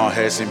bow down our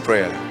heads in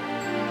prayer?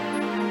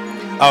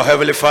 Our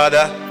Heavenly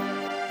Father,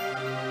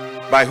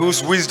 by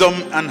whose wisdom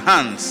and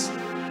hands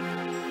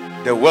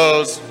the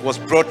world was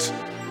brought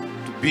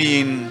to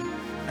being,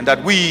 and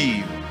that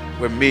we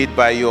were made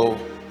by your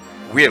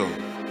will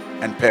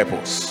and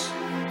purpose.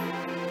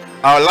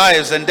 Our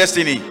lives and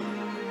destiny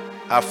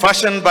are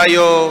fashioned by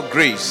your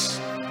grace.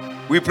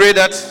 We pray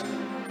that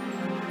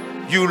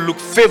you look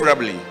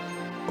favorably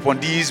upon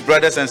these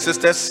brothers and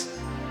sisters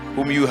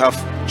whom you have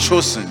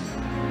chosen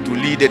to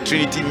lead the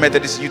Trinity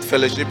Methodist Youth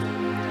Fellowship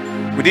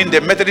within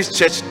the Methodist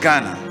Church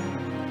Ghana.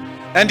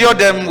 Endure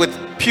them with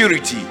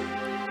purity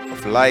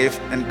of life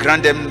and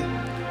grant them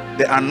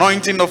the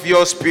anointing of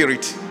your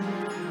spirit,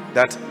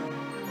 that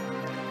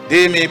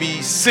they may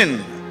be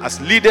seen as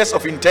leaders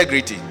of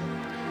integrity.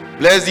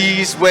 Bless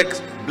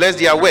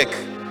their work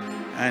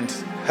and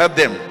help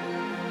them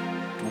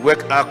to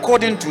work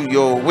according to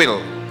your will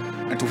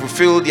and to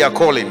fulfill their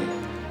calling.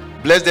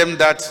 Bless them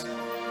that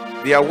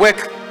their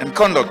work and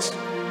conduct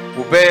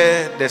will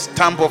bear the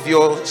stamp of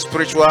your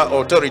spiritual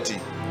authority,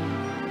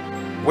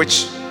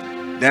 which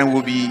then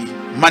will be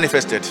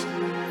manifested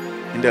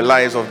in the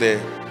lives of the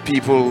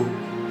people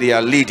they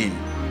are leading,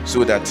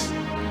 so that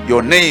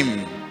your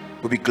name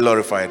will be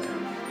glorified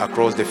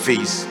across the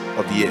face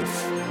of the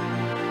earth.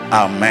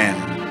 Amen.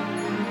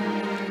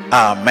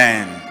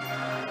 Amen.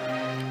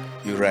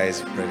 You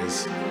rise,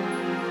 brothers.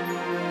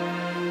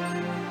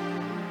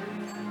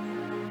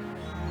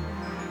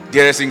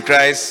 Dearest in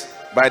Christ,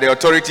 by the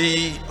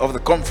authority of the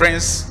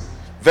conference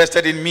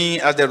vested in me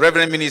as the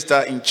Reverend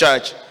Minister in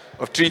charge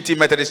of Trinity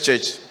Methodist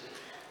Church,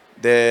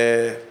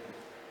 the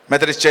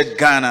Methodist Church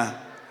Ghana,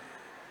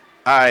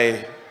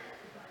 I,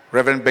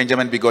 Reverend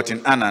Benjamin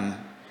Begotten Annan,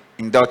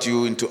 induct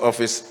you into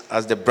office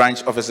as the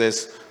branch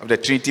officers of the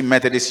Trinity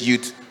Methodist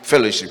Youth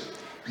Fellowship.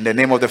 In the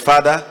name of the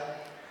Father,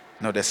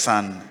 and of the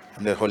Son,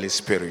 and the Holy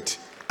Spirit.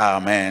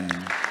 Amen.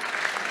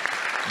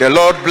 The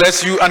Lord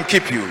bless you and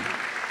keep you.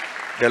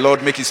 The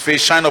Lord make his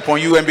face shine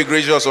upon you and be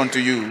gracious unto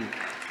you.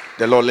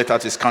 The Lord lift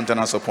out his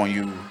countenance upon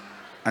you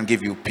and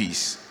give you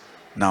peace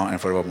now and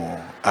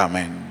forevermore.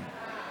 Amen.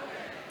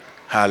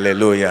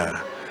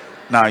 Hallelujah.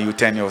 Now you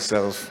turn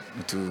yourself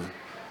to...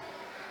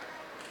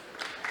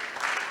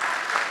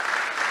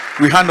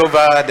 We hand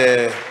over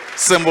the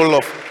symbol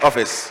of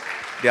office.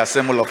 Their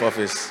symbol of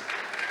office.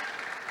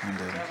 And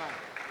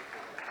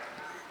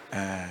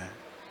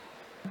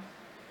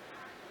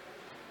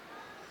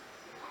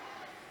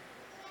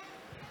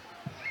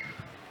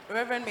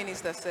Reverend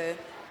Minister said,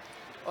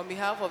 on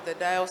behalf of the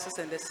diocese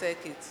and the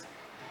circuit,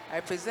 I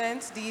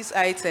present these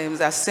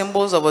items as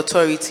symbols of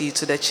authority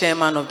to the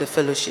chairman of the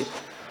fellowship.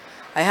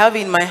 I have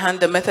in my hand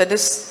the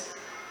Methodist,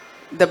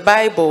 the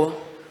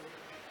Bible,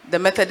 the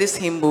Methodist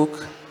hymn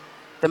book,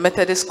 the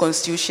Methodist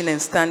Constitution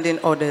and Standing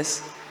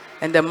Orders,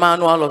 and the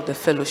manual of the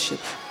fellowship.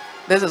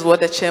 This is what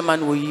the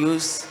chairman will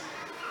use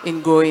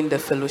in growing the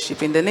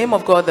fellowship. In the name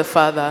of God the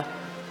Father,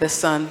 the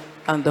Son,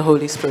 and the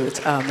Holy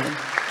Spirit. Amen.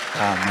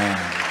 Amen.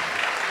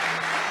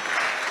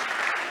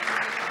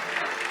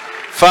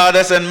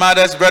 Fathers and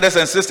mothers, brothers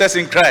and sisters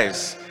in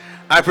Christ,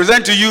 I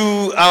present to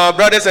you our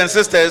brothers and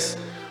sisters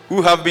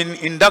who have been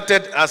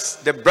inducted as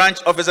the branch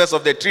officers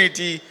of the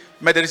Trinity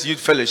Methodist Youth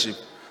Fellowship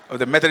of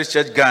the Methodist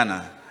Church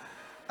Ghana.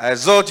 I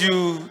exhort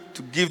you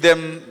to give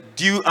them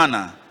due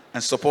honor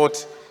and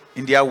support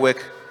in their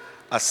work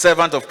as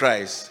servants of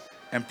Christ,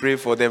 and pray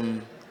for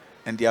them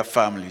and their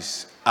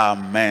families.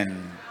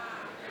 Amen.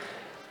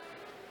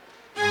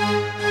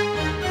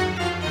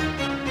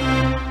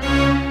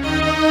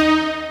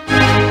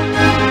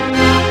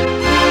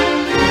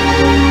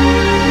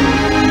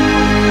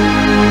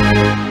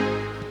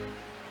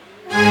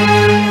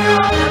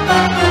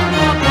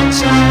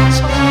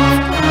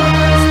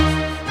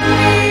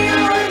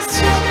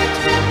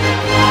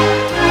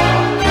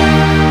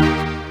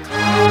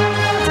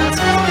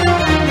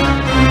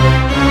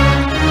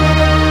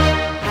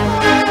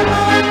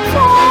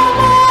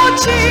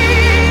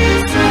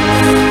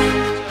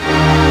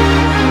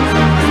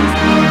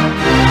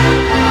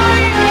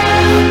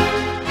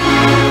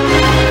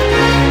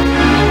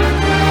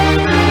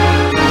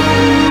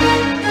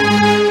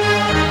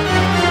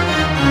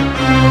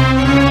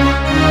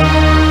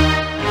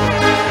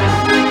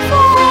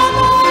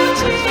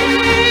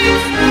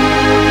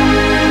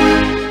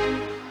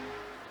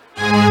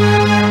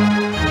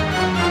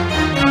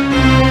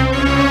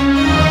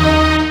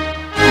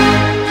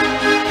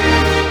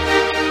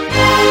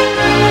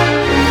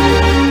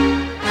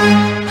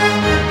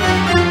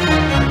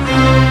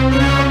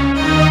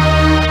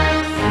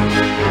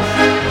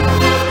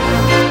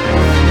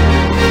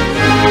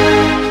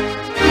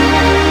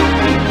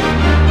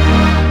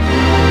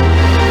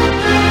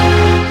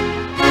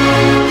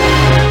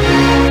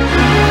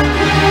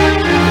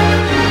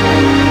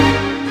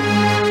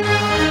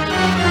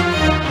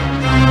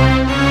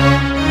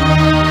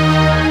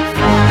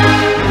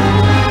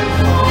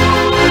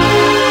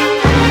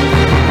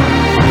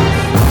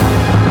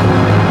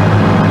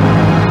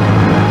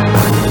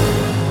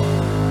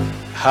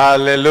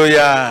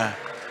 Hallelujah.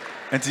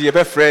 And to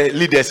your friend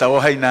leaders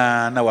our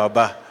na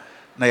waba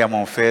na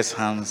yamon first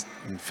hands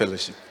in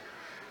fellowship.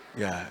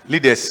 Yeah,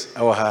 leaders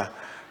our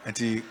and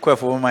to quite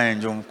for my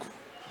jum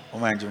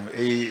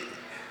any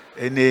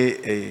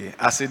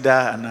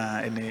asida and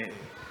any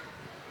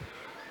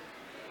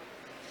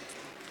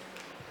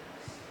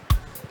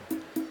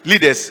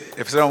leaders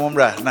if someone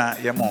na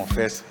yamon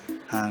first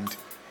hand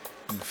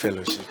in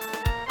fellowship.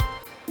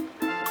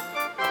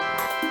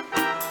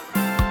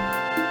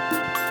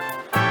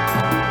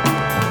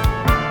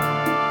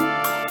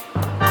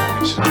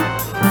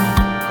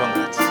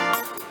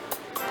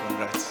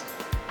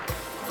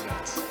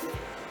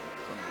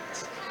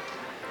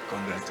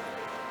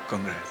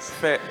 Congrats.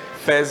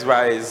 First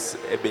Vice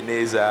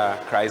Ebenezer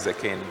Christ the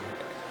King,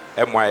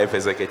 MYF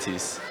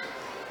executives.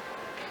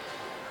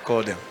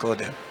 Call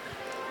them.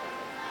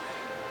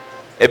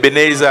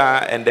 Ebenezer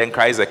and then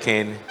Christ the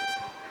King,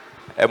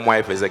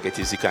 MYF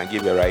executives. You can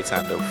give your right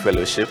hand of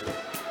fellowship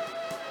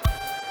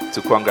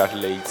to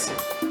congratulate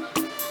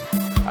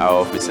our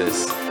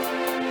officers.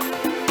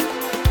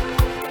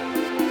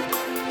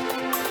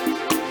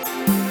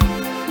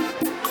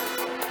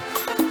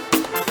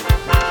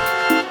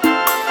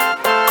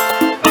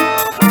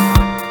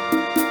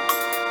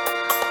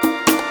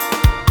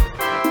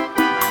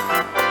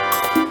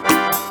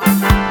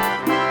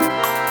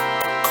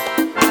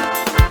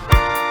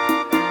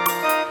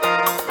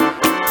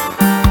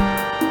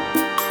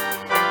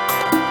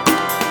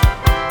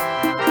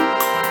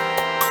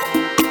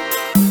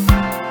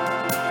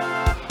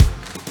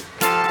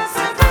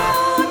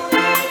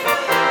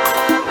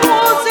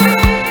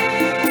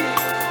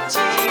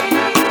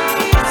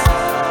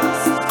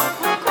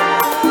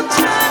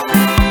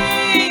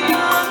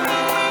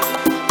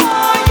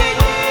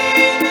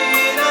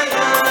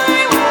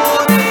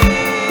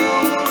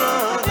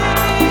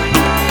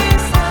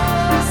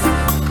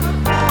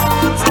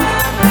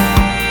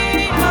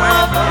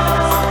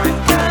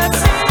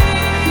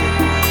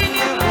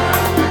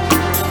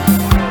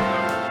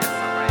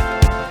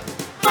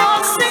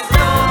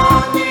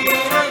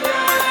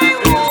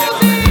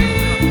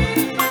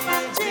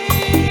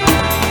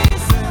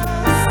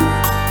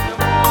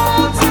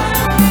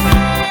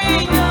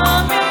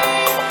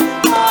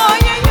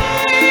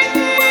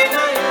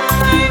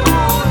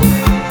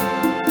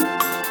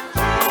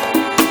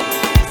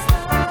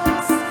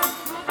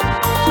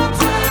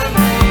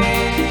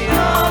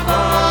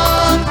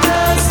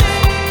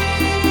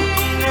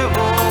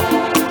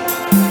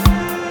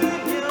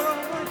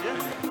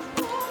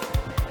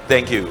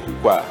 Thank you.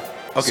 Wow.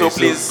 Okay, so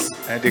please.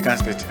 They can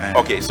split.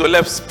 Okay, so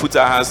let's put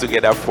our hands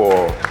together for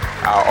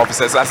our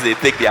officers as they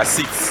take their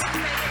seats.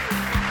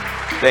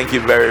 Thank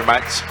you very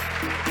much.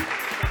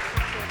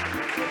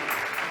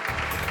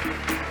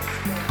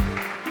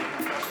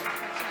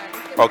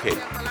 Okay,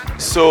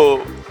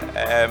 so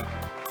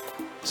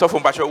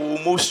from Bacho,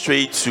 we'll move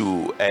straight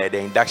to the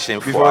induction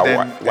before for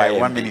then, our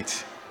 1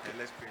 minute.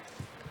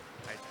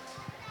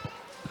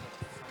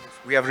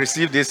 We have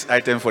received this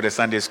item for the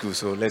Sunday school,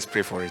 so let's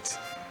pray for it.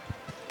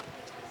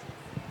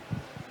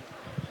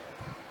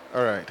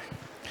 All right.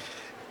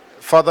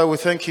 Father, we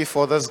thank you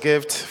for this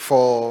gift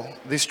for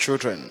these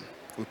children.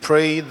 We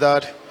pray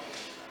that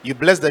you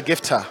bless the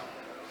gifter,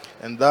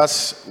 and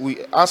thus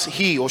as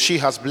he or she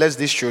has blessed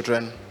these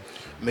children,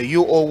 may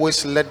you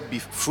always let there be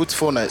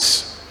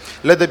fruitfulness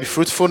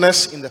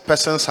in the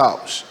person's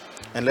house,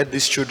 and let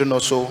these children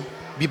also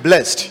be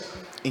blessed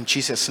in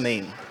Jesus'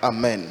 name.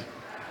 Amen.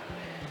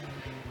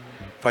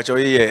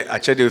 Pachoye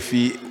achede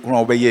fi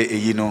won obeye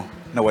eyi no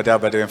na wada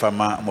abade mfa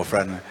ma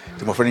mofra no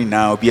ti mofra ni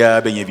na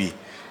obia benye bi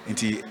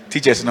nti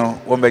teachers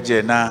no won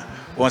beje na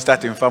won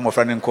start mfa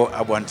mofra ni nko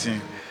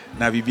abontin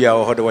na bibia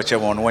wo hodo wo che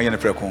won won ye ne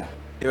preko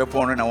e be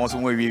pon no na won so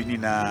won wi ni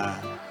na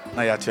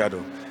ya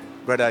tuado.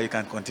 Brother, you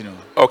can continue.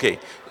 Okay,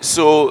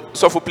 so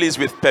for please,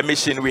 with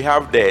permission, we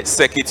have the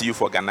circuit youth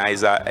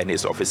organizer and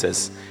his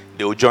officers.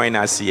 They will join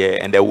us here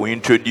and they will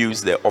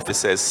introduce the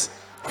officers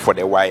for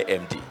the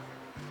YMD.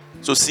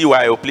 So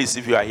CYO, please,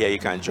 if you are here, you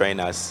can join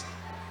us.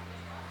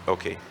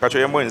 Okay.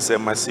 Patrick and say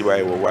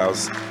CYO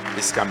whilst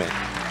is coming.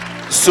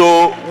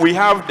 So we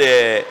have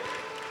the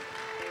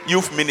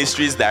Youth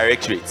Ministries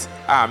Directorate,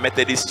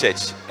 Methodist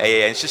Church,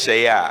 and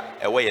Shishaya,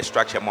 a way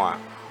structure more.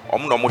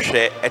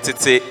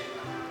 Etete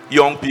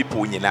young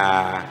people,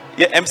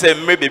 I'm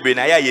saying maybe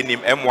na yenim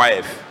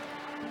MYF,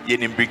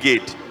 yenim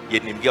Brigade,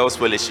 yenim Girls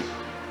Fellowship.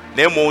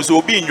 Nemo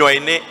so be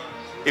joining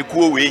a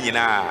cool way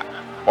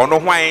ono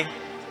why.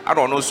 I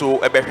don't know so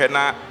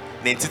ebehena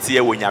n'entiti e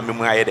wonya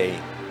memu ayede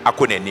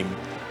akonanim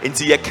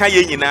enti ye ka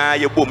ye nyina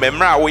ye bo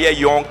memra wo ye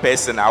young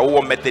person a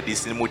wo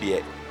Methodist ni mu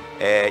de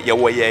ye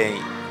wo ye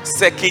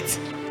circuit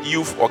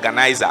youth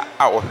organizer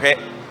a ohwe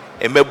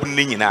emabun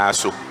ni nyina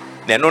so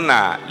na no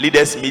na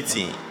leaders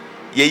meeting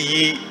ye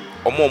yi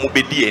omo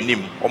bedi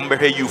anim omo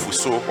behwe youth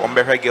so omo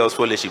behwe girls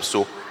fellowship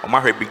so omo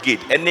ahwe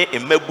brigade ene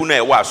emabun e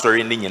wo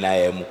asori ni nyina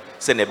ya mu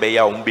se ne be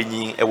ya omo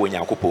benyin e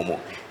wonya kopomo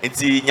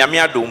enti nyame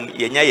adom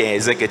ye nya ye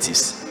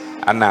executives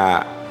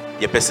ana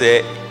ye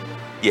pese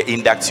ye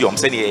inductium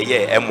send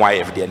ye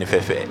MYF de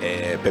NFF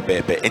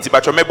pepe enti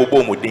batcho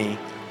mebobo mudin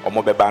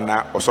omobeba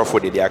na osofo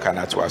de dia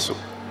kana to aso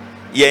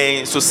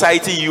ye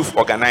society youth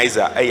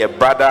organizer a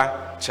brother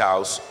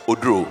Charles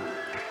Odro,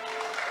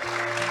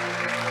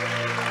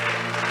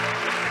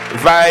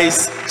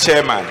 vice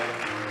chairman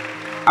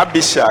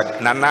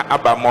Abishag Nana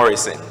Abba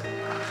Morrison,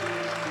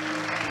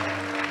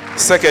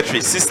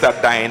 secretary Sister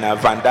Diana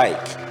Van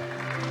Dyke,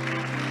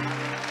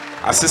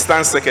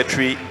 assistant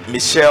secretary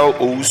Michelle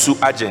Ousu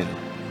Ajen,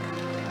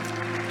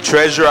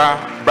 treasurer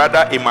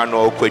brother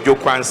Emmanuel Kwejo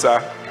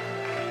Kwansa,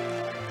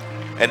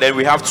 and then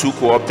we have two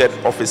co-opted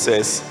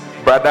officers,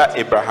 brother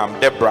Abraham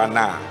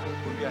Debrana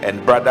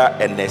and brother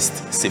Ernest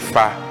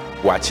Sifa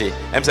Wache.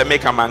 I'm saying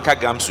make a manka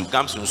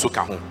gamsu so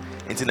kahu.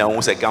 Inti na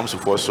won say gamsu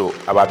for so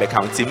about the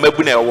county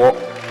mabu na ewo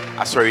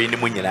asori ni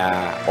mu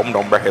nyina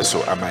omdomba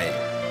heso amai.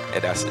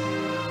 That's it.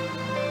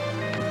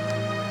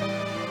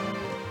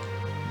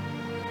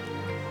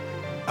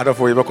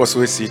 Adofo yebeko so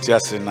esi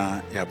tiase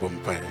na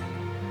yabompa.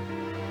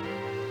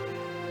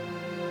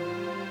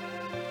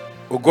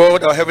 O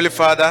God, our Heavenly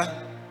Father,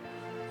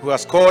 who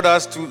has called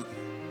us to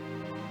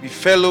be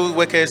fellow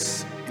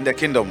workers in the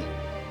kingdom.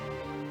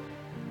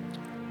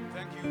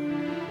 Thank you.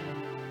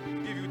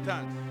 Give you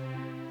thanks.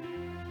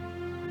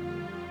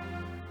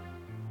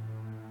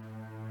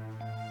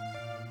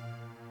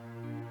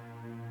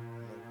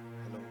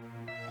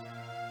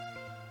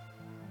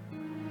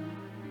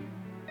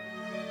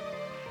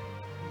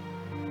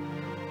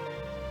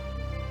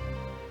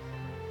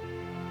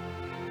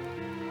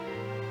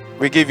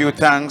 We give you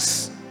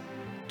thanks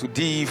to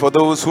thee for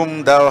those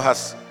whom thou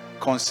hast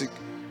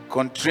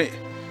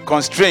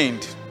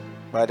constrained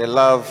by the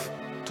love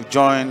to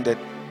join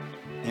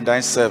in thy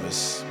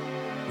service.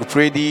 We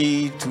pray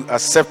thee to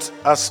accept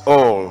us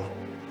all,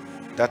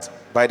 that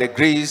by the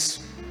grace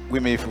we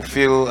may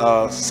fulfill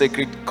our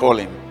sacred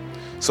calling.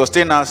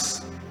 Sustain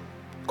us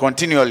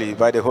continually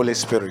by the Holy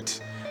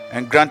Spirit,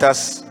 and grant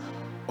us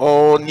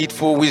all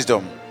needful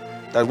wisdom,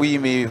 that we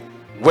may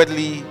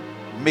worthily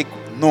make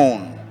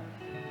known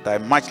thy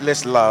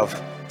matchless love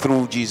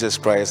through Jesus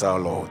Christ our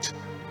Lord.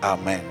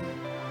 Amen.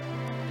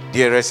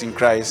 Dearest in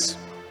Christ,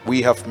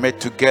 we have met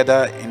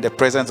together in the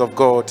presence of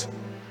God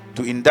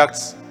to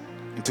induct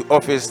into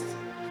office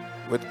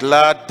with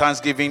glad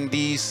thanksgiving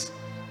these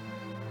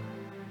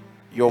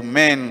young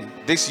men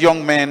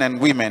and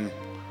women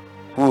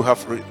who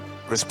have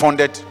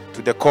responded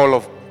to the call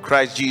of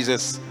Christ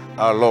Jesus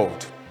our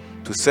Lord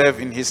to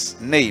serve in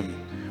his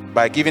name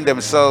by giving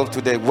themselves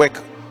to the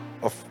work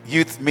of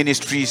youth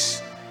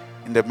ministries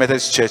in the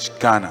Methodist Church,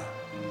 Ghana.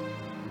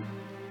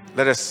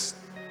 Let us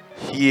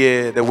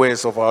hear the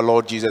words of our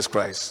Lord Jesus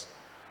Christ.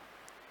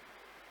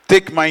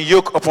 Take my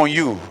yoke upon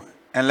you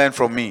and learn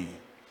from me.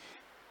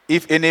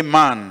 If any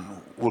man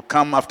will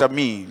come after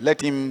me,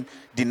 let him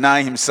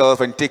deny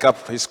himself and take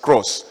up his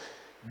cross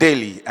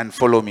daily and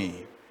follow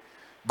me.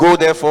 Go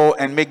therefore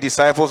and make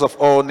disciples of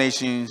all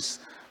nations,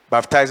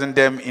 baptizing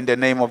them in the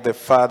name of the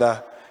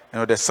Father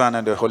and of the Son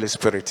and the Holy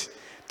Spirit,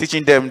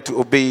 teaching them to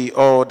obey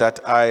all that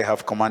I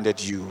have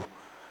commanded you.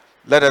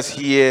 Let us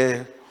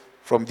hear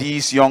from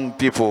these young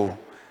people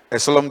a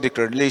solemn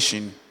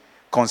declaration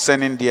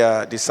concerning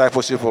their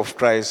discipleship of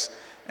Christ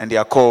and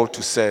their call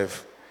to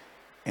serve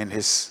in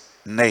his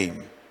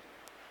name.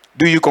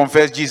 Do you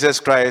confess Jesus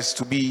Christ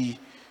to be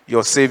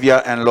your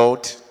Savior and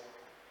Lord?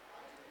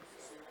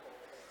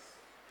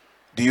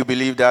 Do you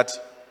believe that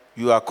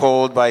you are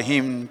called by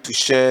him to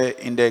share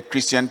in the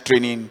Christian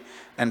training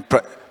and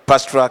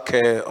pastoral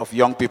care of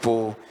young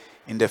people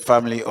in the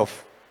family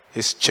of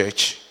his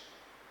church?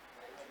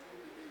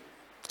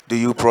 Do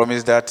you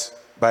promise that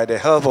by the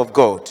help of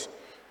God,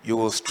 you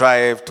will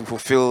strive to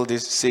fulfill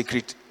this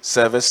sacred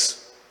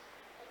service?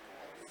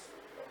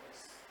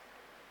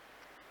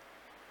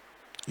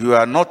 You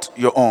are not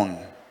your own.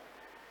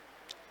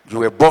 You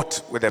were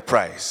bought with a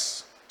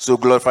price. So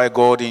glorify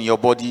God in your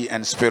body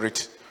and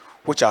spirit,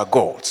 which are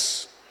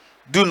God's.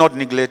 Do not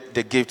neglect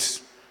the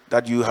gifts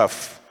that you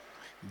have.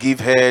 Give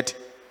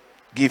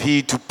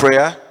heed to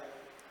prayer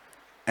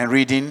and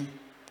reading,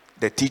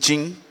 the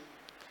teaching.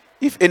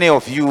 If any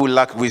of you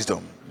lack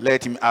wisdom,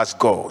 let him ask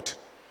God,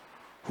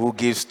 who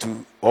gives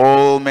to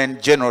all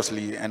men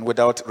generously and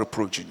without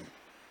reproaching.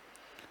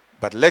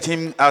 But let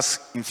him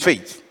ask in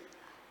faith,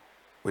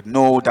 with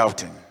no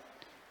doubting.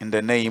 In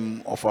the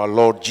name of our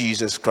Lord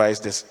Jesus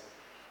Christ,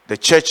 the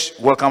church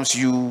welcomes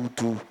you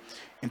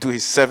into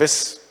his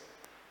service,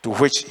 to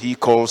which he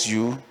calls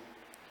you,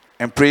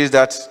 and prays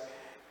that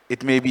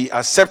it may be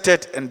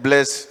accepted and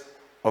blessed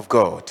of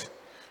God.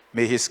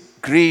 May his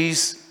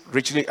grace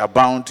richly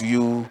abound to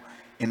you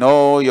in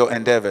all your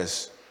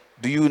endeavors.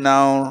 Do you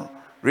now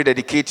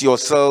rededicate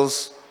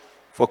yourselves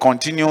for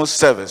continual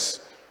service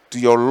to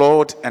your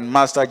Lord and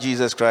Master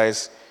Jesus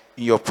Christ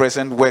in your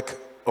present work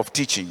of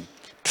teaching,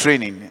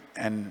 training,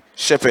 and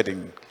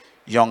shepherding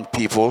young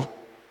people?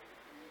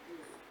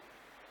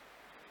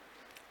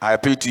 I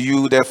appeal to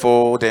you,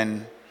 therefore,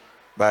 then,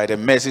 by the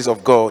mercies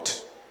of God,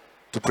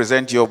 to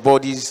present your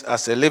bodies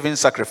as a living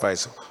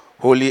sacrifice,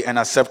 holy and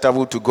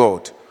acceptable to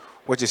God,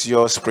 which is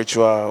your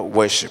spiritual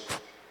worship.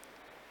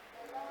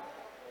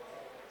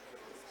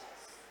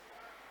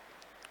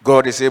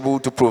 God is able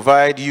to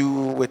provide you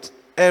with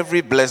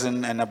every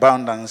blessing and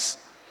abundance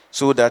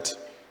so that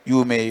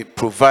you may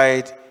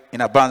provide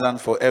in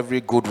abundance for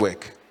every good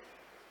work.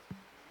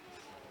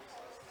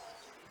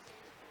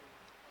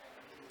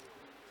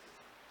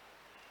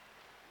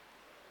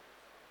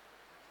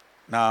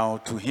 Now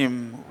to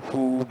him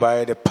who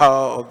by the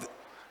power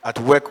at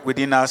work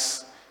within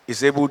us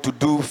is able to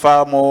do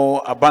far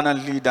more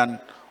abundantly than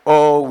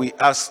all we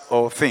ask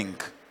or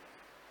think.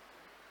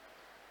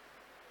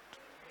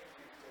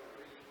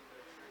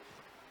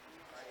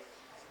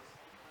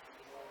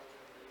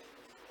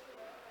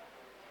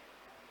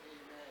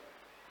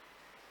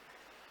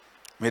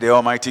 May the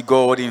Almighty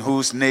God, in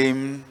whose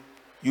name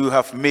you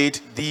have made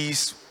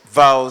these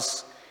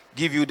vows,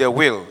 give you the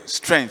will,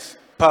 strength,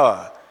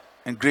 power,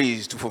 and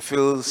grace to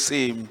fulfill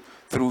same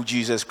through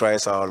Jesus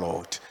Christ our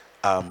Lord.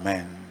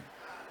 Amen.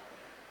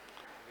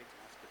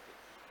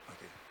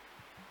 Okay.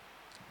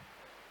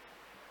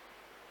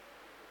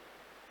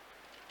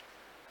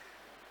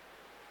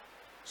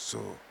 So,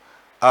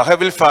 our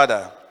Heavenly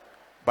Father,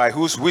 by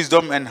whose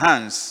wisdom and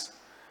hands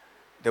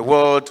the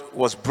world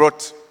was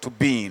brought to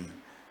being,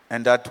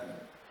 and that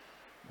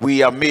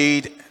we are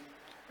made,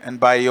 and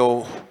by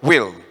your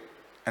will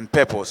and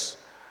purpose,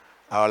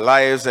 our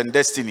lives and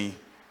destiny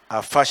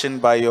are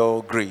fashioned by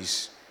your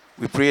grace.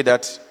 We pray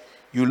that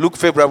you look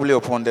favorably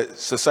upon the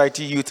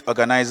Society Youth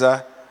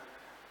Organizer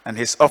and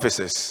his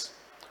officers,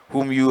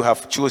 whom you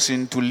have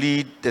chosen to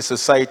lead the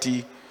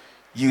Society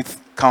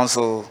Youth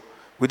Council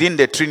within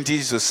the Trinity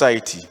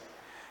Society.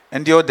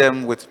 Endure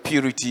them with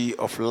purity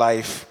of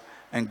life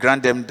and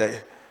grant them the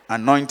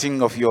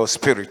anointing of your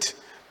Spirit,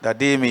 that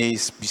they may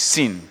be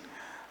seen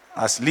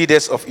as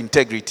leaders of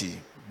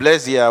integrity.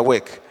 Bless their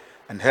work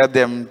and help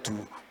them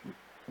to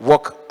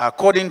walk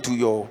according to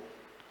your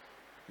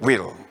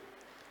will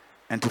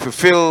and to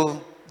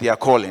fulfill their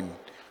calling.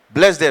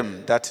 Bless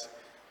them that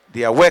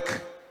their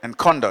work and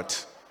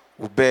conduct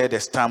will bear the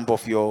stamp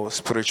of your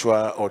spiritual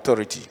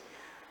authority,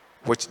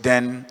 which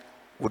then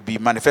would be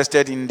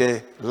manifested in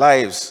the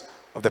lives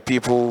of the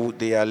people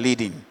they are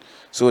leading,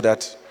 so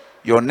that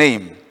your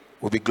name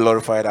will be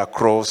glorified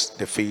across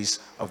the face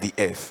of the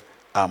earth.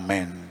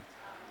 Amen.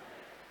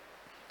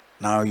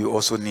 Now you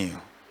also kneel.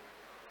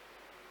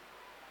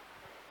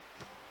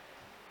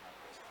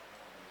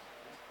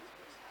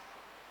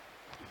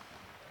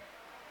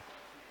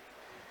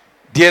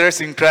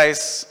 Dearest in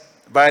Christ,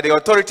 by the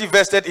authority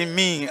vested in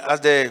me as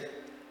the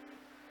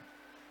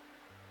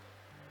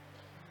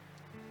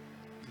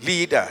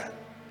leader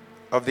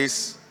of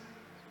this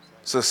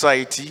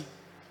society,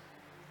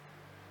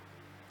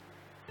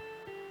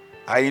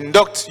 I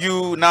induct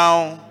you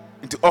now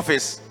into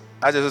office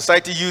as a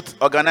Society Youth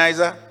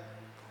Organizer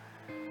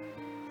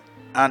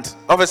and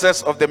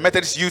officers of the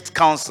Methodist Youth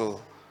Council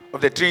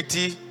of the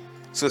Trinity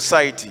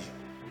Society,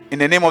 in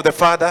the name of the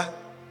Father,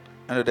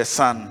 and of the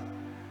Son,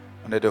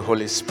 and of the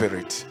Holy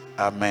Spirit.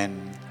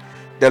 Amen.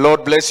 The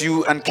Lord bless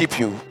you and keep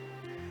you.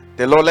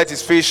 The Lord let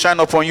his face shine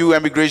upon you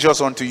and be gracious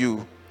unto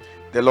you.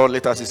 The Lord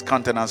lift up his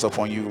countenance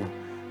upon you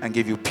and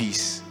give you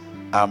peace.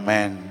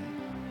 Amen.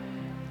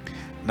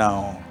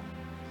 Now,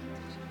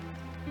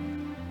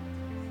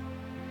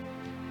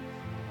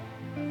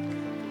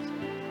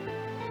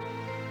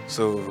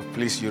 so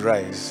please, you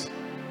rise.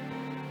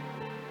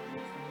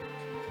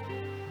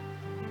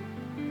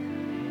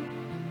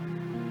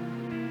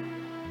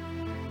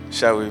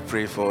 Shall we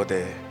pray for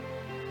the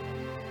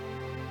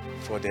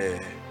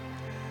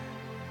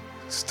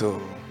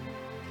stool?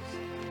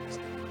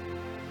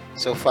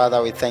 So,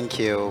 Father, we thank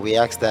you. We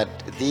ask that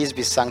these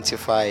be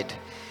sanctified,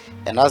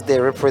 and as they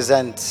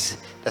represent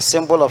the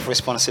symbol of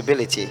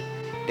responsibility,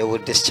 they will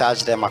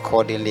discharge them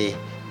accordingly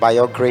by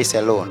your grace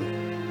alone.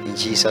 In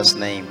Jesus'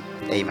 name,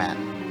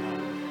 amen.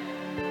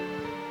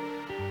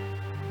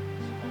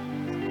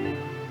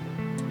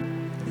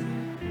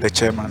 The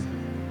chairman.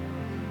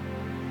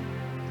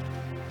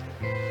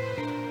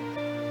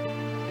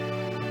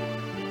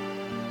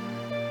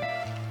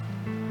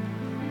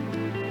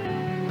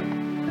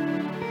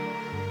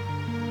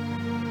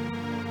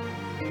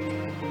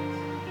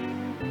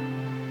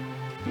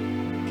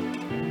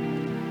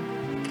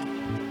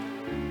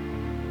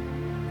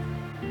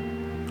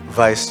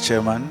 Vice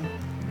chairman,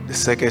 the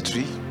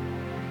secretary,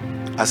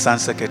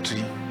 assistant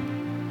secretary,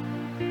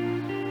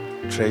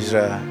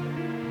 treasurer,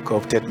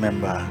 co-opted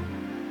member,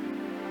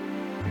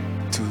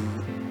 2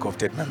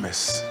 co-opted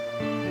members.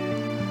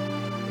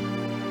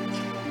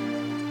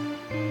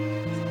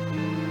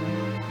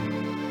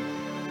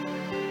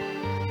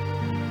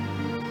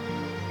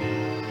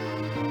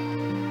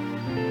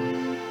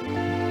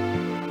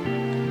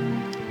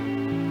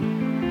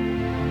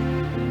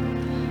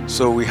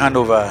 So we hand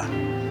over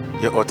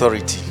your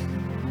authority,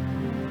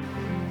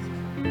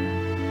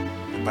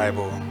 the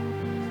Bible,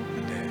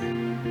 and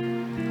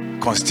the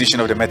Constitution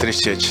of the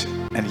Methodist Church,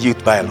 and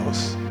youth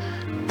bylaws.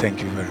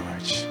 Thank you very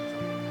much.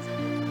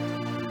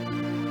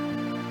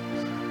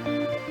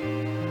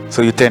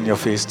 So you turn your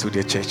face to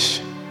the church.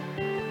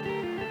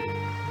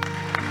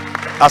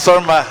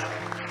 Asorma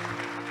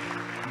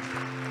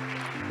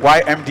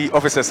YMD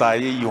officers are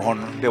you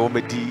on the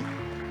Omedi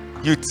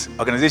youth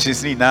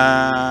organizations ni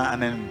na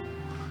anen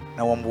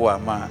na wombo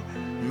ama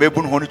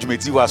mebun honu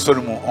jumeti wa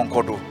sori mu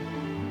onkodo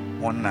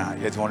wonna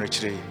yet won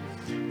chire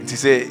nti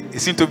say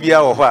esinto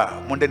bia wo ho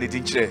a monde ne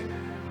din chire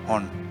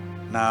on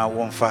na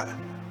wonfa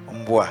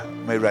ombo a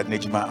mewrad na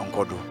juma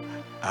onkodo.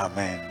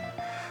 Amen.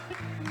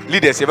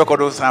 Leaders, you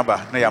ever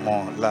samba na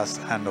yamo last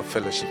hand of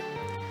fellowship.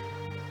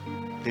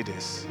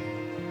 Leaders.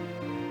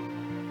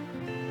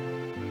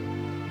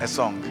 A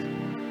song.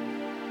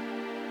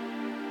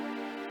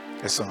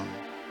 A song.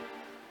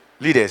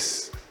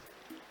 Leaders.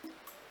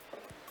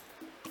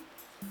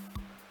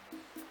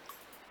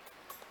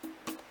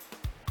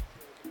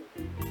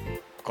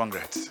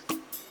 Congrats.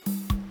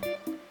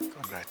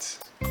 Congrats.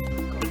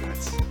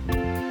 Congrats.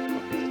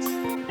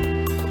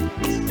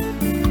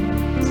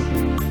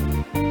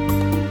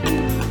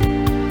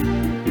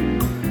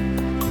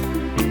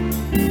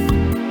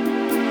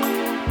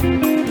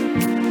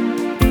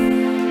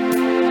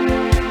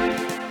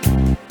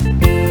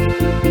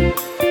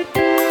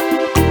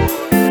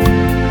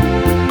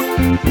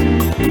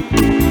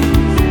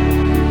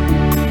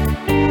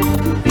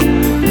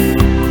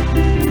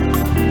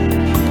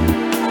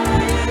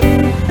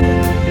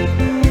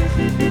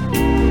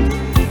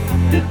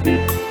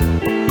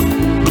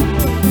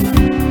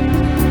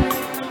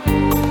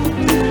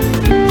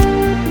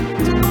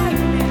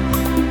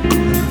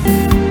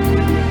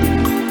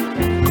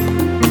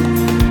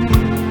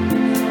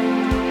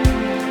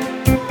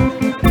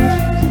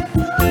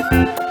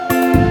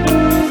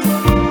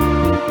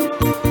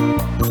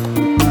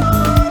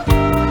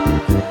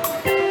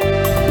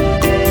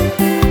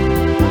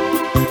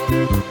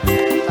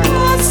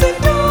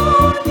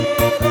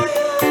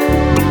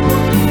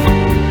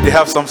 They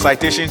have some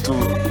citation to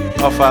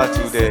offer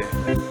to the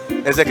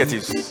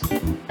executives.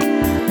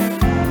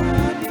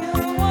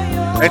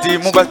 And the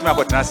move back to my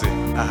botnase.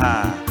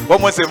 Aha.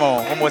 One more say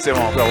more,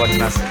 bro. What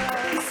nase?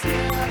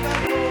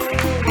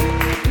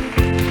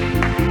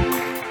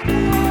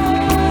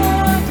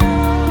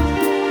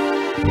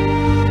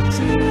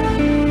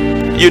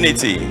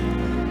 Unity,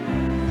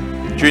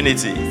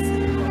 Trinity,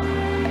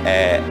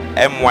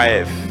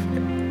 MYF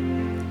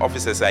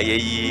officers are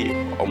ye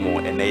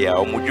omo eneya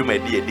omo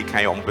dwumadi edi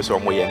kan omo pese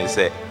omo ye ne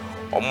se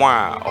omo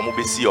a omo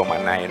besi omo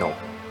nan no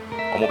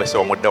omo pese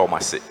omo da omo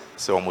ase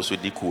se omo so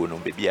dikuo no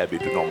bebi a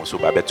bedu no omo so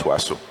ba beto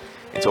aso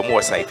nti omo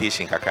wa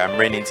citation kaka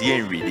mre nti ye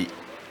nredi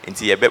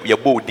nti ye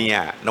bodin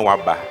a na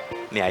waba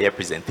na aye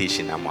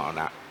presentation ama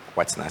na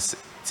whatna se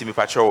nti me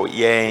patrol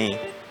ye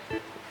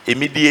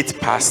immediate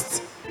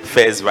past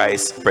first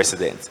vice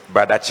president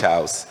brother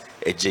Charles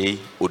Ej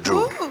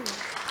Odro.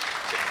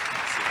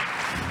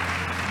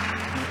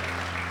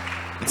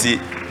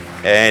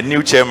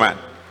 New chairman.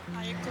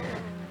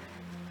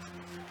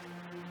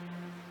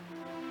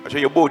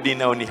 Your body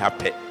now only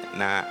happy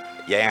na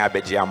ya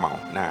abeji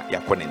amount na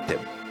yakonentem.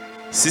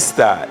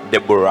 Sister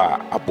Deborah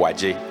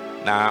Abuaje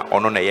na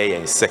ono na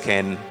ye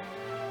second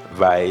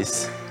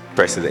vice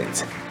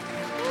president.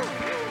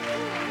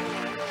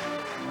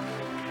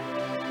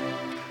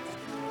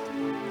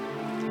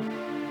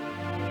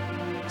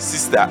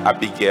 Sister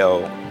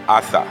Abigail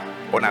Arthur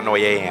ona no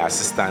ye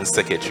assistant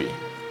secretary.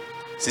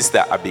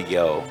 Sister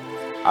Abigail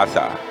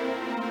Arthur.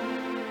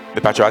 The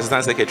Patrol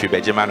Assistant Secretary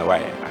Benjamin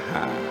Why?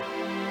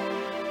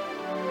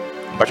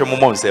 Patrol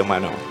Momon say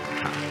mano.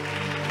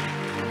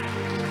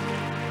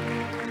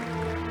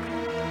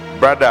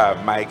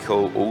 Brother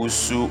Michael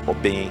Ousu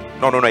Obeng.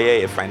 No,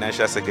 yeah,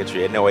 financial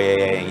secretary, no,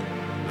 yeah,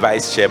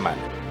 vice chairman.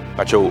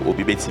 Patrol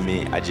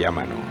Obibetimi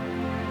Ajiamano.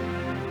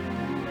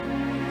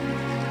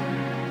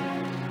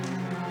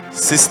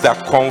 Sister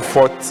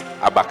Comfort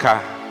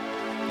Abaka.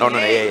 No,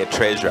 yeah,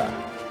 treasurer.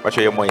 What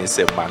are you more in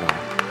same man?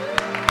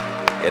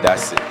 Yeah,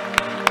 that's it.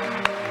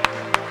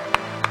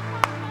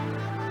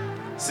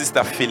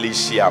 Sister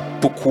Felicia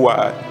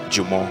Pukua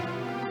Jumo.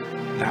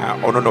 Now,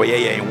 no,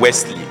 yeah, in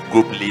Wesley,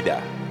 group leader.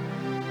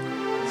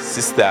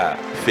 Sister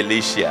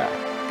Felicia.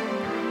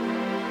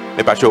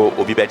 Me pacho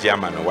Obibeji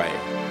Amano why?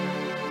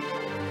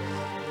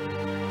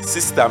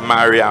 Sister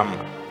Mariam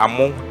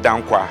Amu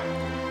Dankwa.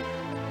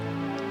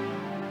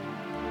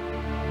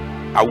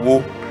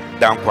 Awo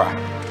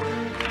Dankwa.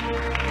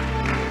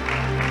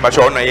 But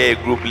you're a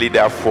group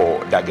leader for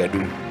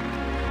Dagadu.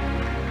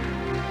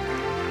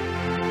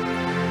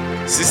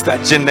 Sister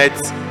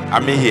Janet,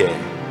 I'm here.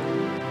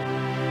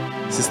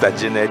 Sister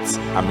Janet,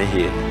 I'm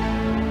here.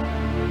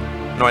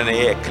 No, I'm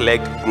a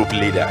clerk group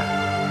leader.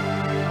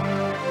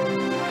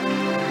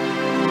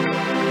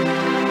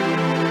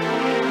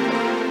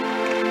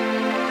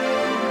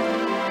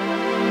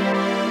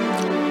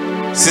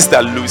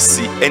 Sister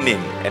Lucy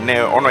Enin, and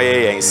then on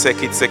a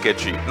circuit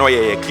secretary. No,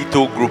 a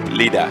Keto group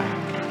leader.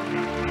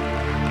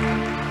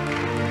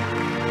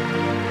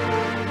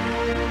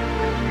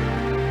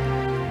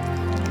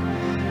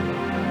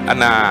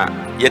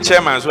 And your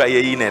chairman so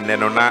ye in and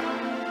then on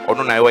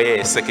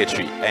a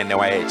secretary and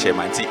a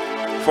chairman.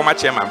 Former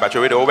chairman, but you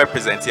already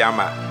represent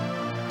Yama.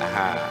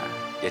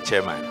 Aha, your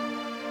chairman.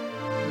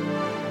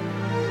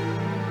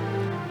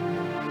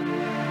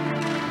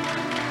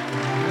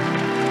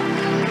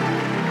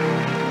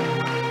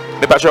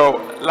 The patrol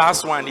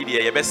last one ni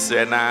de ye be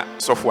na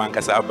sofo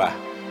ankasa aba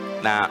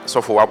na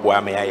sofo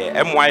waboa me aye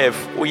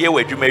MYF oye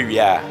wadwuma wi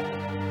a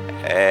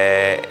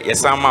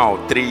yesama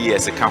 3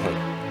 years ka ho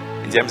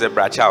njem se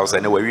bra Charles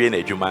na wawie na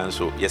adwuma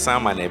nso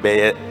yesama na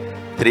be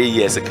 3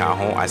 years ka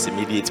ho as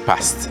immediate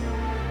past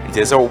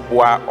nje se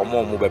oboa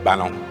omo beba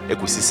no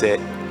ekusi se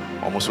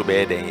omo so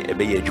be den e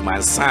be ye adwuma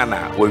nsa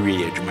na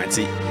wawie adwuma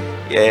ti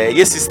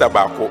ye sister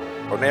baako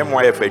ono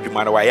MYF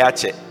adwuma na wa ya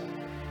che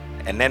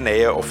ene na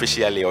ye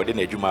officially odi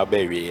na adwuma ba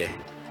wie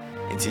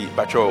nti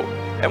patro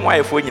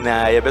MYF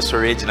nyina ye be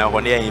sore gina ho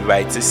na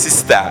invite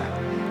sister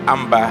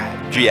Amba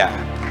Dua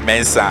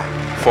Mensa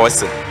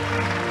Force.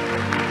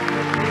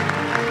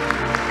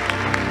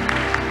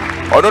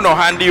 Ono no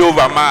hand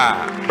over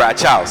ma Bra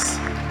Charles.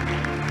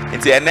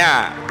 Nti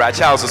ena Bra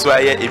Charles so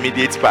aye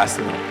immediate pass.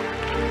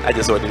 I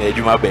just order na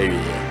adwuma berry.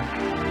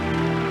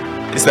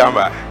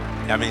 Isamba,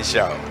 yamin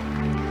show.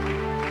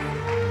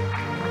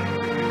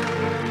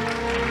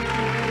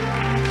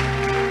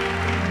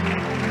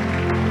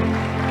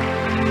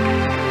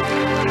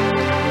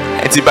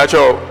 Nti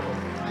bacho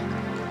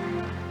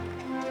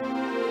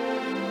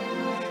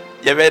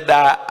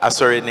yebeda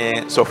asori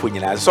ne sofo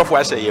nyina sofo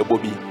ahye ye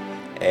bobi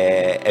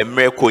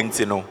emre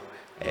konti no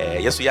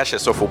yeso ya hye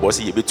sofo bo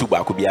se yebetu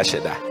ba ko bi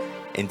ahye da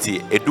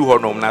enti edu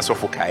honom na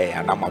sofo kae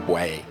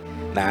anamaboae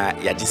na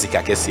ya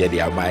jisika kese de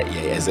ama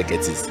ye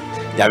executives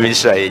ya bi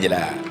sha ye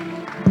nyina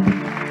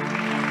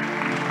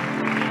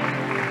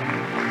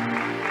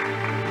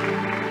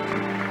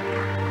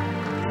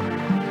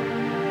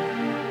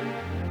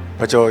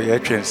Pacho ye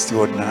train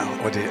steward na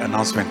or the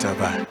announcement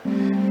about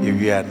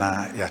we are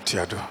na ya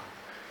tiado.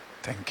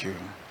 Thank you.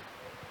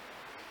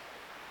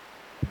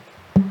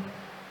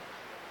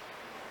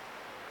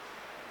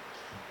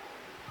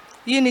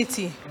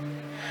 Unity,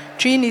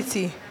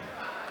 Trinity,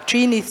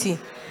 Trinity.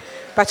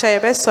 Pacha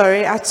yebe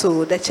sorry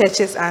ato the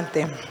church's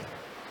anthem.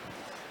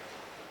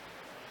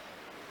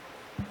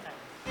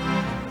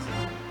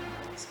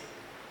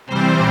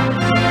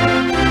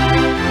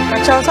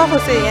 Pacha also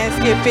say yes,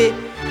 skip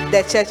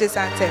the church's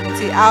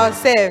anthem.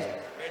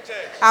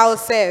 I'll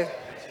serve.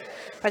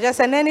 But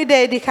just any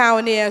day the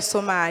county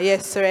so ma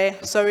yes sir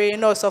sorry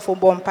no so for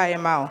bompa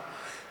mao.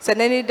 Said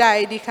any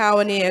day the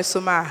county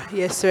so ma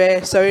yes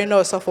sir sorry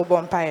no so for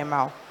bompa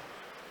mao.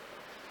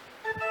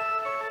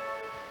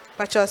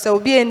 But just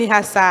obi any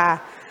hasa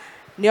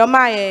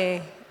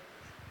nioma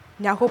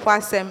nyakopo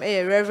asem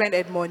Reverend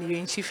EDMUND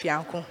YIRENKYI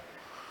Fianko.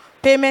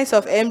 Payments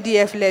of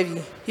MDF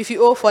levy. If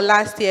you owe for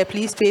last year,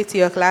 please pay to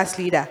your class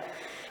leader.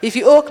 If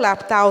you owe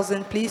clap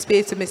 1,000, please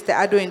pay to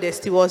Mr. Ado in the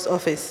steward's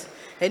office.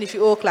 And if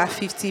you owe class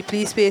 50,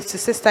 please pay to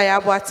Sister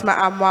Yabuatma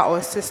Amwa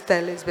or Sister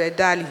Elizabeth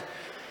Dali.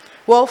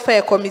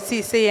 Welfare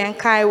committee say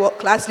YIRENKYI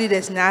class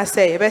leaders now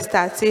say best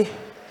start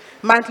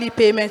monthly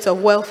payments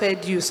of welfare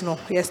dues no.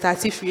 Yes, start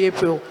free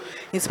April.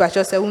 It's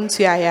just a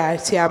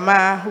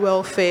Tiama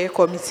welfare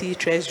committee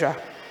treasurer.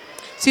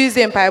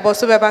 Tuesday in Bible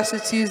so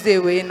Tuesday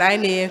way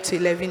 9 a.m. to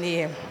 11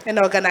 a.m. And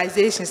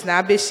organizations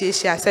now be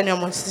share send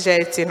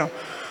your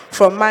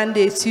from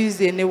Monday,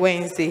 Tuesday, and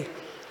Wednesday.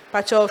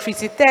 Pacho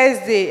Fiti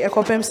Thursday, a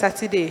confirm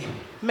Saturday,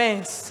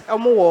 men's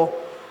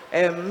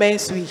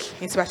men's week.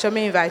 It's Pacho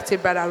me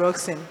invited Brother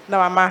Roxon. Now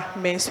I'm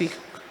men's week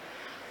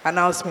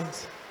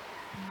announcements.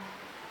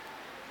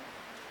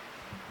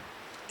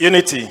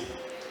 Unity.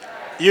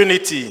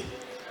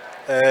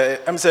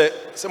 I'm say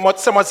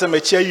someone say me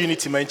cheer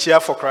unity, me cheer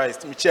for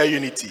Christ, me cheer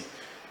unity,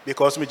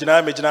 because me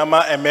jina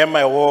ma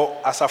emema wo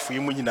asafu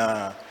yimu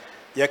nyina.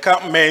 Ye ka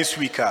men's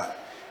week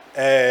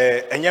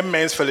and your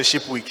men's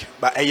fellowship week,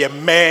 but a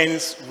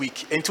men's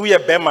week. Until your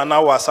bema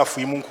now was a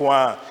free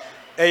munqua.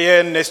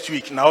 Next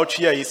week, now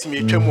chia is me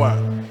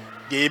tremwa.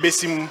 The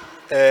ebesim,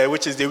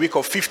 which is the week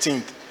of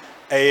 15th.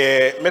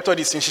 A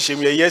Methodist in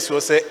Shishim, yes,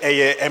 was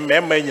a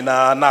member in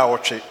a now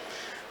watch.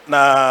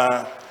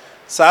 Na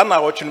Sana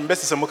watching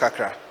best is a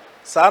mukakra.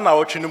 Sana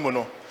watching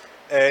muno.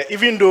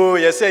 Even though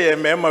you say a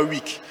member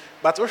week,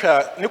 but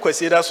Osha, Nico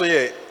said that's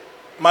why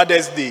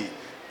Mother's Day.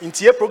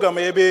 Intie program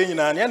ebe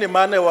nyina ne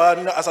man wa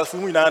asafu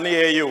nyina na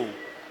ye yo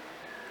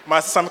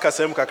ma sam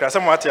kasem kakra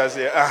sam wati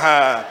ase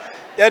aha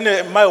ye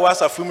ne mai wa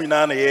asafu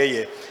nyina na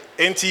ye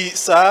enti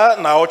sa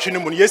na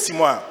otwe mu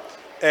yesimu a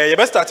ye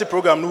be start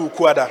program no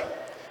ukuada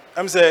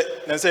am say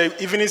na say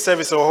evening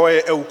service ho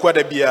e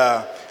ukuada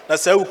bia na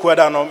say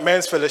ukuada no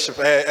men's fellowship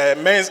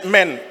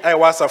men ai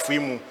wa asafu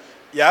mu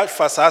ya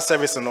fa sa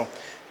service no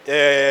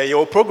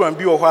your program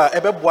bi ho a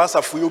ebe bo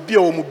asafu obi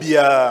a wo mu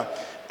bia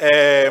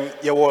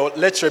your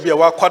lecture be a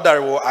quadar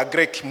or a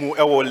Greek mu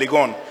ewo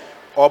Legon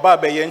or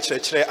Baba Yen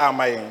Chre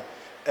Amayen.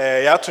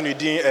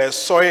 Yatunidin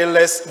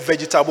soilless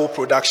vegetable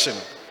production.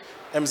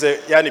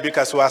 Emze yani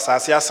because was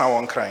Asia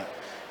San crying.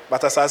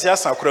 But as Asia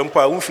San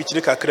Krempa,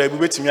 Unfichika Krebu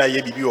with me a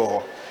yebi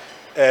or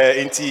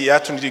inti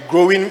yatunidi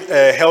growing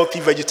healthy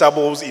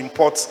vegetables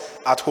imports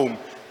at home.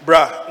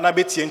 Bra,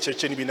 Nabeti and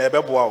Church be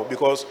never wow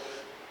because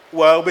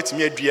while bet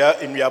me a dear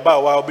in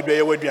Yaba, while be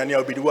there,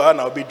 I'll be one,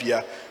 I'll be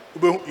dear.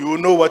 You will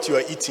know what you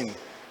are eating.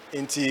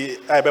 Inti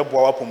aibe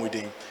boa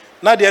pomudin.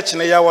 Na de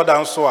chine ya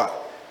wadan so a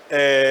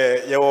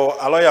Yo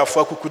aloya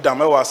for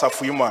Kukudam was a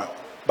fuma.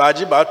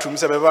 Baji Batum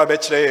said, Beba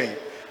Bechere,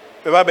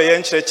 Beba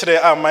Benchere,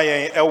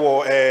 Amayan,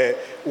 Ewo,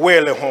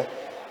 Whale home.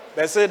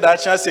 They say that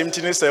chance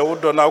emptiness, I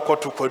would not now call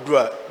to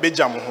Kodua,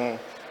 Bejam home.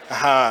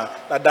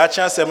 Aha, that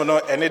chance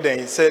seminal any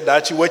day said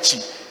that you watch,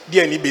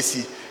 dear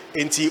Nibisi,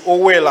 inti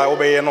Owela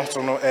obey not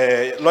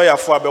lawyer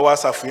for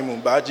Bewas of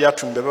Fimu, Bajia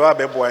to Beba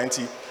Bebo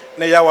anti,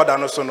 Neyawa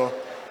Danosono,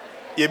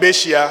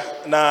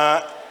 Yebeshia,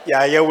 na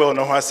ya well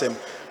no hasem.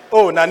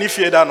 Oh, na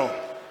Nifiedano,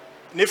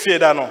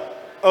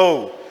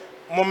 oh,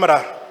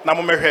 Mumra,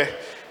 Namumehe,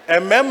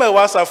 and member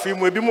was a film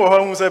will be more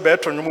homes a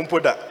better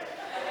Mumpoda.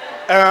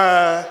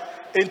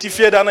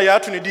 Intifiedana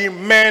Yatunidi,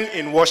 men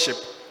in worship.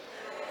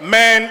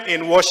 Men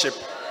in worship.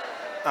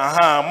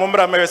 Aha,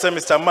 Mumra Merisa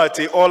Mr.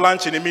 Marty, all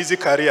lunch in the music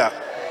career.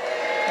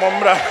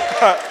 Mumra,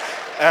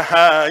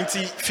 aha,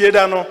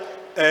 Intifiedano,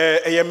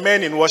 a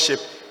men in worship.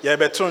 Ya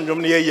beton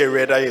jom ne ye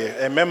reda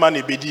ye e mema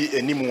ne bedi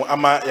enimu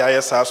ama ya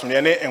yesaso ne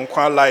ne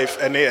enkwa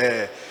life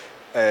ene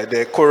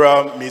the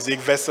choral music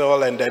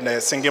vessel and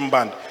then singing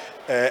band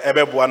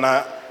ebeboa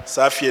na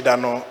sa fieda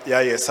no ya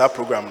yesa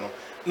program no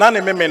na ne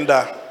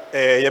memenda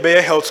ye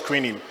be health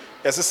screening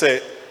yes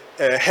say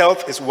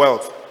health is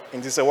wealth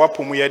in this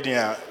wapomu ye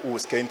dia wo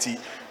skanti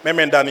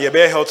memenda no ye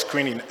be health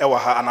screening e wa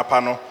ha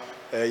anapa no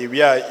ye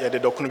wia ye de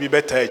dokuno bi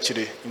beta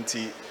akire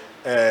nti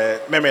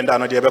memenda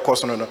no de be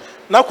koso no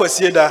na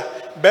kwasie da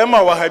Bema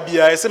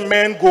wahabia, I say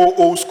men go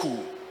old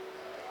school.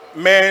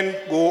 Men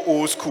go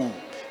old school.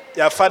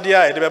 Ya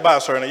fadia e de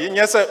beba sorry.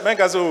 Yes, men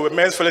kazo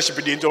men's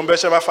fellowship di nti ombe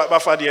sheba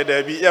fadia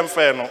there bi em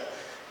fair no.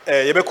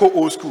 Ye be ko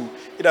old school.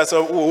 It is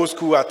old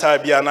school attire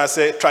bia na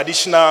say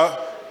traditional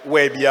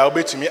wear bia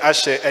obetumi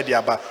ahye e de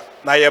aba.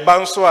 Na ye ba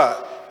nso a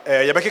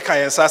ye be keka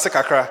yensa se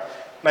kakra.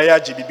 Na ya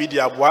GBB di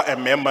aboa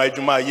emema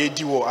adwuma ye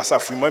di wo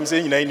asafu. Mo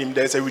say nyina nim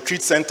there is a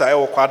retreat center e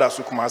wo kwada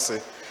so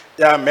Kumase.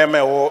 Ya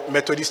meme wo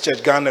Methodist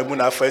Church Ghana mu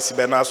na afasi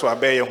be na so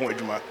abe ye ho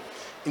adwuma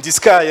nti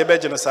ska ye be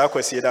gene sa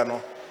akwasi da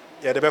no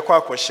ye de be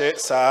kwa akwhye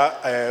sa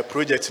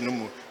project no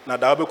mu na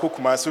da be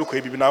kokuma se ko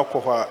bibi na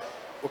akwo a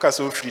wo ka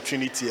so free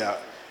Trinity a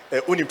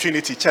unim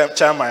Trinity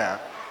chairman a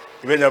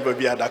be nya ba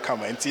bi ada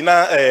kama nti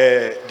na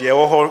de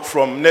wo ho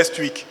from next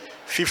week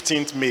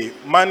 15th May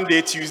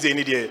Monday Tuesday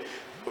ni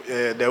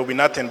there will be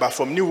nothing but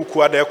from new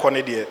ku ada ko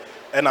ne de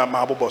e na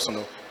ma abobo so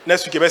no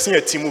next week e be se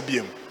ya timu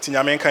biem ti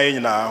nyame kan ye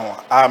nyina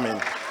ho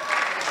amen.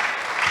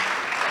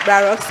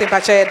 Baroque se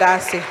pacha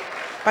dasi.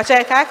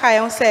 Pacha kaka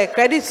yon say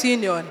credit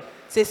union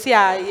se si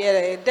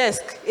a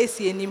desk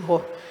esi enim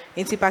ho.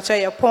 Inti pacha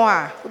ye pon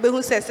a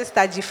obehu say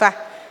sister Jifa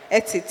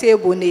eti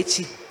table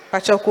nechi.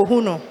 Pacha ko hu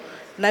no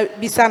na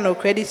bisa no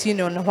credit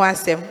union ho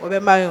asem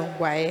obema yon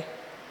gwae.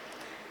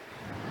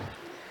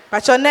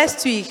 Pacha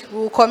next week we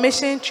will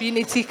commission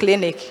Trinity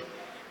Clinic.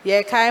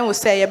 Ye kai will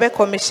say ye be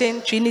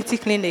commission Trinity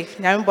Clinic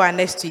nyambo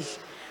next week.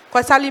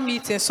 Quarterly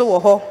meeting so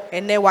wo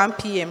and then 1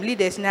 p.m.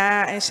 Leaders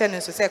na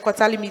enshane so say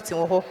quarterly meeting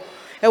wo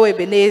ewe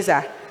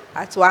Ebenezer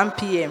at 1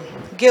 p.m.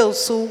 Guild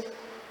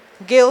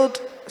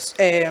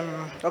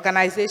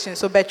organization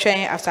so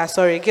between after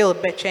sorry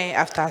guild between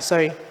after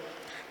sorry.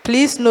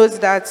 Please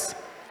note that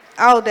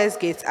Elders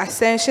Gate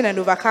Ascension and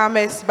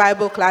Overcomers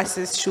Bible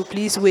classes should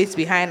please wait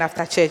behind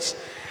after church.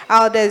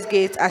 Elders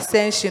Gate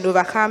Ascension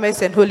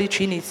Overcomers and Holy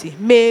Trinity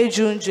May,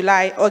 June,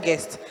 July,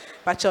 August.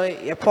 Pacho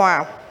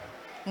yepoa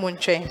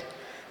munche.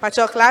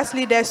 Pacho class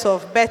leaders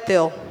of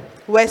Bethel,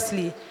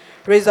 Wesley,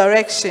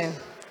 Resurrection,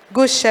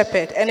 Good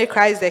Shepherd, and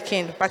Christ the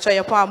King. Pacho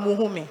yepoa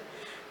muhumi.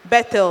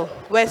 Bethel,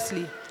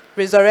 Wesley,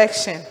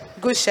 Resurrection,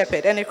 Good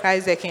Shepherd, and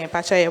Christ the King.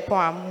 Pacho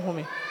yepoa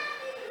muhumi.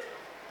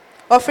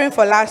 Offering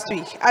for last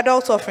week,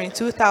 adult offering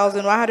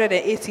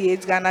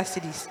 2,188 Ghana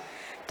cedis.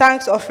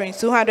 Thanks offering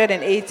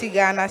 280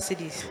 Ghana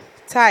cedis.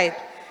 Tithe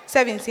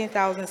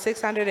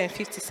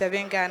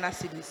 17,657 Ghana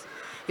cedis.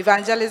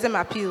 Evangelism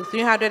appeal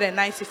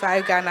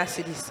 395 Ghana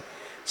cedis.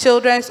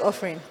 Children's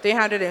offering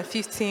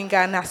 315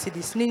 Ghana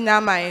cedis.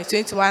 Ninama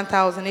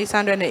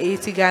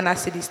 21,880 Ghana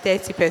cedis,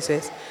 30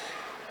 pesos.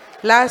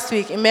 Last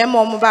week, in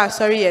Memo Mobile,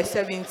 sorry,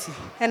 70.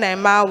 And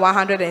I'm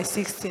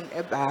 116.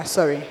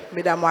 Sorry,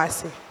 Madam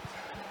Wasi.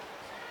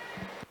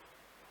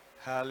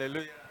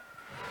 Hallelujah.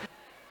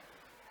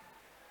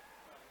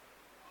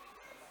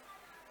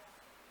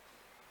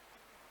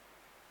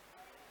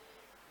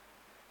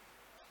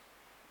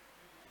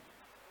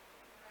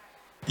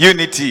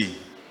 Unity,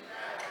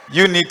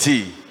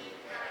 unity,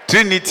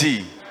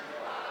 Trinity,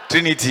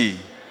 Trinity.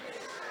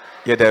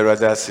 Yeah, there was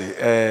that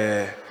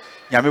say.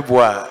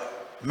 Nyamibwa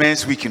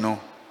men's week, you know,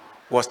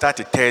 was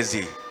started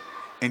Thursday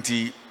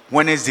until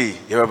Wednesday.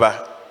 You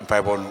remember,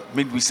 in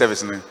midweek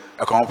service, no,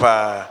 I come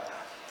up.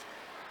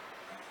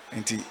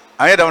 Until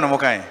I had one more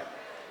kind.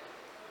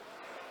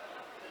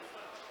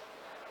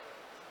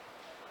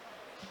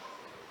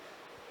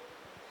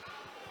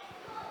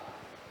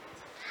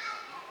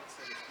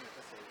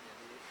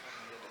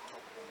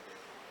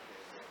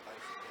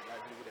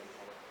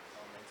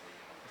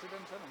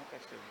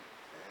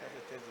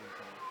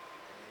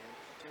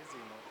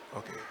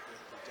 Okay.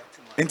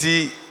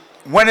 Until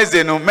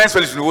Wednesday, no men's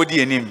fellowship no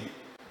odi enim.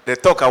 The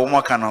talk a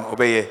woman can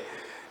obey.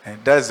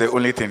 And that's the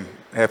only thing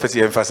I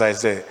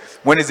emphasize there.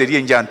 When is the day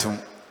in Jantum?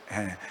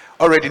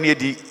 Already near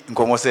the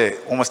say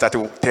almost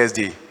started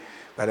Thursday,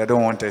 but I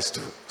don't want us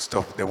to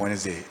stop the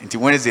Wednesday.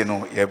 Until Wednesday,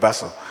 no, yeah,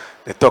 basso.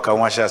 The talk I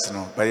want us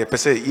no, but you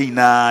say,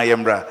 Ina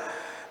Yambra.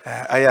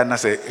 I am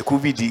say it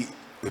could be the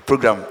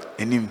program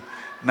in him.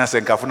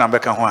 Nasa Kafuna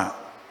Beka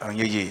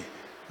ye,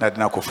 not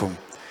now confirm.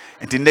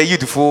 And in the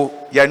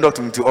youthful, you are not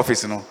into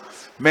office, no.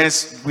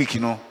 Men's week,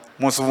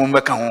 most of them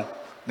back home,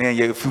 then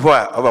you feel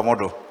our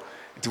model.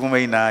 It will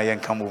mean I am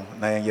come,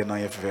 Naya, no,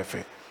 you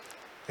have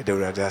the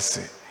rather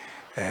say,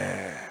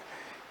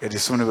 it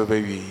is soon a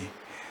baby,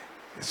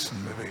 it's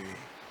soon a baby.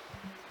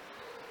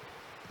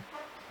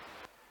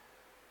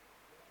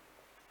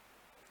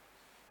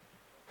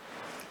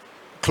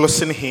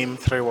 Closing hymn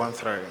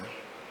 313,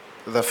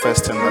 the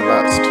first and the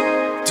last.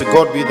 To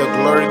God be the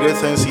glory, great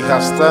things he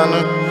has done.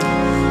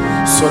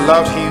 So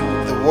loved he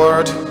the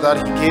word that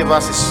he gave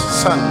us his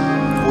son,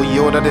 who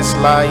yielded his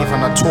life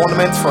an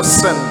atonement for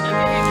sin,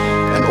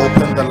 and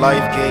opened the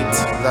life gate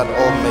that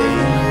all may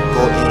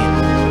go in.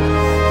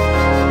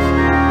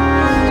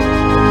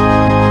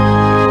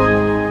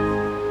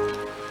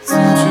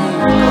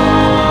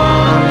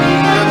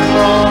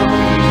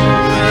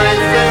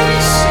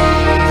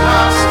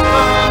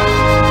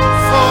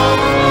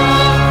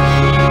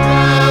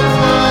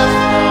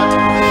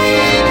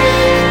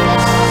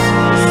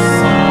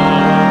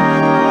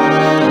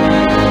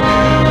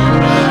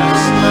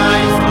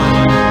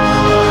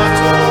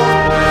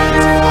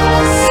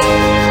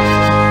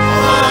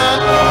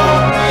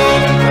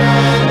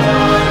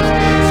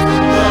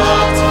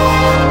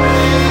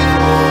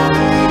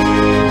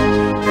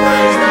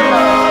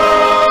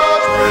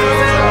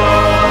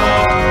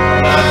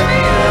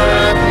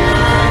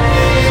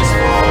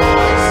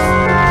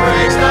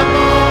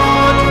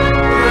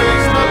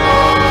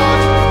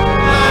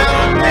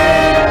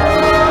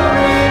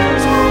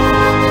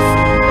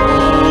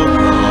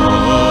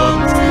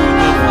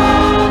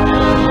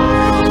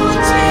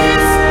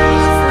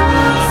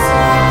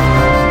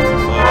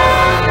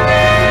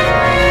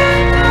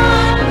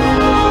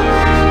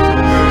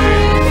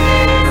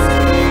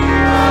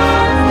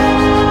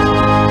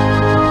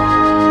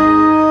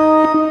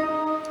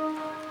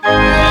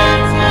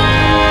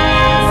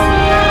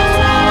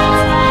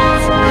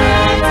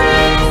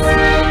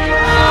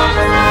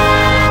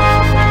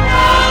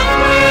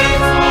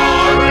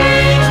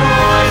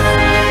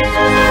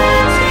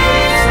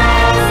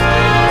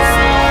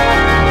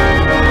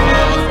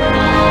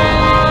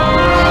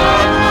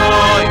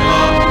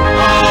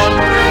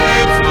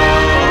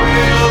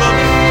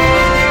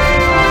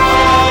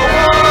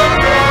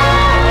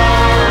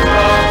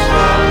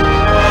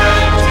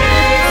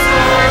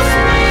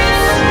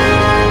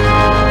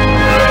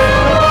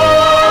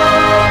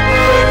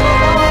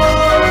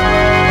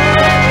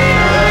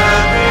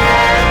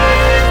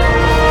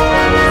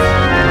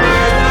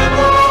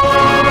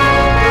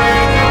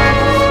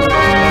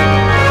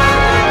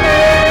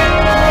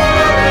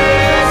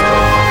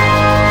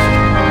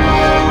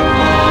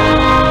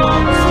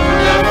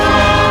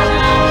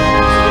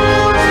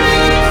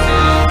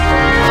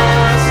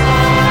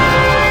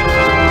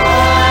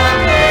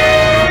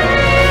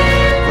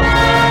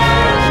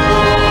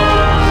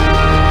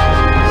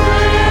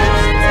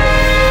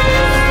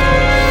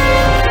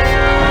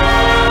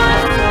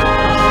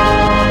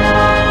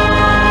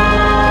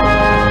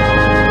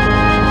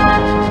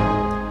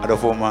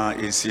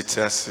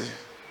 Sitasi,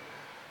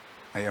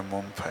 I am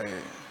Mompai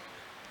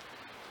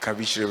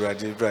Kabishi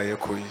Radi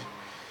Brayakoi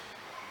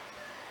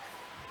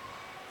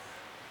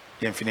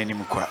Yamfinani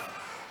Mukwa,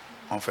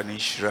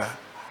 Onfanishra,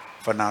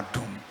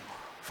 Fanadum,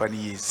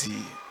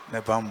 Faniezi,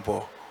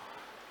 Nabambo,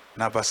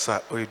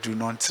 Nabasa, or you do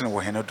not know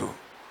what Henado,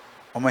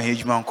 or my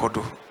age man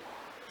Kodo,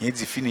 yet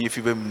the Fini if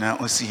you be now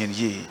on seeing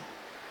ye.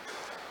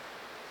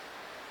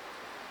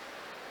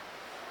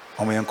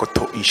 O my uncle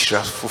to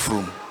Ishra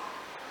Fufrum.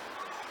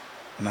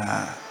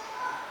 Na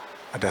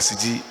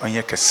adasiji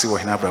onye kese wo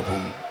hina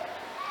brabom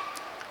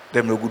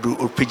dem no gudu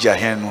opija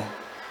hen no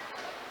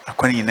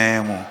akwani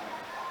na mu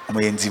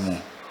omayendi mu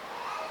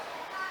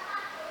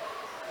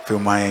fe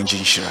mayenji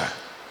nshira.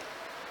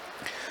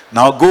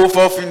 Now go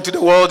forth into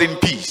the world in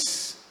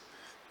peace.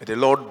 May the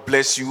Lord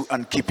bless you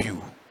and keep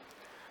you.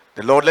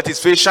 The Lord let his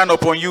face shine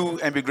upon you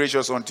and be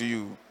gracious unto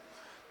you.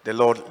 The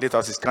Lord lift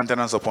up his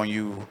countenance upon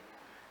you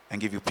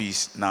and give you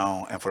peace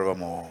now and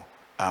forevermore.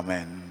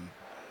 Amen.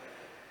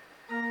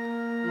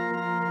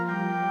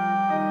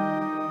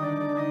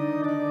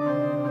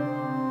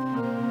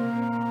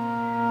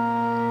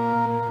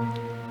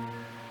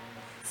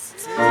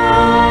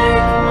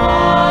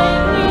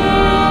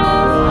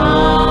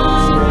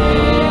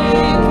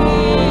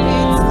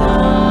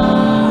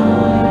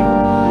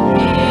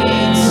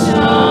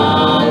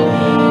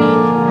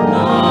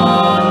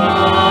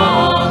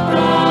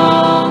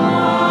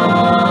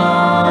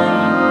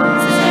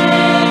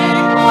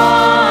 Take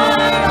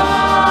my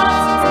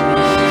heart.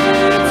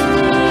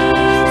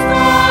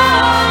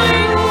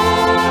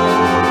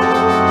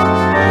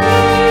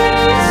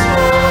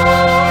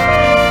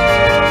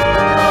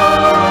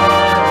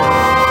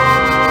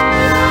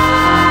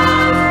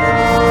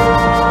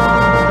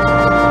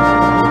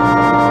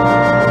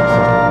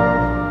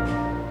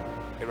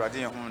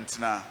 Yade hon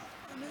tena.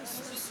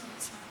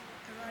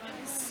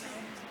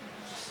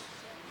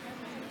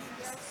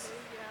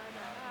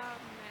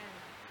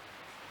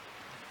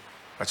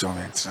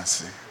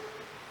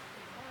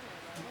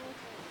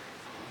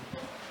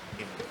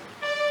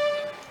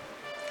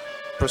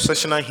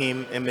 Processional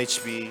hymn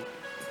MHB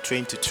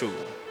 22.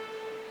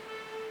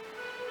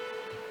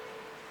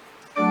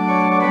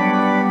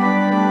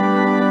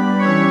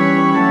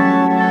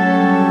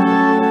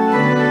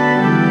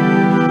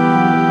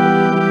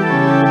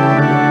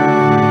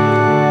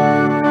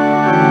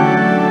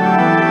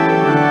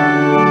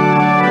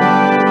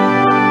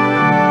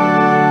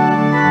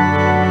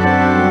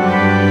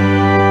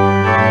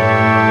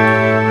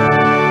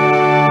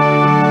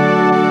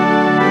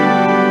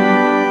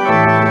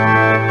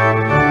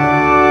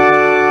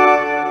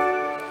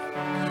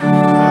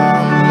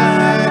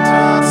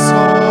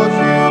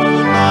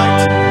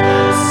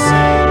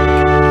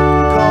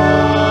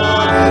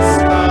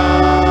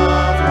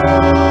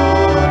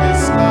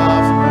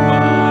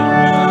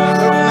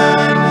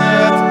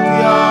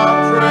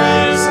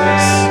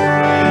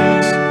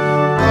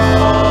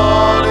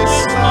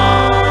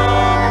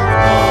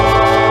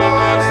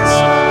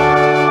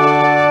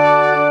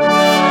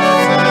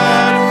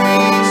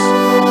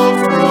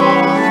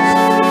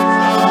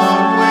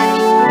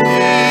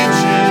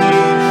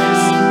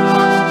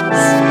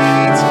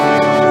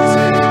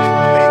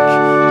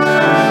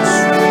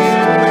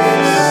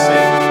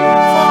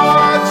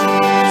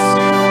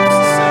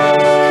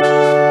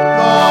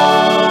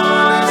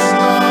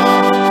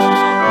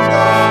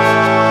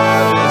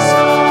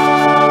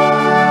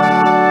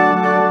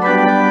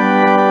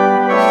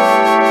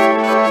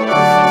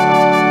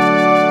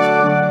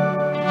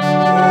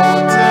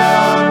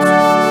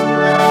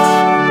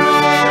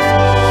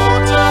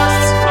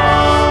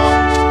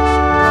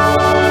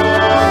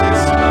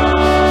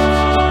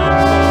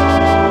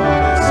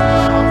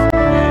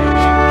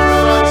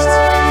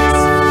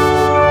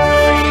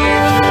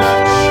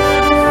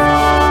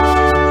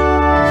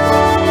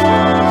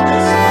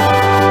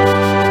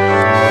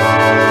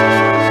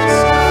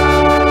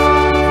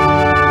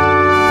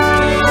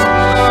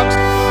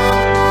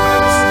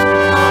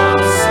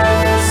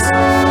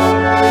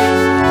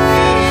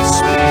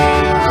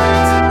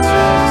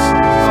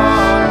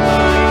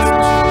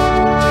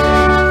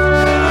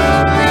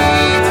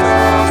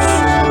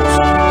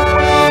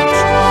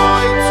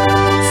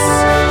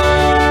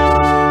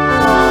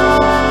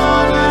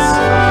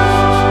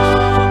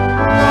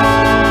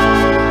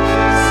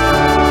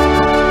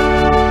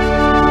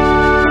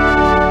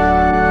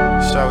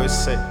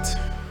 Sit.